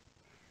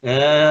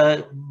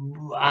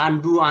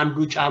አንዱ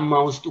ጫማ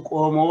ውስጥ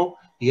ቆሞ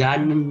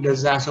ያንን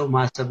እንደዛ ሰው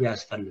ማሰብ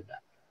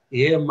ያስፈልጋል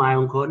ይሄ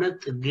ማይሆን ከሆነ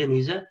ጥግን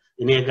ይዘ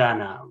እኔ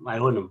ጋና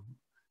አይሆንም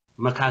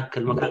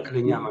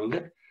መካከለኛ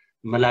መንገድ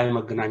መላይ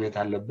መገናኘት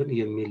አለብን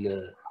የሚል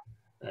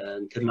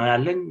እንትን ነው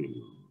ያለኝ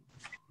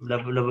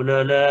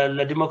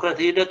ለዲሞክራሲ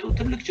ሂደቱ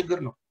ትልቅ ችግር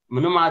ነው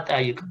ምንም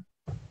አጣይቅም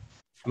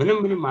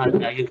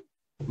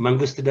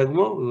መንግስት ደግሞ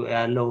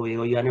ያለው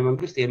የወያኔ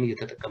መንግስት ይሄን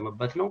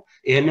እየተጠቀመበት ነው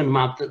ይሄንን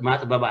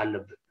ማጥበብ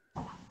አለብን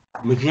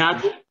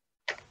ምክንያቱም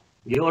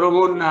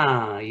የኦሮሞና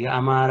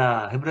የአማራ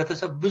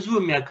ህብረተሰብ ብዙ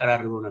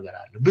የሚያቀራርበው ነገር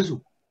አለ ብዙ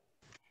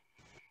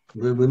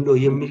እንደው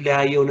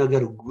የሚለያየው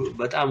ነገር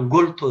በጣም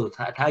ጎልቶ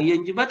ታየ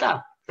እንጂ በጣም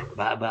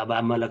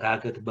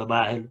በአመለካከት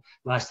በባህል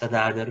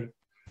በአስተዳደር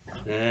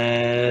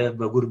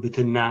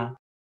በጉርብትና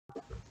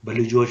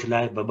በልጆች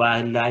ላይ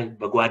በባህል ላይ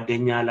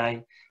በጓደኛ ላይ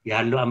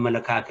ያለው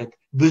አመለካከት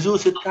ብዙ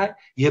ስታይ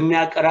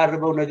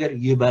የሚያቀራርበው ነገር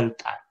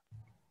ይበልጣል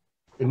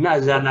እና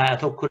እዛ ላይ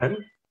አተኩረን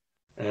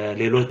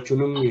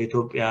ሌሎቹንም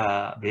የኢትዮጵያ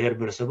ብሔር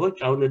ብሔረሰቦች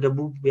አሁን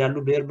ደቡብ ያሉ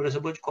ብሔር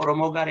ብሔረሰቦች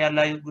ከኦሮሞ ጋር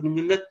ያላቸው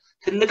ግንኙነት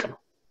ትልቅ ነው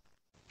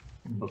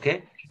ኦኬ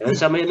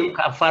ሰሜንም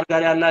ከአፋር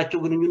ጋር ያላቸው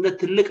ግንኙነት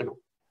ትልቅ ነው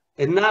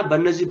እና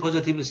በእነዚህ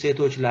ፖዚቲቭ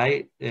ስቴቶች ላይ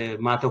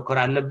ማተኮር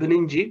አለብን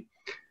እንጂ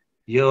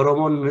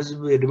የኦሮሞን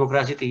ህዝብ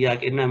የዲሞክራሲ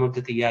ጥያቄና የመብት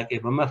ጥያቄ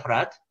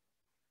በመፍራት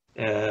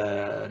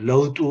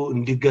ለውጡ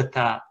እንዲገታ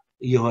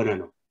እየሆነ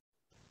ነው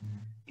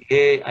ይሄ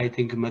አይ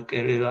ቲንክ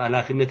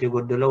ኃላፊነት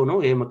የጎደለው ነው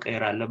ይሄ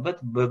መቀየር አለበት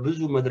በብዙ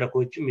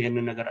መድረኮችም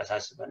ይሄንን ነገር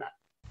አሳስበናል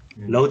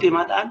ለውጥ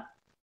ይመጣል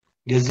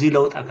የዚህ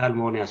ለውጥ አካል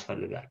መሆን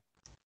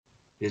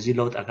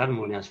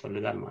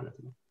ያስፈልጋል ማለት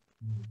ነው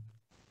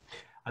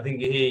I think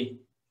ይሄ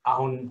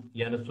አሁን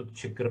ያነሱት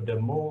ችግር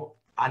ደግሞ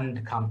አንድ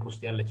ካምፕ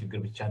ውስጥ ያለ ችግር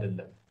ብቻ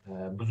አይደለም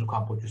ብዙ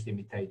ካምፖች ውስጥ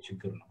የሚታይ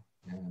ችግር ነው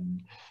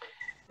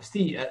እስቲ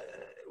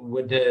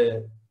ወደ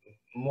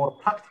ሞር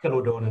ፕራክቲካል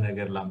ወደሆነ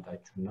ነገር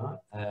ላምጣችሁና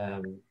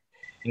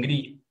እንግዲህ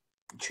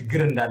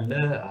ችግር እንዳለ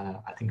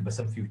I think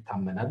በሰፊው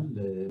ይታመናል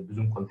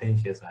ብዙም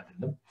ኮንቴንሽየስ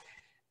አይደለም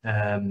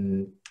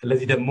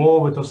ለዚህ ደግሞ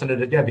በተወሰነ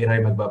ደረጃ ብሔራዊ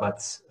መግባባት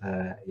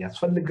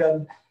ያስፈልጋል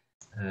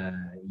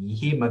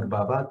ይሄ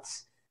መግባባት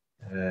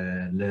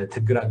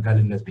ለትግር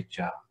አጋልነት ብቻ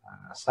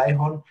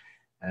ሳይሆን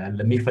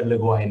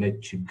ለሚፈልገው አይነት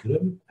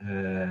ችግርም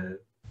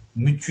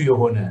ምቹ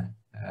የሆነ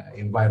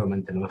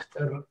ኤንቫይሮንመንት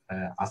ለመፍጠር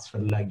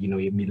አስፈላጊ ነው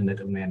የሚል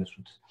ነጥብ ነው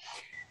ያነሱት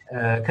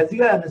ከዚህ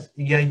ጋር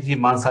ያጂ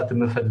ማንሳት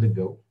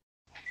የምፈልገው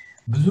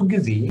ብዙ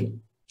ጊዜ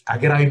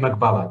አገራዊ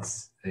መግባባት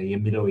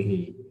የሚለው ይሄ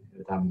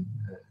በጣም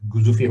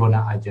ግዙፍ የሆነ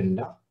አጀንዳ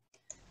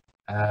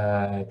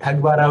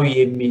ተግባራዊ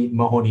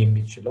መሆን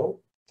የሚችለው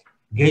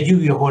ገዢው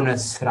የሆነ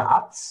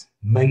ስርዓት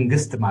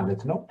መንግስት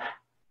ማለት ነው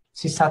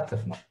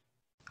ሲሳተፍ ነው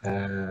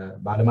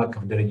በዓለም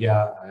አቀፍ ደረጃ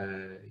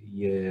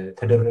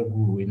የተደረጉ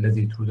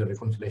እነዚህ ትሩ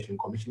ሪኮንሲሊየሽን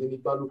ኮሚሽን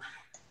የሚባሉ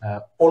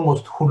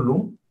ኦልሞስት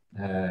ሁሉም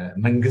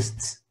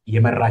መንግስት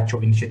የመራቸው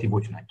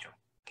ኢኒሺዬቲቮች ናቸው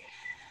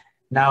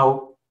ናው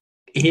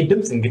ይሄ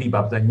ድምጽ እንግዲህ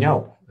በአብዛኛው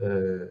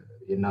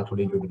የናቶ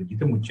ሌንጆ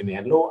ድርጅትም ውጭ ነው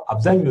ያለው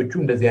አብዛኞቹ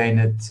እንደዚህ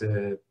አይነት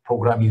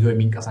ፕሮግራም ይዘው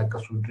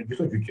የሚንቀሳቀሱ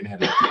ድርጅቶች ውጭ ነው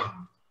ያለው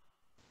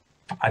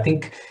I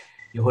think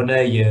የሆነ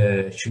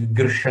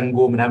የሽግግር ሸንጎ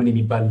ምናምን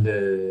የሚባል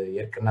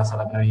የእርቅና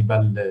ሰላም ምናምን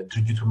የሚባል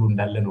ድርጅት ሁሉ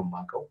እንዳለ ነው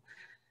ማቀው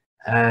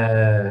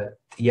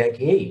ጥያቄ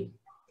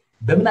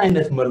በምን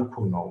አይነት መልኩ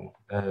ነው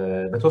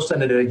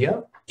በተወሰነ ደረጃ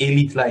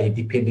ኤሊት ላይ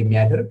ዲፔንድ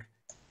የሚያደርግ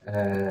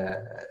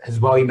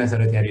ህዝባዊ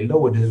መሰረት ያለው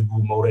ወደ ህዝቡ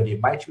መውረድ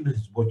የማይችል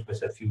ህዝቦች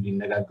በሰፊው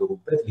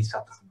ሊነጋገሩበት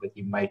ሊሳተፉበት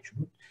የማይችሉ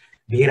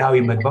ብሔራዊ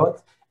መግባባት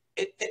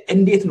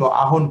እንዴት ነው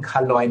አሁን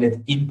ካለው አይነት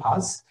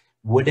ኢምፓስ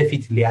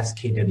ወደፊት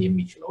ሊያስኬደን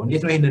የሚችለው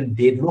እንዴት ነው ይሄንን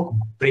ዴድሎክ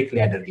ብሬክ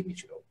ሊያደርግ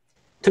የሚችለው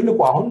ትልቁ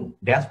አሁን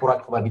ዲያስፖራ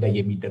አካባቢ ላይ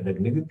የሚደረግ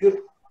ንግግር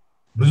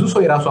ብዙ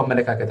ሰው የራሱ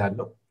አመለካከት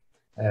አለው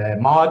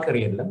መዋቅር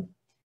የለም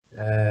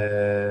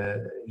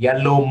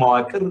ያለው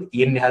መዋቅር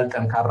ይህን ያህል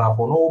ጠንካራ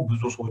ሆኖ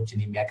ብዙ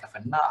ሰዎችን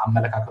የሚያቀፍና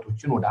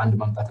አመለካከቶችን ወደ አንድ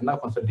ማምጣትና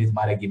ኮንሶሊዴት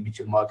ማድረግ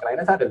የሚችል መዋቅር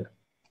አይነት አይደለም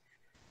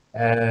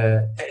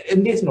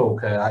እንዴት ነው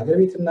ከሀገር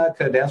ቤትና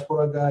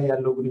ከዲያስፖራ ጋር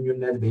ያለው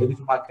ግንኙነት በኤሊት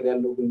መካከል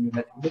ያለው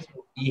ግንኙነት እንዴት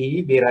ነው ይሄ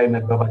ብሔራዊ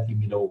መግባባት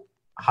የሚለው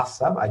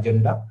ሐሳብ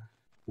አጀንዳ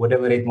ወደ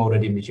መሬት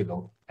መውረድ የሚችለው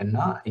እና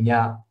እኛ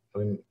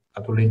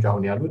አቶ ሌንጮ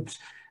አሁን ያሉት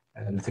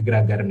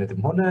ለትግራይ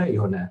አጋርነትም ሆነ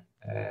የሆነ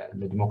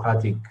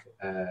ለዲሞክራቲክ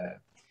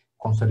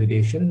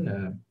ኮንሶሊዴሽን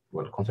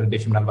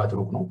ምናልባት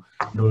ሩቅ ነው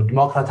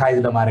ዲሞክራታይዝ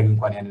ለማድረግ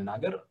እንኳን ያንን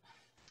ሀገር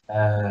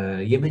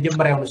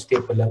የመጀመሪያውን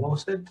ስቴፕ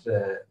ለመውሰድ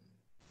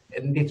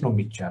እንዴት ነው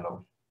የሚቻለው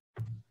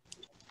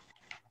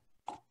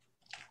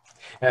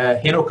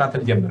ሄኖክ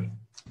ካንተ ጀምር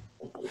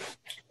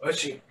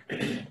እሺ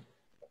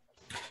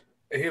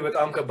ይሄ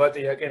በጣም ከባድ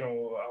ጥያቄ ነው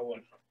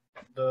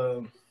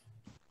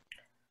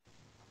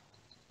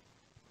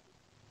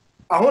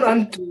አሁን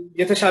አንድ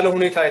የተሻለ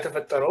ሁኔታ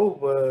የተፈጠረው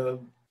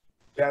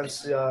ቢያንስ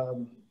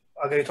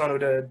አገሪቷን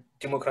ወደ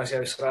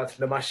ዲሞክራሲያዊ ስርዓት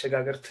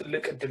ለማሸጋገር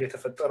ትልቅ እድል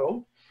የተፈጠረው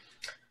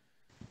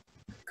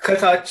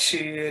ከታች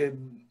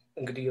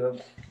እንግዲህ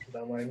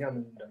በአማርኛ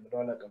ምን እንደምለው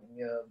አላውቅም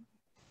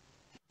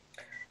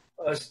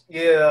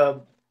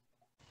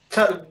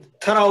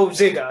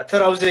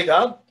ተራው ዜጋ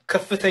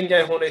ከፍተኛ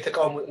የሆነ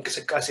የተቃውሞ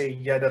እንቅስቃሴ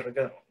እያደረገ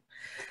ነው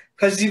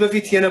ከዚህ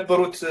በፊት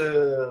የነበሩት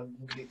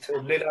እንግዲህ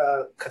ሌላ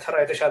ከተራ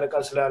የተሻለ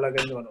ቃል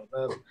ስላላገኘው ነው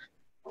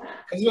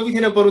ከዚህ በፊት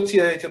የነበሩት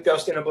የኢትዮጵያ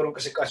ውስጥ የነበሩ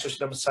እንቅስቃሴዎች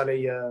ለምሳሌ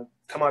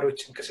የተማሪዎች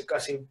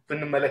እንቅስቃሴ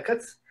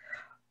ብንመለከት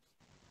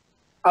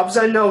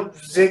አብዛኛው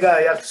ዜጋ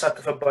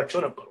ያልተሳተፈባቸው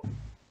ነበሩ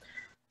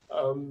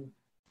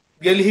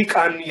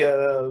የልሂቃን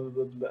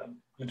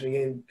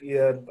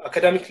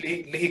የአካዳሚክ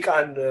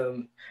ልሂቃን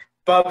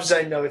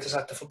በአብዛኛው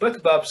የተሳተፉበት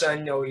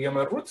በአብዛኛው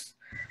የመሩት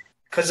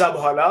ከዛ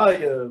በኋላ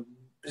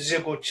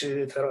ዜጎች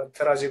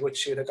ተራ ዜጎች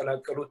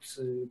የተቀላቀሉት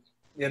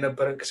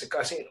የነበረ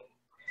እንቅስቃሴ ነው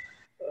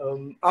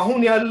አሁን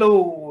ያለው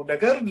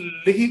ነገር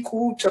ልሂቁ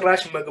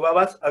ጭራሽ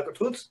መግባባት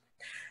አቅቶት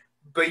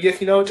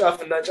በየፊናው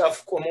ጫፍና ጫፍ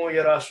ቆሞ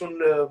የራሱን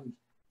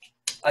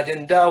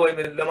አጀንዳ ወይም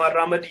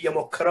ለማራመድ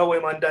እየሞከረ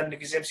ወይም አንዳንድ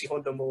ጊዜም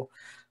ሲሆን ደግሞ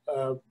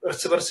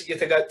እርስ በርስ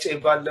እየተጋጨ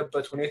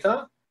ባለበት ሁኔታ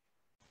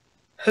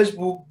ህዝቡ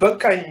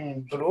በቃኝ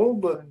ብሎ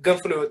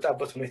ገንፍሎ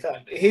የወጣበት ሁኔታ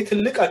አለ ይሄ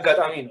ትልቅ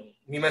አጋጣሚ ነው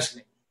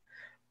የሚመስለኝ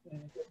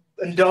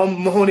እንዳውም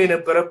መሆን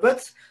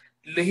የነበረበት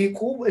ልሂቁ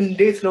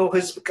እንዴት ነው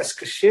ህዝብ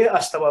ቀስቅሼ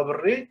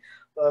አስተባብሬ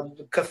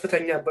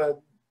ከፍተኛ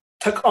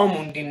ተቃውሞ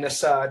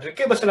እንዲነሳ አድርጌ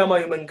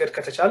በሰላማዊ መንገድ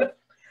ከተቻለ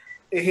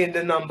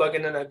ይሄንን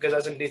አምባገነን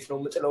አገዛዝ እንዴት ነው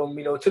ምጥለው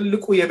የሚለው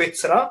ትልቁ የቤት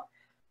ስራ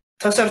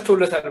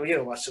ተሰርቶለታል ብዬ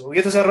ነው ማስበው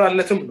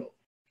የተሰራለትም ነው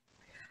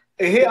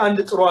ይሄ አንድ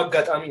ጥሩ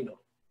አጋጣሚ ነው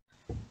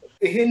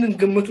ይሄንን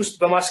ግምት ውስጥ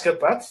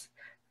በማስገባት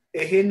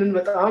ይሄንን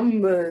በጣም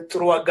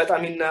ጥሩ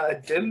አጋጣሚና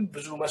እድል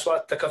ብዙ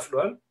መስዋዕት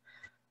ተከፍሏል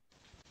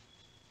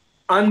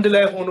አንድ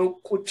ላይ ሆኖ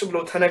ቁጭ ብሎ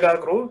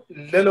ተነጋግሮ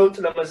ለለውጥ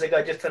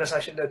ለመዘጋጀት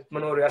ተነሳሽነት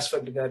መኖር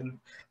ያስፈልጋል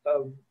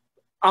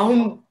አሁን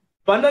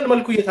ባንዳንድ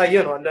መልኩ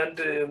እየታየ ነው አንዳንድ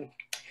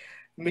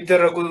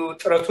የሚደረጉ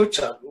ጥረቶች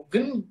አሉ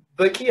ግን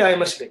በቂ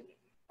አይመስለኝም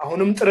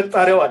አሁንም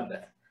ጥርጣሬው አለ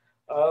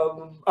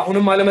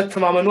አሁንም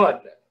አለመተማመኑ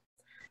አለ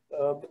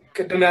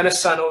ቅድም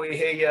ያነሳ ነው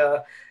ይሄ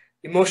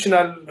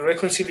የኢሞሽናል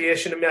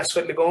ሪኮንሲሊየሽን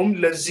የሚያስፈልገውም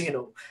ለዚህ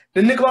ነው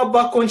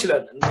ልንግባባኮ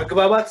እንችላለን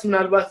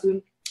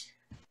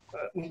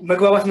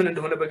መግባባት ምን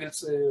እንደሆነ በግልጽ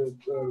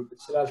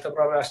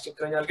ስላልተብራራ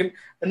ያስቸግረኛል ግን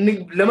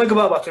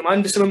ለመግባባት ወይም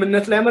አንድ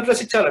ስምምነት ላይ መድረስ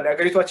ይቻላል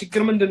የሀገሪቷ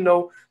ችግር ምንድነው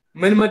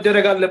ምን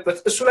መደረግ አለበት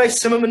እሱ ላይ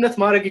ስምምነት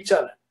ማድረግ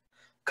ይቻላል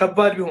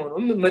ከባድ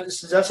ቢሆንም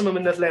እዛ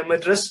ስምምነት ላይ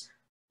መድረስ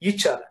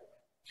ይቻላል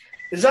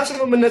እዛ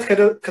ስምምነት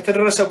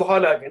ከተደረሰ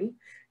በኋላ ግን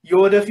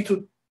የወደፊቱ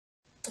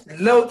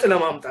ለውጥ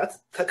ለማምጣት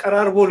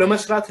ተቀራርቦ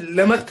ለመስራት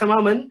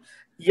ለመተማመን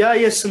ያ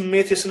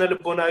የስሜት የስነ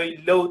ልቦናዊ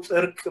ለውጥ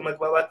እርቅ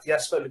መግባባት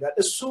ያስፈልጋል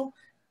እሱ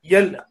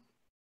የለም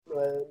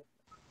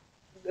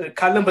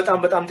ካለም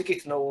በጣም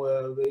ጥቂት ነው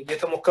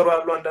እየተሞከሩ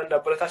ያሉ አንዳንድ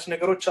አበረታች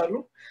ነገሮች አሉ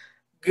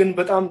ግን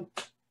በጣም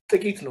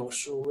ጥቂት ነው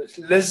እሱ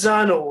ለዛ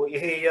ነው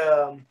ይሄ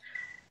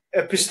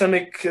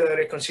የኤፒስተሚክ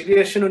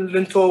ሪኮንሲሊየሽንን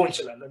ልንተወው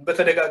እንችላለን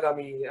በተደጋጋሚ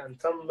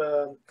አንተም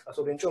አቶ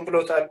ሌንጮም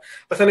ብለውታል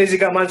በተለይ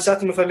እዚህ ጋር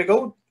ማንሳት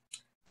የምፈልገው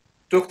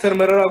ዶክተር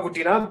መረራ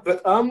ጉዲና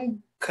በጣም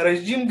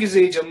ከረጅም ጊዜ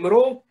ጀምሮ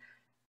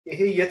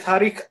ይሄ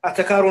የታሪክ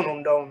አተካሮ ነው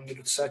እንዳውም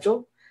የሚሉት እሳቸው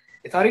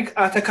የታሪክ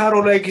አተካሮ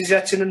ላይ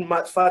ጊዜያችንን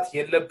ማጥፋት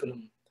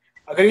የለብንም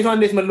አገሪቷ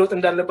እንዴት መለወጥ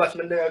እንዳለባት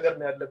መነጋገር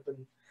ነው ያለብን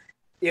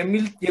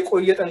የሚል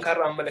የቆየ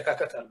ጠንካራ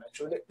አመለካከት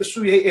አላቸው እሱ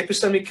ይሄ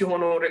ኤፒስተሚክ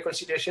የሆነው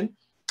ሪኮንሲሊየሽን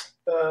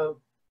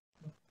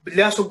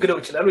ሊያስወግደው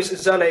ይችላል ወይስ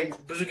እዛ ላይ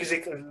ብዙ ጊዜ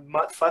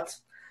ማጥፋት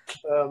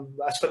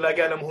አስፈላጊ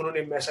አለመሆኑን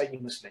የሚያሳይ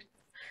ይመስለኛል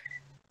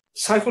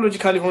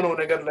ሳይኮሎጂካል የሆነው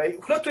ነገር ላይ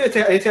ሁለቱ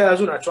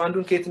የተያያዙ ናቸው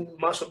አንዱን ከየት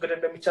ማስወገድ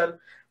እንደሚቻል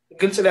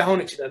ግልጽ ላይሆን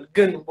ይችላል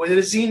ግን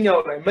ወደዚህኛው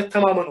ላይ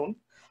መተማመኑን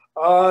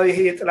ይሄ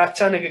የጥላቻ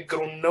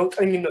ንግግሩን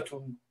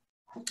ነውጠኝነቱን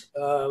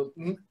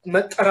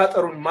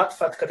መጠራጠሩን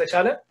ማጥፋት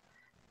ከተቻለ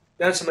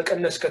ቢያንስ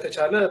መቀነስ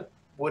ከተቻለ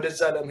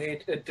ወደዛ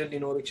ለመሄድ እድል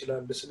ሊኖር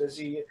ይችላል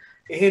ስለዚህ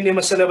ይሄን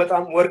የመሰለ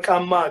በጣም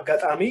ወርቃማ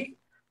አጋጣሚ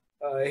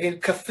ይሄን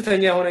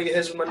ከፍተኛ የሆነ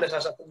የህዝብ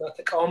መነሳሳትና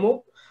ተቃውሞ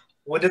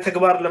ወደ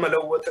ተግባር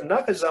ለመለወጥና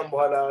ከዛም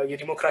በኋላ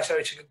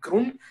የዲሞክራሲያዊ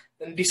ሽግግሩን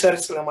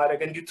እንዲሰርጽ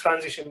ለማድረግ እንዲሁ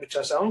ትራንዚሽን ብቻ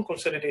ሳይሆን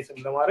ኮንሶሊዴት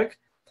ለማድረግ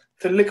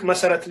ትልቅ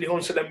መሰረት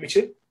ሊሆን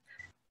ስለሚችል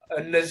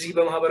እነዚህ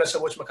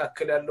በማህበረሰቦች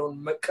መካከል ያለውን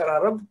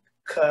መቀራረብ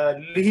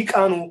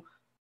ከልሂቃኑ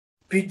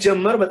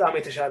ቢጀመር በጣም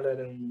የተሻለ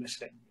ነው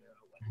የሚመስለኝ።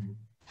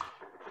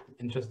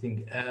 ኢንትረስቲንግ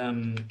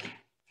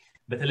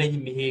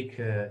በተለይም ይሄ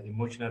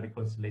ከኢሞሽናል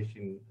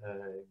ሪኮንሲሌሽን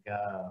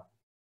ጋር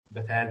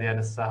በተያያዘ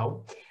ያነሳው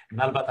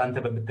ምናልባት አንተ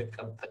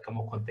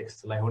በምትጠቀመው ኮንቴክስት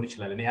ላይ ሆን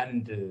ይችላል። እኔ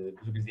አንድ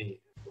ብዙ ጊዜ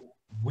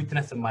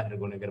ዊትነስ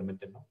የማደርገው ነገር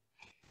ምንድነው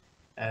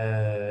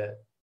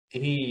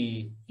ይሄ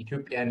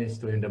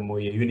ኢትዮጵያኒስት ወይም ደግሞ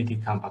የዩኒቲ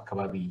ካምፕ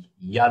አካባቢ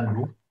ያሉ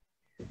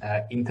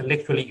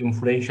intellectually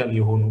influential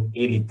የሆኑ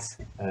ኤሊት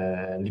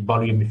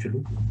ሊባሉ የሚችሉ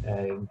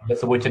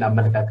በሰዎችን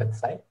አመለካከት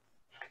ሳይ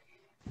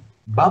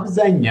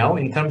በአብዛኛው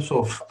in terms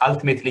of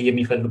ultimately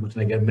የሚፈልጉት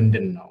ነገር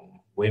ምንድነው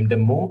ወይም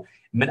ደግሞ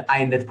ምን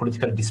አይነት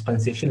ፖለቲካል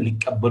ዲስፐንሴሽን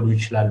ሊቀበሉ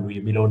ይችላሉ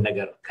የሚለውን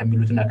ነገር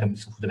ከሚሉትና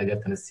ከሚጽፉት ነገር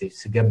ተነስቼ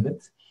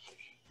ስገምት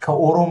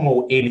ከኦሮሞ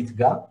ኤሊት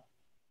ጋር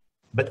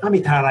በጣም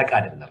የተራራቀ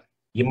አይደለም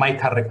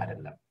የማይታረቅ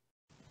አይደለም።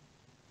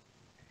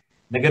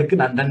 ነገር ግን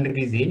አንዳንድ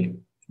ጊዜ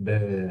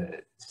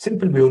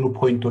በሲምፕል ቢሆኑ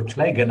ፖይንቶች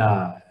ላይ ገና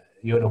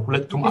የሆነ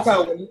ሁለቱም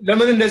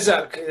ለምን እንደዛ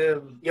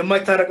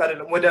የማይታረቅ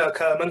አይደለም ወደ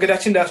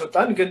ከመንገዳችን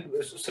እንዳያስወጣን ግን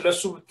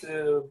ስለሱ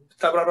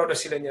ተብራራው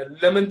ደስ ይለኛል።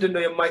 ለምንድን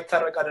ነው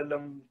የማይታረቅ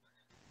አይደለም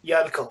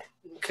ያልከው?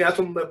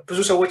 ምክንያቱም ብዙ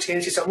ሰዎች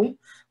ይሄን ሲሰሙ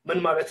ምን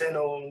ማለት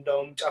ነው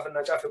እንደውም ጫፍና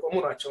ጫፍ የቆሙ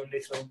ናቸው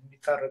እንዴት ነው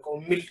የሚታረቀው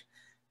የሚል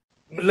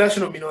ምላሽ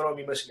ነው የሚኖረው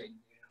የሚመስለኝ።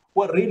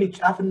 ወሬሊ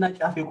ጫፍና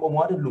ጫፍ የቆሙ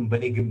አይደሉም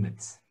በኔ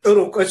ግምት። ጥሩ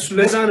እሱ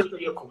ለዛ ነው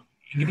ጠየቁ።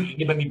 እንግዲህ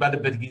ይሄ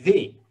በሚባልበት ጊዜ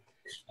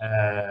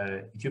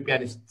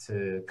ኢትዮጵያኒስት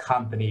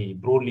ካምፓኒ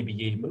ብሮድሊ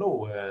ብዬ የምለው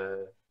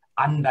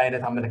አንድ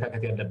አይነት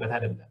አመለካከት ያለበት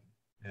አይደለም።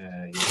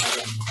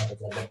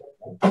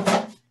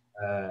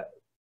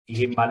 ይሄ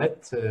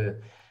ማለት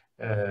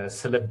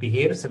ስለ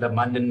ብሔር ስለ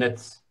ማንነት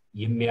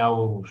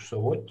የሚያወሩ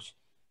ሰዎች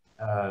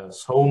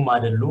ሰውም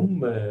አይደሉም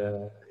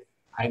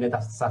አይነት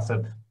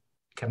አስተሳሰብ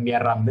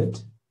ከሚያራምድ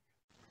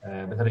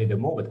በተለይ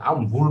ደግሞ በጣም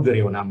vulgar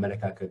የሆነ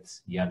አመለካከት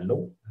ያለው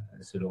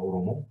ስለ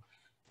ኦሮሞ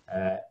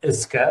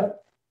እስከ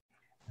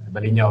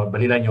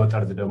በሌላኛው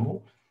ጠርዝ ደግሞ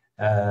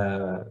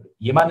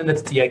የማንነት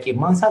ጥያቄ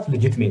ማንሳት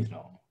ሌጂቲሜት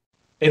ነው።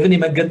 even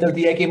የመገንጠል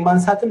ጥያቄ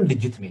ማንሳትም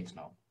ሌጂቲሜት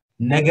ነው።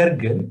 ነገር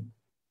ግን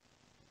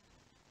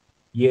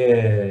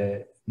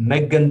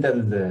የመገንጠል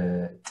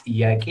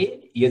ጥያቄ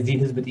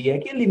የዚህን ህዝብ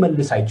ጥያቄ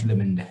ሊመልስ አይችልም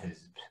እንደ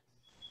ህዝብ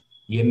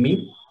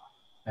የሚል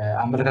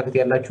አመለካከት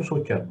ያላቸው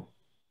ሰዎች አሉ።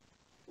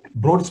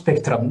 ብሮድ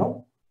ስፔክትረም ነው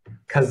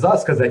ከዛ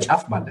እስከዛ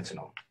ጫፍ ማለት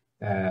ነው።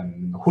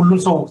 ሁሉ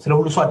ሰው ስለ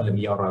ሁሉ ሰው አይደለም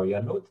ያወራው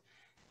ያለው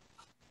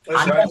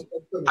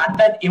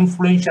አንዳንድ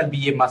ኢንፍሉዌንሻል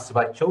ብዬ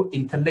ማስባቸው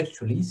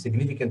ኢንተሌክቹዋሊ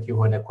ሲግኒፊካንት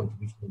የሆነ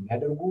ኮንትሪቢዩሽን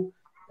የሚያደርጉ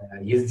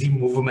የዚህ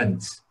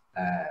ሙቭመንት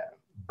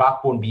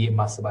ባክቦን ብዬ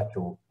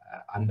ማስባቸው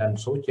አንዳንድ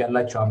ሰዎች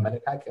ያላቸው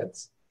አመለካከት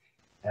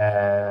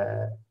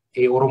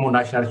የኦሮሞ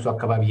ናሽናሊስቱ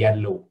አካባቢ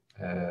ያለው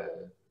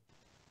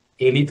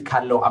ኤሊት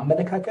ካለው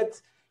አመለካከት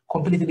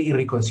completely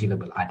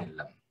irreconcilable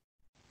አይደለም።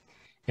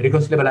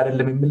 irreconcilable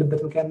አይደለም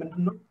የሚልበት ምክንያት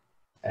ምንድነው?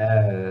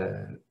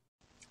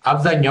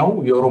 አብዛኛው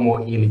የኦሮሞ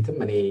ኤሊትም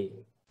እኔ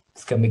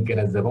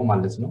እስከምገነዘበው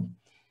ማለት ነው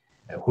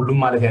ሁሉም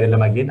ማለት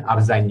አይደለም ግን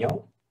አብዛኛው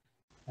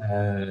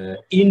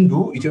ኢንዱ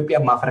ኢትዮጵያ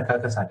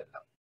ማፈረካከስ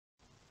አይደለም።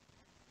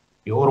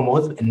 የኦሮሞ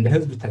ህዝብ እንደ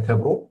ህዝብ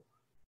ተከብሮ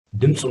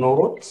ድምጽ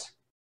ኖሮት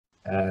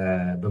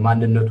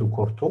በማንነቱ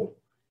ኮርቶ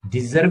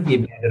ዲዘርቭ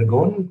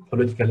የሚያደርገውን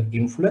ፖለቲካል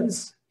ኢንፍሉዌንስ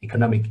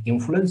ኢኮኖሚክ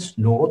ኢንፍሉዌንስ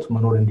ኖሮት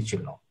መኖር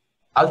እንዲችል ነው።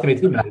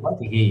 አልቲሜትሊ ምናልባት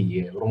ይሄ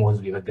የኦሮሞ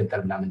ህዝብ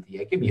የመገንጠል ምናምን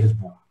ጥያቄ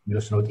የህዝቡ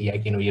የሚወስነው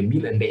ጥያቄ ነው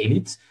የሚል እንደ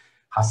ኤሊት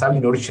ሐሳብ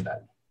ሊኖር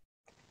ይችላል።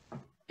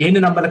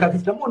 ይሄንን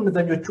አመለካከት ደግሞ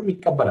እነዛኞቹም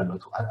ይቀበላሉ።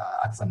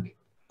 አትሰምኝ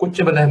ቁጭ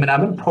ብለህ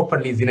ምናምን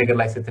ፕሮፐርሊ እዚህ ነገር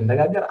ላይ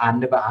ስትነጋገር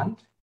አንድ በአንድ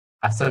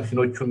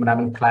አሰምሽኖቹን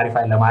ምናምን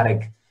ክላሪፋይ ለማድረግ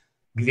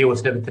ጊዜ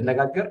ወስደህ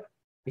ብትነጋገር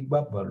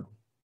ይግባባሉ።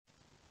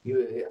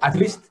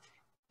 አትሊስት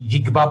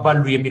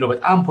ይግባባሉ የሚለው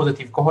በጣም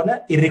ፖዚቲቭ ከሆነ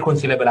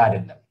ኢሬኮንሲለብል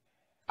አይደለም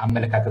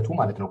አመለካከቱ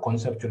ማለት ነው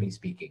ኮንሰፕቹዋሊ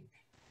ስፒኪንግ።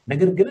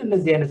 ነገር ግን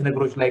እነዚህ አይነት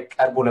ነገሮች ላይ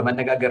ቀርቦ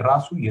ለመነጋገር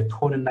ራሱ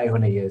የቶንና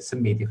የሆነ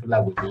የስሜት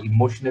የፍላጎት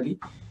ኢሞሽናሊ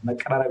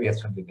መቀራረብ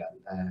ያስፈልጋል።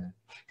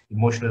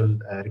 ኢሞሽናል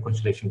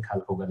ሪኮንሲሌሽን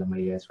ካልከው ጋር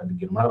ለማያያዝ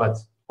ያስፈልጋል። ማለት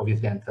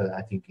obviously አንተ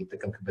I think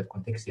የተጠቀምክበት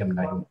ኮንቴክስት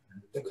ያምናል።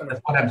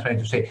 That's what I'm trying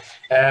to say.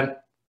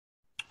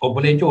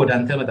 ኦቦሌንጆ ወደ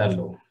አንተ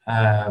መጣለው።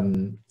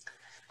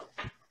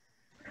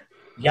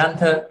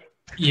 ያንተ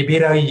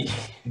የብሔራዊ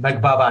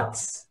መግባባት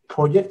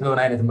ፕሮጀክት በምን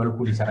አይነት መልኩ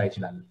ሊሰራ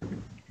ይችላል?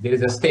 There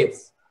is a state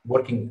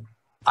working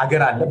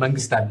አገር አለ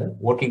መንግስት አለ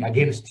working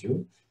against you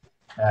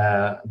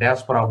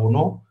diaspora ሆኖ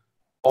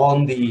on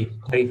the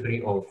periphery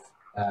of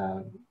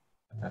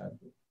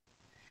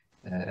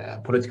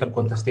political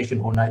contestation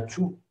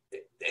ሆናችሁ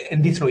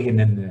እንዴት ነው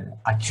ይሄንን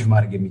አቺቭ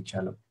ማድረግ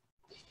የሚቻለው?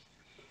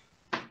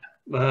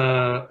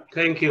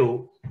 Thank you.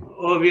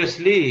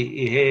 Obviously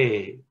ይሄ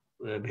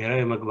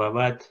ብሔራዊ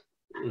መግባባት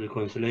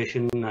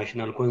reconciliation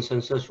national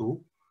consensus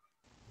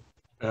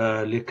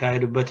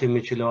ሊካሄድበት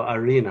የሚችለው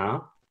አሪና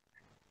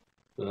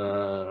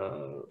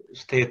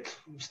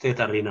ስቴት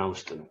አሪና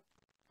ውስጥ ነው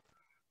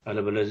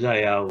አለበለዚያ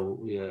ያው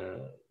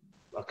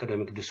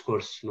የአካዳሚክ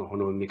ዲስኮርስ ነው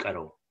ሆኖ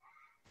የሚቀረው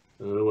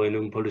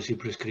ወይንም ፖሊሲ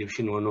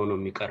ፕሪስክሪፕሽን ሆኖ ነው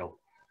የሚቀረው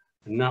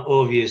እና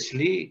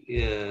ኦብቪየስሊ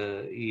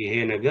ይሄ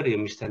ነገር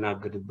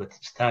የሚስተናገድበት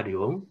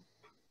ስታዲየም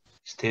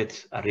ስቴት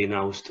አሪና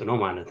ውስጥ ነው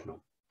ማለት ነው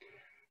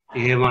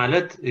ይሄ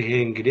ማለት ይሄ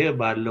እንግዲህ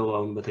ባለው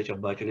አሁን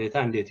በተጨባጭ ሁኔታ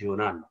እንዴት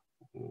ይሆናል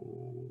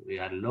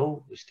ያለው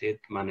ስቴት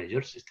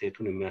ማኔጀርስ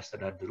ስቴቱን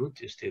የሚያስተዳድሩት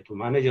ስቴቱ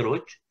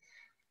ማኔጀሮች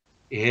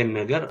ይሄን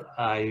ነገር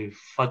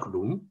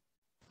አይፈቅዱም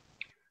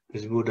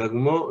ህዝቡ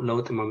ደግሞ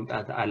ለውጥ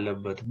መምጣት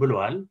አለበት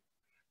ብለዋል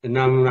እና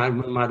ምን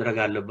ማድረግ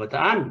አለበት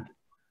አንድ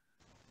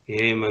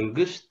ይሄ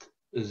መንግስት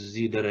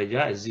እዚህ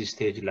ደረጃ እዚህ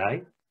ስቴጅ ላይ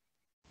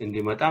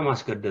እንዲመጣ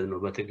ማስገደድ ነው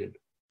በትግል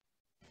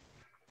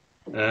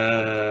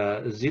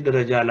እዚህ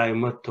ደረጃ ላይ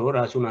መጥቶ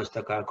ራሱን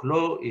አስተካክሎ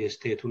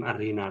የስቴቱን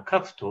አሪና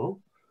ከፍቶ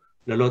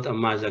ለለውጥ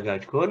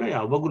ማዘጋጅ ከሆነ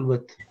ያው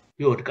በጉልበት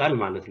ይወድቃል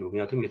ማለት ነው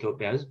ምክንያቱም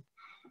ኢትዮጵያ ህዝብ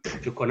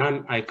ጭቆናን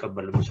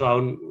አይቀበልም ሰው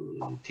አሁን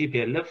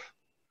ቲፒኤልኤፍ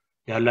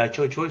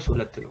ያላቸው ቾይስ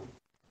ሁለት ነው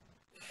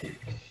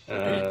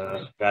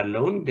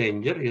ያለውን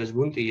ዴንጀር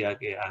የህዝቡን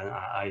ጥያቄ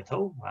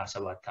አይተው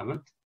 27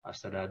 አመት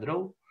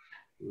አስተዳድረው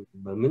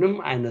በምንም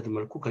አይነት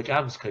መልኩ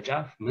ከጫፍ እስከ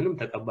ጫፍ ምንም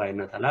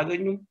ተቀባይነት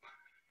አላገኙም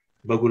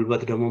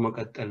በጉልበት ደግሞ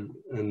መቀጠል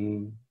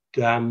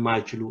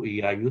እንዳማይችሉ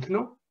እያዩት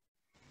ነው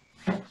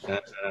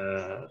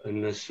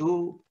እነሱ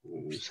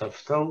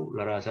ሰፍተው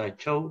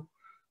ለራሳቸው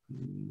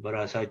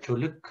በራሳቸው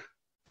ልክ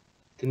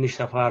ትንሽ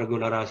ሰፋ አድርገው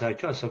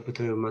ለራሳቸው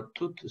አሰፍተው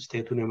የመጡት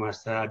ስቴቱን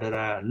የማስተዳደር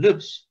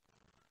ልብስ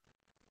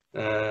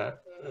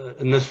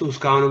እነሱ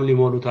እስካሁንም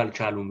ሊሞሉት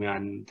አልቻሉም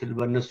ያን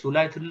በእነሱ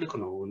ላይ ትልቅ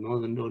ነው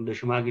እንደ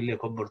ሽማግሌ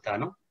ኮበርታ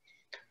ነው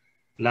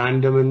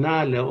ለአንደምና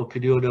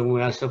ለኦፒዲዮ ደግሞ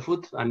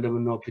ያሰፉት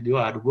አንደምና ኦፒዲዮ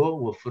አድጎ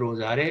ወፍሮ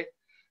ዛሬ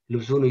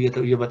ልብሱን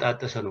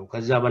እየበጣጠሰ ነው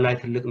ከዛ በላይ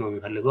ትልቅ ነው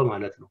የሚፈልገው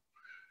ማለት ነው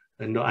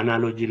እንደው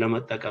አናሎጂ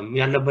ለመጠቀም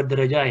ያለበት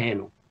ደረጃ ይሄ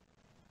ነው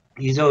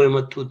ይዘው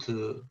የመጡት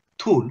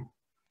ቱል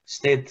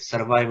ስቴት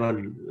ሰርቫይቫል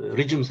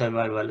ሪጅም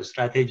ሰርቫይቫል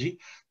ስትራቴጂ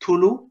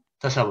ቱሉ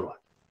ተሰብሯል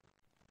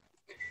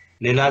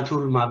ሌላ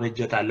ቱል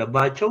ማበጀት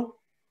አለባቸው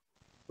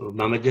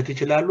ማመጀት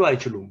ይችላሉ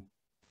አይችሉም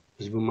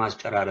ህዝቡን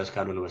ማስጨራረስ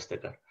ካልሆነ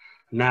በስተቀር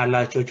እና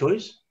ያላቸው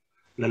ቾይስ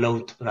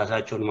ለለውጥ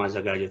ራሳቸውን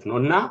ማዘጋጀት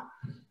ነውና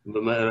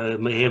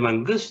ይሄ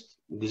መንግስት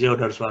ጊዜው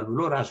ደርሷል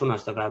ብሎ ራሱን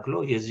አስተካክሎ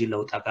የዚህ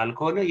ለውጥ አካል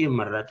ከሆነ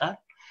ይመረጣል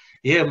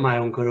ይሄ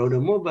ማይሆን ከሆነ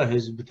ደግሞ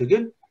በህዝብ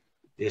ትግል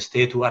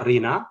የስቴቱ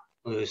አሪና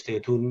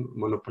ስቴቱን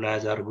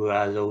ሞኖፖላይዝ አድርጎ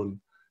ያዘውን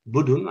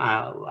ቡድን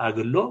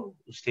አግሎ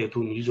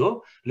ስቴቱን ይዞ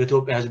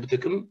ለኢትዮጵያ ህዝብ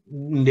ጥቅም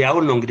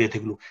እንዲያውል ነው እንግዲህ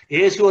ትግሉ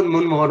ይሄ ሲሆን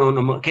ምን ሆኖ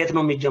ነው ከየት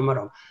ነው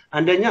የሚጀምረው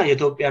አንደኛ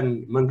የኢትዮጵያን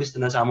መንግስት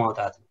ነፃ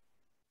ማውጣት ነው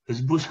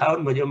ህዝቡ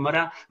ሳይሆን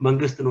መጀመሪያ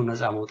መንግስት ነው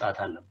ነፃ ማውጣት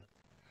አለበት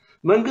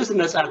መንግስት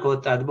ነፃ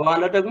ከወጣት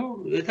በኋላ ደግሞ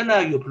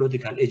የተለያዩ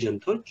ፖለቲካል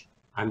ኤጀንቶች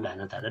አንድ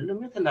አይነት አይደለም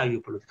የተለያዩ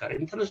ፖለቲካል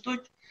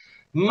ኢንተረስቶች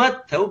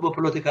መተው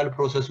በፖለቲካል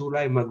ፕሮሰሱ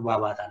ላይ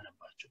መግባባት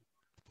አለባቸው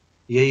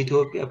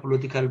የኢትዮጵያ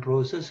ፖለቲካል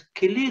ፕሮሰስ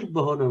ክሊር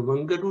በሆነ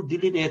መንገዱ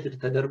ዲሊኔትድ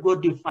ተደርጎ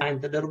ዲፋይን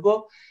ተደርጎ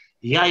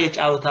ያ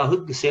የጫውታው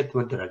ህግ ሴት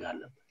መደረግ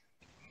አለበት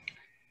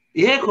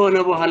ይሄ ከሆነ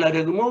በኋላ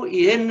ደግሞ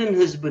ይሄንን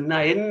ህዝብና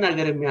ይሄንን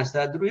ነገር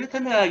የሚያስተዳድሩ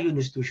የተለያዩ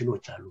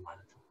ኢንስቲትዩሽኖች አሉ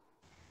ማለት ነው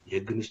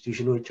የህግ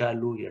ኢንስቲትዩሽኖች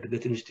አሉ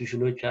የእድገት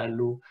ኢንስቲትዩሽኖች አሉ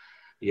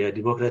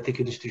የዲሞክራቲክ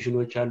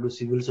ኢንስቲትዩሽኖች አሉ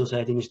ሲቪል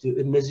ሶሳይቲ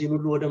ኢንስቲትዩሽን እነዚህን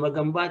ሁሉ ወደ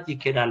መገንባት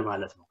ይከዳል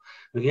ማለት ነው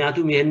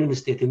ምክንያቱም ይሄንን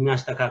ስቴት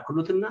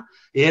የሚያስተካክሉትና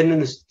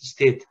ይሄንን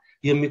ስቴት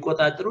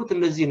የሚቆጣጠሩት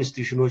እነዚህ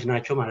ኢንስቲትዩሽኖች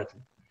ናቸው ማለት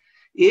ነው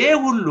ይሄ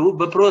ሁሉ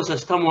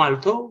በፕሮሰስ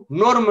ተሟልቶ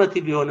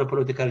ኖርማቲቭ የሆነ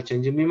ፖለቲካል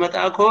ቼንጅ የሚመጣ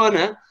ከሆነ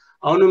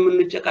አሁንም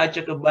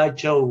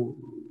እንጨቃጨቅባቸው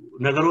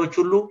ነገሮች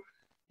ሁሉ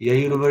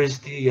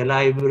የዩኒቨርሲቲ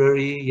የላይብረሪ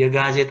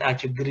የጋዜጣ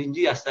ችግር እንጂ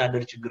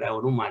ያስተዳደር ችግር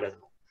አይሆኑም ማለት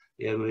ነው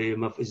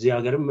እዚህ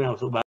ሀገርም ያው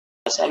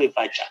ሀሳብ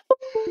ይፋጫል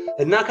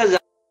እና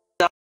ከዛም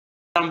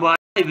በኋላ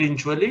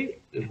ኢቨንቹዋሊ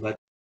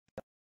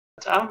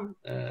በጣም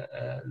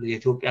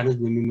የኢትዮጵያን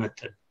ህዝብ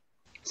የሚመጥን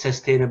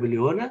ሰስቴይነብል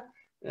የሆነ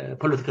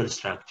ፖለቲካል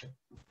ስትራክቸር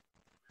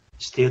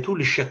ስቴቱ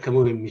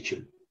ሊሸከመው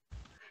የሚችል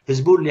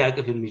ህዝቡን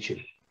ሊያቅፍ የሚችል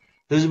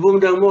ህዝቡም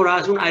ደግሞ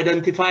ራሱን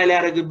አይደንቲፋይ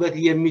ሊያደርግበት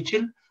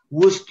የሚችል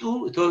ውስጡ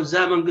ተወዛ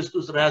መንግስቱ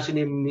ራሱን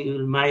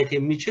ማየት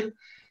የሚችል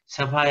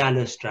ሰፋ ያለ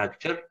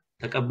ስትራክቸር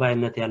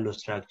ተቀባይነት ያለው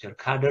ስትራክቸር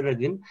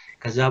ካደረግን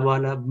ከዛ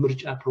በኋላ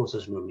ምርጫ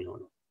ፕሮሰስ ነው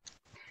የሚሆነው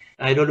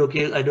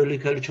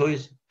አይዲዮሎጂካል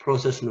ቾይስ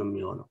ፕሮሰስ ነው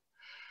የሚሆነው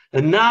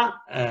እና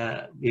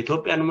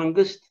የኢትዮጵያን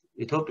መንግስት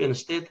ኢትዮጵያን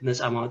ስቴት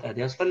ነፃ ማውጣት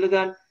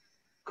ያስፈልጋል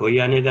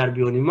ከወያኔ ጋር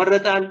ቢሆን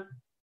ይመረጣል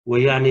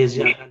ወያኔ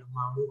እዚያ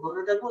ካልማሙ ሆነ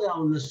ደግሞ ያው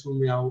እነሱም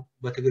ያው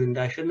በትግል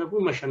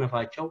እንዳሸነፉ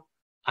መሸነፋቸው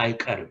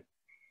አይቀርም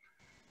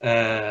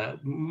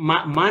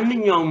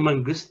ማንኛውም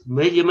መንግስት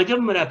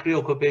የመጀመሪያ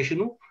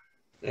ፕሪኦኩፔሽኑ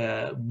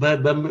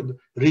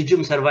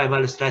በሪጅም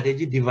ሰርቫይቫል ስትራቴጂ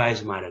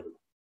ዲቫይስ ማድረግ ነው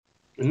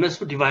እነሱ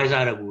ዲቫይስ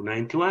አደረጉ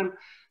 91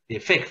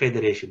 የፌክ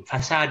ፌደሬሽን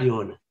ፋሳድ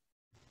የሆነ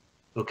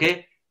ኦኬ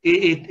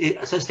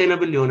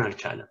ሰስቴይነብል ሊሆን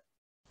አልቻለም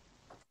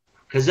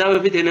ከዛ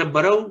በፊት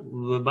የነበረው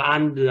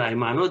በአንድ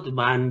ሃይማኖት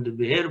በአንድ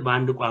ብሔር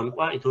በአንድ ቋንቋ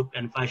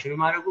ኢትዮጵያን ፋሽን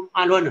ማድረጉም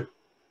አልሆነም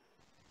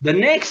the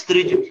next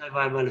regime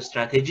survival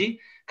strategy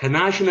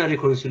ከናሽናል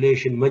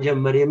ሪኮንሲሊየሽን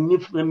መጀመር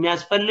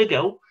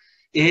የሚያስፈልገው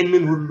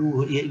ይሄንን ሁሉ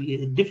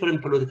ዲፈረንት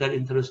ፖለቲካል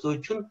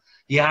ኢንትረስቶችን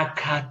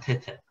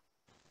ያካተተ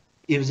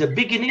if the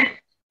beginning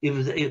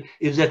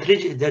if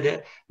the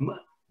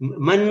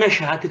መነሻ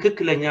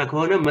ትክክለኛ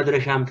ከሆነ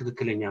መድረሻም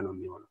ትክክለኛ ነው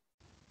የሚሆነው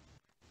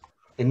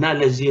እና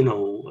ለዚህ ነው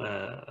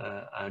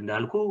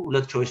እንዳልኩ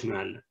ሁለት ቾይስ ነው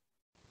ያለ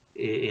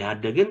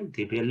ያደግን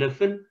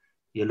ቲፒኤልኤፍን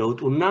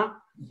የለውጡና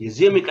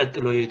የዚህ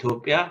የሚቀጥለው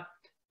የኢትዮጵያ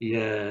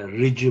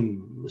የሪጅም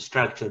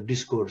ስትራክቸር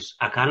ዲስኮርስ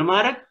አካል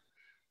ማድረግ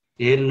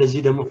ይሄን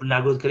ለዚህ ደግሞ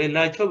ፍላጎት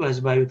ከሌላቸው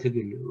በህዝባዊ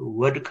ትግል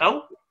ወድቀው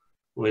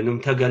ወይንም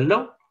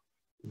ተገለው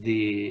the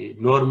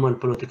normal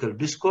political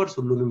discourse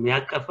ሁሉንም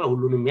ያቀፈ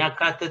ሁሉንም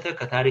ያካተተ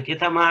ከታሪክ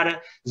የተማረ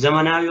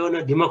ዘመናዊ የሆነ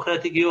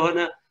ዲሞክራቲክ የሆነ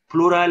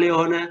ፕሉራል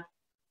የሆነ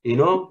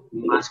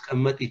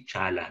ማስቀመጥ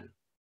ይቻላል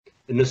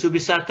እነሱ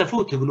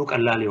ቢሳተፉ ትግሉ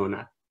ቀላል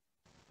ይሆናል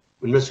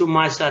እነሱ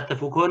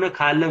ማይሳተፉ ከሆነ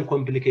ካለን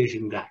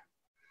ኮምፕሊኬሽን ጋር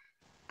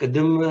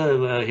ቅድም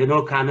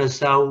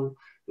ካነሳው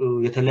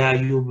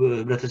የተለያዩ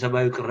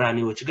ህብረተሰባዊ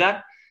ቅራኔዎች ጋር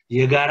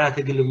የጋራ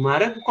ትግል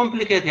ማድረግ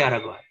ኮምፕሊኬት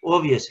ያደርጋል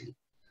obviously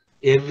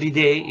every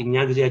day እኛ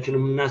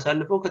ጊዜያችንን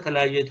እናሳልፈው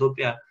ከተለያየ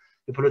ኢትዮጵያ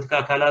የፖለቲካ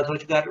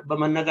አካላቶች ጋር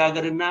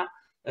በመነጋገርና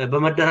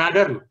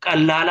በመደራደር ነው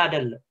ቀላል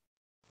አይደለም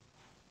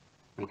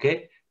ኦኬ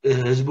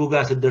ህዝቡ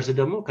ጋር ሲደርስ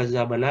ደግሞ ከዛ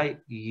በላይ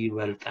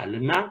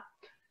ይበልጣልና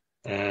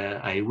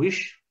I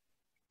wish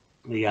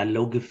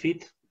ያለው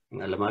ግፊት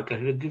ለማቀፍ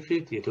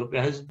ግፊት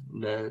የኢትዮጵያ ህዝብ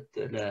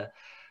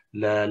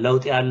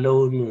ለለውጥ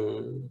ያለውን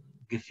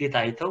ግፊት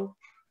አይተው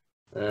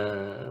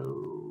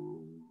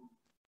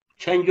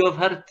change of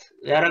heart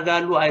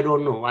ያረጋሉ I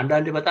don't know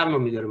አንዳንዴ በጣም ነው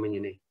የሚገርመኝ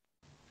እኔ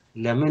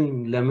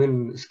ለምን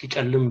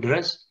እስኪጨልም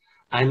ድረስ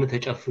አይን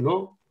ተጨፍኖ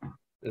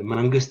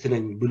መንግስት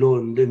ነኝ ብሎ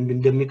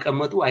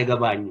እንደሚቀመጡ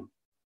አይገባኝም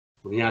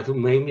ምክንያቱም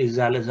maybe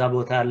እዛ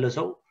ቦታ ያለ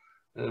ሰው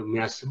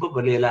የሚያስበው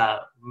በሌላ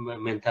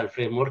ሜንታል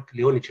ፍሬምወርክ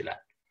ሊሆን ይችላል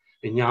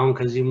እኛ አሁን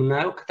ከዚህ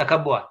ምናየው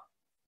ተከበዋል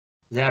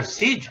they are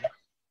siege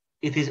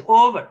it is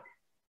over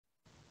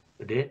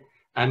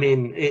I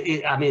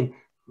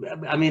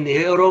mean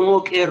የኦሮሞ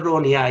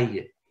ቄሮን ያየ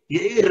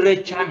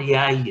የኢሬቻን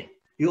ያየ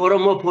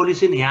የኦሮሞ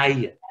ፖሊስን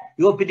ያየ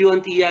የኦፒዲዮን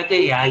ጥያቄ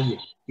ያየ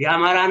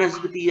የአማራን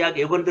ህዝብ ጥያቄ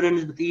የጎንደርን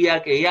ህዝብ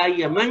ጥያቄ ያየ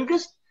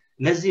መንግስት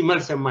ለዚህ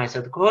መልስ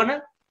የማይሰጥ ከሆነ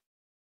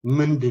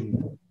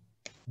ምንድነው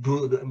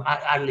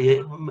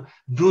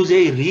do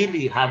they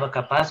really have a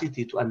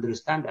capacity to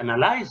understand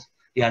analyze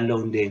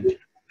ያለውን danger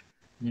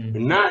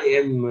እና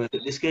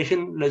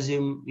ዲስከሽን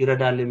ለዚህም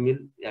ይረዳል የሚል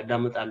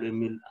ያዳምጣሉ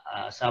የሚል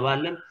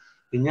ሐሳባለን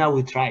እኛ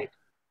we tried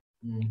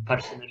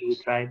personally we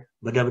tried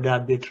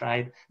በደብዳቤ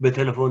tried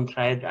በቴሌፎን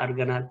tried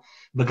አርገናል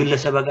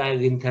በግለሰብ ጋር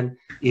አግኝተን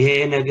ይሄ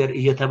ነገር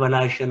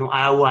እየተበላሸ ነው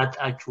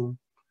አያዋጣችሁም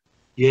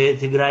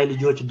የትግራይ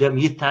ልጆች ደም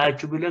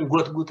ይታያችሁ ብለን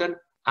ጎትጉተን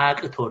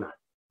አቅቶናል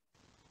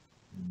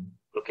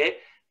ኦኬ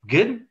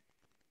ግን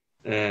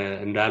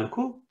እንዳልኩ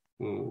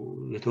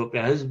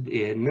የኢትዮጵያ ህዝብ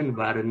ይሄንን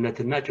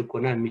ባርነትና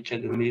ጭቆና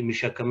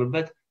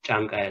የሚሸከምበት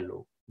ጫንቃ ያለው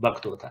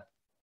ባክቶታል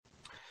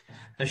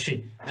እሺ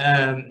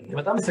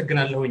በጣም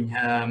አመሰግናለሁኝ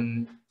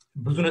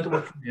ብዙ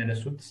ነጥቦች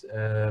ያነሱት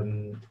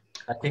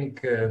I think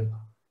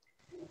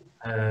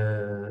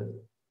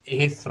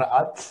ይሄ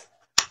ስርዓት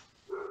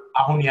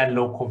አሁን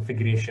ያለው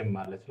ኮንፊግሬሽን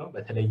ማለት ነው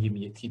በተለይም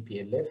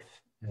የቲፒኤልኤፍ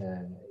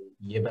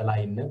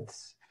የበላይነት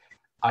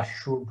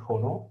አሹርድ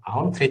ሆኖ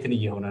አሁን ትሬትን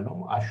እየሆነ ነው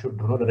አሹርድ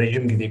ሆኖ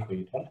ለረጅም ጊዜ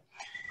ቆይቷል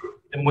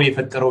ደግሞ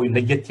የፈጠረው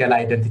ለየት ያለ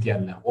አይደንቲቲ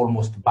ያለ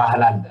ኦልሞስት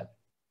ባህል አለ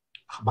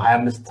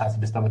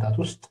በ25-26 ዓመታት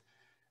ውስጥ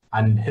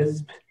አንድ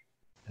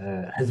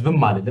ህዝብም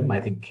ማለትም I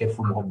think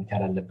careful መሆን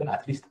ይቻላልብን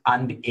at least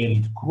አንድ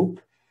ኤሊት ግሩፕ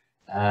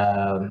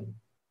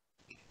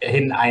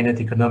ይሄን አይነት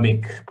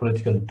ኢኮኖሚክ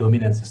ፖለቲካል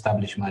ዶሚናንስ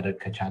ኤስታብሊሽ ማድረግ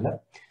ከቻለ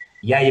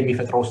ያ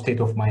የሚፈጥረው ስቴት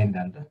ኦፍ ማይንድ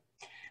አለ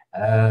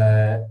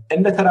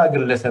እንደ ተራ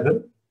ግለሰብም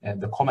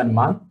the common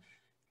man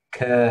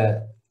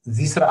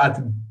ከዚህ ስርዓት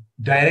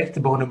ዳይሬክት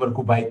በሆነ መልኩ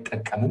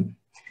ባይጠቀምም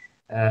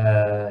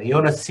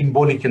የሆነ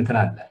ሲምቦሊክ እንትን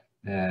አለ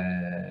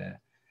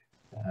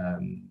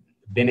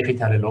ቤኔፊት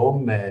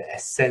አለውም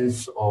ኤሰንስ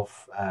ኦፍ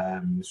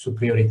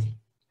ሱፕሪዮሪቲ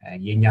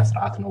የኛ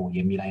ስርዓት ነው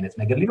የሚል አይነት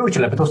ነገር ሊኖር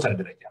ይችላል በተወሰነ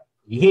ደረጃ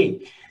ይሄ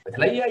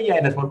በተለያየ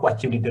አይነት መልኩ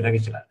አቺቭ ሊደረግ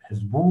ይችላል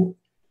ህዝቡ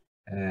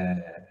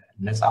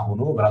ነፃ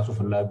ሆኖ በራሱ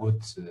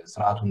ፍላጎት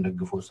ስርዓቱን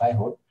ደግፎ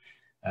ሳይሆን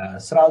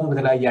ስርዓቱ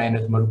በተለያየ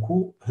አይነት መልኩ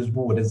ህዝቡ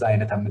ወደዛ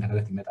አይነት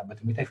አመለካከት ይመጣበት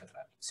ሁኔታ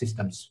ይፈጥራል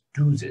systems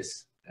do this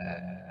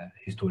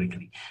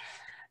historically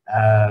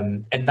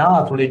እና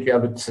ቶሌጅ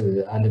ያሉት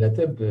አንድ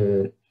ነጥብ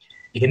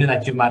ይሄንን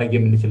አቺቭ ማድረግ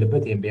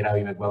የምንችልበት የብሔራዊ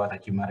መግባባት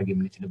አቺቭ ማድረግ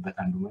የምንችልበት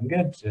አንዱ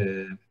መንገድ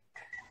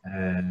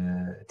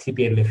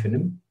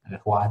ቲፒኤልኤፍንም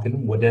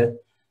ህወሓትንም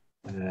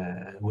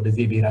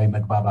ወደዚህ ብሔራዊ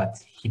መግባባት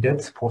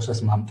ሂደት ፕሮሰስ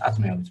ማምጣት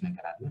ነው ያሉት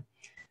ነገር አለ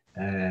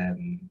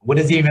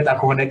ወደዚህ ይመጣ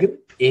ከሆነ ግን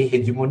ይሄ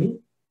ሄጂሞኒ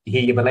ይሄ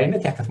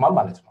የበላይነት ያከትማል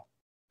ማለት ነው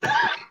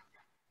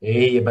ይሄ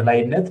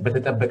የበላይነት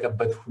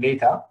በተጠበቀበት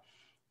ሁኔታ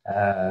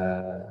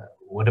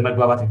ወደ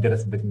መግባባት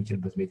ሊደረስበት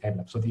የሚችልበት ሁኔታ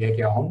የለም ሶ ጥያቄ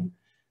አሁን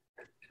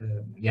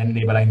ያንን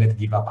የበላይነት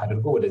ጊቭ አፕ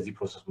አድርጎ ወደዚህ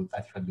ፕሮሰስ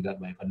መምጣት ይፈልጋል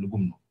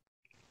ባይፈልጉም ነው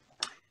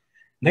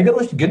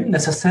ነገሮች ግን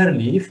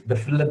necessarily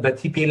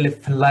በቲፒኤልኤፍ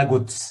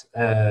ፍላጎት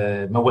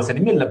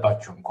መወሰንም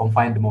የለባቸውም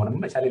ኮንፋይንድ መሆንም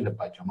መቻል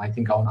የለባቸውም አይ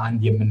ቲንክ አሁን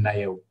አንድ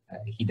የምናየው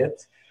ሂደት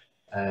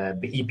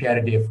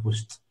በኢፒአርዲኤፍ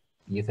ውስጥ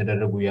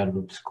እየተደረጉ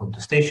ያሉት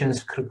ኮንቴስቴሽንስ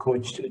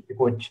ክርክሮች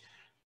ጭቅጭቆች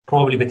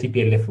ፕሮባብሊ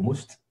በቲፒኤልኤፍ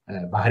ውስጥ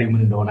ባህሪው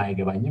ምን እንደሆነ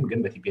አይገባኝም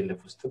ግን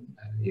በቲፒኤልኤፍ ውስጥ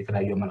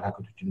የተለያዩ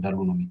አመለካከቶች እንዳሉ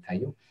ነው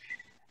የሚታየው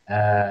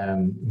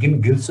ግን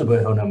ግልጽ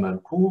በሆነ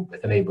መልኩ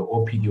በተለይ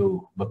በኦፒዲዮ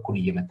በኩል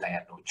እየመጣ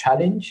ያለው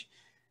ቻሌንጅ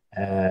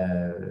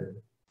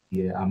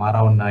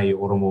የአማራውና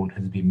የኦሮሞውን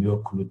ህዝብ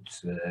የሚወክሉት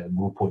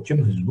ግሩፖችም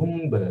ህዝቡም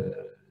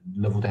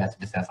ለፉታ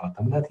 26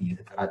 ዓመታት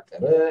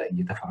እየተጠራጠረ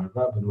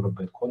እየተፈራራ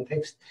በኖርበት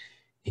ኮንቴክስት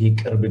ይሄ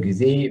ቅርብ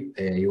ጊዜ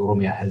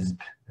የኦሮሚያ ህዝብ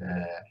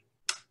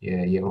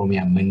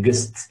የኦሮሚያ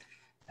መንግስት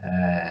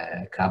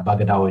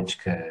ከአባገዳዎች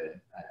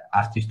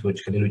ከአርቲስቶች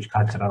ከሌሎች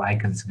ካልቸራል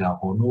አይከንስ ጋር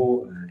ሆኖ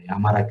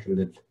የአማራ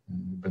ክልል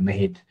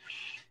በመሄድ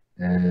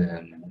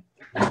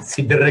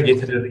ሲደረግ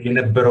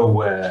የነበረው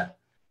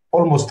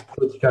almost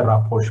political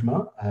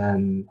rapprochement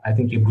I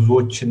think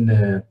የብዙዎችን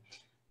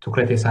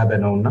ትኩረት የሳበ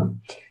ነውና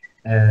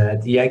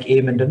ጥያቄ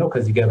ምንድነው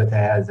ከዚህ ጋር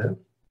በተያያዘ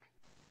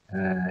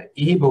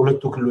ይሄ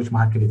በሁለቱ ክልሎች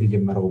መካከል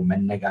የተጀመረው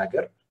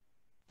መነጋገር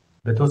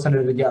በተወሰነ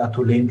ደረጃ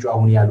አቶ ሌንጮ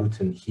አሁን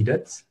ያሉትን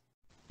ሂደት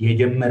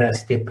የጀመረ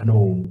ስቴፕ ነው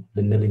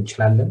ልንል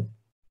እንችላለን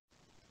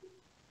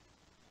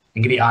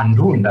እንግዲህ አንዱ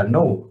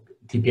እንዳልነው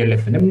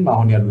ቲፒኤልኤፍንም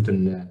አሁን ያሉትን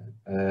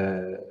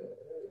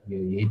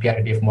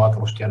የኢፒአርዲኤፍ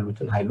መዋቅር ውስጥ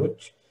ያሉትን ኃይሎች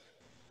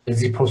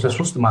እዚህ ፕሮሰስ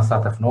ውስጥ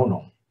ማሳተፍ ነው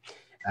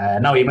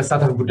ናው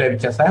የመሳተፍ ጉዳይ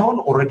ብቻ ሳይሆን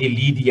ኦሬዲ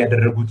ሊድ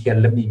ያደረጉት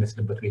ያለም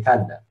ይመስልበት ሁኔታ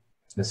አለ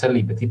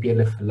ለሰልይ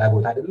በቲፒኤልኤፍ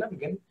ፍላጎት አይደለም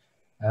ግን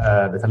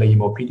በተለይ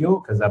ኦፒዲዮ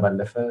ከዛ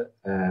ባለፈ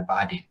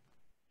በአዴን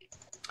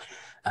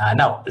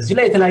ናው እዚህ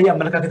ላይ የተለያየ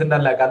አመለካከት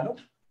እንዳለ ያውቃለሁ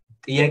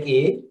ጥያቄ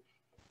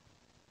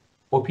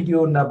ኦፒዲዮ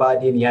እና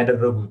በአዴን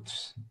ያደረጉት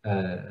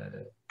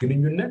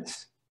ግንኙነት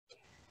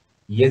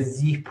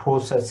የዚህ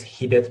ፕሮሰስ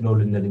ሂደት ነው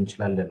ልንል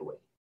እንችላለን ወይ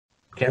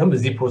ምክንያቱም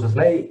እዚህ ፕሮሰስ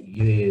ላይ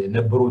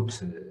የነበሩት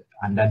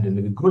አንዳንድ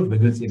ንግግሮች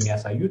በግልጽ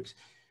የሚያሳዩት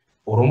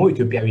ኦሮሞ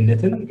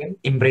ኢትዮጵያዊነትን ግን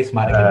ኢምብሬስ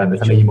ማድረግ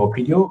በተለይ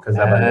ኦፒዲዮ ከዛ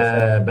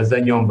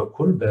በዛኛው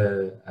በኩል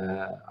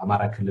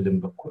በአማራ ክልልም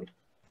በኩል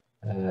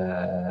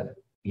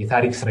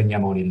የታሪክ ስረኛ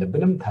መሆን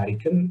የለብንም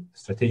ታሪክን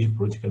ስትራቴጂክ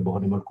ፖለቲካል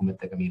በሆነ መልኩ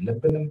መጠቀም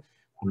የለብንም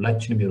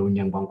ሁላችንም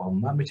የኦሮሞኛን ቋንቋ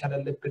መማር መቻል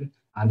አለብን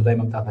አንድ ላይ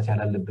መምጣት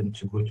መቻል አለብን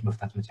ችግሮች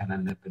መፍታት መቻል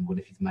አለብን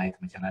ወደፊት ማየት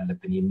መቻል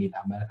አለብን የሚል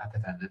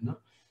አመለካከት አለና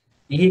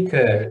ይሄ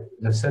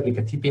ከነፍሰሪ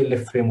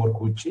ከቲፒኤልኤፍ ፍሬምወርክ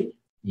ውጪ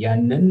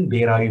ያንን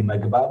ብሔራዊ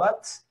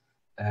መግባባት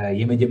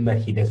የመጀመር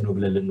ሂደት ነው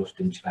ብለን ልንወስድ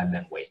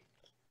እንችላለን ወይ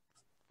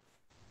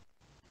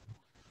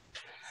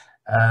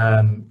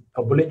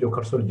አቡሌጆ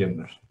ከርሶል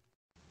ጀምር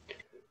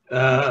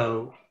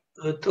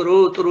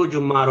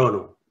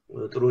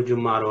ጥሩ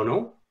ጅማሮ ነው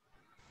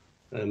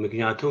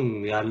ምክንያቱም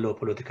ያለው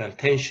ፖለቲካል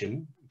ቴንሽን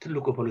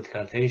ትልቁ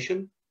ፖለቲካል ቴንሽን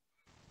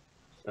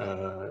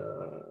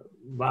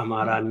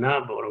በአማራና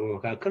በኦሮሞ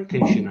መካከል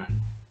ቴንሽን አለ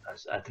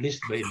at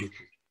least በኤሊቱ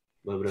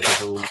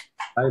በህብረተሰቡ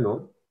ላይ ነው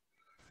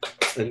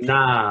እና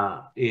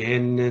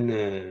ይሄንን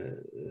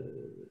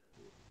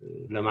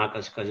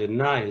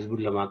ለማቀዝቀዝና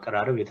ህዝቡን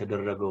ለማቀራረብ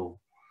የተደረገው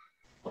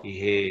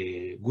ይሄ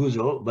ጉዞ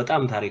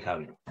በጣም ታሪካዊ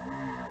ነው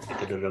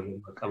የተደረገው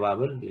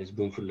መቀባበል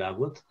የህዝቡን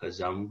ፍላጎት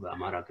ከዛም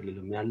በአማራ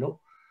ክልልም ያለው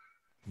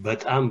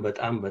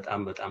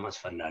በጣም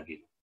አስፈላጊ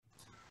ነው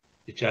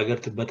እቺ ሀገር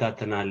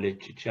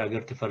ትበታተናለች እቺ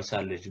ሀገር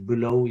ትፈርሳለች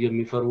ብለው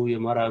የሚፈሩ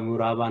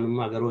የምዕራባንም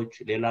ሀገሮች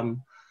ሌላም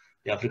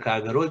የአፍሪካ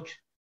ሀገሮች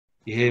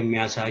ይሄ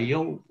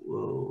የሚያሳየው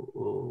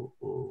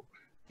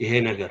ይሄ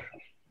ነገር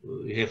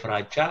ይሄ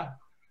ፍራቻ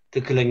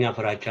ትክክለኛ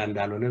ፍራቻ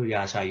እንዳልሆነ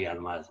ያሳያል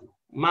ማለት ነው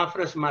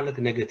ማፍረስ ማለት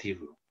ኔጌቲቭ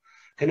ነው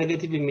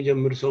ከኔጌቲቭ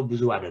የሚጀምር ሰው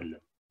ብዙ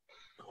አይደለም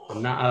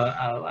እና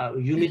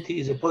unity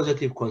is a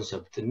positive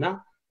concept እና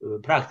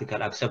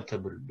practical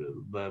acceptable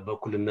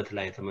በኩልነት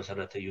ላይ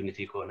የተመሰረተ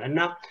unity ከሆነ እና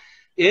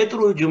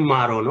የጥሩ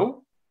ጅማሮ ነው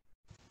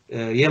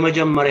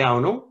የመጀመሪያው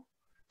ነው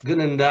ግን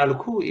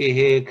እንዳልኩ ይሄ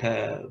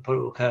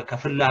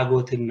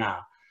ከፍላጎትና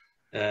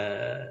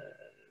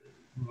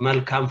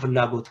መልካም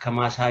ፍላጎት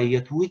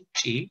ከማሳየት ውጪ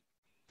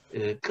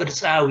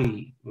ቅርጻዊ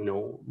ነው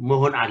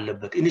መሆን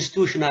አለበት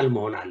ኢንስቲትዩሽናል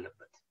መሆን አለበት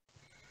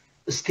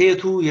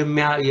ስቴቱ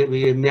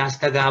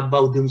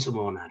የሚያስተጋባው ድምጽ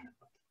መሆን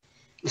አለበት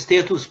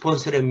ስቴቱ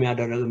ስፖንሰር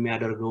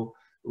የሚያደርገው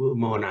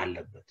መሆን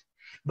አለበት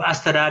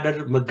በአስተዳደር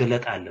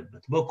መገለጥ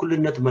አለበት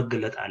በእኩልነት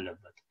መገለጥ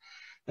አለበት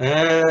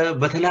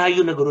በተለያዩ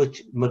ነገሮች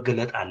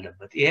መገለጥ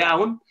አለበት ይሄ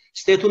አሁን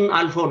ስቴቱን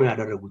አልፎ ነው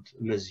ያደረጉት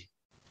እነዚህ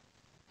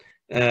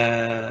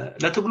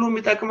ለትግሉም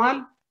ይጠቅማል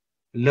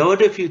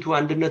ለወደፊቱ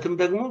አንድነትም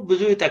ደግሞ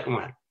ብዙ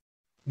ይጠቅማል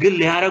ግን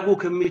ሊያረጉ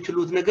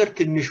ከሚችሉት ነገር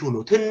ትንሹ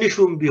ነው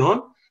ትንሹም ቢሆን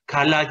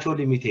ካላቸው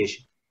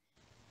ሊሚቴሽን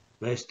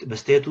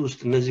በስቴቱ ውስጥ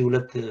እነዚህ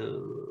ሁለት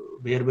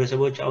ብሔር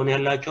ብሔረሰቦች አሁን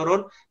ያላቸው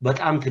ሮል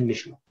በጣም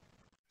ትንሽ ነው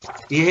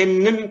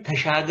ይሄንን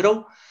ተሻግረው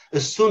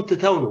እሱን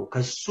ትተው ነው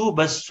ከሱ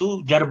በሱ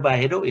ጀርባ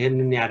ሄደው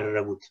ይሄንን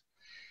ያደረጉት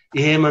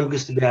ይሄ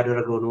መንግስት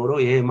ቢያደርገው ኖሮ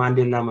ይሄ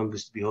ማንዴላ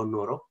መንግስት ቢሆን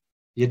ኖሮ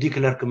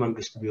የዲክለርክ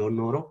መንግስት ቢሆን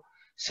ኖሮ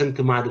ስንት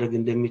ማድረግ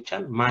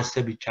እንደሚቻል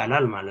ማሰብ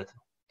ይቻላል ማለት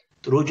ነው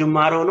ጥሩ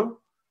ጅማሮ ነው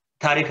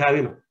ታሪካዊ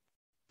ነው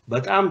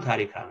በጣም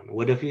ታሪካዊ ነው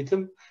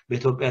ወደፊትም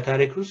በኢትዮጵያ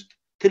ታሪክ ውስጥ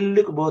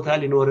ትልቅ ቦታ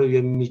ሊኖረው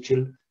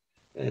የሚችል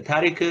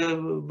ታሪክ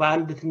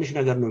በአንድ ትንሽ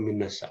ነገር ነው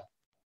የሚነሳው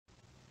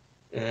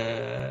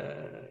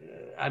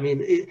I mean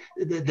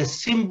the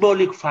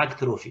symbolic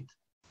factor of it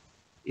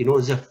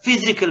the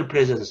physical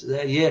presence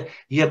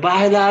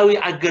የባህላዊ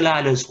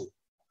አገላለጹ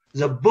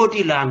the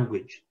body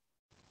language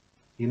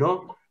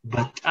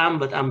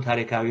በጣም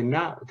ታሪካዊና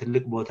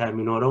ትልቅ ቦታ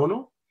የሚኖረው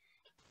ነው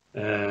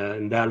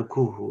እንዳልኩ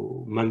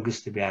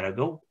መንግስት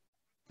ቢያረጋው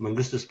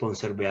መንግስት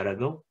ስፖንሰር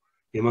ቢያረጋው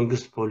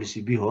የመንግስት ፖሊሲ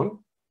ቢሆን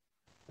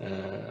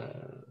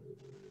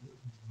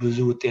ብዙ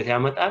ውጤት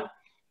ያመጣል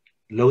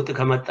ለውጥ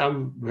ከመጣም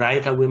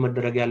ራይት አዌ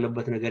መደረግ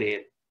ያለበት ነገር ይሄ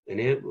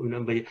እኔ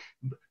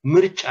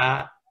ምርጫ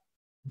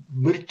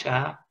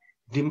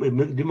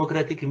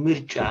ዲሞክራቲክ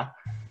ምርጫ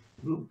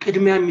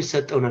ቅድሚያ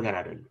የሚሰጠው ነገር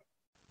አይደለም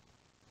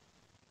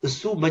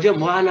እሱ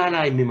መጀመሪያ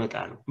ላይ የሚመጣ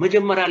ነው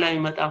መጀመሪያ ላይ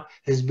የሚመጣው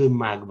ህዝብ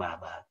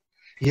ማግባባት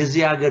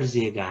የዚህ ሀገር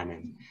ዜጋ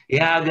ነን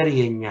የሀገር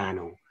የኛ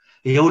ነው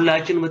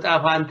የሁላችን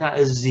መጣፋንታ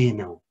እዚህ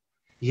ነው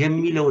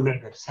የሚለው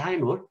ነገር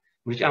ሳይኖር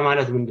ምርጫ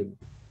ማለት ምንድነው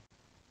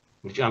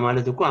ምርጫ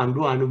ማለት እኮ አንዱ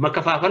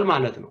መከፋፈል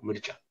ማለት ነው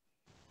ምርጫ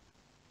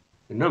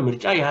እና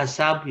ምርጫ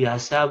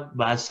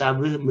በሐሳብ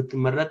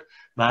የምትመረጥ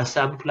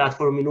በሐሳብ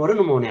ፕላትፎርም ይኖርን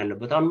መሆን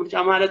ያለበት አሁን ምርጫ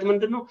ማለት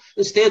ምንድነው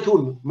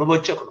ስቴቱን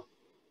መቦጨቅ ነው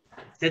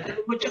ስቴቱን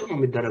መቦጨቅ ነው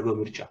የሚደረገው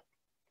ምርጫ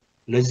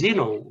ለዚህ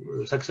ነው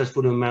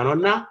ሰክሰስፉል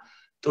የሚሆነውና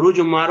ጥሩ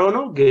ጅማሮ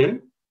ነው ግን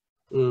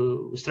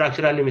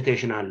ስትራክቸራል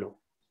ሊሚቴሽን አለው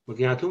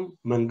ምክንያቱም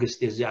መንግስት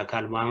የዚህ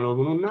አካል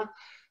ማለሙና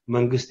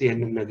መንግስት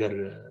ይሄንን ነገር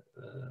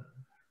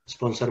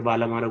ስፖንሰር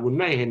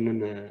ባለማድረጉና ይሄንን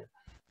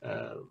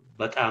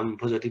በጣም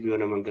ፖዚቲቭ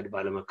የሆነ መንገድ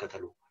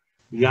ባለመከተሉ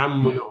ያም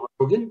ነው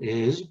ግን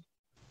ህዝብ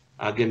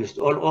against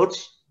all odds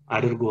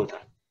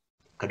አድርጎታል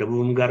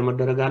ከደቡብም ጋር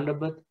መደረግ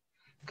አለበት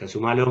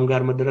ከሶማሌውም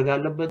ጋር መደረግ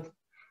አለበት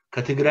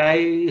ከትግራይ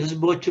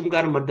ህዝቦችም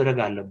ጋር መደረግ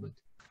አለበት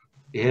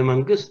ይሄ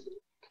መንግስት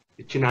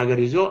እቺን ሀገር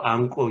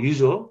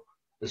ይዞ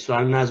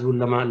እሷና ህዝቡን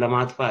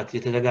ለማጥፋት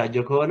የተዘጋጀ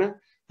ከሆነ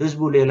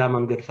ህዝቡ ሌላ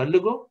መንገድ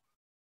ፈልጎ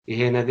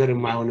ይሄ ነገር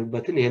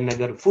የማይሆንበትን ይሄን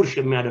ነገር ፉርሽ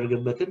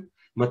የሚያደርግበትን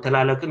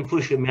መተላለቅን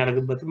ፉርሽ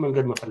የሚያደርግበትን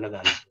መንገድ መፈለግ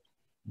አለበት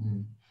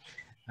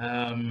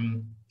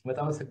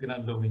በጣም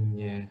አመሰግናለሁኝ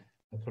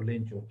አቶ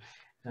ሌንጮ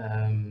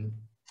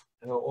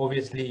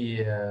obviously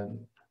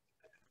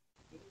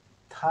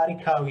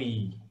ታሪካዊ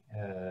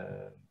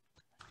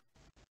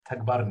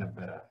ተግባር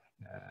ነበረ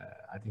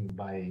I think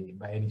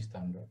by any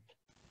standard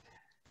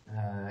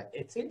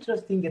it's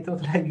interesting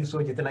የተለያዩ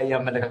ሰዎች የተለያየ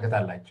አመለካከት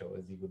አላቸው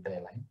እዚህ ጉዳይ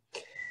ላይ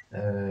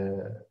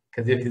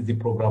ከዚህ በፊት እዚህ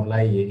ፕሮግራም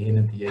ላይ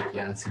ይሄንን ጥያቄ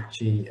አንስቼ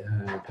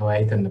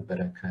ተወያይተን ነበር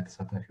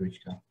ከተሳታፊዎች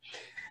ጋር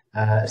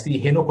እስቲ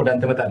ሄኖክ ወደ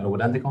አንተ መጣለሁ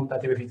ወደ አንተ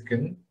ከመምጣቴ በፊት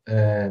ግን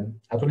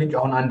አቶ ሌንጮ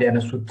አሁን አንድ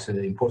ያነሱት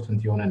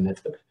ኢምፖርታንት የሆነ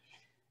ነጥብ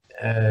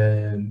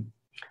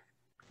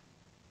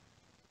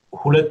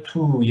ሁለቱ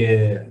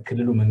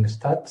የክልሉ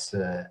መንግስታት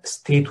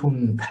ስቴቱን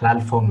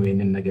ተላልፈው ነው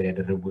ይሄንን ነገር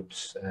ያደረጉት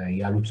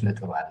ያሉት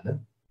ነጥብ አለ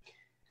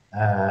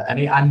እኔ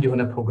አንድ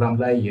የሆነ ፕሮግራም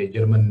ላይ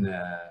የጀርመን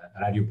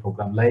ራዲዮ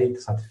ፕሮግራም ላይ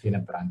ተሳትፌ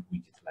ነበር አንድ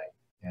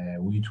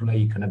ውይይቱ ላይ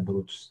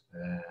ከነበሩት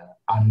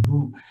አንዱ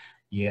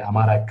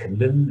የአማራ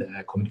ክልል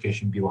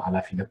ኮሚኒኬሽን ቢሮ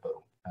ኃላፊ ነበሩ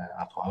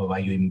አቶ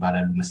አበባየው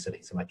ይባላሉ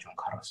መሰለኝ ስማቸውን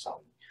ካረሳው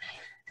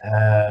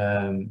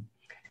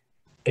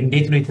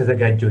እንዴት ነው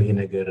የተዘጋጀው ይሄ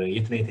ነገር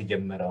የት ነው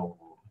የተጀመረው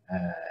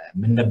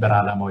ምን ነበር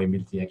ዓላማው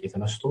የሚል ጥያቄ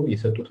ተነስቶ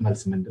የሰጡት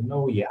መልስ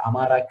ምንድነው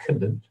የአማራ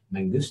ክልል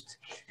መንግስት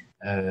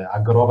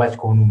አገሯባች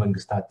ከሆኑ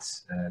መንግስታት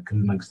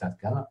ክልል መንግስታት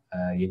ጋር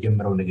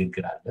የጀመረው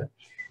ንግግር አለ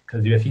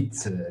ከዚህ በፊት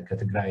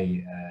ከትግራይ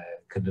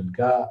ክልል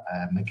ጋር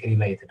መቀሌ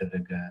ላይ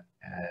የተደረገ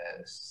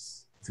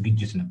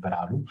ዝግጅት ነበር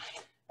አሉ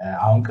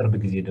አሁን ቅርብ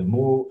ጊዜ ደግሞ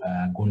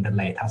ጎንደር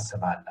ላይ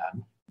ታሰባለ አሉ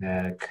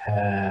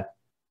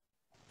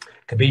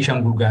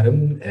ከቤንሻንጉል ጋርም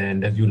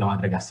እንደዚሁ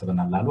ለማድረግ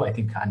አስበናል አሉ አይ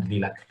ቲንክ አንድ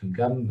ሌላ ክልል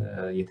ጋርም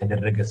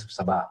የተደረገ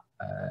ስብሰባ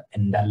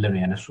እንዳለ ነው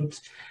ያነሱት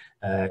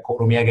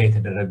ከኦሮሚያ ጋር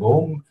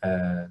የተደረገውም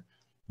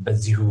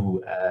በዚሁ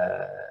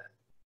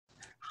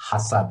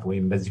ሐሳብ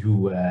ወይም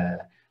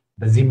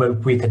በዚህ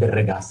መልኩ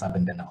የተደረገ ሐሳብ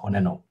እንደሆነ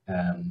ነው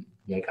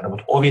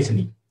ያቀረቡት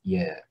obviously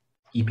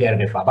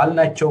የኢፒአርዲኤፍ አባል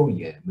ናቸው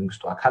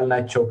የመንግስቱ አካል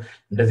ናቸው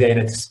እንደዚህ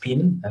አይነት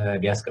ስፒን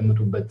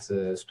ቢያስቀምጡበት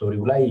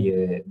ስቶሪው ላይ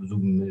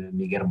ብዙም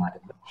የሚገርም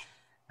አይደለም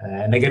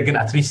ነገር ግን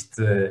አትሊስት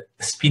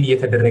ስፒን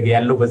እየተደረገ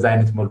ያለው በዛ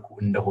አይነት መልኩ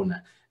እንደሆነ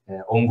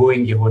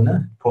ongoing የሆነ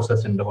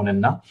ፕሮሰስ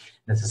እንደሆነና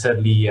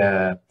necessarily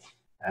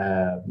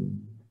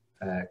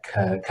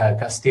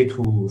ከስቴቱ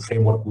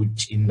ፍሬምወርክ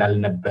ውጪ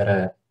እንዳልነበረ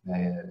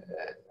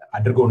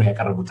አድርገው ነው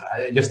ያቀረቡት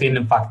just in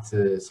fact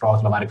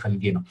ስራውን ለማድረግ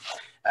ፈልጌ ነው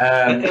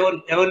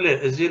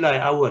እዚህ ላይ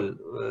አወል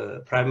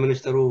ፕራይም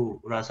ሚኒስተሩ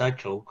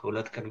ራሳቸው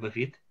ከሁለት ቀን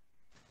በፊት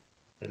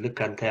ልክ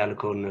አንተ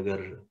ያልከውን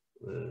ነገር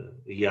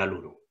እያሉ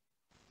ነው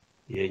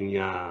የኛ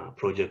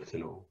ፕሮጀክት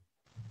ነው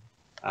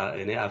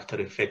እኔ አፍተር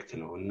ኢፌክት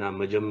ነው እና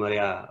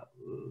መጀመሪያ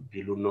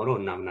ቢሉ ኖሮ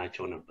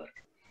እናምናቸው ነበር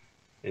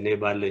እኔ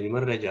ባለኝ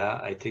መረጃ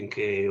አይ ቲንክ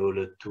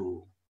የሁለቱ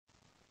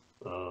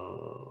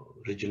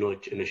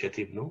ሪጅኖች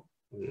ኢኒሺያቲቭ ነው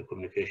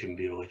የኮሙኒኬሽን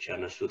ቢሮዎች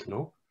ያነሱት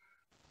ነው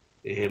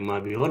ይሄማ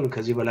ቢሆን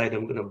ከዚህ በላይ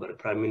ደምቅ ነበር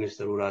ፕራይም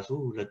ሚኒስተሩ ራሱ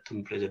ሁለቱም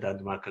ፕሬዝዳንት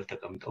ማከል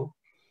ተቀምጠው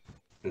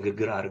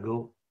ንግግር አድርገው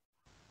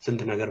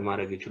ስንት ነገር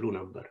ማድረግ ይችላሉ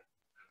ነበር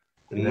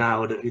እና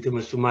ወደፊትም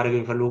እሱ ማድረግ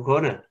የሚፈልጉ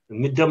ከሆነ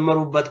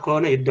የሚደመሩበት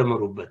ከሆነ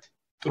ይደመሩበት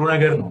ጥሩ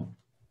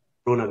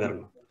ነገር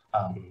ነው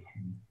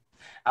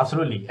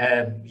absolutely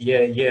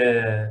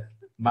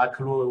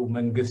የማክሮ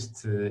መንግስት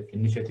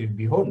ኢኒሺዬቲቭ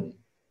ቢሆን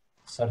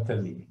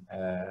certainly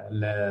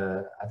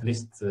at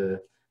least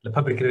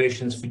ለፐብሊክ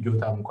ሪሌሽንስ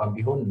ፍጆታ እንኳን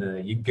ቢሆን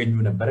ይገኙ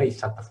ነበር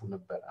ይሳተፉ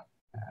ነበር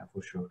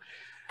for sure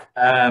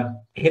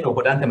ይሄ ነው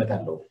ወደ አንተ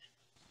መጣለው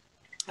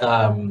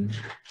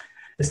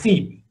እስቲ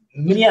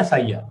ምን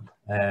ያሳያል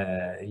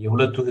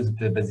የሁለቱ ህዝብ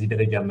በዚህ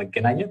ደረጃ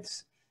መገናኘት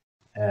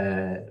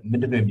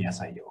ምንድነው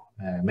የሚያሳየው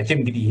መቼም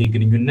እንግዲህ ይሄ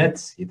ግንኙነት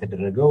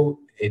የተደረገው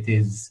it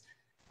is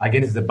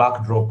against the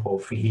backdrop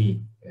of ይሄ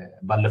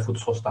ባለፉት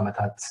 3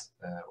 አመታት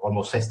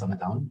almost 6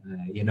 አመት አሁን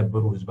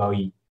የነበሩ ህዝባዊ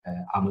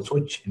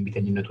አመጾች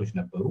እንቢተኝነቶች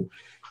ነበሩ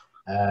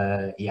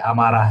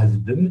የአማራ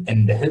ህዝብም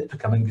እንደ ህዝብ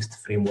ከመንግስት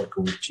ፍሬምወርክ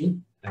ውጪ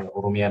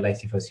ኦሮሚያ ላይ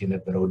ሲፈስ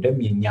የነበረው ደም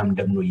የኛም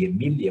ደም ነው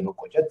የሚል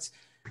የመቆጨት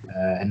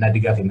እና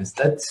ድጋፍ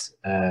የመስጠት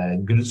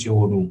ግልጽ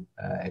የሆኑ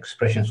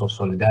expressions of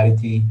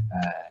solidarity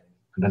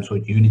and so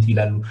unity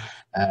ይላሉ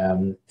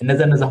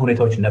እነዛ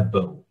ሁኔታዎች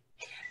ነበሩ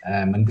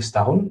መንግስት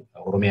አሁን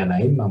ኦሮሚያ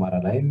ላይም አማራ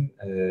ላይም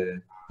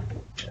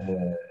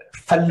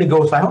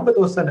ፈልገው ሳይሆን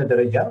በተወሰነ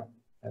ደረጃ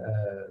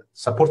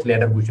ሰፖርት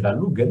ሊያደርጉ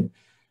ይችላሉ ግን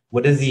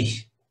ወደዚህ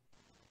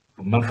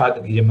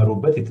መንፋቀቅ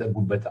የጀመሩበት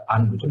የተጠጉበት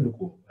አንዱ ትልቁ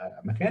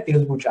ምክንያት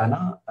የህዝቡ ጫና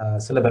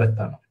ስለበረታ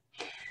ነው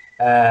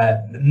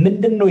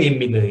ምንድነው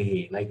የሚል ይሄ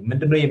ላይክ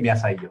ምንድነው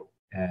የሚያሳየው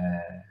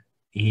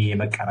ይሄ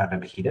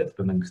የመቀራረብ ሂደት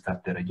በመንግስታት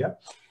ደረጃ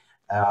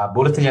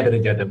በሁለተኛ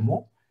ደረጃ ደግሞ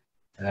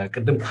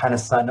ቅድም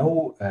ካነሳነው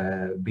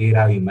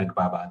ብሔራዊ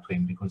መግባባት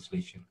ወይም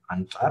ሪኮንሲሊየሽን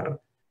አንፃር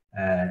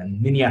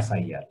ምን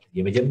ያሳያል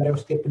የመጀመሪያው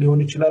ስቴፕ ሊሆን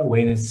ይችላል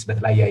ወይስ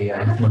በተለያየ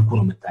አይነት መልኩ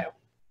ነው የምታየው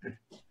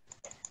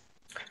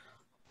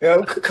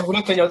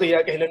ከሁለተኛው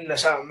ጥያቄ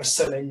ለነሳ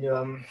መሰለኝ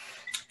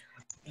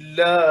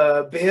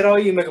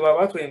ለብሔራዊ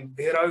መግባባት ወይም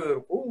ብሔራዊ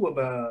እርቁ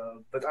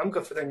በጣም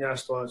ከፍተኛ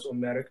አስተዋጽኦ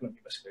የሚያደርግ ነው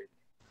የሚመስለኝ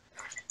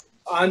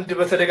አንድ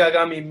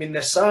በተደጋጋሚ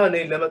የሚነሳ እኔ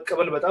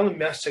ለመቀበል በጣም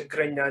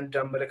የሚያስቸግረኝ አንድ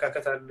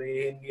አመለካከት አለ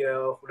ይሄን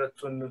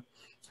የሁለቱን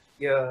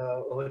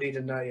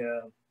የኦህዴድና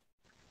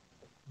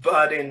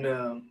የብአዴን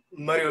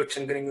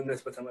መሪዎችን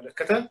ግንኙነት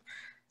በተመለከተ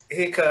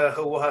ይሄ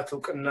ከህወሓት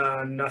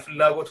እውቅናና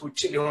ፍላጎት ውጪ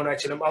ሊሆን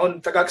አይችልም አሁን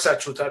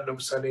ተቃቅሳችሁታል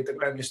ለምሳሌ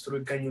ጠቅላይ ሚኒስትሩ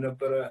ይገኙ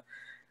ነበር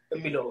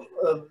የሚለው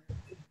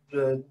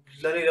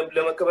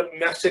ለመቀበል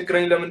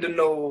የሚያስቸግረኝ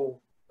ለምንድነው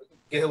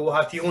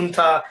የህወሓት ይሁንታ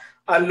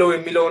አለው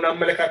የሚለውን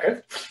አመለካከት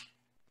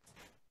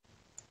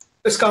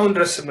እስካሁን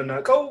ድረስ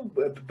የምናውቀው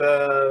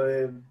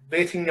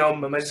በየትኛው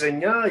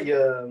መመዘኛ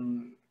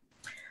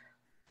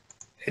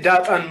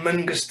የህዳጣን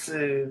መንግስት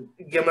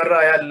እየመራ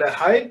ያለ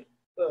ኃይል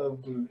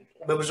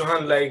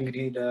በብዙሃን ላይ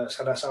እንግዲህ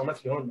ለ30 አመት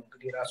ሊሆን ነው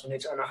እንግዲህ ራሱን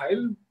የጫና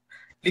ኃይል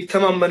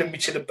ሊተማመን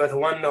የሚችልበት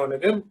ዋናው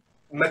ነገር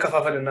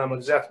መከፋፈልና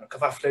መግዛት ነው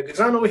ከፋፍለ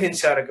ግዛ ነው ይሄን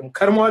ሲያደርግም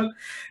ከርሟል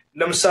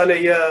ለምሳሌ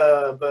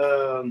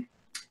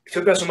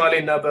በኢትዮጵያ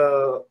ሶማሌና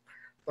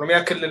በኦሮሚያ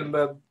ክልል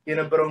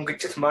የነበረውን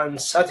ግጭት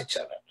ማንሳት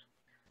ይቻላል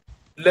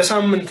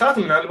ለሳምንታት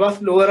ምናልባት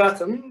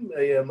ለወራትም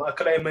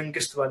የማዕከላዊ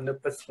መንግስት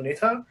ባለበት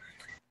ሁኔታ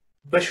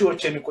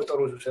በሺዎች የሚቆጠሩ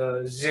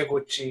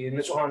ዜጎች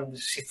ንጹሃን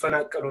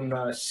ሲፈናቀሉና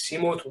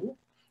ሲሞቱ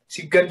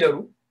ሲገደሉ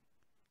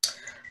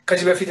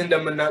ከዚህ በፊት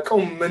እንደምናውቀው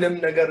ምንም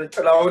ነገር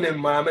ጥላውን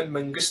የማያምን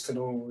መንግስት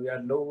ነው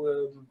ያለው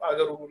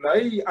አገሩ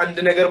ላይ አንድ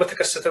ነገር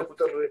በተከሰተ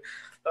ቁጥር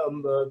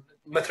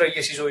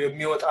መትረየስ ይዞ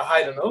የሚወጣ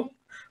ኃይል ነው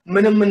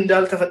ምንም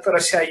እንዳልተፈጠረ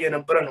ሲያየ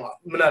ነበር ነው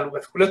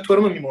ምናልባት 2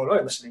 ወርም የሚሞላው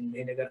አይመስልኝም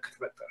ይሄ ነገር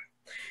ከተፈጠረ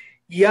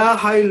ያ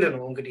ኃይል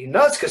ነው እንግዲህና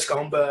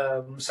እስካሁን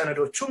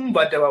በሰነዶቹም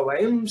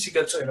በአደባባይም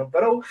ሲገልጹ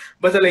የነበረው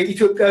በተለይ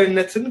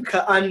ኢትዮጵያዊነትን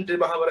ከአንድ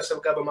ማህበረሰብ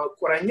ጋር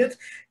በማቆራኘት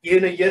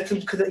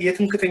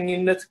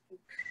የትምክተኝነት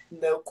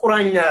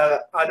ቁራኛ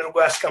አድርጎ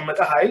ያስቀመጠ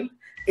ኃይል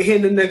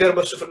ይሄንን ነገር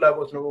በሱ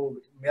ፍላጎት ነው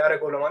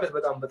የሚያደርገው ለማለት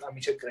በጣም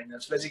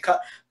ይቸግረኛል ስለዚህ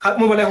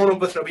ከአቅሙ በላይ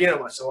ሆኖበት ነው በየነ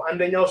ማሰው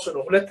አንደኛው እሱ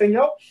ነው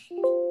ሁለተኛው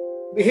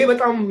ይሄ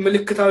በጣም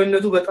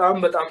ምልክታዊነቱ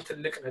በጣም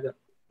ትልቅ ነገር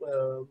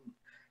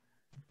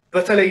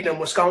በተለይ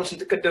ደግሞ እስካሁን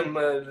ስንትቀደም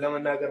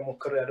ለመናገር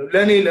ሞክር ያለው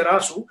ለኔ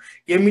ለራሱ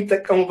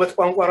የሚጠቀሙበት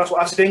ቋንቋ ራሱ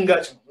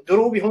አስደንጋጭ ነው ድሮ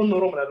ቢሆን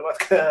ኖሮ ምናልባት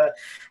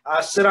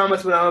ከ10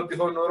 አመት ምናምን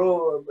ቢሆን ኖሮ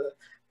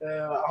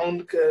አሁን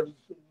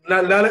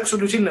ላለቅሱ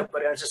ልጅ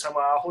ነበር ያንተ ሰማ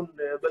አሁን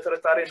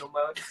በጥርጣሬ ነው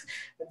ማለት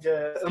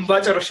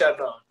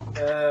እንባጨርሻለሁ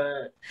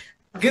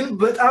ግን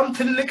በጣም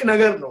ትልቅ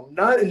ነገር ነውና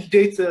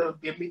እንዴት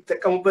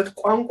የሚጠቀሙበት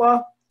ቋንቋ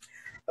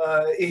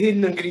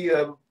ይሄን እንግዲህ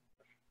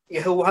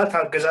የህወሓት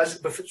አገዛዝ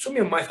በፍጹም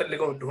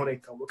የማይፈልገው እንደሆነ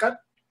ይታወቃል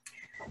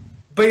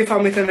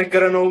በይፋም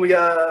የተነገረ ነው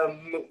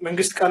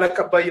የመንግስት ቃል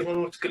አቀባይ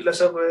የሆኑት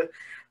ግለሰብ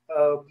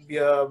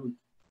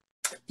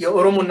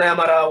የኦሮሞና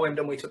የአማራ ወይም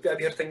ደግሞ ኢትዮጵያ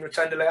ብሔርተኞች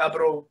አንድ ላይ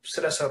አብረው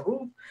ስለሰሩ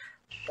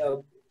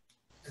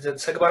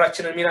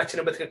ተግባራችንን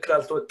ሚናችንን በትክክል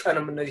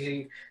አልተወጣንም እነዚህ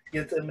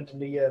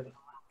ምንድነው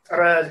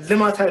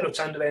ልማት ኃይሎች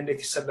አንድ ላይ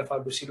እንዴት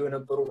ይሰለፋሉ ሲሉ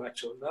የነበሩ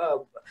ናቸውና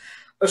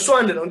እሱ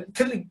አንድ ነው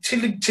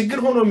ችግር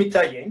ሆኖ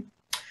የሚታየኝ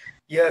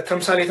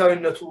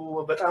የተምሳሌታዊነቱ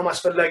በጣም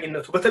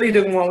አስፈላጊነቱ በተለይ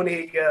ደግሞ አሁን ይሄ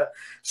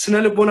የስነ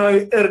ልቦናዊ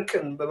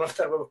እርቅን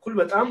በመፍጠር በኩል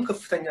በጣም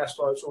ከፍተኛ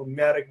አስተዋጽኦ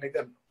የሚያደርግ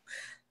ነገር ነው።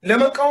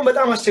 ለመቃወም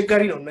በጣም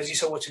አስቸጋሪ ነው እነዚህ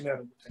ሰዎች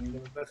የሚያደርጉት።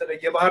 በተለይ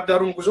የባህር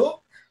ዳሩን ጉዞ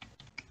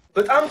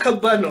በጣም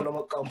ከባድ ነው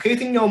ለመቃወም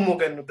ከየትኛውም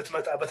ወገን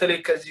ብትመጣ በተለይ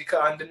ከዚህ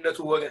ከአንድነቱ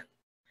ወገን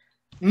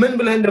ምን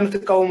ብለህ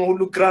እንደምትቃወመው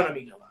ሁሉ ግራ ነው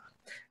የሚገባ።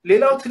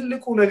 ሌላው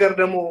ትልቁ ነገር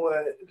ደግሞ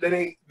ለኔ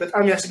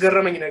በጣም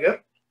ያስገረመኝ ነገር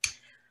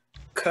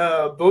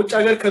በውጭ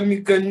ሀገር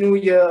ከሚገኙ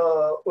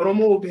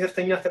የኦሮሞ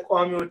ብሔርተኛ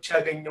ተቃዋሚዎች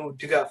ያገኘው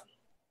ድጋፍ ነው።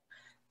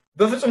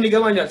 በፍጹም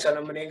ሊገባኝ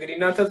አልቻለም። እኔ እንግዲህ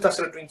እናንተ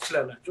ልታስረዱኝ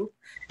ትችላላችሁ።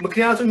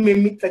 ምክንያቱም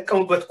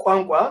የሚጠቀሙበት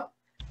ቋንቋ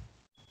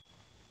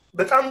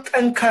በጣም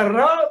ጠንካራ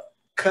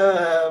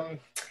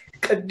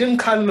ከቅድም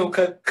ካልነው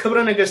ከክብረ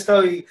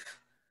ነገስታዊ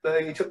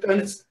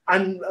በኢትዮጵያነት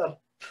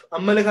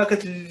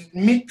አመለካከት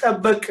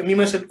የሚጠበቅ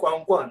የሚመስል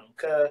ቋንቋ ነው።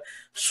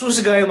 ከሱስ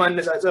ጋር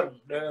የማነጻጸር ነው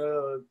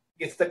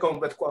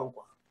የተጠቀሙበት ቋንቋ።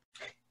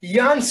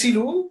 ያን ሲሉ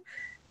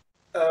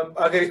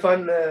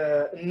አገሪቷን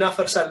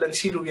እናፈርሳለን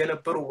ሲሉ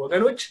የነበሩ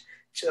ወገኖች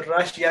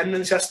ጭራሽ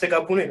ያንን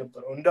ሲያስተጋቡ ነው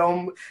የነበረው። እንዳውም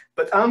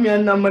በጣም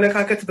ያን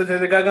አመለካከት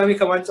በተደጋጋሚ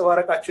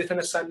ከማንጸባረቃቸው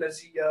የተነሳ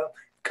እነዚህ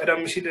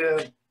ቀደም ሲል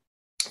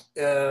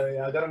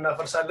የሀገር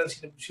እናፈርሳለን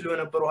ሲሉ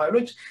የነበሩ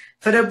ኃይሎች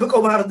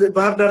ተደብቀው ባህር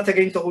ዳር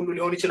ተገኝተው ሁሉ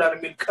ሊሆን ይችላል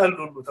የሚል ቀልድ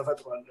ሁሉ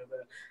ተፈጥሯል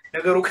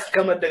ነገሩ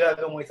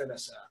ከመደጋገሙ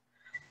የተነሳ።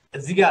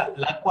 እዚህ ጋር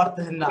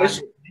ላቋርጥህና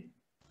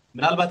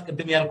ምናልባት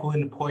ቅድም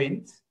ያልኩህን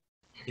ፖይንት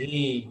ይሄ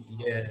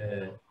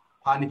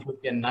የፓን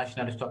ኢትዮጵያን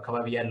ናሽናሊስቱ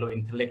አካባቢ ያለው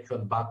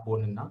ኢንተሌክቹዋል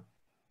ባክቦን እና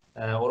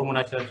ኦሮሞ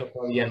ናሽናሊስቱ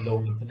አካባቢ ያለው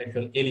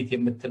ኢንተሌክቹዋል ኤሊት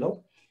የምትለው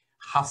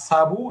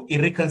ሐሳቡ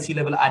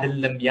ኢሪኮንሲለብል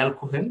አይደለም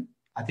ያልኩህን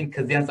I think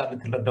ከዚህ አንፃር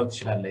ልትረዳው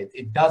ትችላለህ።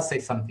 It does say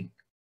something.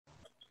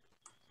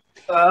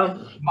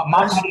 ማፕ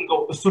አድርገው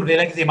እሱን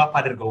ሌላ ጊዜ ማፕ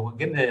አድርገው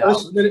ግን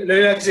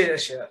ሌላ ጊዜ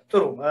እሺ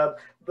ጥሩ።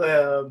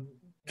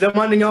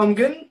 ለማንኛውም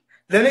ግን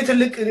ለኔ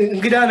ትልቅ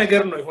እንግዳ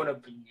ነገር ነው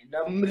የሆነብኝ።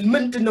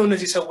 ምንድነው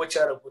እነዚህ ሰዎች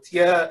ያደረጉት?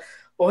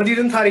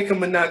 የኦህዴድን ታሪክ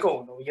የምናውቀው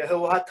ነው።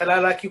 የህወሓት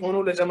ተላላኪ ሆኖ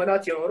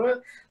ለዘመናት የኖረ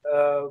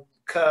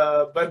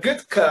በርግጥ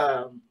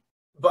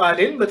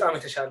ከብአዴን በጣም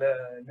የተሻለ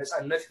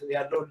ነፃነት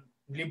ያለው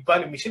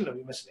ሊባል የሚችል ነው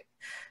ይመስለኝ።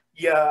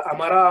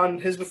 የአማራን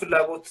ህዝብ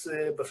ፍላጎት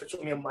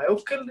በፍጹም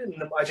የማይወክል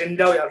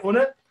አጀንዳው ያልሆነ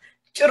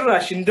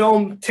ጭራሽ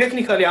እንደውም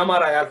ቴክኒካሊ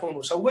አማራ ያልሆኑ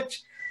ሰዎች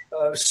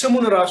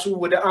ስሙን ራሱ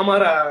ወደ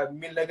አማራ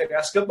የሚል ነገር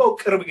ያስገባው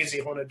ቅርብ ጊዜ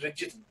የሆነ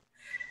ድርጅት ነው።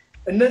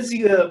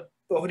 እነዚህ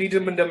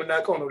ኦህዴድም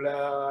እንደምናውቀው ነው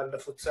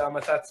ላለፉት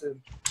አመታት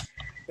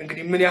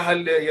እንግዲህ ምን ያህል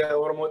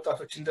የኦሮሞ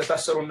ወጣቶች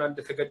እንደታሰሩና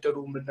እንደተገደሉ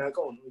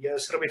የምናውቀው ነው።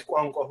 የእስር ቤት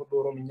ቋንቋ ሁሉ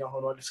ኦሮምኛ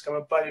ሆኗል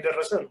እስከመባል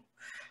የደረሰ ነው።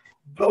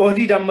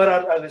 በኦህዴድ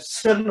አመራር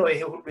ስር ነው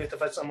ይሄ ሁሉ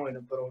የተፈጸመው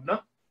የነበረውና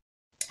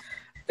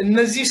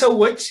እነዚህ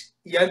ሰዎች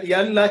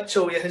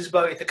ያላቸው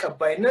የህዝባዊ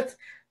ተቀባይነት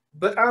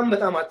በጣም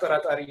በጣም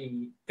አጠራጣሪ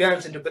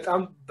ቢያንስ እንደ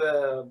በጣም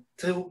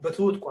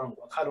በትውት ቋንቋ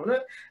ካልሆነ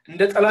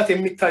እንደ ጠላት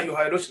የሚታዩ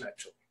ኃይሎች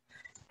ናቸው።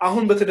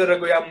 አሁን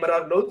በተደረገው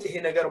የአመራር ለውጥ ይሄ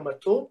ነገር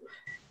መጥቶ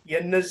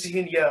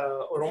የነዚህን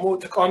የኦሮሞ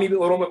ተቃዋሚ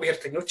ኦሮሞ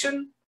ብሔርተኞችን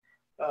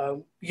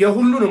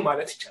የሁሉንም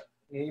ማለት ይቻላል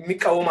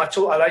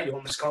የሚቃወማቸው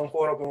አላየሁም እስካሁን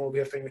ከኦሮሞ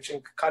ብሔርተኞችን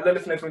ካለ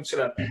ልትነግሩኝ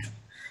ትችላላችሁ።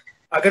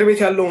 አገር ቤት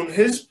ያለውን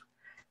ህዝብ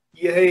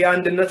ይሄ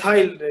የአንድነት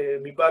ኃይል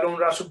የሚባለውን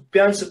ራሱ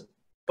ቢያንስ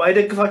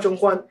ባይደግፋቸው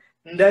እንኳን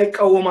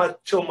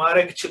እንዳይቃወማቸው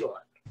ማድረግ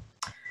ችለዋል።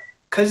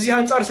 ከዚህ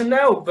አንፃር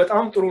ስናየው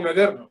በጣም ጥሩ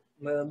ነገር ነው፣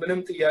 ምንም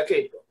ጥያቄ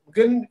የለውም።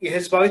 ግን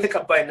የህዝባዊ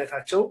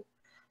ተቀባይነታቸው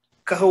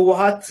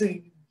ከህወሓት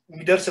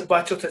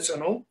የሚደርስባቸው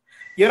ተጽዕኖ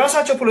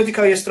የራሳቸው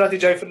ፖለቲካዊ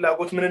የስትራቴጂያዊ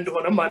ፍላጎት ምን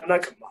እንደሆነ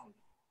ማናቅም። አሁን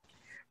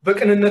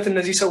በቅንነት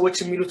እነዚህ ሰዎች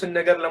የሚሉትን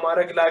ነገር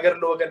ለማድረግ ለሀገር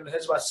ለወገን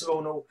ለህዝብ አስበው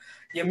ነው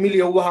የሚል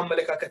የዋህ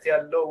አመለካከት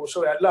ያለው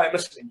ሰው ያለ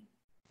አይመስለኝም።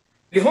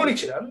 ሊሆን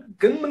ይችላል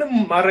ግን ምንም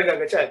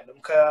ማረጋገጫ የለም።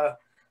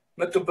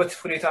 ከመጡበት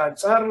ሁኔታ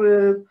አንፃር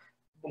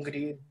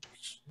እንግዲህ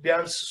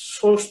ቢያንስ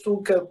ሶስቱ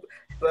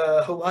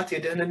በህወሓት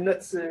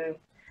የደህንነት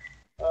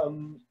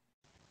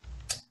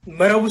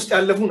መረብ ውስጥ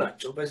ያለፉ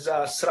ናቸው፣ በዛ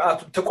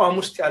ስርዓቱ ተቋም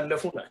ውስጥ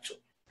ያለፉ ናቸው።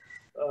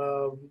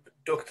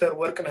 ዶክተር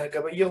ወርቅነህ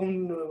ገበየሁን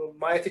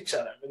ማየት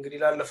ይቻላል። እንግዲህ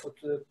ላለፉት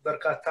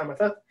በርካታ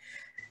አመታት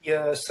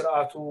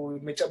የስርዓቱ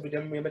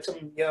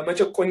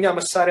የመጨቆኛ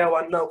መሳሪያ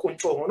ዋና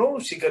ቁንጮ ሆኖ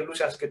ሲገሉ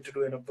ሲያስገድዱ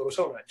የነበሩ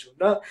ሰው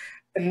ናቸውና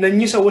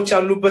እነኚህ ሰዎች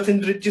ያሉበትን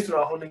ድርጅት ነው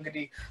አሁን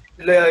እንግዲህ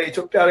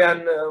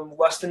ለኢትዮጵያውያን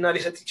ዋስትና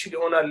ሊሰጥ ይችል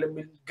ይሆናል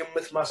የሚል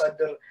ግምት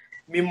ማሳደር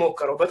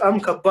የሚሞከረው። በጣም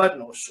ከባድ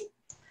ነው እሱ።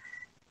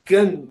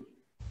 ግን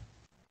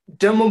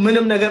ደግሞ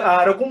ምንም ነገር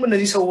አያረጉም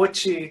እነዚህ ሰዎች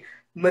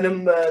ምንም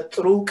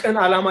ጥሩ ቀን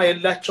አላማ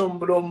የላቸውም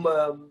ብሎም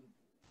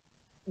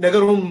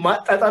ነገሩን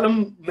ማጣጣልም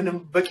ምንም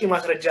በቂ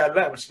ማስረጃ ያለ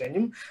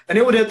አይመስለኝም። እኔ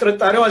ወደ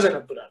ጥርጣሬው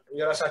አዘነብላለሁ።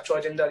 የራሳቸው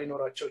አጀንዳ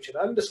ሊኖራቸው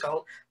ይችላል።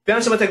 እስካሁን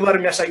ቢያንስ በተግባር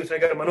የሚያሳዩት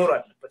ነገር መኖር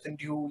አለበት።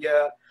 እንዲሁ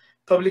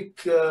የፐብሊክ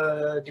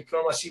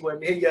ዲፕሎማሲ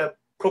ወይም ይሄ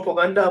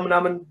የፕሮፓጋንዳ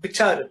ምናምን ብቻ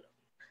አይደለም፣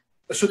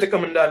 እሱ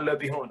ጥቅም እንዳለ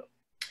ቢሆንም።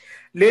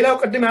 ሌላው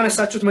ቅድም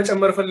ያነሳችሁት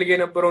መጨመር ፈልጌ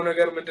የነበረው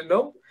ነገር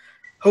ምንድነው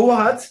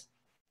ህወሓት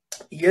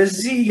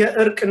የዚህ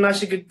የእርቅና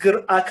ሽግግር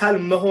አካል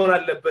መሆን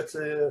አለበት።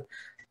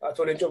 አቶ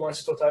ሌንጮ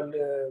ማንስቶታል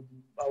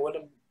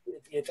አሁንም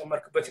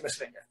የጨመርክበት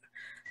ይመስለኛል።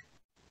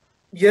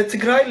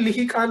 የትግራይ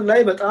ልሂቃን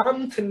ላይ በጣም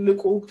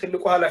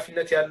ትልቁ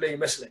ኃላፊነት ያለ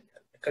ይመስለኛል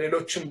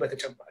ከሌሎችም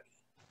በተጨማሪ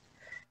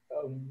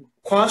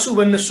ኳሱ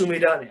በእነሱ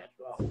ሜዳ ነው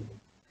ያለው አሁን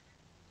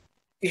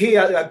ይሄ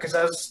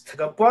አገዛዝ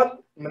ተገቧል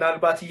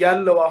ምናልባት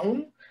ያለው አሁን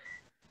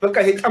በቃ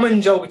ይሄ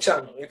ጠመንጃው ብቻ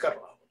ነው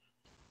የቀረው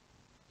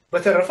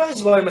በተረፈ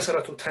ህዝባዊ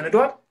መሰረቱ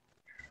ተንዷል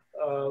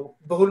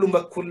በሁሉም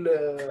በኩል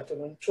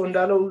ተመንጮ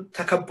እንዳለው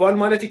ተከቧል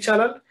ማለት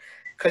ይቻላል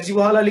ከዚህ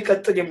በኋላ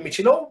ሊቀጥል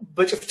የሚችለው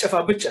በጭፍጨፋ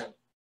ብቻ ነው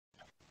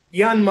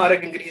ያን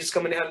ማድረግ እንግዲህ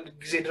እስከምን ያህል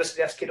ጊዜ ድረስ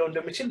ሊያስኬደው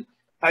እንደሚችል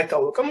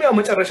አይታወቅም ያው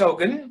መጨረሻው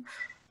ግን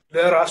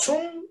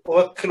ለራሱም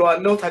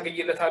ወክሏለው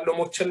ታገይለታለው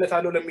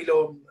ሞቸለታለው ለሚለው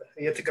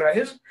የትግራይ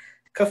ህዝብ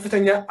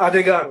ከፍተኛ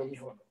አደጋ ነው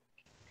የሚሆነው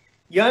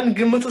ያን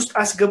ግምት ውስጥ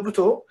አስገብቶ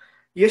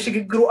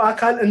የሽግግሩ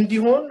አካል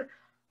እንዲሆን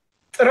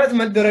ጥረት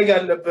መደረግ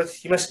ያለበት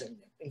ይመስለኛል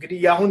እንግዲህ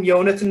ያሁን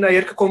የእውነትና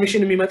የእርቅ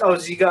ኮሚሽን የሚመጣው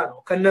እዚህ ጋር ነው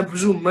ከነ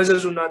ብዙ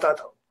መዘዙና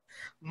ጣጣው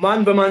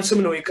ማን በማን ስም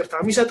ነው ይቅርታ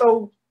የሚሰጠው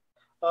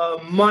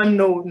ማን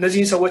ነው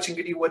እነዚህን ሰዎች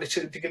እንግዲህ ወደ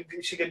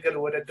ሽግግር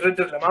ወደ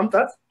ድርድር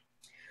ለማምጣት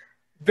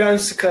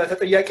ቢያንስ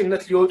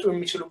ከተጠያቂነት ሊወጡ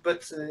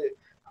የሚችሉበት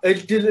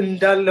እድል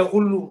እንዳለ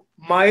ሁሉ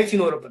ማየት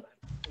ይኖርብናል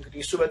እንግዲህ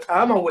እሱ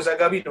በጣም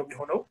አወዛጋቢ ነው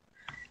የሚሆነው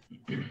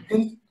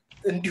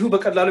እንዲሁ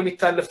በቀላሉ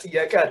የሚታለፍ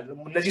ጥያቄ አይደለም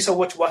እነዚህ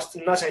ሰዎች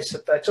ዋስትና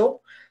ሳይሰጣቸው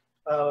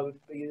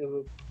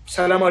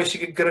ሰላማዊ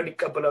ሽግግርን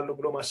ይቀበላሉ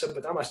ብሎ ማሰብ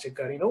በጣም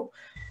አስቸጋሪ ነው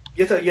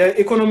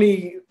የኢኮኖሚ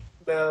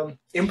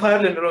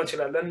ኤምፓየር ልንለው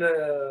እንችላለን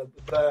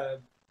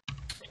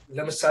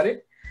ለምሳሌ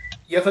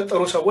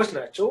የፈጠሩ ሰዎች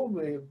ናቸው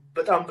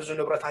በጣም ብዙ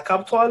ንብረት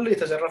አካብተዋል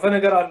የተዘረፈ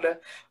ነገር አለ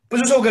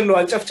ብዙ ሰው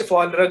ገለዋል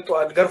ጨፍጭፈዋል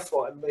ረግጠዋል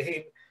ገርፈዋል ይሄ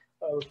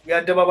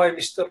የአደባባይ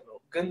ሚስጥር ነው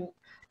ግን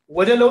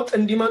ወደ ለውጥ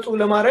እንዲመጡ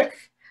ለማድረግ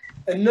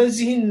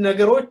እነዚህን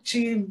ነገሮች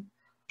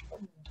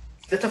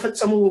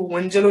ለተፈጸሙ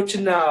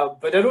ወንጀሎችና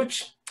በደሎች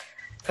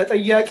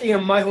ተጠያቂ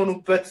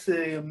የማይሆኑበት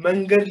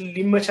መንገድ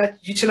ሊመቻች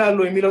ይችላል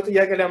የሚለው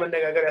ጥያቄ ላይ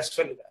መነጋገር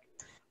ያስፈልጋል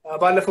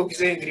ባለፈው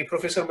ጊዜ እንግዲህ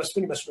ፕሮፌሰር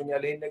መስፍን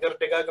ይመስሉኛል ይሄን ነገር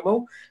ደጋግመው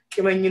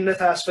ቂመኝነት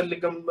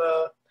አያስፈልግም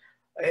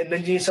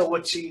እነዚህ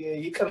ሰዎች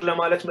ይቅር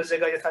ለማለት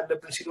መዘጋጀት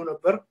አለብን ሲሉ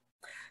ነበር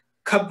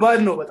ከባድ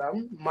ነው በጣም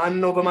ማን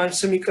ነው በማን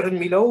ስም ይቅር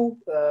የሚለው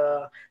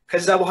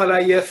ከዛ በኋላ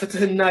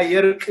የፍትህና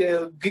የርቅ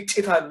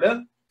ግጭት አለ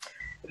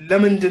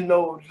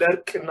ለምንድነው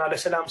ለርቅና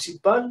ለሰላም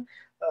ሲባል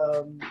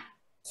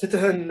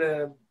ፍትህን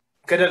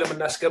ገደል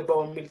ምናስገባው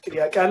የሚል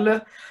ጥያቄ አለ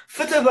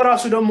ፍትህ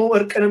በራሱ ደግሞ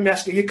እርቅንም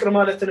ይቅር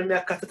ማለትንም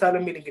ያካትታል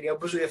የሚል እንግዲህ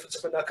ብዙ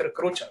የፍልስፍና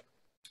ክርክሮች አሉ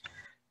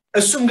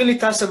እሱም ግን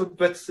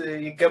ሊታሰብበት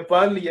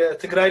ይገባል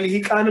የትግራይ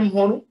ልሂቃንም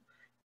ሆኑ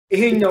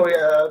ይሄኛው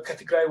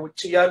ከትግራይ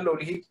ውጪ ያለው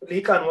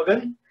ልሂቃን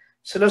ወገን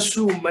ስለሱ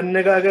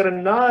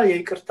መነጋገርና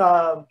የይቅርታ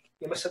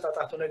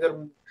የመሰጣጣቱ ነገር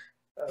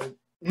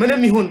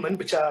ምንም ይሁን ምን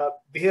ብቻ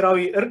ብሔራዊ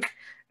እርቅ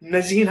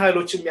እነዚህን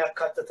ኃይሎች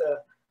የሚያካትተ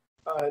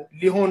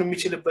ሊሆን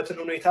የሚችልበትን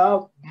ሁኔታ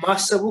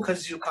ማሰቡ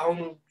ከዚሁ ካሁኑ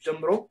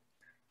ጀምሮ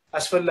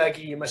አስፈላጊ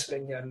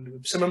ይመስለኛል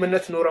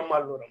ስምምነት ኖረም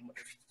አልኖረም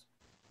ወደፊት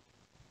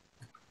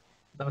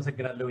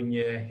ተመሰግናለሁኝ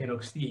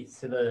ሄኖክስቲ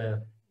ስለ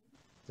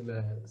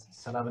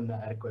ሰላምና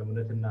እርቅ ወይ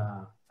እውነትና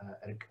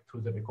እርቅ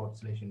through the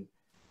reconciliation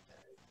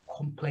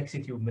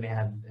ኮምፕሌክሲቲው ምን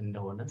ያህል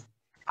እንደሆነ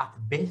at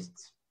best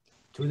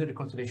through the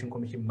reconciliation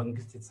commission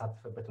መንግስት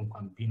የተሳተፈበት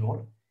እንኳን ቢኖር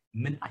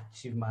ምን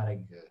አቺቭ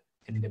ማድረግ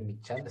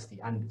እንደሚቻል እስቲ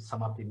አንድ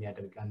ሰማፕ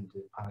የሚያደርግ አንድ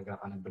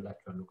ፓራግራፍ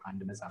አነብላችኋለሁ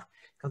ከአንድ መጽሐፍ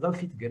ከዛ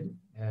በፊት ግን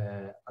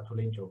አቶ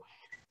ሌንጮ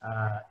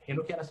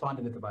ሄኖክ ያነሳው አንድ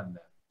ነጥብ አለ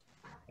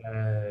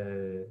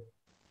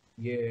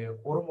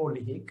የኦሮሞ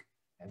ልሂቅ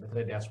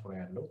በተለይ ዲያስፖራ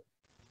ያለው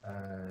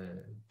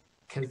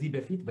ከዚህ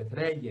በፊት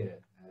በተለያየ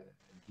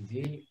ጊዜ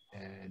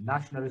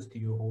ናሽናሊስት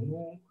የሆኑ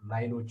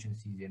ላይኖችን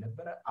ሲይዝ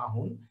የነበረ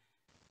አሁን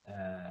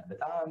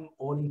በጣም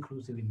ኦል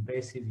ኢንክሉሲቭ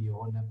ኢምብሬሲቭ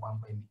የሆነ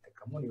ቋንቋ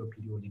የሚጠቀመውን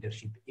የኦፒዲዮ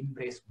ሊደርሺፕ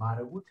ኢምብሬስ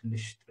ማድረጉ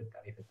ትንሽ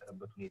ጥርጣሬ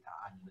የፈጠረበት ሁኔታ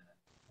አለ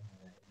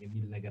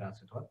የሚል ነገር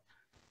አንስቷል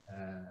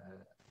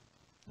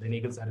ለኔ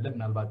ግልጽ አይደለም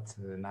ምናልባት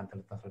እናንተ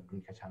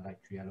ልታስረዱኝ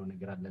ከቻላችሁ ያለው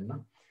ነገር አለና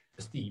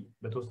እስቲ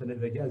በተወሰነ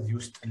ደረጃ እዚህ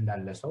ውስጥ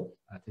እንዳለ ሰው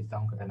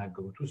ትንታውን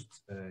ከተናገሩት ውስጥ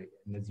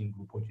እነዚህን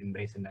ግሩፖች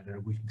ኢምብሬስ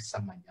እንዳደረጉ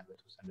ይሰማኛል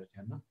በተወሰነ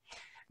ደረጃና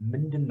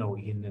ምንድነው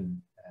ይሄንን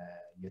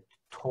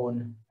የቶን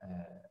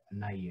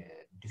እና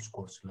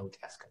የዲስኮርስ ለውጥ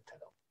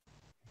ያስከተለው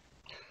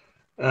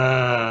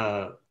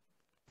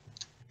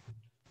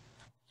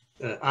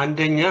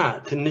አንደኛ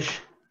ትንሽ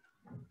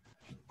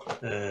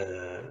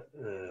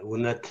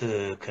እውነት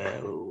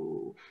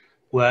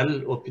well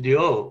ኦፒዲዮ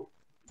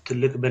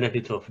ትልቅ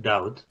benefit of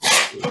doubt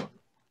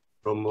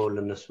ሮሞ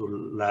ለነሱ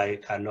ላይ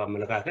ካለው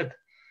አመለካከት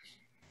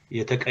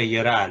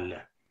የተቀየረ አለ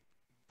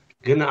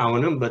ግን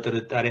አሁንም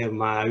በጥርጣሬ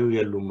ማዩ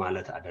የሉም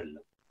ማለት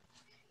አይደለም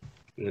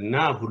እና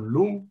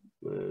ሁሉም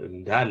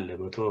እንዳለ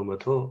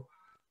 100%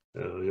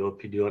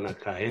 የኦፒዲዮን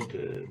አካሄድ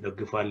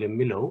ደግፏል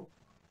የሚለው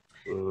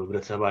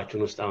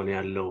ህብረተሰባችን ውስጥ አሁን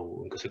ያለው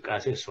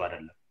እንቅስቃሴ እሱ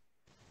አይደለም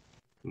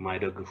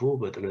ማይደግፉ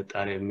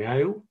በጥርጣሬ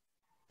የሚያዩ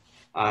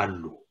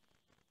አሉ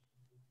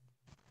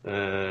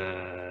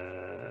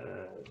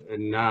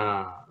እና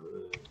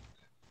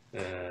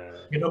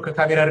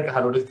ከካሜራ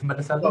ርቀሃል ወደ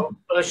ትመለሳለህ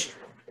እሺ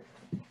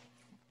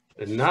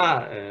እና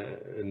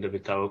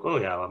እንደሚታወቀው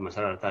ያው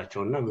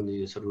መሰረታቸውና ምን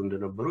እየሰሩ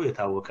እንደነበሩ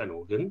የታወቀ ነው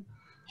ግን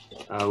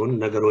አሁን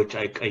ነገሮች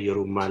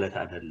አይቀየሩም ማለት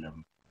አይደለም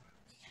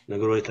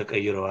ነገሮች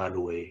ተቀይረዋል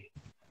ወይ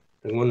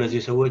ደግሞ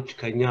እነዚህ ሰዎች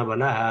ከኛ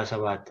በላይ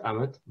 27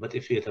 አመት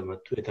በጥፊ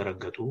የተመቱ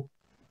የተረገጡ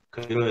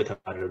ከቢሮ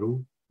የተባረሩ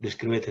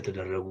ዲስክሪሚኔት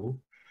የተደረጉ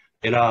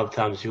ሌላው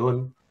ሀብታም ሲሆን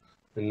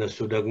እነሱ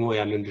ደግሞ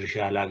ያንን ድርሻ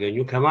ያላገኙ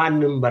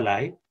ከማንም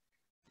በላይ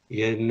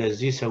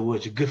የነዚህ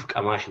ሰዎች ግፍ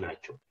ቀማሽ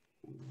ናቸው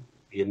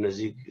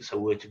የነዚህ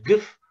ሰዎች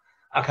ግፍ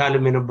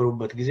አካልም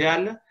የነበሩበት ጊዜ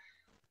አለ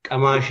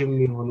ቀማሽም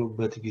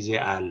የሆኑበት ጊዜ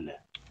አለ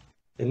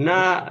እና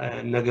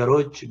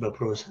ነገሮች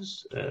በፕሮሰስ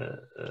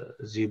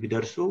እዚህ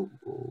ቢደርሱ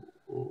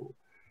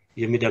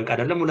የሚደንቅ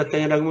አይደለም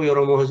ሁለተኛ ደግሞ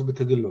የኦሮሞ ህዝብ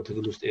ትግል ነው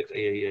ትግል ውስጥ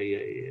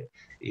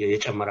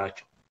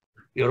የጨመራቸው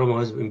የኦሮሞ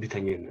ህዝብ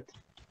እንቢተኝነት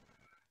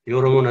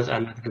የኦሮሞ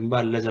ነጻነት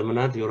ግንባር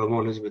ለዘመናት የኦሮሞ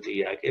ህዝብ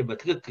ጥያቄ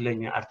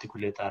በትክክለኛ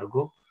አርቲኩሌት አድርጎ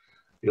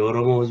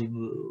የኦሮሞ ህዝብ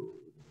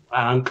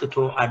አንቅቶ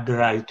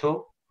አድራይቶ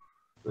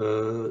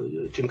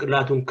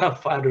ጭንቅላቱን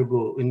ከፍ አድርጎ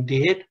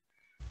እንዲሄድ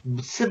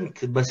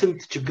በስንት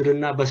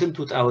ችግርና በስንት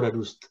ውጣውረድ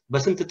ውስጥ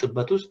በስንት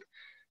ጥበት ውስጥ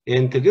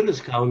ይህን ትግል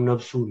እስካሁን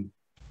ነፍሱን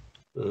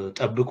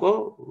ጠብቆ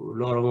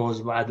ለኦሮሞ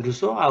ህዝብ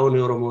አድርሶ አሁን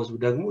የኦሮሞ ህዝብ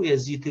ደግሞ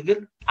የዚህ ትግል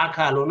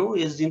አካል ሆኖ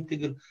የዚህን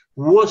ትግል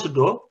ወስዶ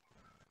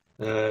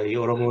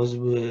የኦሮሞ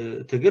ህዝብ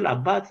ትግል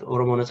አባት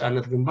ኦሮሞ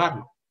ነጻነት ግንባር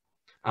ነው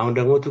አሁን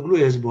ደግሞ ትግሉ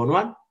የህዝብ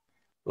ሆኗል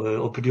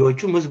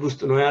ኦፒዲዮቹም ህዝብ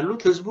ውስጥ ነው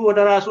ያሉት ህዝቡ ወደ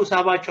ራሱ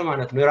ሳባቸው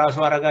ማለት ነው የራሱ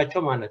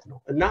አረጋቸው ማለት ነው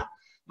እና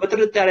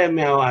በጥርጣሬ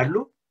የሚያዋሉ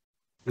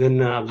ግን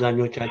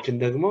አብዛኞቻችን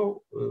ደግሞ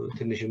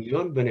ትንሽም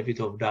ቢሆን ቤኔፊት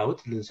ኦፍ ዳውት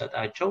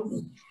ልንሰጣቸው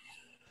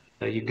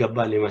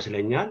ይገባል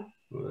ይመስለኛል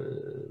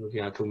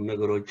ምክንያቱም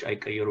ነገሮች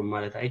አይቀየሩም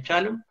ማለት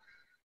አይቻልም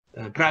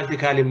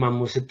ፕራክቲካሊ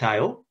ማሙ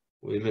ስታየው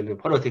ኢቭን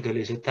ፖለቲካሊ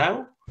ስታየው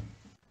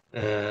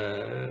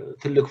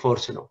ትልቅ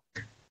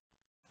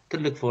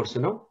ፎርስ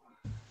ነው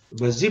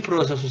በዚህ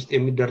ፕሮሰስ ውስጥ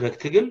የሚደረግ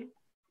ትግል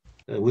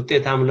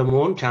ውጤታም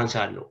ለመሆን ቻንስ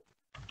አለው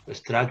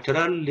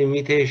ስትራክቸራል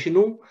ሊሚቴሽኑ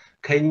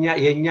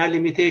የኛ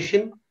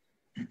ሊሚቴሽን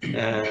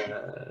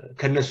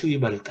ከነሱ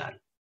ይበልጣል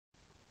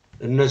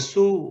እነሱ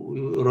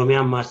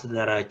ሮሚያን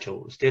ማስተዳደራቸው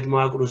ስቴት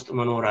መዋቅር ውስጥ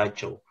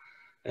መኖራቸው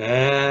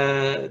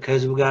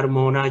ከህዝብ ጋር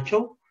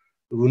መሆናቸው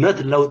እውነት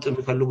ለውጥ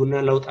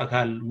የሚፈልጉና ለውጥ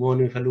አካል መሆን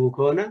የሚፈልጉ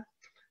ከሆነ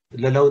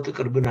ለለውጥ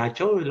ቅርብ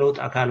ናቸው ለውጥ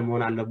አካል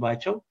መሆን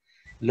አለባቸው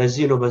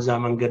ለዚህ ነው በዛ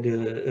መንገድ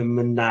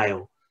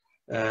የምናየው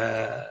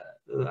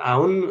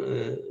አሁን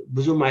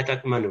ብዙም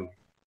አይጠቅመንም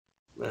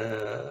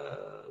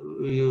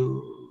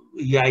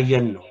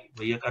ያየን ነው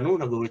በየቀኑ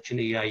ነገሮችን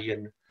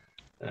ያየን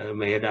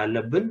መሄድ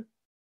አለብን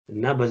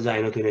እና በዛ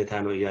አይነት ሁኔታ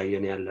ነው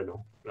ያየን ያለ ነው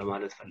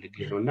ለማለት ፈልጌ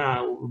ነውና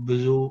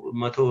ብዙ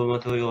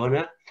 100% የሆነ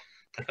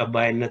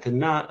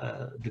ተቀባይነትና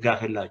ድጋፍ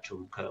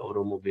የላቸውም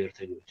ከኦሮሞ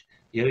ብሔርተኞች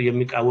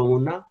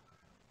የሚቃወሙና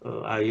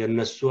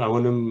የነሱ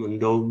አሁንም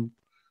እንደውም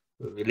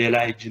ሌላ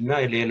እጅና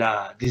ሌላ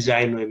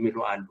ዲዛይን ነው የሚሉ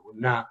አሉ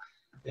እና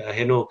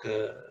ሄኖክ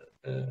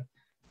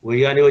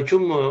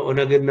ወያኔዎቹም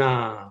ኦነግና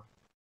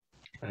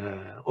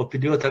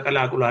ኦፒዲዮ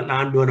ተቀላቅሏል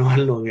አንድ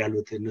ሆነዋል ነው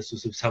ያሉት እነሱ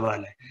ስብሰባ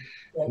ላይ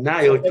እና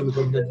የውጭም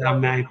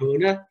ተዛማኝ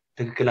ከሆነ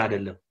ትክክል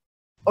አይደለም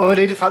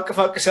ኦሬዲ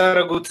ፋቅ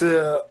ሲያረጉት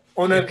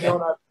ኦነግ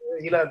ይሆናል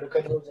ይላሉ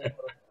ከድሮ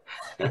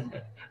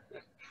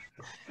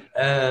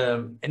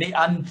እኔ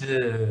አንድ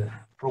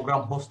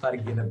ፕሮግራም ሆስት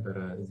አድርጌ ነበር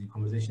እዚህ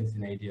ኮንቨርሴሽንስ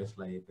ኢን አይዲያስ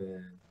ላይ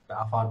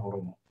በአፋን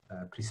ኦሮሞ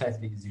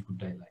ፕሪሳይስሊ እዚህ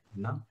ጉዳይ ላይ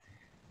እና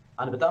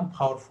አንድ በጣም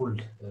ፓወርፉል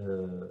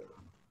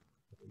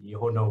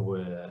የሆነው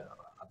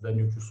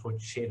አብዛኞቹ ሰዎች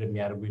ሼር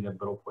የሚያደርጉ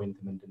የነበረው ፖይንት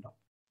ምንድነው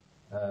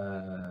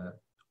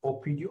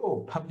ኦፒዲኦ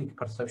ፐብሊክ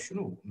ፐርሰፕሽኑ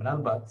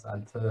ምናልባት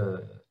አንተ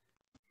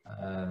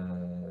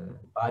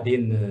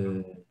ባዴን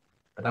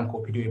በጣም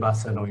ኦፒዲኦ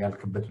የባሰ ነው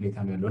ያልክበት ሁኔታ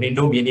ነው ያለው እኔ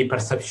እንደውም የኔ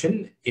ፐርሰፕሽን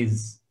is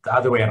the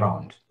other way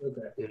around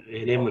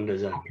እኔም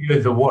እንደዛ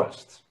the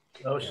worst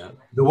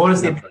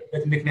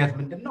የሆነበት ምክንያት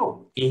ምንድነው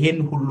ይሄን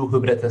ሁሉ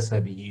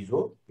ህብረተሰብ ይዞ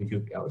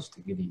ኢትዮጵያ ውስጥ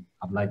እንግዲህ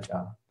አብላጫ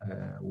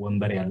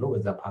ወንበር ያለው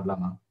በዛ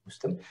ፓርላማ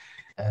ውስጥም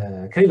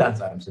ከሌላ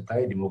አንፃርም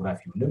ስታይ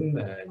ዲሞግራፊውንም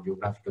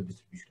ጂኦግራፊካል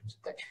ዲስትሪቢዩሽንም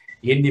ስታይ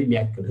ይሄን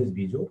የሚያክል ህዝብ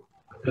ይዞ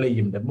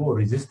በተለይም ደግሞ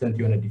ሬዚስተንት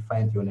የሆነ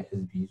ዲፋይንድ የሆነ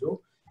ህዝብ ይዞ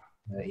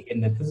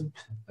ይሄንን ህዝብ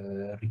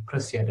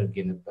ሪፕረስ ያደርግ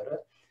የነበረ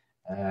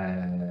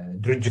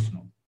ድርጅት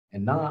ነው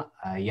እና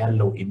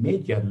ያለው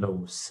ኢሜጅ ያለው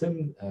ስም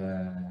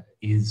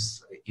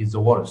is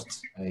the worst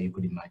you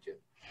could imagine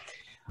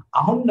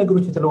አሁን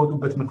ነገሮች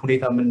የተለወጡበት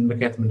ሁኔታ ምን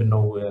ምክንያት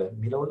ምንድነው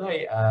የሚለው ላይ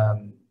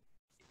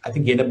I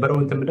think የነበረው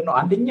እንትን ምንድነው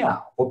አንደኛ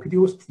ኦፒዲ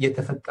ውስጥ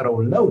የተፈጠረው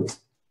ለውጥ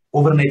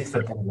ኦቨርናይት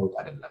የተፈጠረ ለውጥ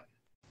አይደለም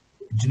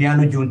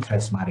ጂኒያሎጂውን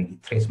ትሬስ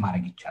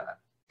ማድረግ ይቻላል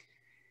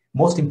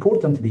most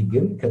importantly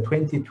ግን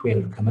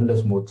ከ2012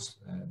 ከመለስ ሞት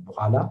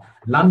በኋላ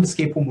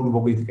ላንድስኬፑ ሙሉ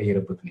በሙሉ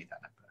የተቀየረበት ሁኔታ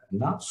ነበር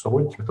እና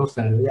ሰዎች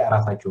በተወሰነ ደረጃ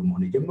ራሳቸው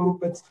መሆን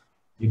የጀመሩበት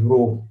የድሮ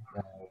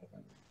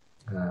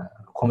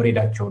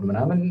ኮምሬዳቸውን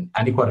ምናምን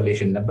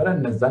አንኮሪሌሽን ነበር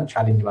እነዛን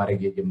ቻሌንጅ ማድረግ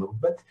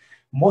የጀመሩበት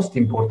most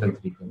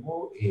importantly ደግሞ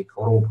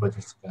ከኦሮሞ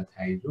ፕሮቴስት ጋር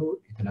ተያይዞ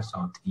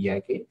የተነሳው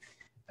ጥያቄ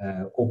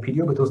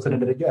ኦፒዲዮ በተወሰነ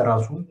ደረጃ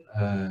ራሱን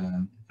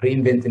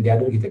ሪኢንቨንት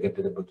እንዲያደርግ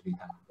የተገደደበት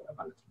ሁኔታ ነበር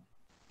ማለት ነው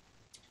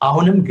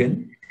አሁንም ግን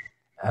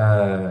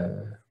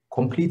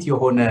ኮምፕሊት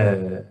የሆነ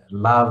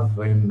ላቭ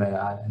ወይም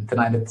እንትን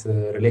አይነት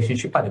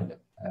ሪሌሽንሺፕ አይደለም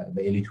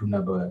በኤሊቱና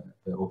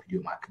በኦፒዲዮ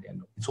መካከል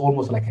ያለው it's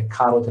almost like a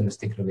carrot and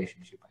stick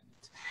relationship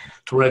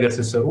ጥሩ ነገር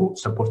ሲሰሩ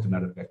ሰፖርት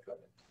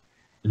እናደርጋቸዋለን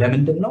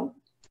ለምንድን ነው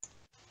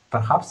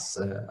perhaps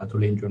አቶ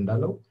ሌንጆ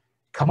እንዳለው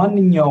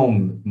ከማንኛውም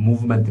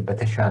ሙቭመንት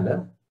በተሻለ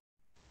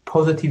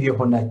ፖዚቲቭ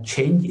የሆነ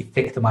ቼንጅ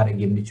ኢፌክት ማድረግ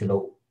የሚችለው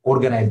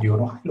ኦርጋናይዝድ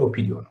የሆነው ኃይል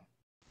ኦፒዲዮ ነው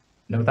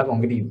እንደምታውቀው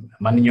እንግዲህ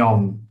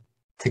ማንኛውም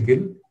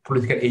ትግል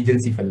ፖለቲካል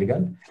ኤጀንሲ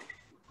ይፈልጋል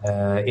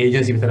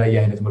ኤጀንሲ በተለያየ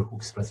አይነት መልኩ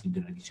ኤክስፕረስ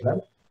ሊደረግ ይችላል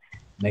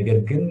ነገር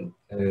ግን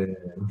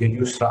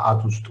ገዢው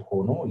ስርዓት ውስጥ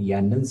ሆኖ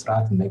ያንን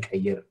ስርዓት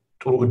መቀየር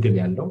ጥሩ እድል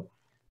ያለው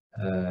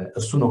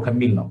እሱ ነው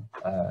ከሚል ነው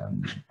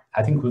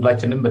I think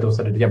ሁላችንም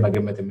በተወሰነ ደረጃ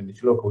ማገመት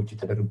የምንችለው ከውጭ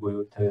ተደርጎ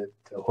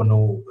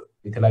ሆነው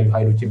የተለያዩ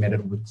ኃይሎች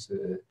የሚያደርጉት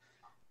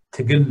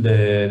ትግል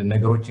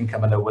ነገሮችን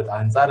ከመለወጥ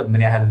አንፃር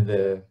ምን ያህል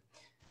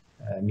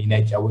ሚና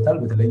ይጫወታል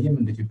በተለይም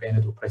እንደ ኢትዮጵያ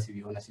አይነት ኦፕሬሲቭ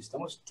የሆነ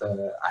ሲስተም ውስጥ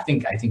I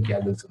think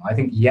ያለው ነው I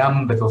think ያም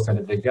በተወሰነ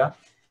ደረጃ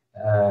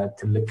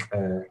ትልቅ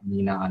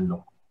ሚና አለው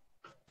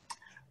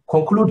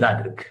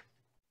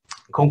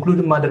ኮንክሉድ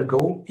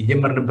ማድረገው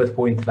የጀመርንበት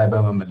ፖይንት ላይ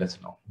በመመለስ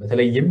ነው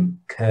በተለይም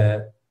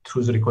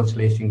ከትሩዝ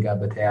ሪኮንሲሊዬሽን ጋር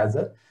በተያያዘ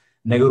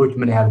ነገሮች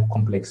ምን ያህል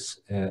ኮምፕሌክስ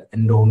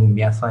እንደሆኑ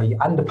የሚያሳይ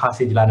አንድ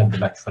ፓሴጅ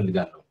ላነብላችሁ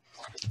ፈልጋለሁ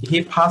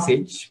ይሄ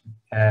ፓሴጅ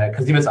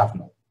ከዚህ መጽሐፍ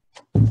ነው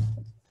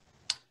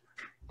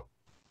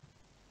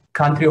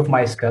Country of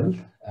My Skull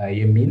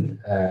የሚል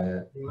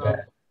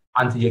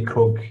አንቲጄ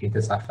ክሮግ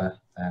የተጻፈ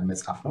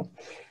መጽሐፍ ነው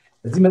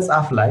እዚህ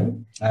መጽሐፍ ላይ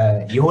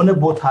የሆነ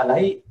ቦታ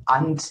ላይ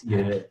አንድ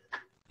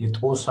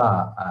የጦሳ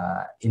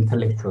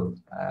ኢንተሌክቹዋል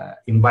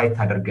ኢንቫይት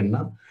አድርገና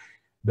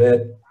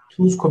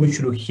በትሩዝ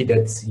ኮሚሽኑ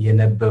ሂደት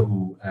የነበሩ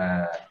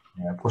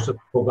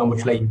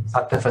ፕሮግራሞች ላይ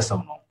ተሳተፈ ሰው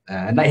ነው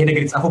እና ይሄ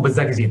ነገር የተጻፈው በዛ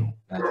ጊዜ ነው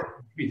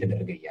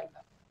የተደረገ ያለ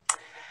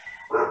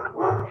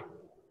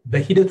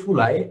በሂደቱ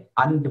ላይ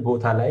አንድ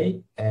ቦታ ላይ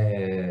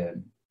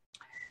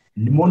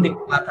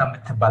ሞንዴክላታ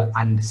የምትባል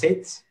አንድ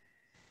ሴት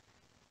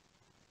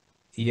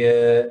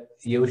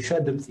የውሻ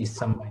ድምጽ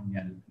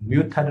ይሰማኛል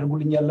ሚዩት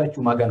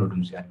ታደርጉልኛላችሁ ማጋ ነው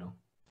ድምጽ ያለው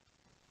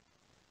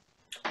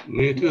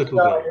ሚዩት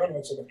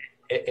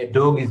a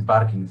dog is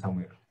barking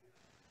somewhere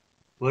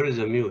where is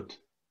the mute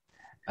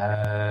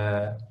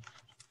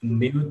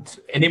mute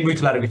any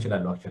mute ላደርግ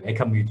ይችላል actually I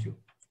can mute you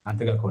አንተ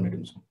ጋር ከሆነ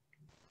ድምጹ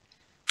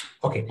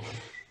okay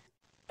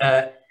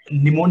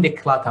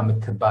ሞንዴክላታ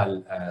የምትባል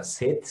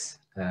ሴት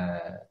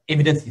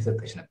ኤቪደንስ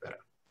እየሰጠች ነበር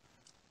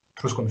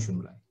ትሩዝ ኮሚሽኑ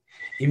ላይ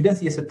ኤቪደንስ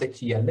እየሰጠች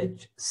ያለች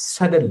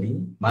ሰደንሊ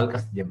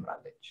ማልቀስ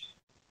ጀምራለች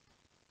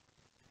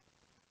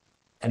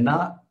እና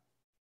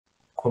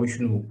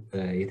ኮሚሽኑ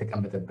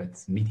የተቀመጠበት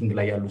ሚቲንግ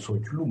ላይ ያሉ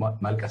ሰዎች ሁሉ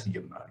ማልቀስ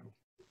ይጀምራሉ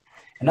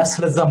እና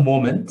ስለዛ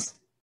ሞመንት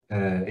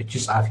እቺ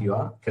ጻፊዋ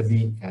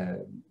ከዚህ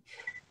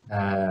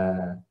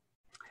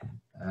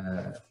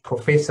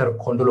ፕሮፌሰር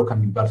ኮንዶሎ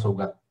ከሚባል ሰው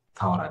ጋር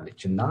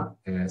ታወራለች እና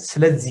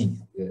ስለዚህ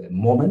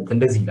ሞመንት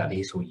እንደዚህ ይላል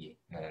ይሄ ሰውዬ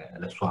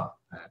ለሷ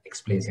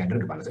ኤክስፕሌን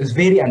ሲያደርግ ማለት ነው it's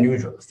very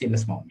unusual እስቲ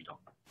እንስማው የሚለው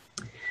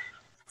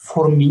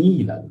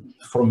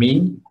for me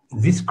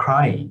this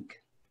crying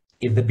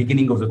is the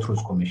beginning of the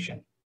truth commission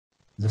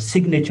the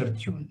signature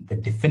tune the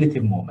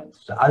definitive moment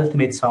the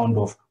ultimate sound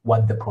of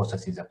what the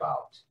process is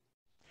about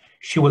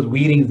she was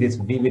wearing this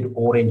vivid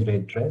orange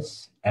red dress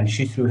and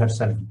she threw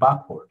herself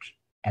backward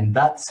and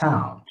that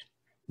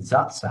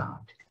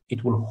sound it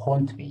will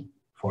haunt me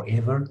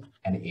forever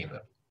and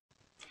ever.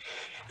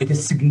 It is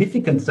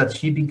significant that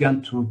she began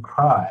to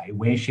cry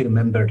when she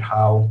remembered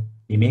how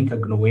Nimenka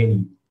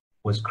Gnoweni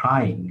was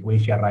crying when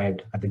she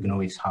arrived at the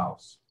Gnoe's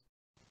house.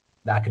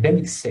 The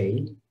academics say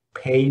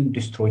pain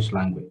destroys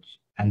language,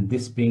 and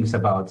this brings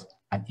about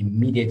an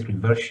immediate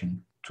reversion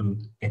to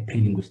a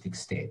pre-linguistic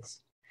state.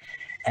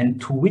 And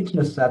to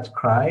witness that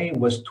cry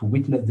was to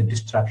witness the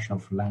destruction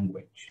of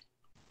language.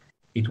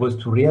 It was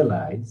to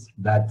realize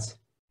that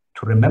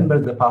to remember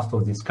the past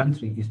of this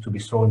country is to be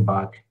thrown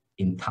back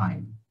in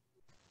time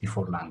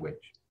before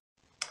language.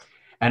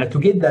 And to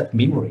get that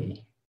memory,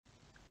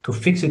 to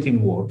fix it in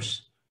words,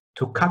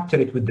 to capture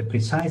it with the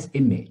precise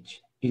image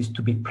is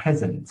to be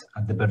present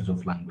at the birth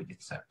of language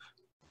itself.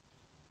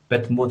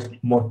 But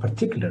more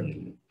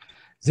particularly,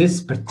 this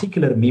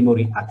particular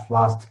memory at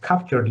last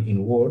captured in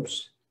words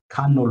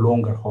can no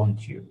longer haunt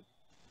you,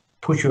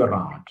 push you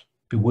around,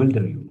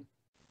 bewilder you,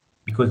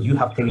 because you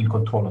have taken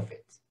control of it.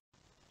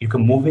 You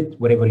can move it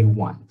wherever you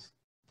want.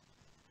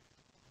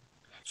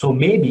 So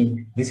maybe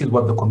this is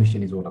what the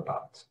commission is all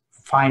about,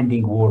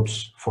 finding words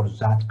for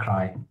that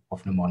cry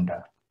of Namonda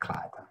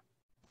Klata.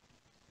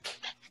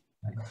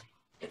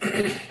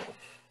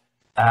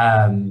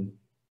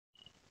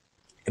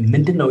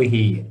 ምንድነው ይሄ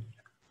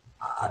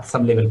at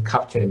some level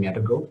capture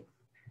የሚያደርገው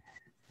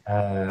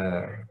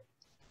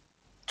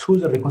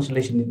truth and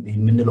reconciliation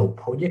የምንለው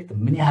ፕሮጀክት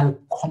ምን ያህል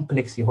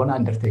ኮምፕሌክስ የሆነ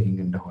አንደርቴኪንግ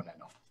እንደሆነ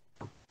ነው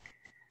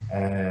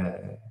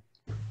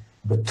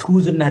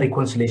በትሩዝ እና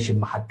ሪኮንሲሊዬሽን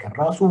መካከል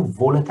ራሱ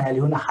ቮለታይል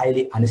የሆነ ሃይሊ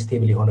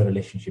አንስቴብል የሆነ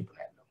ሪሌሽንሺፕ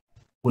ነው ያለው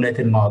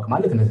እውነትን ማወቅ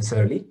ማለት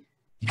necessarily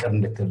ይቅር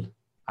እንድትል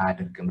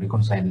አያደርግም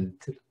ሪኮንሳይል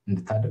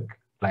እንድታደርግ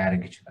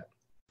ላያደርግ ይችላል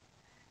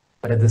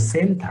but at the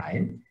same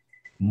time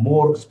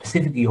more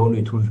specific የሆኑ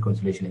የትሩዝ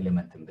ሪኮንሲሊዬሽን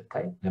ኤሌመንትን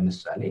ብታይ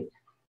ለምሳሌ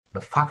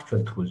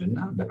በፋክቹዋል ትሩዝ እና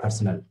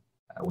በፐርሰናል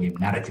ወይም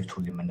ናሬቲቭ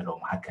ትሩዝ የምንለው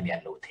መካከል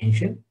ያለው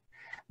ቴንሽን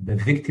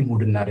በቪክቲም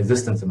ሁድ እና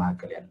ሬዚስተንስ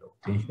መካከል ያለው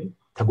ቴንሽን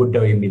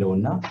ተጎዳው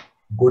የሚለውና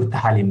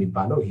ጎድተሃል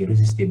የሚባለው ይሄ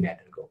ሬዚስት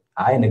የሚያደርገው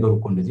አይ ነገሩ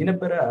እኮ እንደዚህ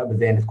ነበር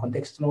በዚህ አይነት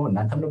ኮንቴክስት ነው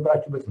እናንተም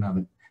ነበራችሁበት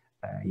ምናምን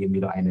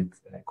የሚለው አይነት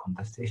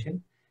ኮንተስቴሽን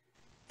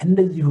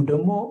እንደዚሁ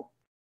ደግሞ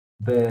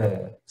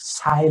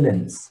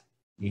በሳይለንስ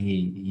ይሄ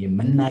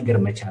የመናገር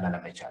መቻል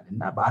አለመቻል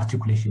እና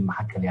በአርቲኩሌሽን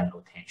መካከል ያለው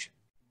ቴንሽን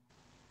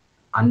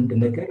አንድ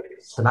ነገር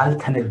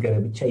ስላልተነገረ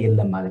ብቻ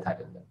የለም ማለት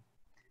አይደለም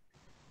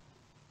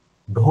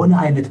በሆነ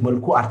አይነት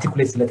መልኩ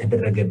አርቲኩሌት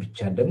ስለተደረገ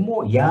ብቻ ደግሞ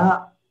ያ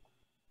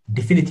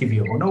ዲፊኒቲቭ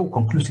የሆነው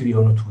ኮንክሉሲቭ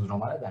የሆነው ትሩዝ ነው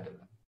ማለት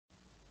አይደለም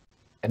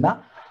እና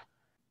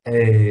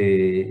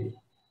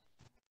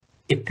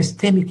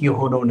ኤፒስቴሚክ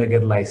የሆነው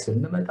ነገር ላይ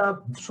ስንመጣ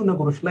ብዙ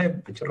ነገሮች ላይ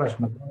በጭራሽ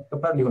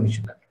መቀበል ሊሆን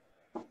ይችላል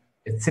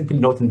it's simply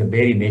not in the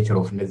very nature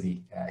of the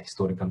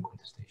historical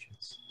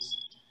contestations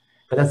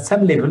but at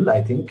some level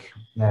I think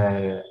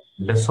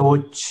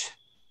ለሰዎች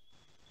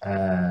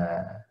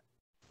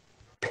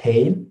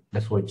pain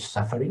ለሰዎች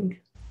suffering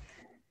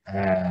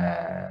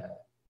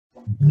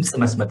ድምጽ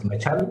መስማት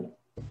መቻል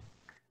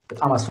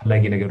በጣም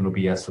አስፈላጊ ነገር ነው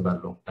ብዬ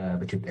አስባለሁ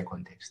በኢትዮጵያ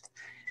ኮንቴክስት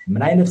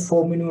ምን አይነት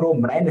ፎርም ይኖረው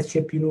ምን አይነት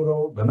ሼፕ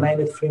ይኖረው በምን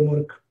አይነት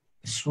ፍሬምወርክ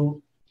እሱ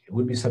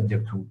will be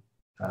subject to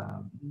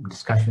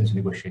discussions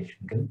negotiation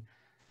ግን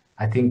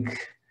I think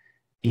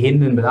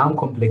ይሄንን በጣም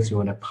ኮምፕሌክስ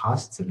የሆነ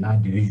ፓስት እና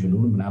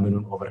ዲቪዥኑን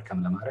ምናምኑን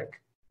ኦቨርካም ለማድረግ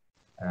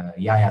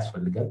ያ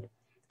ያስፈልጋል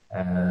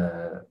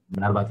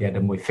ምናልባት ያ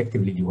ደግሞ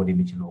ኢፌክቲቭሊ ሊሆን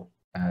የሚችለው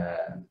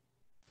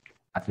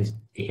አትሊስት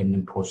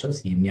ይሄንን ፕሮሰስ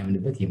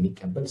የሚያምንበት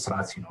የሚቀበል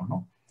ስርዓት ሲኖር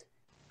ነው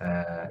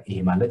ይሄ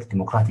ማለት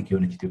ዲሞክራቲክ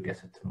የሆነች ኢትዮጵያ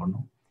ስትኖር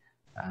ነው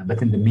but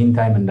in the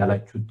meantime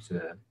እንዳላችሁት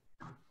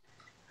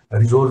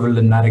ሪዞልቭ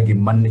ልናደርግ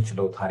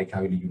የማንችለው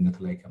ታሪካዊ ልዩነት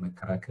ላይ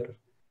ከመከራከር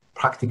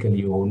practically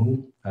የሆኑ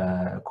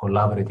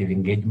collaborative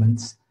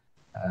engagements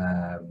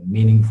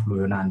meaningful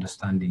የሆነ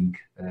understanding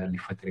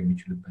ሊፈጠር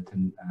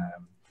የሚችልበትን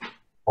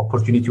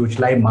opportunities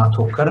ላይ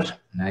ማተኮር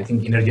I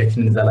think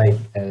ኢነርጂያችንን እዛ ላይ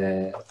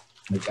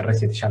መጨረስ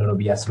የተሻለ ነው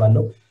ብዬ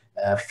አስባለሁ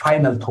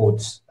final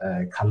thoughts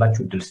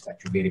ካላችሁ ድል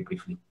ስጣችሁ very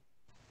briefly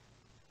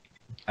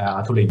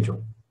አቶ ሌንጆ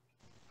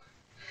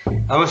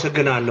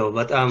አመሰግናለሁ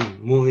በጣም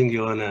ሙቪንግ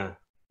የሆነ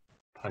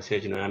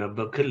ፓሴጅ ነው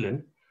ያነበብክልን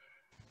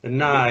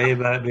እና ይሄ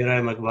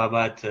ብሔራዊ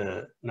መግባባት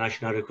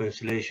ናሽናል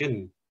ሪኮንሲሊዬሽን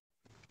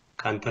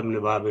ካንተም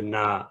ንባብና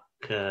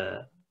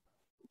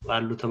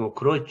ከባሉ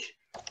ተሞክሮች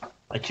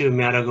አቺቭ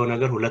የሚያደርገው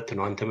ነገር ሁለት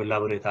ነው አንተም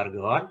ላብሬት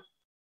አድርገዋል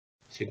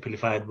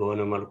ሲምፕሊፋይድ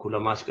በሆነ መልኩ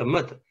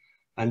ለማስቀመጥ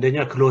አንደኛ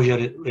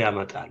ክሎዥር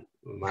ያመጣል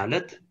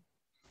ማለት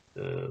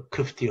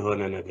ክፍት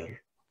የሆነ ነገር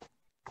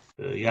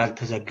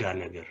ያልተዘጋ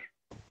ነገር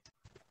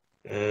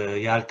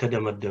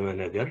ያልተደመደመ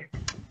ነገር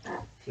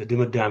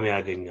ድምዳሜ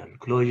ያገኛል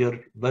ክሎዥር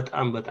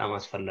በጣም በጣም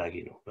አስፈላጊ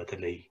ነው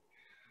በተለይ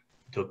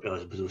ኢትዮጵያ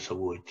ውስጥ ብዙ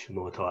ሰዎች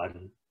ሞተዋል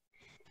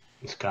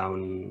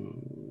እስካሁን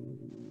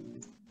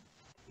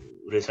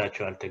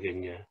ሬሳቸው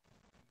ያልተገኘ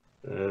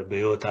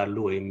በህይወት አሉ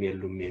ወይም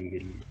የሉም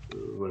የሚል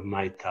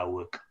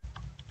የማይታወቅ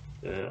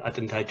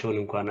አጥንታቸውን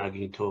እንኳን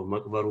አግኝቶ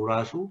መቅበሩ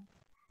ራሱ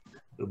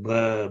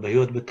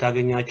በህይወት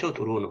ብታገኛቸው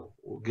ጥሩ ነው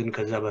ግን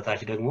ከዛ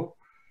በታች ደግሞ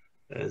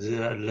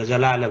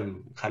ለዘላለም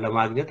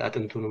ካለማግኘት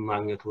አጥንቱንም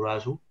ማግኘቱ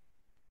ራሱ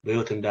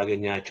በህይወት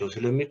እንዳገኛቸው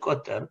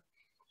ስለሚቆጠር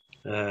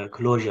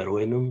ክሎዥር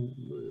ወይንም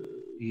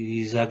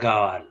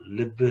ይዘጋዋል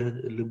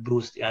ልብ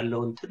ውስጥ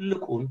ያለውን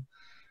ትልቁን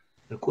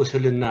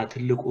ቁስልና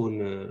ትልቁን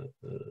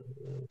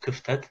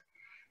ክፍተት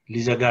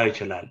ሊዘጋው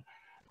ይችላል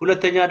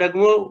ሁለተኛ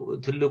ደግሞ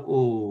ትልቁ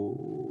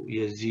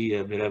የዚህ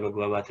የብሔራዊ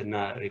መግባባትና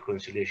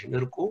ሪኮንሲሊዬሽን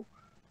እርቁ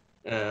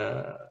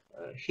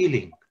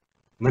ሂሊንግ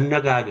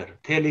መነጋገር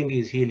ቴሊንግ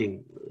ኢዝ ሂሊንግ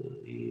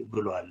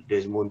ብሏል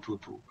ዴዝሞንድ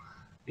ቱቱ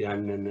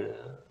ያንን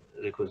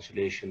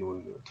ሪኮንሲሊዬሽኑን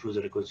ትሩዝ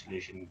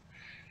ሪኮንሲሊዬሽን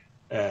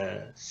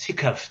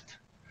ሲከፍት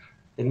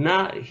እና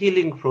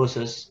ሂሊንግ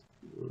ፕሮሰስ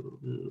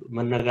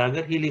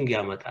መነጋገር ሂሊንግ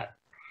ያመጣል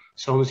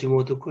ሰውን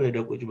ሲሞት እኮ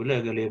ሄደቁጭ ብለ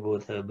ገሌ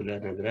ቦተ ብለ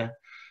ነግረ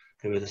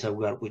ከቤተሰብ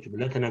ጋር ቁጭ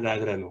ብለ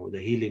ተነጋግረ ነው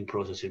ሂሊንግ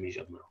ፕሮሰስ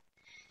የሚጀምረው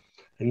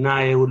እና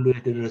የሁሉ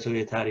የተደረሰው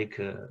የታሪክ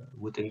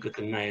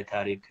ውጥንቅጥና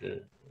የታሪክ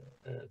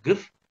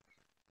ግፍ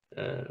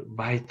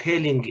by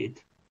telling it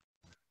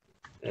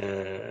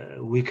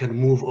we can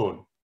move on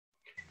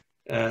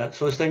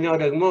ሶስተኛው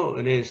ደግሞ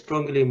እኔ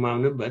strongly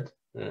ማምንበት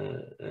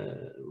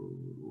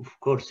of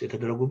course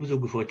የተደረጉ ብዙ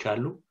ግፎች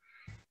አሉ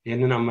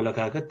የነን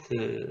አመለካከት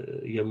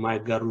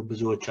የማይጋሩ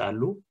ብዙዎች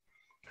አሉ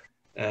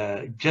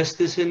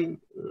ጀስቲስን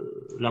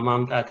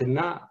ለማምጣትና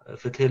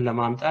ፍትህን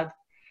ለማምጣት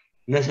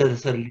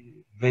necessarily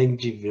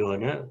vengeful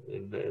የሆነ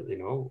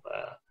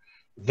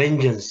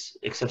vengeance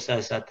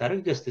exercise አታረግ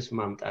justice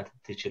ማምጣት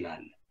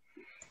ትችላለህ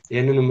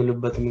ይሄንን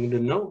ምልበት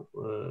ምንድነው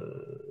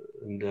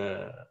እንደ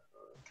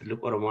ትልቅ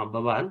ኦሮሞ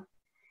አባባል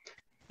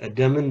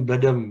ደምን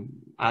በደም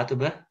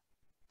አጥበህ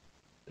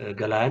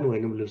ገላያን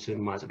ወይንም ልብስን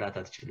ማጽዳት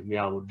አትችልም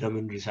ያው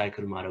ደምን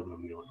ሪሳይክል ማድረግ ነው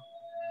የሚሆነው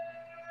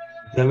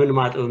ደምን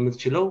ማጥበብ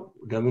የምትችለው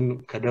ደምን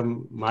ከደም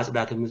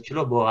ማጽዳት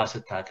የምትችለው በውሃ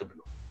ስታጥብ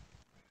ነው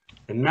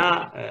እና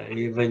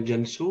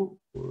የቨንጀንሱ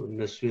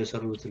እነሱ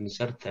የሰሩትን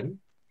ሰርተን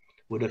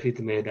ወደፊት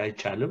መሄድ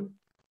አይቻልም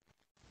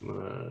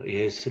ይሄ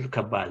ስል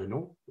ከባድ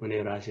ነው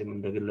እኔ ራሴም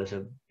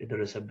እንደግለሰብ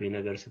የደረሰብኝ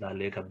ነገር ስላለ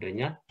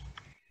ይከብደኛል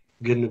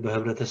ግን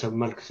በህብረተሰብ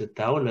መልክ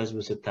ስታው ለህዝብ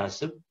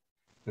ስታስብ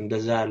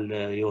እንደዛ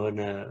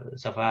የሆነ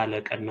ሰፋ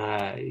ለቀና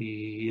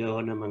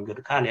የሆነ መንገድ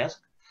ካልያስ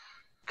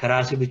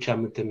ከራሲ ብቻ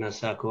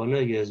የምትነሳ ከሆነ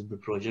የህዝብ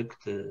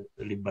ፕሮጀክት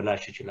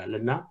ሊበላሽ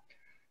ይችላልና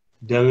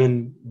ደምን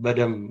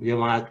በደም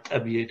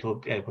የማጠብ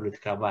የኢትዮጵያ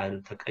የፖለቲካ ባህል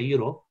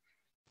ተቀይሮ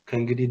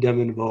ከእንግዲህ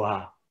ደምን በውሃ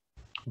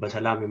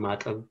በሰላም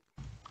የማጠብ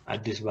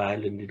አዲስ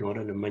ባህል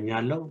እንዲኖረን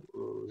እመኛለሁ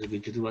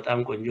ዝግጅቱ በጣም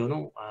ቆንጆ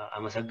ነው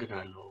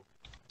አመሰግናለሁ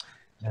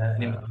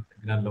እኔም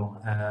አመሰግናለሁ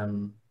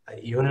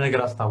የሆነ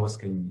ነገር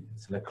አስታወስከኝ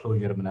ስለ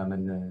ክሎዥር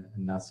ምናምን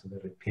እና ስለ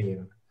ሪፔር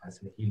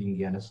ስለ ሂሊንግ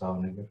ያነሳው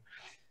ነገር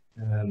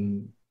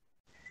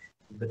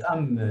በጣም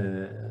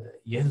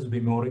የህዝብ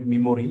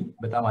ሚሞሪ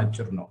በጣም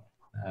አጭር ነው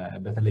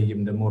በተለይም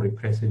ደግሞ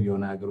ሪፕሬሲቭ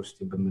የሆነ ሀገር ውስጥ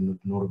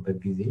በምንኖርበት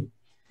ጊዜ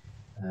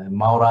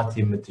ማውራት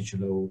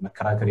የምትችለው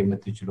መከራከር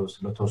የምትችለው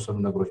ስለተወሰኑ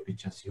ነገሮች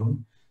ብቻ ሲሆን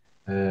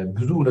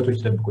ብዙ እውነቶች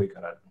ተደብቆ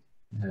ይቀራሉ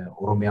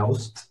ኦሮሚያ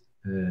ውስጥ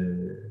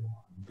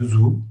ብዙ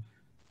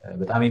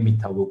በጣም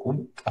የሚታወቁ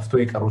ጠፍቶ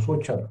የቀሩ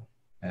ሰዎች አሉ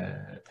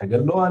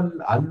ተገለዋል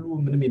አሉ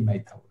ምንም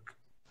የማይታወቅ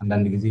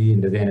አንዳንድ ጊዜ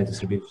እንደዚህ አይነት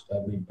እስር ቤት ውስጥ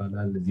አሉ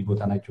ይባላል እዚህ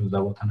ቦታ ናቸው እዛ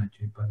ቦታ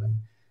ናቸው ይባላል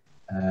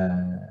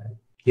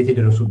የት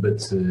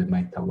የደረሱበት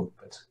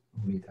የማይታወቅበት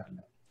ሁኔታ አለ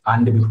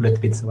አንድ ቤት ሁለት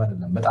ቤተሰብ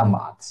አይደለም በጣም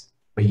ማአት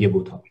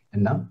በየቦታው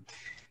እና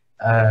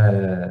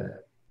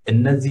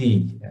እነዚህ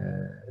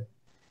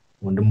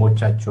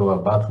ወንድሞቻቸው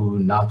አባቱ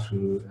እናቱ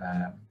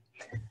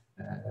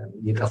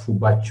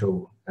የጠፉባቸው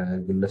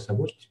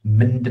ግለሰቦች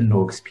ምንድነው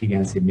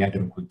ኤክስፒሪየንስ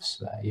የሚያደርጉት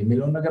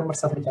የሚለውን ነገር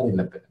መርሳት መቻል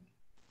የለብንም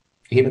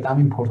ይሄ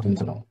በጣም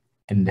ኢምፖርታንት ነው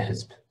እንደ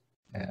ህዝብ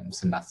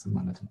ስናስብ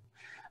ማለት ነው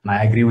and I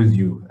agree with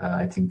you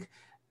I think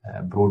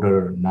broader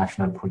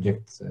national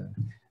projects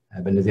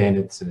በእነዚህ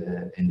አይነት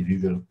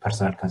individual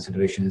personal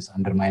considerations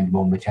undermined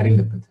መሆን መቻል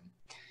የለበትም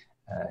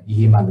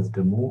ይሄ ማለት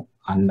ደግሞ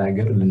አንድ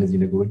ሀገር ለነዚህ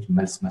ነገሮች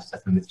መልስ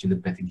መስጠት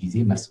በምትችልበት ጊዜ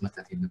መልስ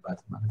መስጠት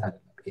የለባትም ማለት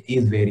አይደለም it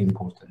is very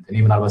important እኔ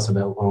ምናልባት ስለ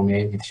ኦሮሚያ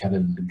የተሻለ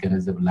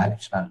ልገነዘብ ላል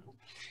ይችላል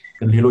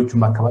ግን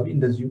ሌሎችም አካባቢ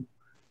እንደዚሁ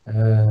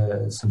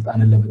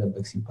ስልጣንን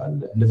ለመጠበቅ ሲባል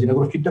እንደዚህ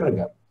ነገሮች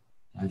ይደረጋሉ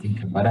I think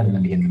ባዳ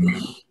አይደለም ይሄንን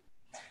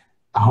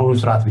አሁን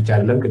ስርዓት ብቻ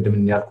አይደለም ቅድም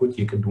እንዳልኩት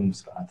የቅድሙ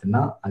ስርዓትና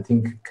I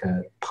think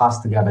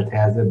ከፓስት ጋር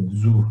በተያያዘ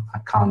ብዙ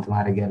አካውንት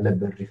ማድረግ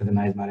ያለበት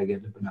ሪኮግናይዝ ማድረግ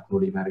ያለበት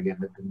አክኖሌጅ ማድረግ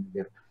ያለበት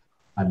ነገር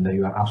አለ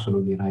you are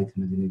absolutely right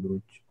እነዚህ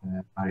ነገሮች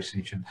are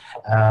essential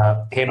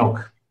ሄኖክ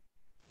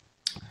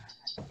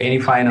any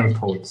final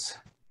thoughts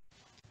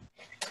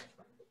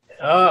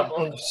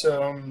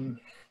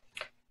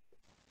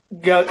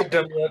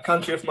ቅድም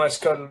country of my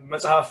skull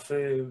መጽሐፍ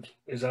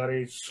የዛሬ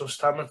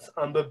 3 አመት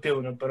አንብቤው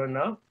ነበርና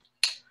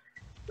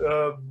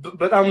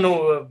በጣም ነው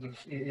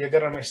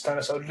የገረመኝ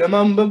ስታነሳው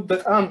ለማንበብ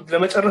በጣም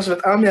ለመጨረስ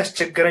በጣም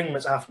ያስቸገረኝ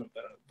መጽሐፍ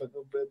ነበር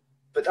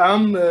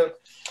በጣም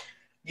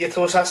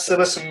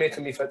የተወሳሰበ ስሜት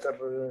የሚፈጥር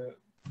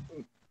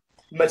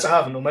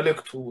መጽሐፍ ነው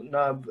መልእክቱና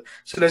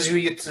ስለዚህ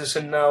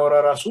ስናወራ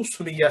ራሱ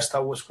እሱን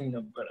ያስታወስኩኝ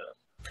ነበር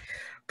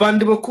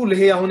በአንድ በኩል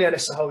ይሄ አሁን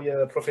ያነሳው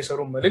የፕሮፌሰሩ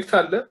መልእክት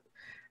አለ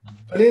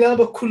በሌላ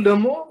በኩል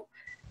ደግሞ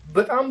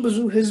በጣም ብዙ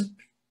ህዝብ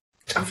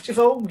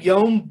ጫፍጭፈው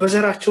ያውም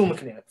በዘራቸው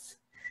ምክንያት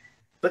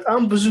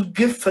በጣም ብዙ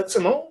ግፍ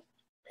ፈጽመው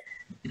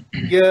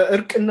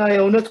የእርቅና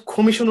የእውነት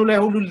ኮሚሽኑ ላይ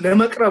ሁሉ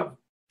ለመቅረብ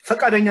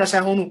ፈቃደኛ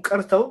ሳይሆኑ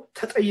ቀርተው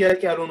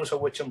ተጠያቂ ያልሆኑ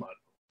ሰዎችም አሉ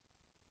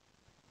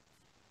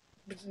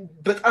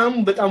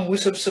በጣም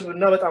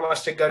ውስብስብና በጣም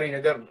አስቸጋሪ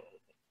ነገር ነው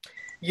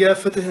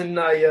የፍትህና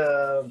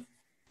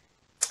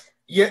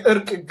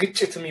የእርቅ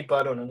ግጭት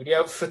የሚባለው ነው እንግዲህ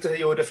ፍትህ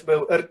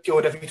እርቅ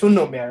ወደፊቱን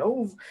ነው የሚያየው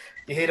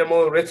ይሄ ደግሞ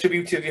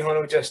retributive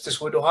የሆነው justice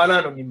ወደ ኋላ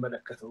ነው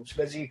የሚመለከተው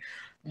ስለዚህ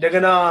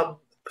እንደገና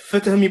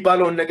ፍትህ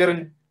የሚባለው ነገር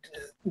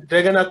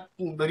እንደገና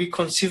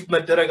ሪኮንሲቭ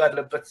መደረግ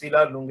አለበት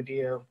ይላሉ እንግዲህ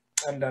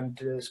አንዳንድ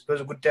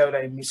በዚህ ጉዳይ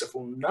ላይ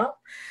የሚጽፉና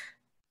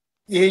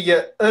ይሄ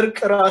የእርቅ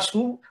ራሱ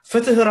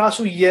ፍትህ ራሱ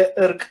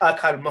የእርቅ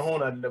አካል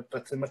መሆን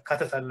አለበት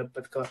መካተት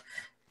አለበት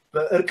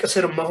በእርቅ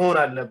ስር መሆን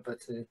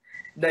አለበት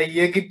እና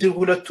የግድ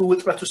ሁለቱ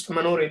ውጥረት ውስጥ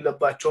መኖር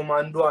የለባቸውም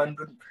አንዱን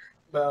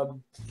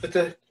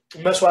ፍትህ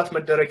መስዋዕት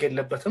መደረግ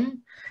የለበትም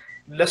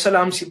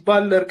ለሰላም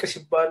ሲባል ለእርቅ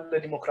ሲባል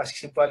ለዲሞክራሲ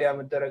ሲባል ያ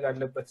መደረግ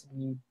አለበት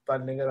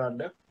የሚባል ነገር አለ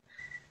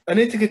እኔ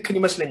ትክክል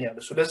ይመስለኛል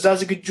እሱ ለዛ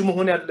ዝግጁ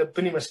መሆን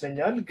ያለብን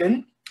ይመስለኛል ግን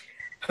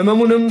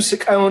ህመሙንም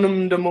ስቃዩንም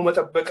ደሞ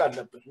መጠበቅ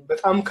አለብን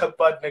በጣም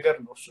ከባድ ነገር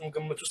ነው እሱም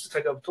ግምት ውስጥ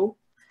ተገብቶ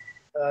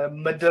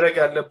መደረግ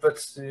ያለበት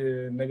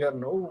ነገር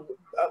ነው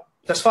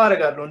ተስፋ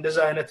አደርጋለሁ እንደዛ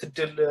አይነት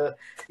እድል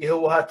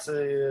የህወሓት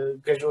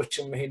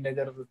ገጆችም ይሄን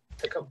ነገር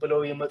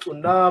ተቀብለው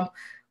ይመጡና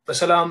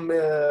በሰላም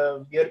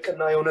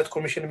የእርቅና የእውነት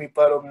ኮሚሽን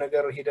የሚባለው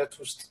ነገር ሂደት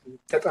ውስጥ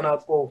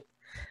ተጠናቆ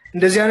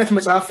እንደዚህ አይነት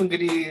መጽሐፍ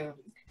እንግዲህ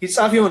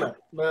ይጻፍ ይሆናል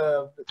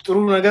ጥሩ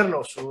ነገር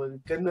ነው እሱ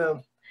ግን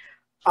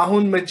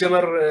አሁን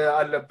መጀመር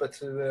አለበት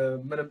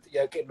ምንም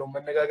ጥያቄ የለውም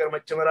መነጋገር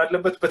መጀመር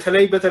አለበት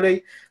በተለይ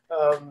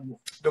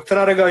ዶክተር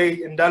አረጋዊ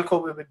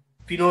እንዳልከው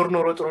ቢኖር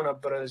ኖሮ ጥሩ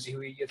ነበር እዚህ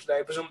ውይይት ላይ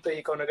ብዙም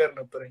ጠይቀው ነገር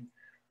ነበርኝ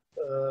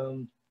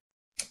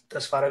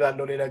ተስፋ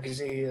አደርጋለሁ ሌላ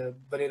ጊዜ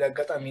በሌላ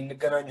አጋጣሚ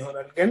እንገናኝ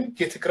ይሆናል ግን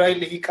የትግራይ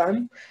ልሂቃን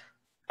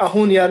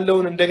አሁን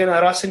ያለውን እንደገና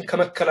ራስን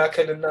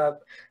ከመከላከልና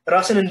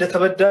ራስን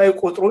እንደተበዳይ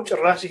ቆጥሮ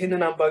ጭራሽ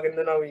ይሄንን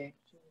አምባገነናዊ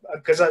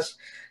አገዛዝ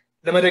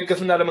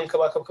ለመደገፍና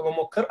ለመንከባከብ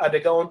ከመሞከር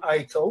አደጋውን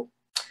አይተው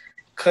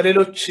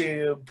ከሌሎች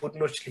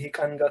ቡድኖች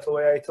ልሂቃን ጋር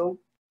ተወያይተው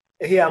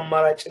ይሄ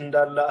አማራጭ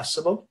እንዳለ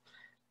አስበው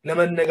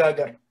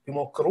ለመነጋገር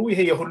ቢሞክሩ ይሄ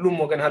የሁሉም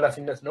ወገን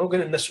ኃላፊነት ነው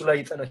ግን እነሱ ላይ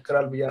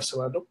ይጠነክራል ብዬ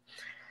አስባለሁ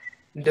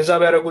እንደዛ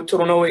ቢያደርጉ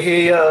ጥሩ ነው ይሄ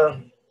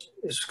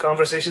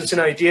conversations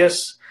and ideas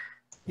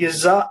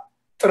የዛ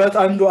ጥረት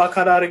አንዱ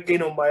አካል አድርጌ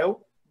ነው ማየው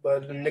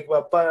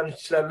በልንግባባ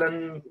እንችላለን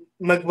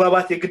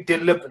መግባባት የግድ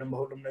የለብንም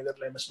በሁሉም ነገር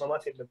ላይ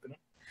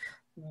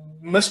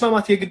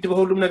መስማማት የግድ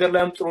በሁሉም ነገር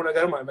ላይም ጥሩ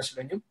ነገር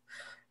አይመስለኝም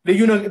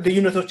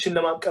ልዩነቶችን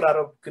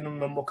ለማቀራረብ ግን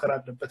መሞከር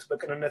አለበት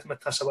በቅንነት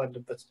መታሰብ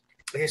አለበት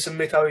ይሄ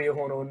ስሜታዊ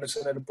የሆነው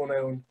ንስነ ልቦና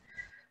ይሁን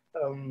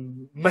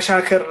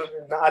መሻከር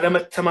እና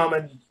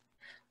አለመተማመን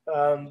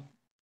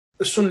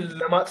እሱን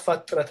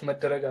ለማጥፋት ጥረት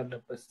መደረግ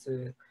አለበት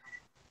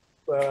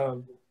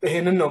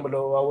ይሄንን ነው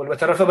ብለው አወል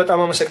በተረፈ በጣም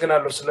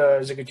አመሰግናለሁ ስለ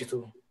ዝግጅቱ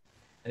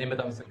እኔ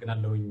በጣም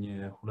አመሰግናለሁኝ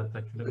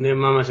ሁለታችሁ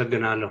እኔም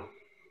አመሰግናለሁ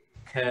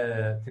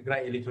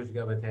ከትግራይ ኤሊቶች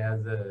ጋር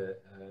በተያያዘ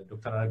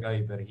ዶክተር አረጋዊ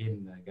በርሄን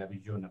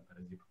ጋብዤው ነበር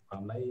እዚህ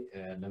ፕሮግራም ላይ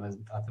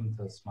ለመዝጣትም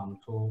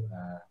ተስማምቶ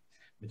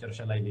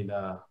መጨረሻ ላይ ሌላ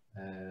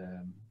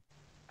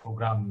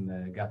ፕሮግራም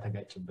ጋር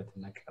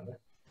ተጋጭበትና ቀረ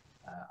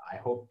አይ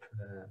ሆፕ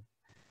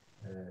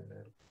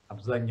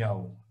አብዛኛው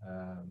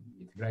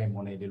የትግራይም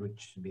ሆነ የሌሎች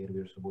ብሔር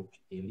ብሔረሰቦች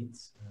ኤሊት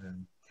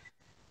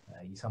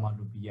ይሰማሉ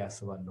ብዬ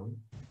አስባለሁ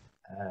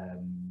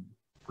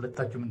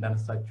ሁለታችሁም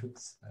እንዳነሳችሁት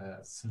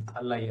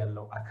ስልጣን ላይ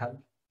ያለው አካል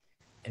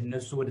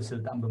እነሱ ወደ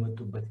ስልጣን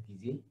በመጡበት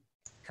ጊዜ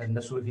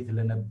ከነሱ በፊት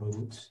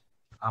ለነበሩት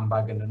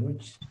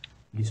አምባገነኖች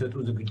ሊሰጡ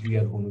ዝግጁ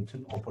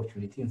ያልሆኑትን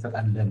ኦፖርቹኒቲ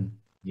እንሰጣለን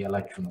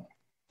ያላችሁ ነው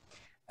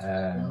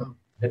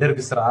ለደርግ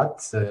ስርዓት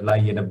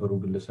ላይ የነበሩ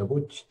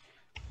ግለሰቦች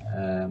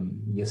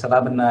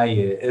የሰላምና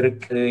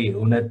የእርቅ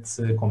የእውነት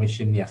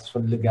ኮሚሽን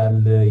ያስፈልጋል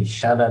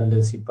ይሻላል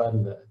ሲባል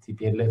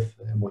ቲፒኤልኤፍ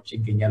ሞች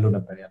ይገኛሉ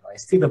ነበር ያለው አይ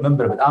ስቲል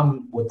ሪሜምበር በጣም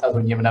ወጣት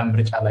ሆኜ ምናምን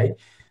ምርጫ ላይ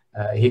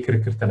ይሄ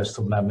ክርክር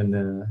ተነስቶ ምናምን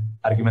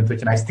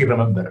አርጊመንቶችን አይ ስቲል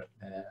ሪሜምበር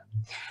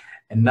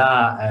እና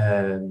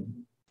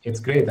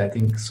it's great I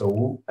think so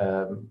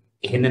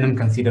ይሄንንም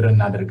ኮንሲደር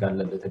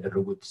እናደርጋለን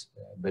ለተደረጉት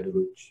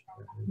በደሎች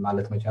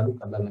ማለት መቻሉ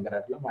ቀላል ነገር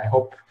አይደለም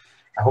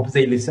I hope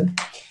they listen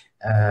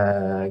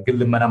ግን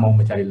ለማናማው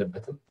መቻል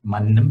የለበትም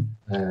ማንንም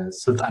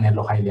ስልጣን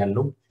ያለው ኃይል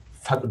ያለው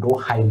ፈቅዶ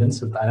ኃይልን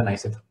ስልጣንን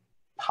አይሰጥም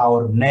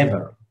power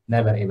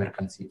never ever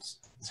concedes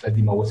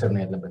ስለዚህ መወሰድ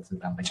ነው ያለበት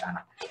ስልጣን በጫና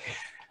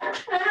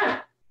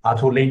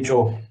አቶ ሌንጮ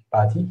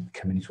ባቲ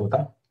ከሚኒሶታ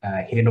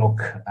ሄኖክ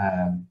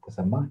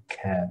ተሰማ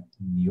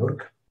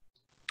ከኒውዮርክ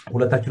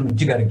ሁለታችሁም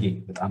እጅግ አድርጌ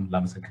በጣም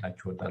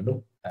ላመሰግናችሁ እወዳለሁ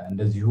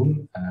እንደዚሁም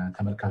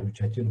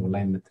ተመልካቾቻችን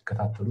ኦንላይን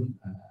የምትከታተሉን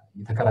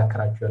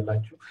እየተከራከራችሁ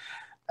ያላችሁ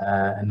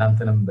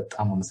እናንተንም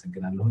በጣም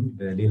አመሰግናለሁኝ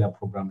በሌላ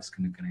ፕሮግራም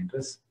እስክንገናኝ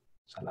ድረስ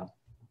ሰላም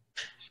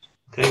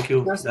Thank you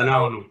ደህና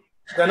ሁኑ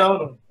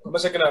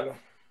አመሰግናለሁ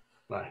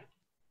bye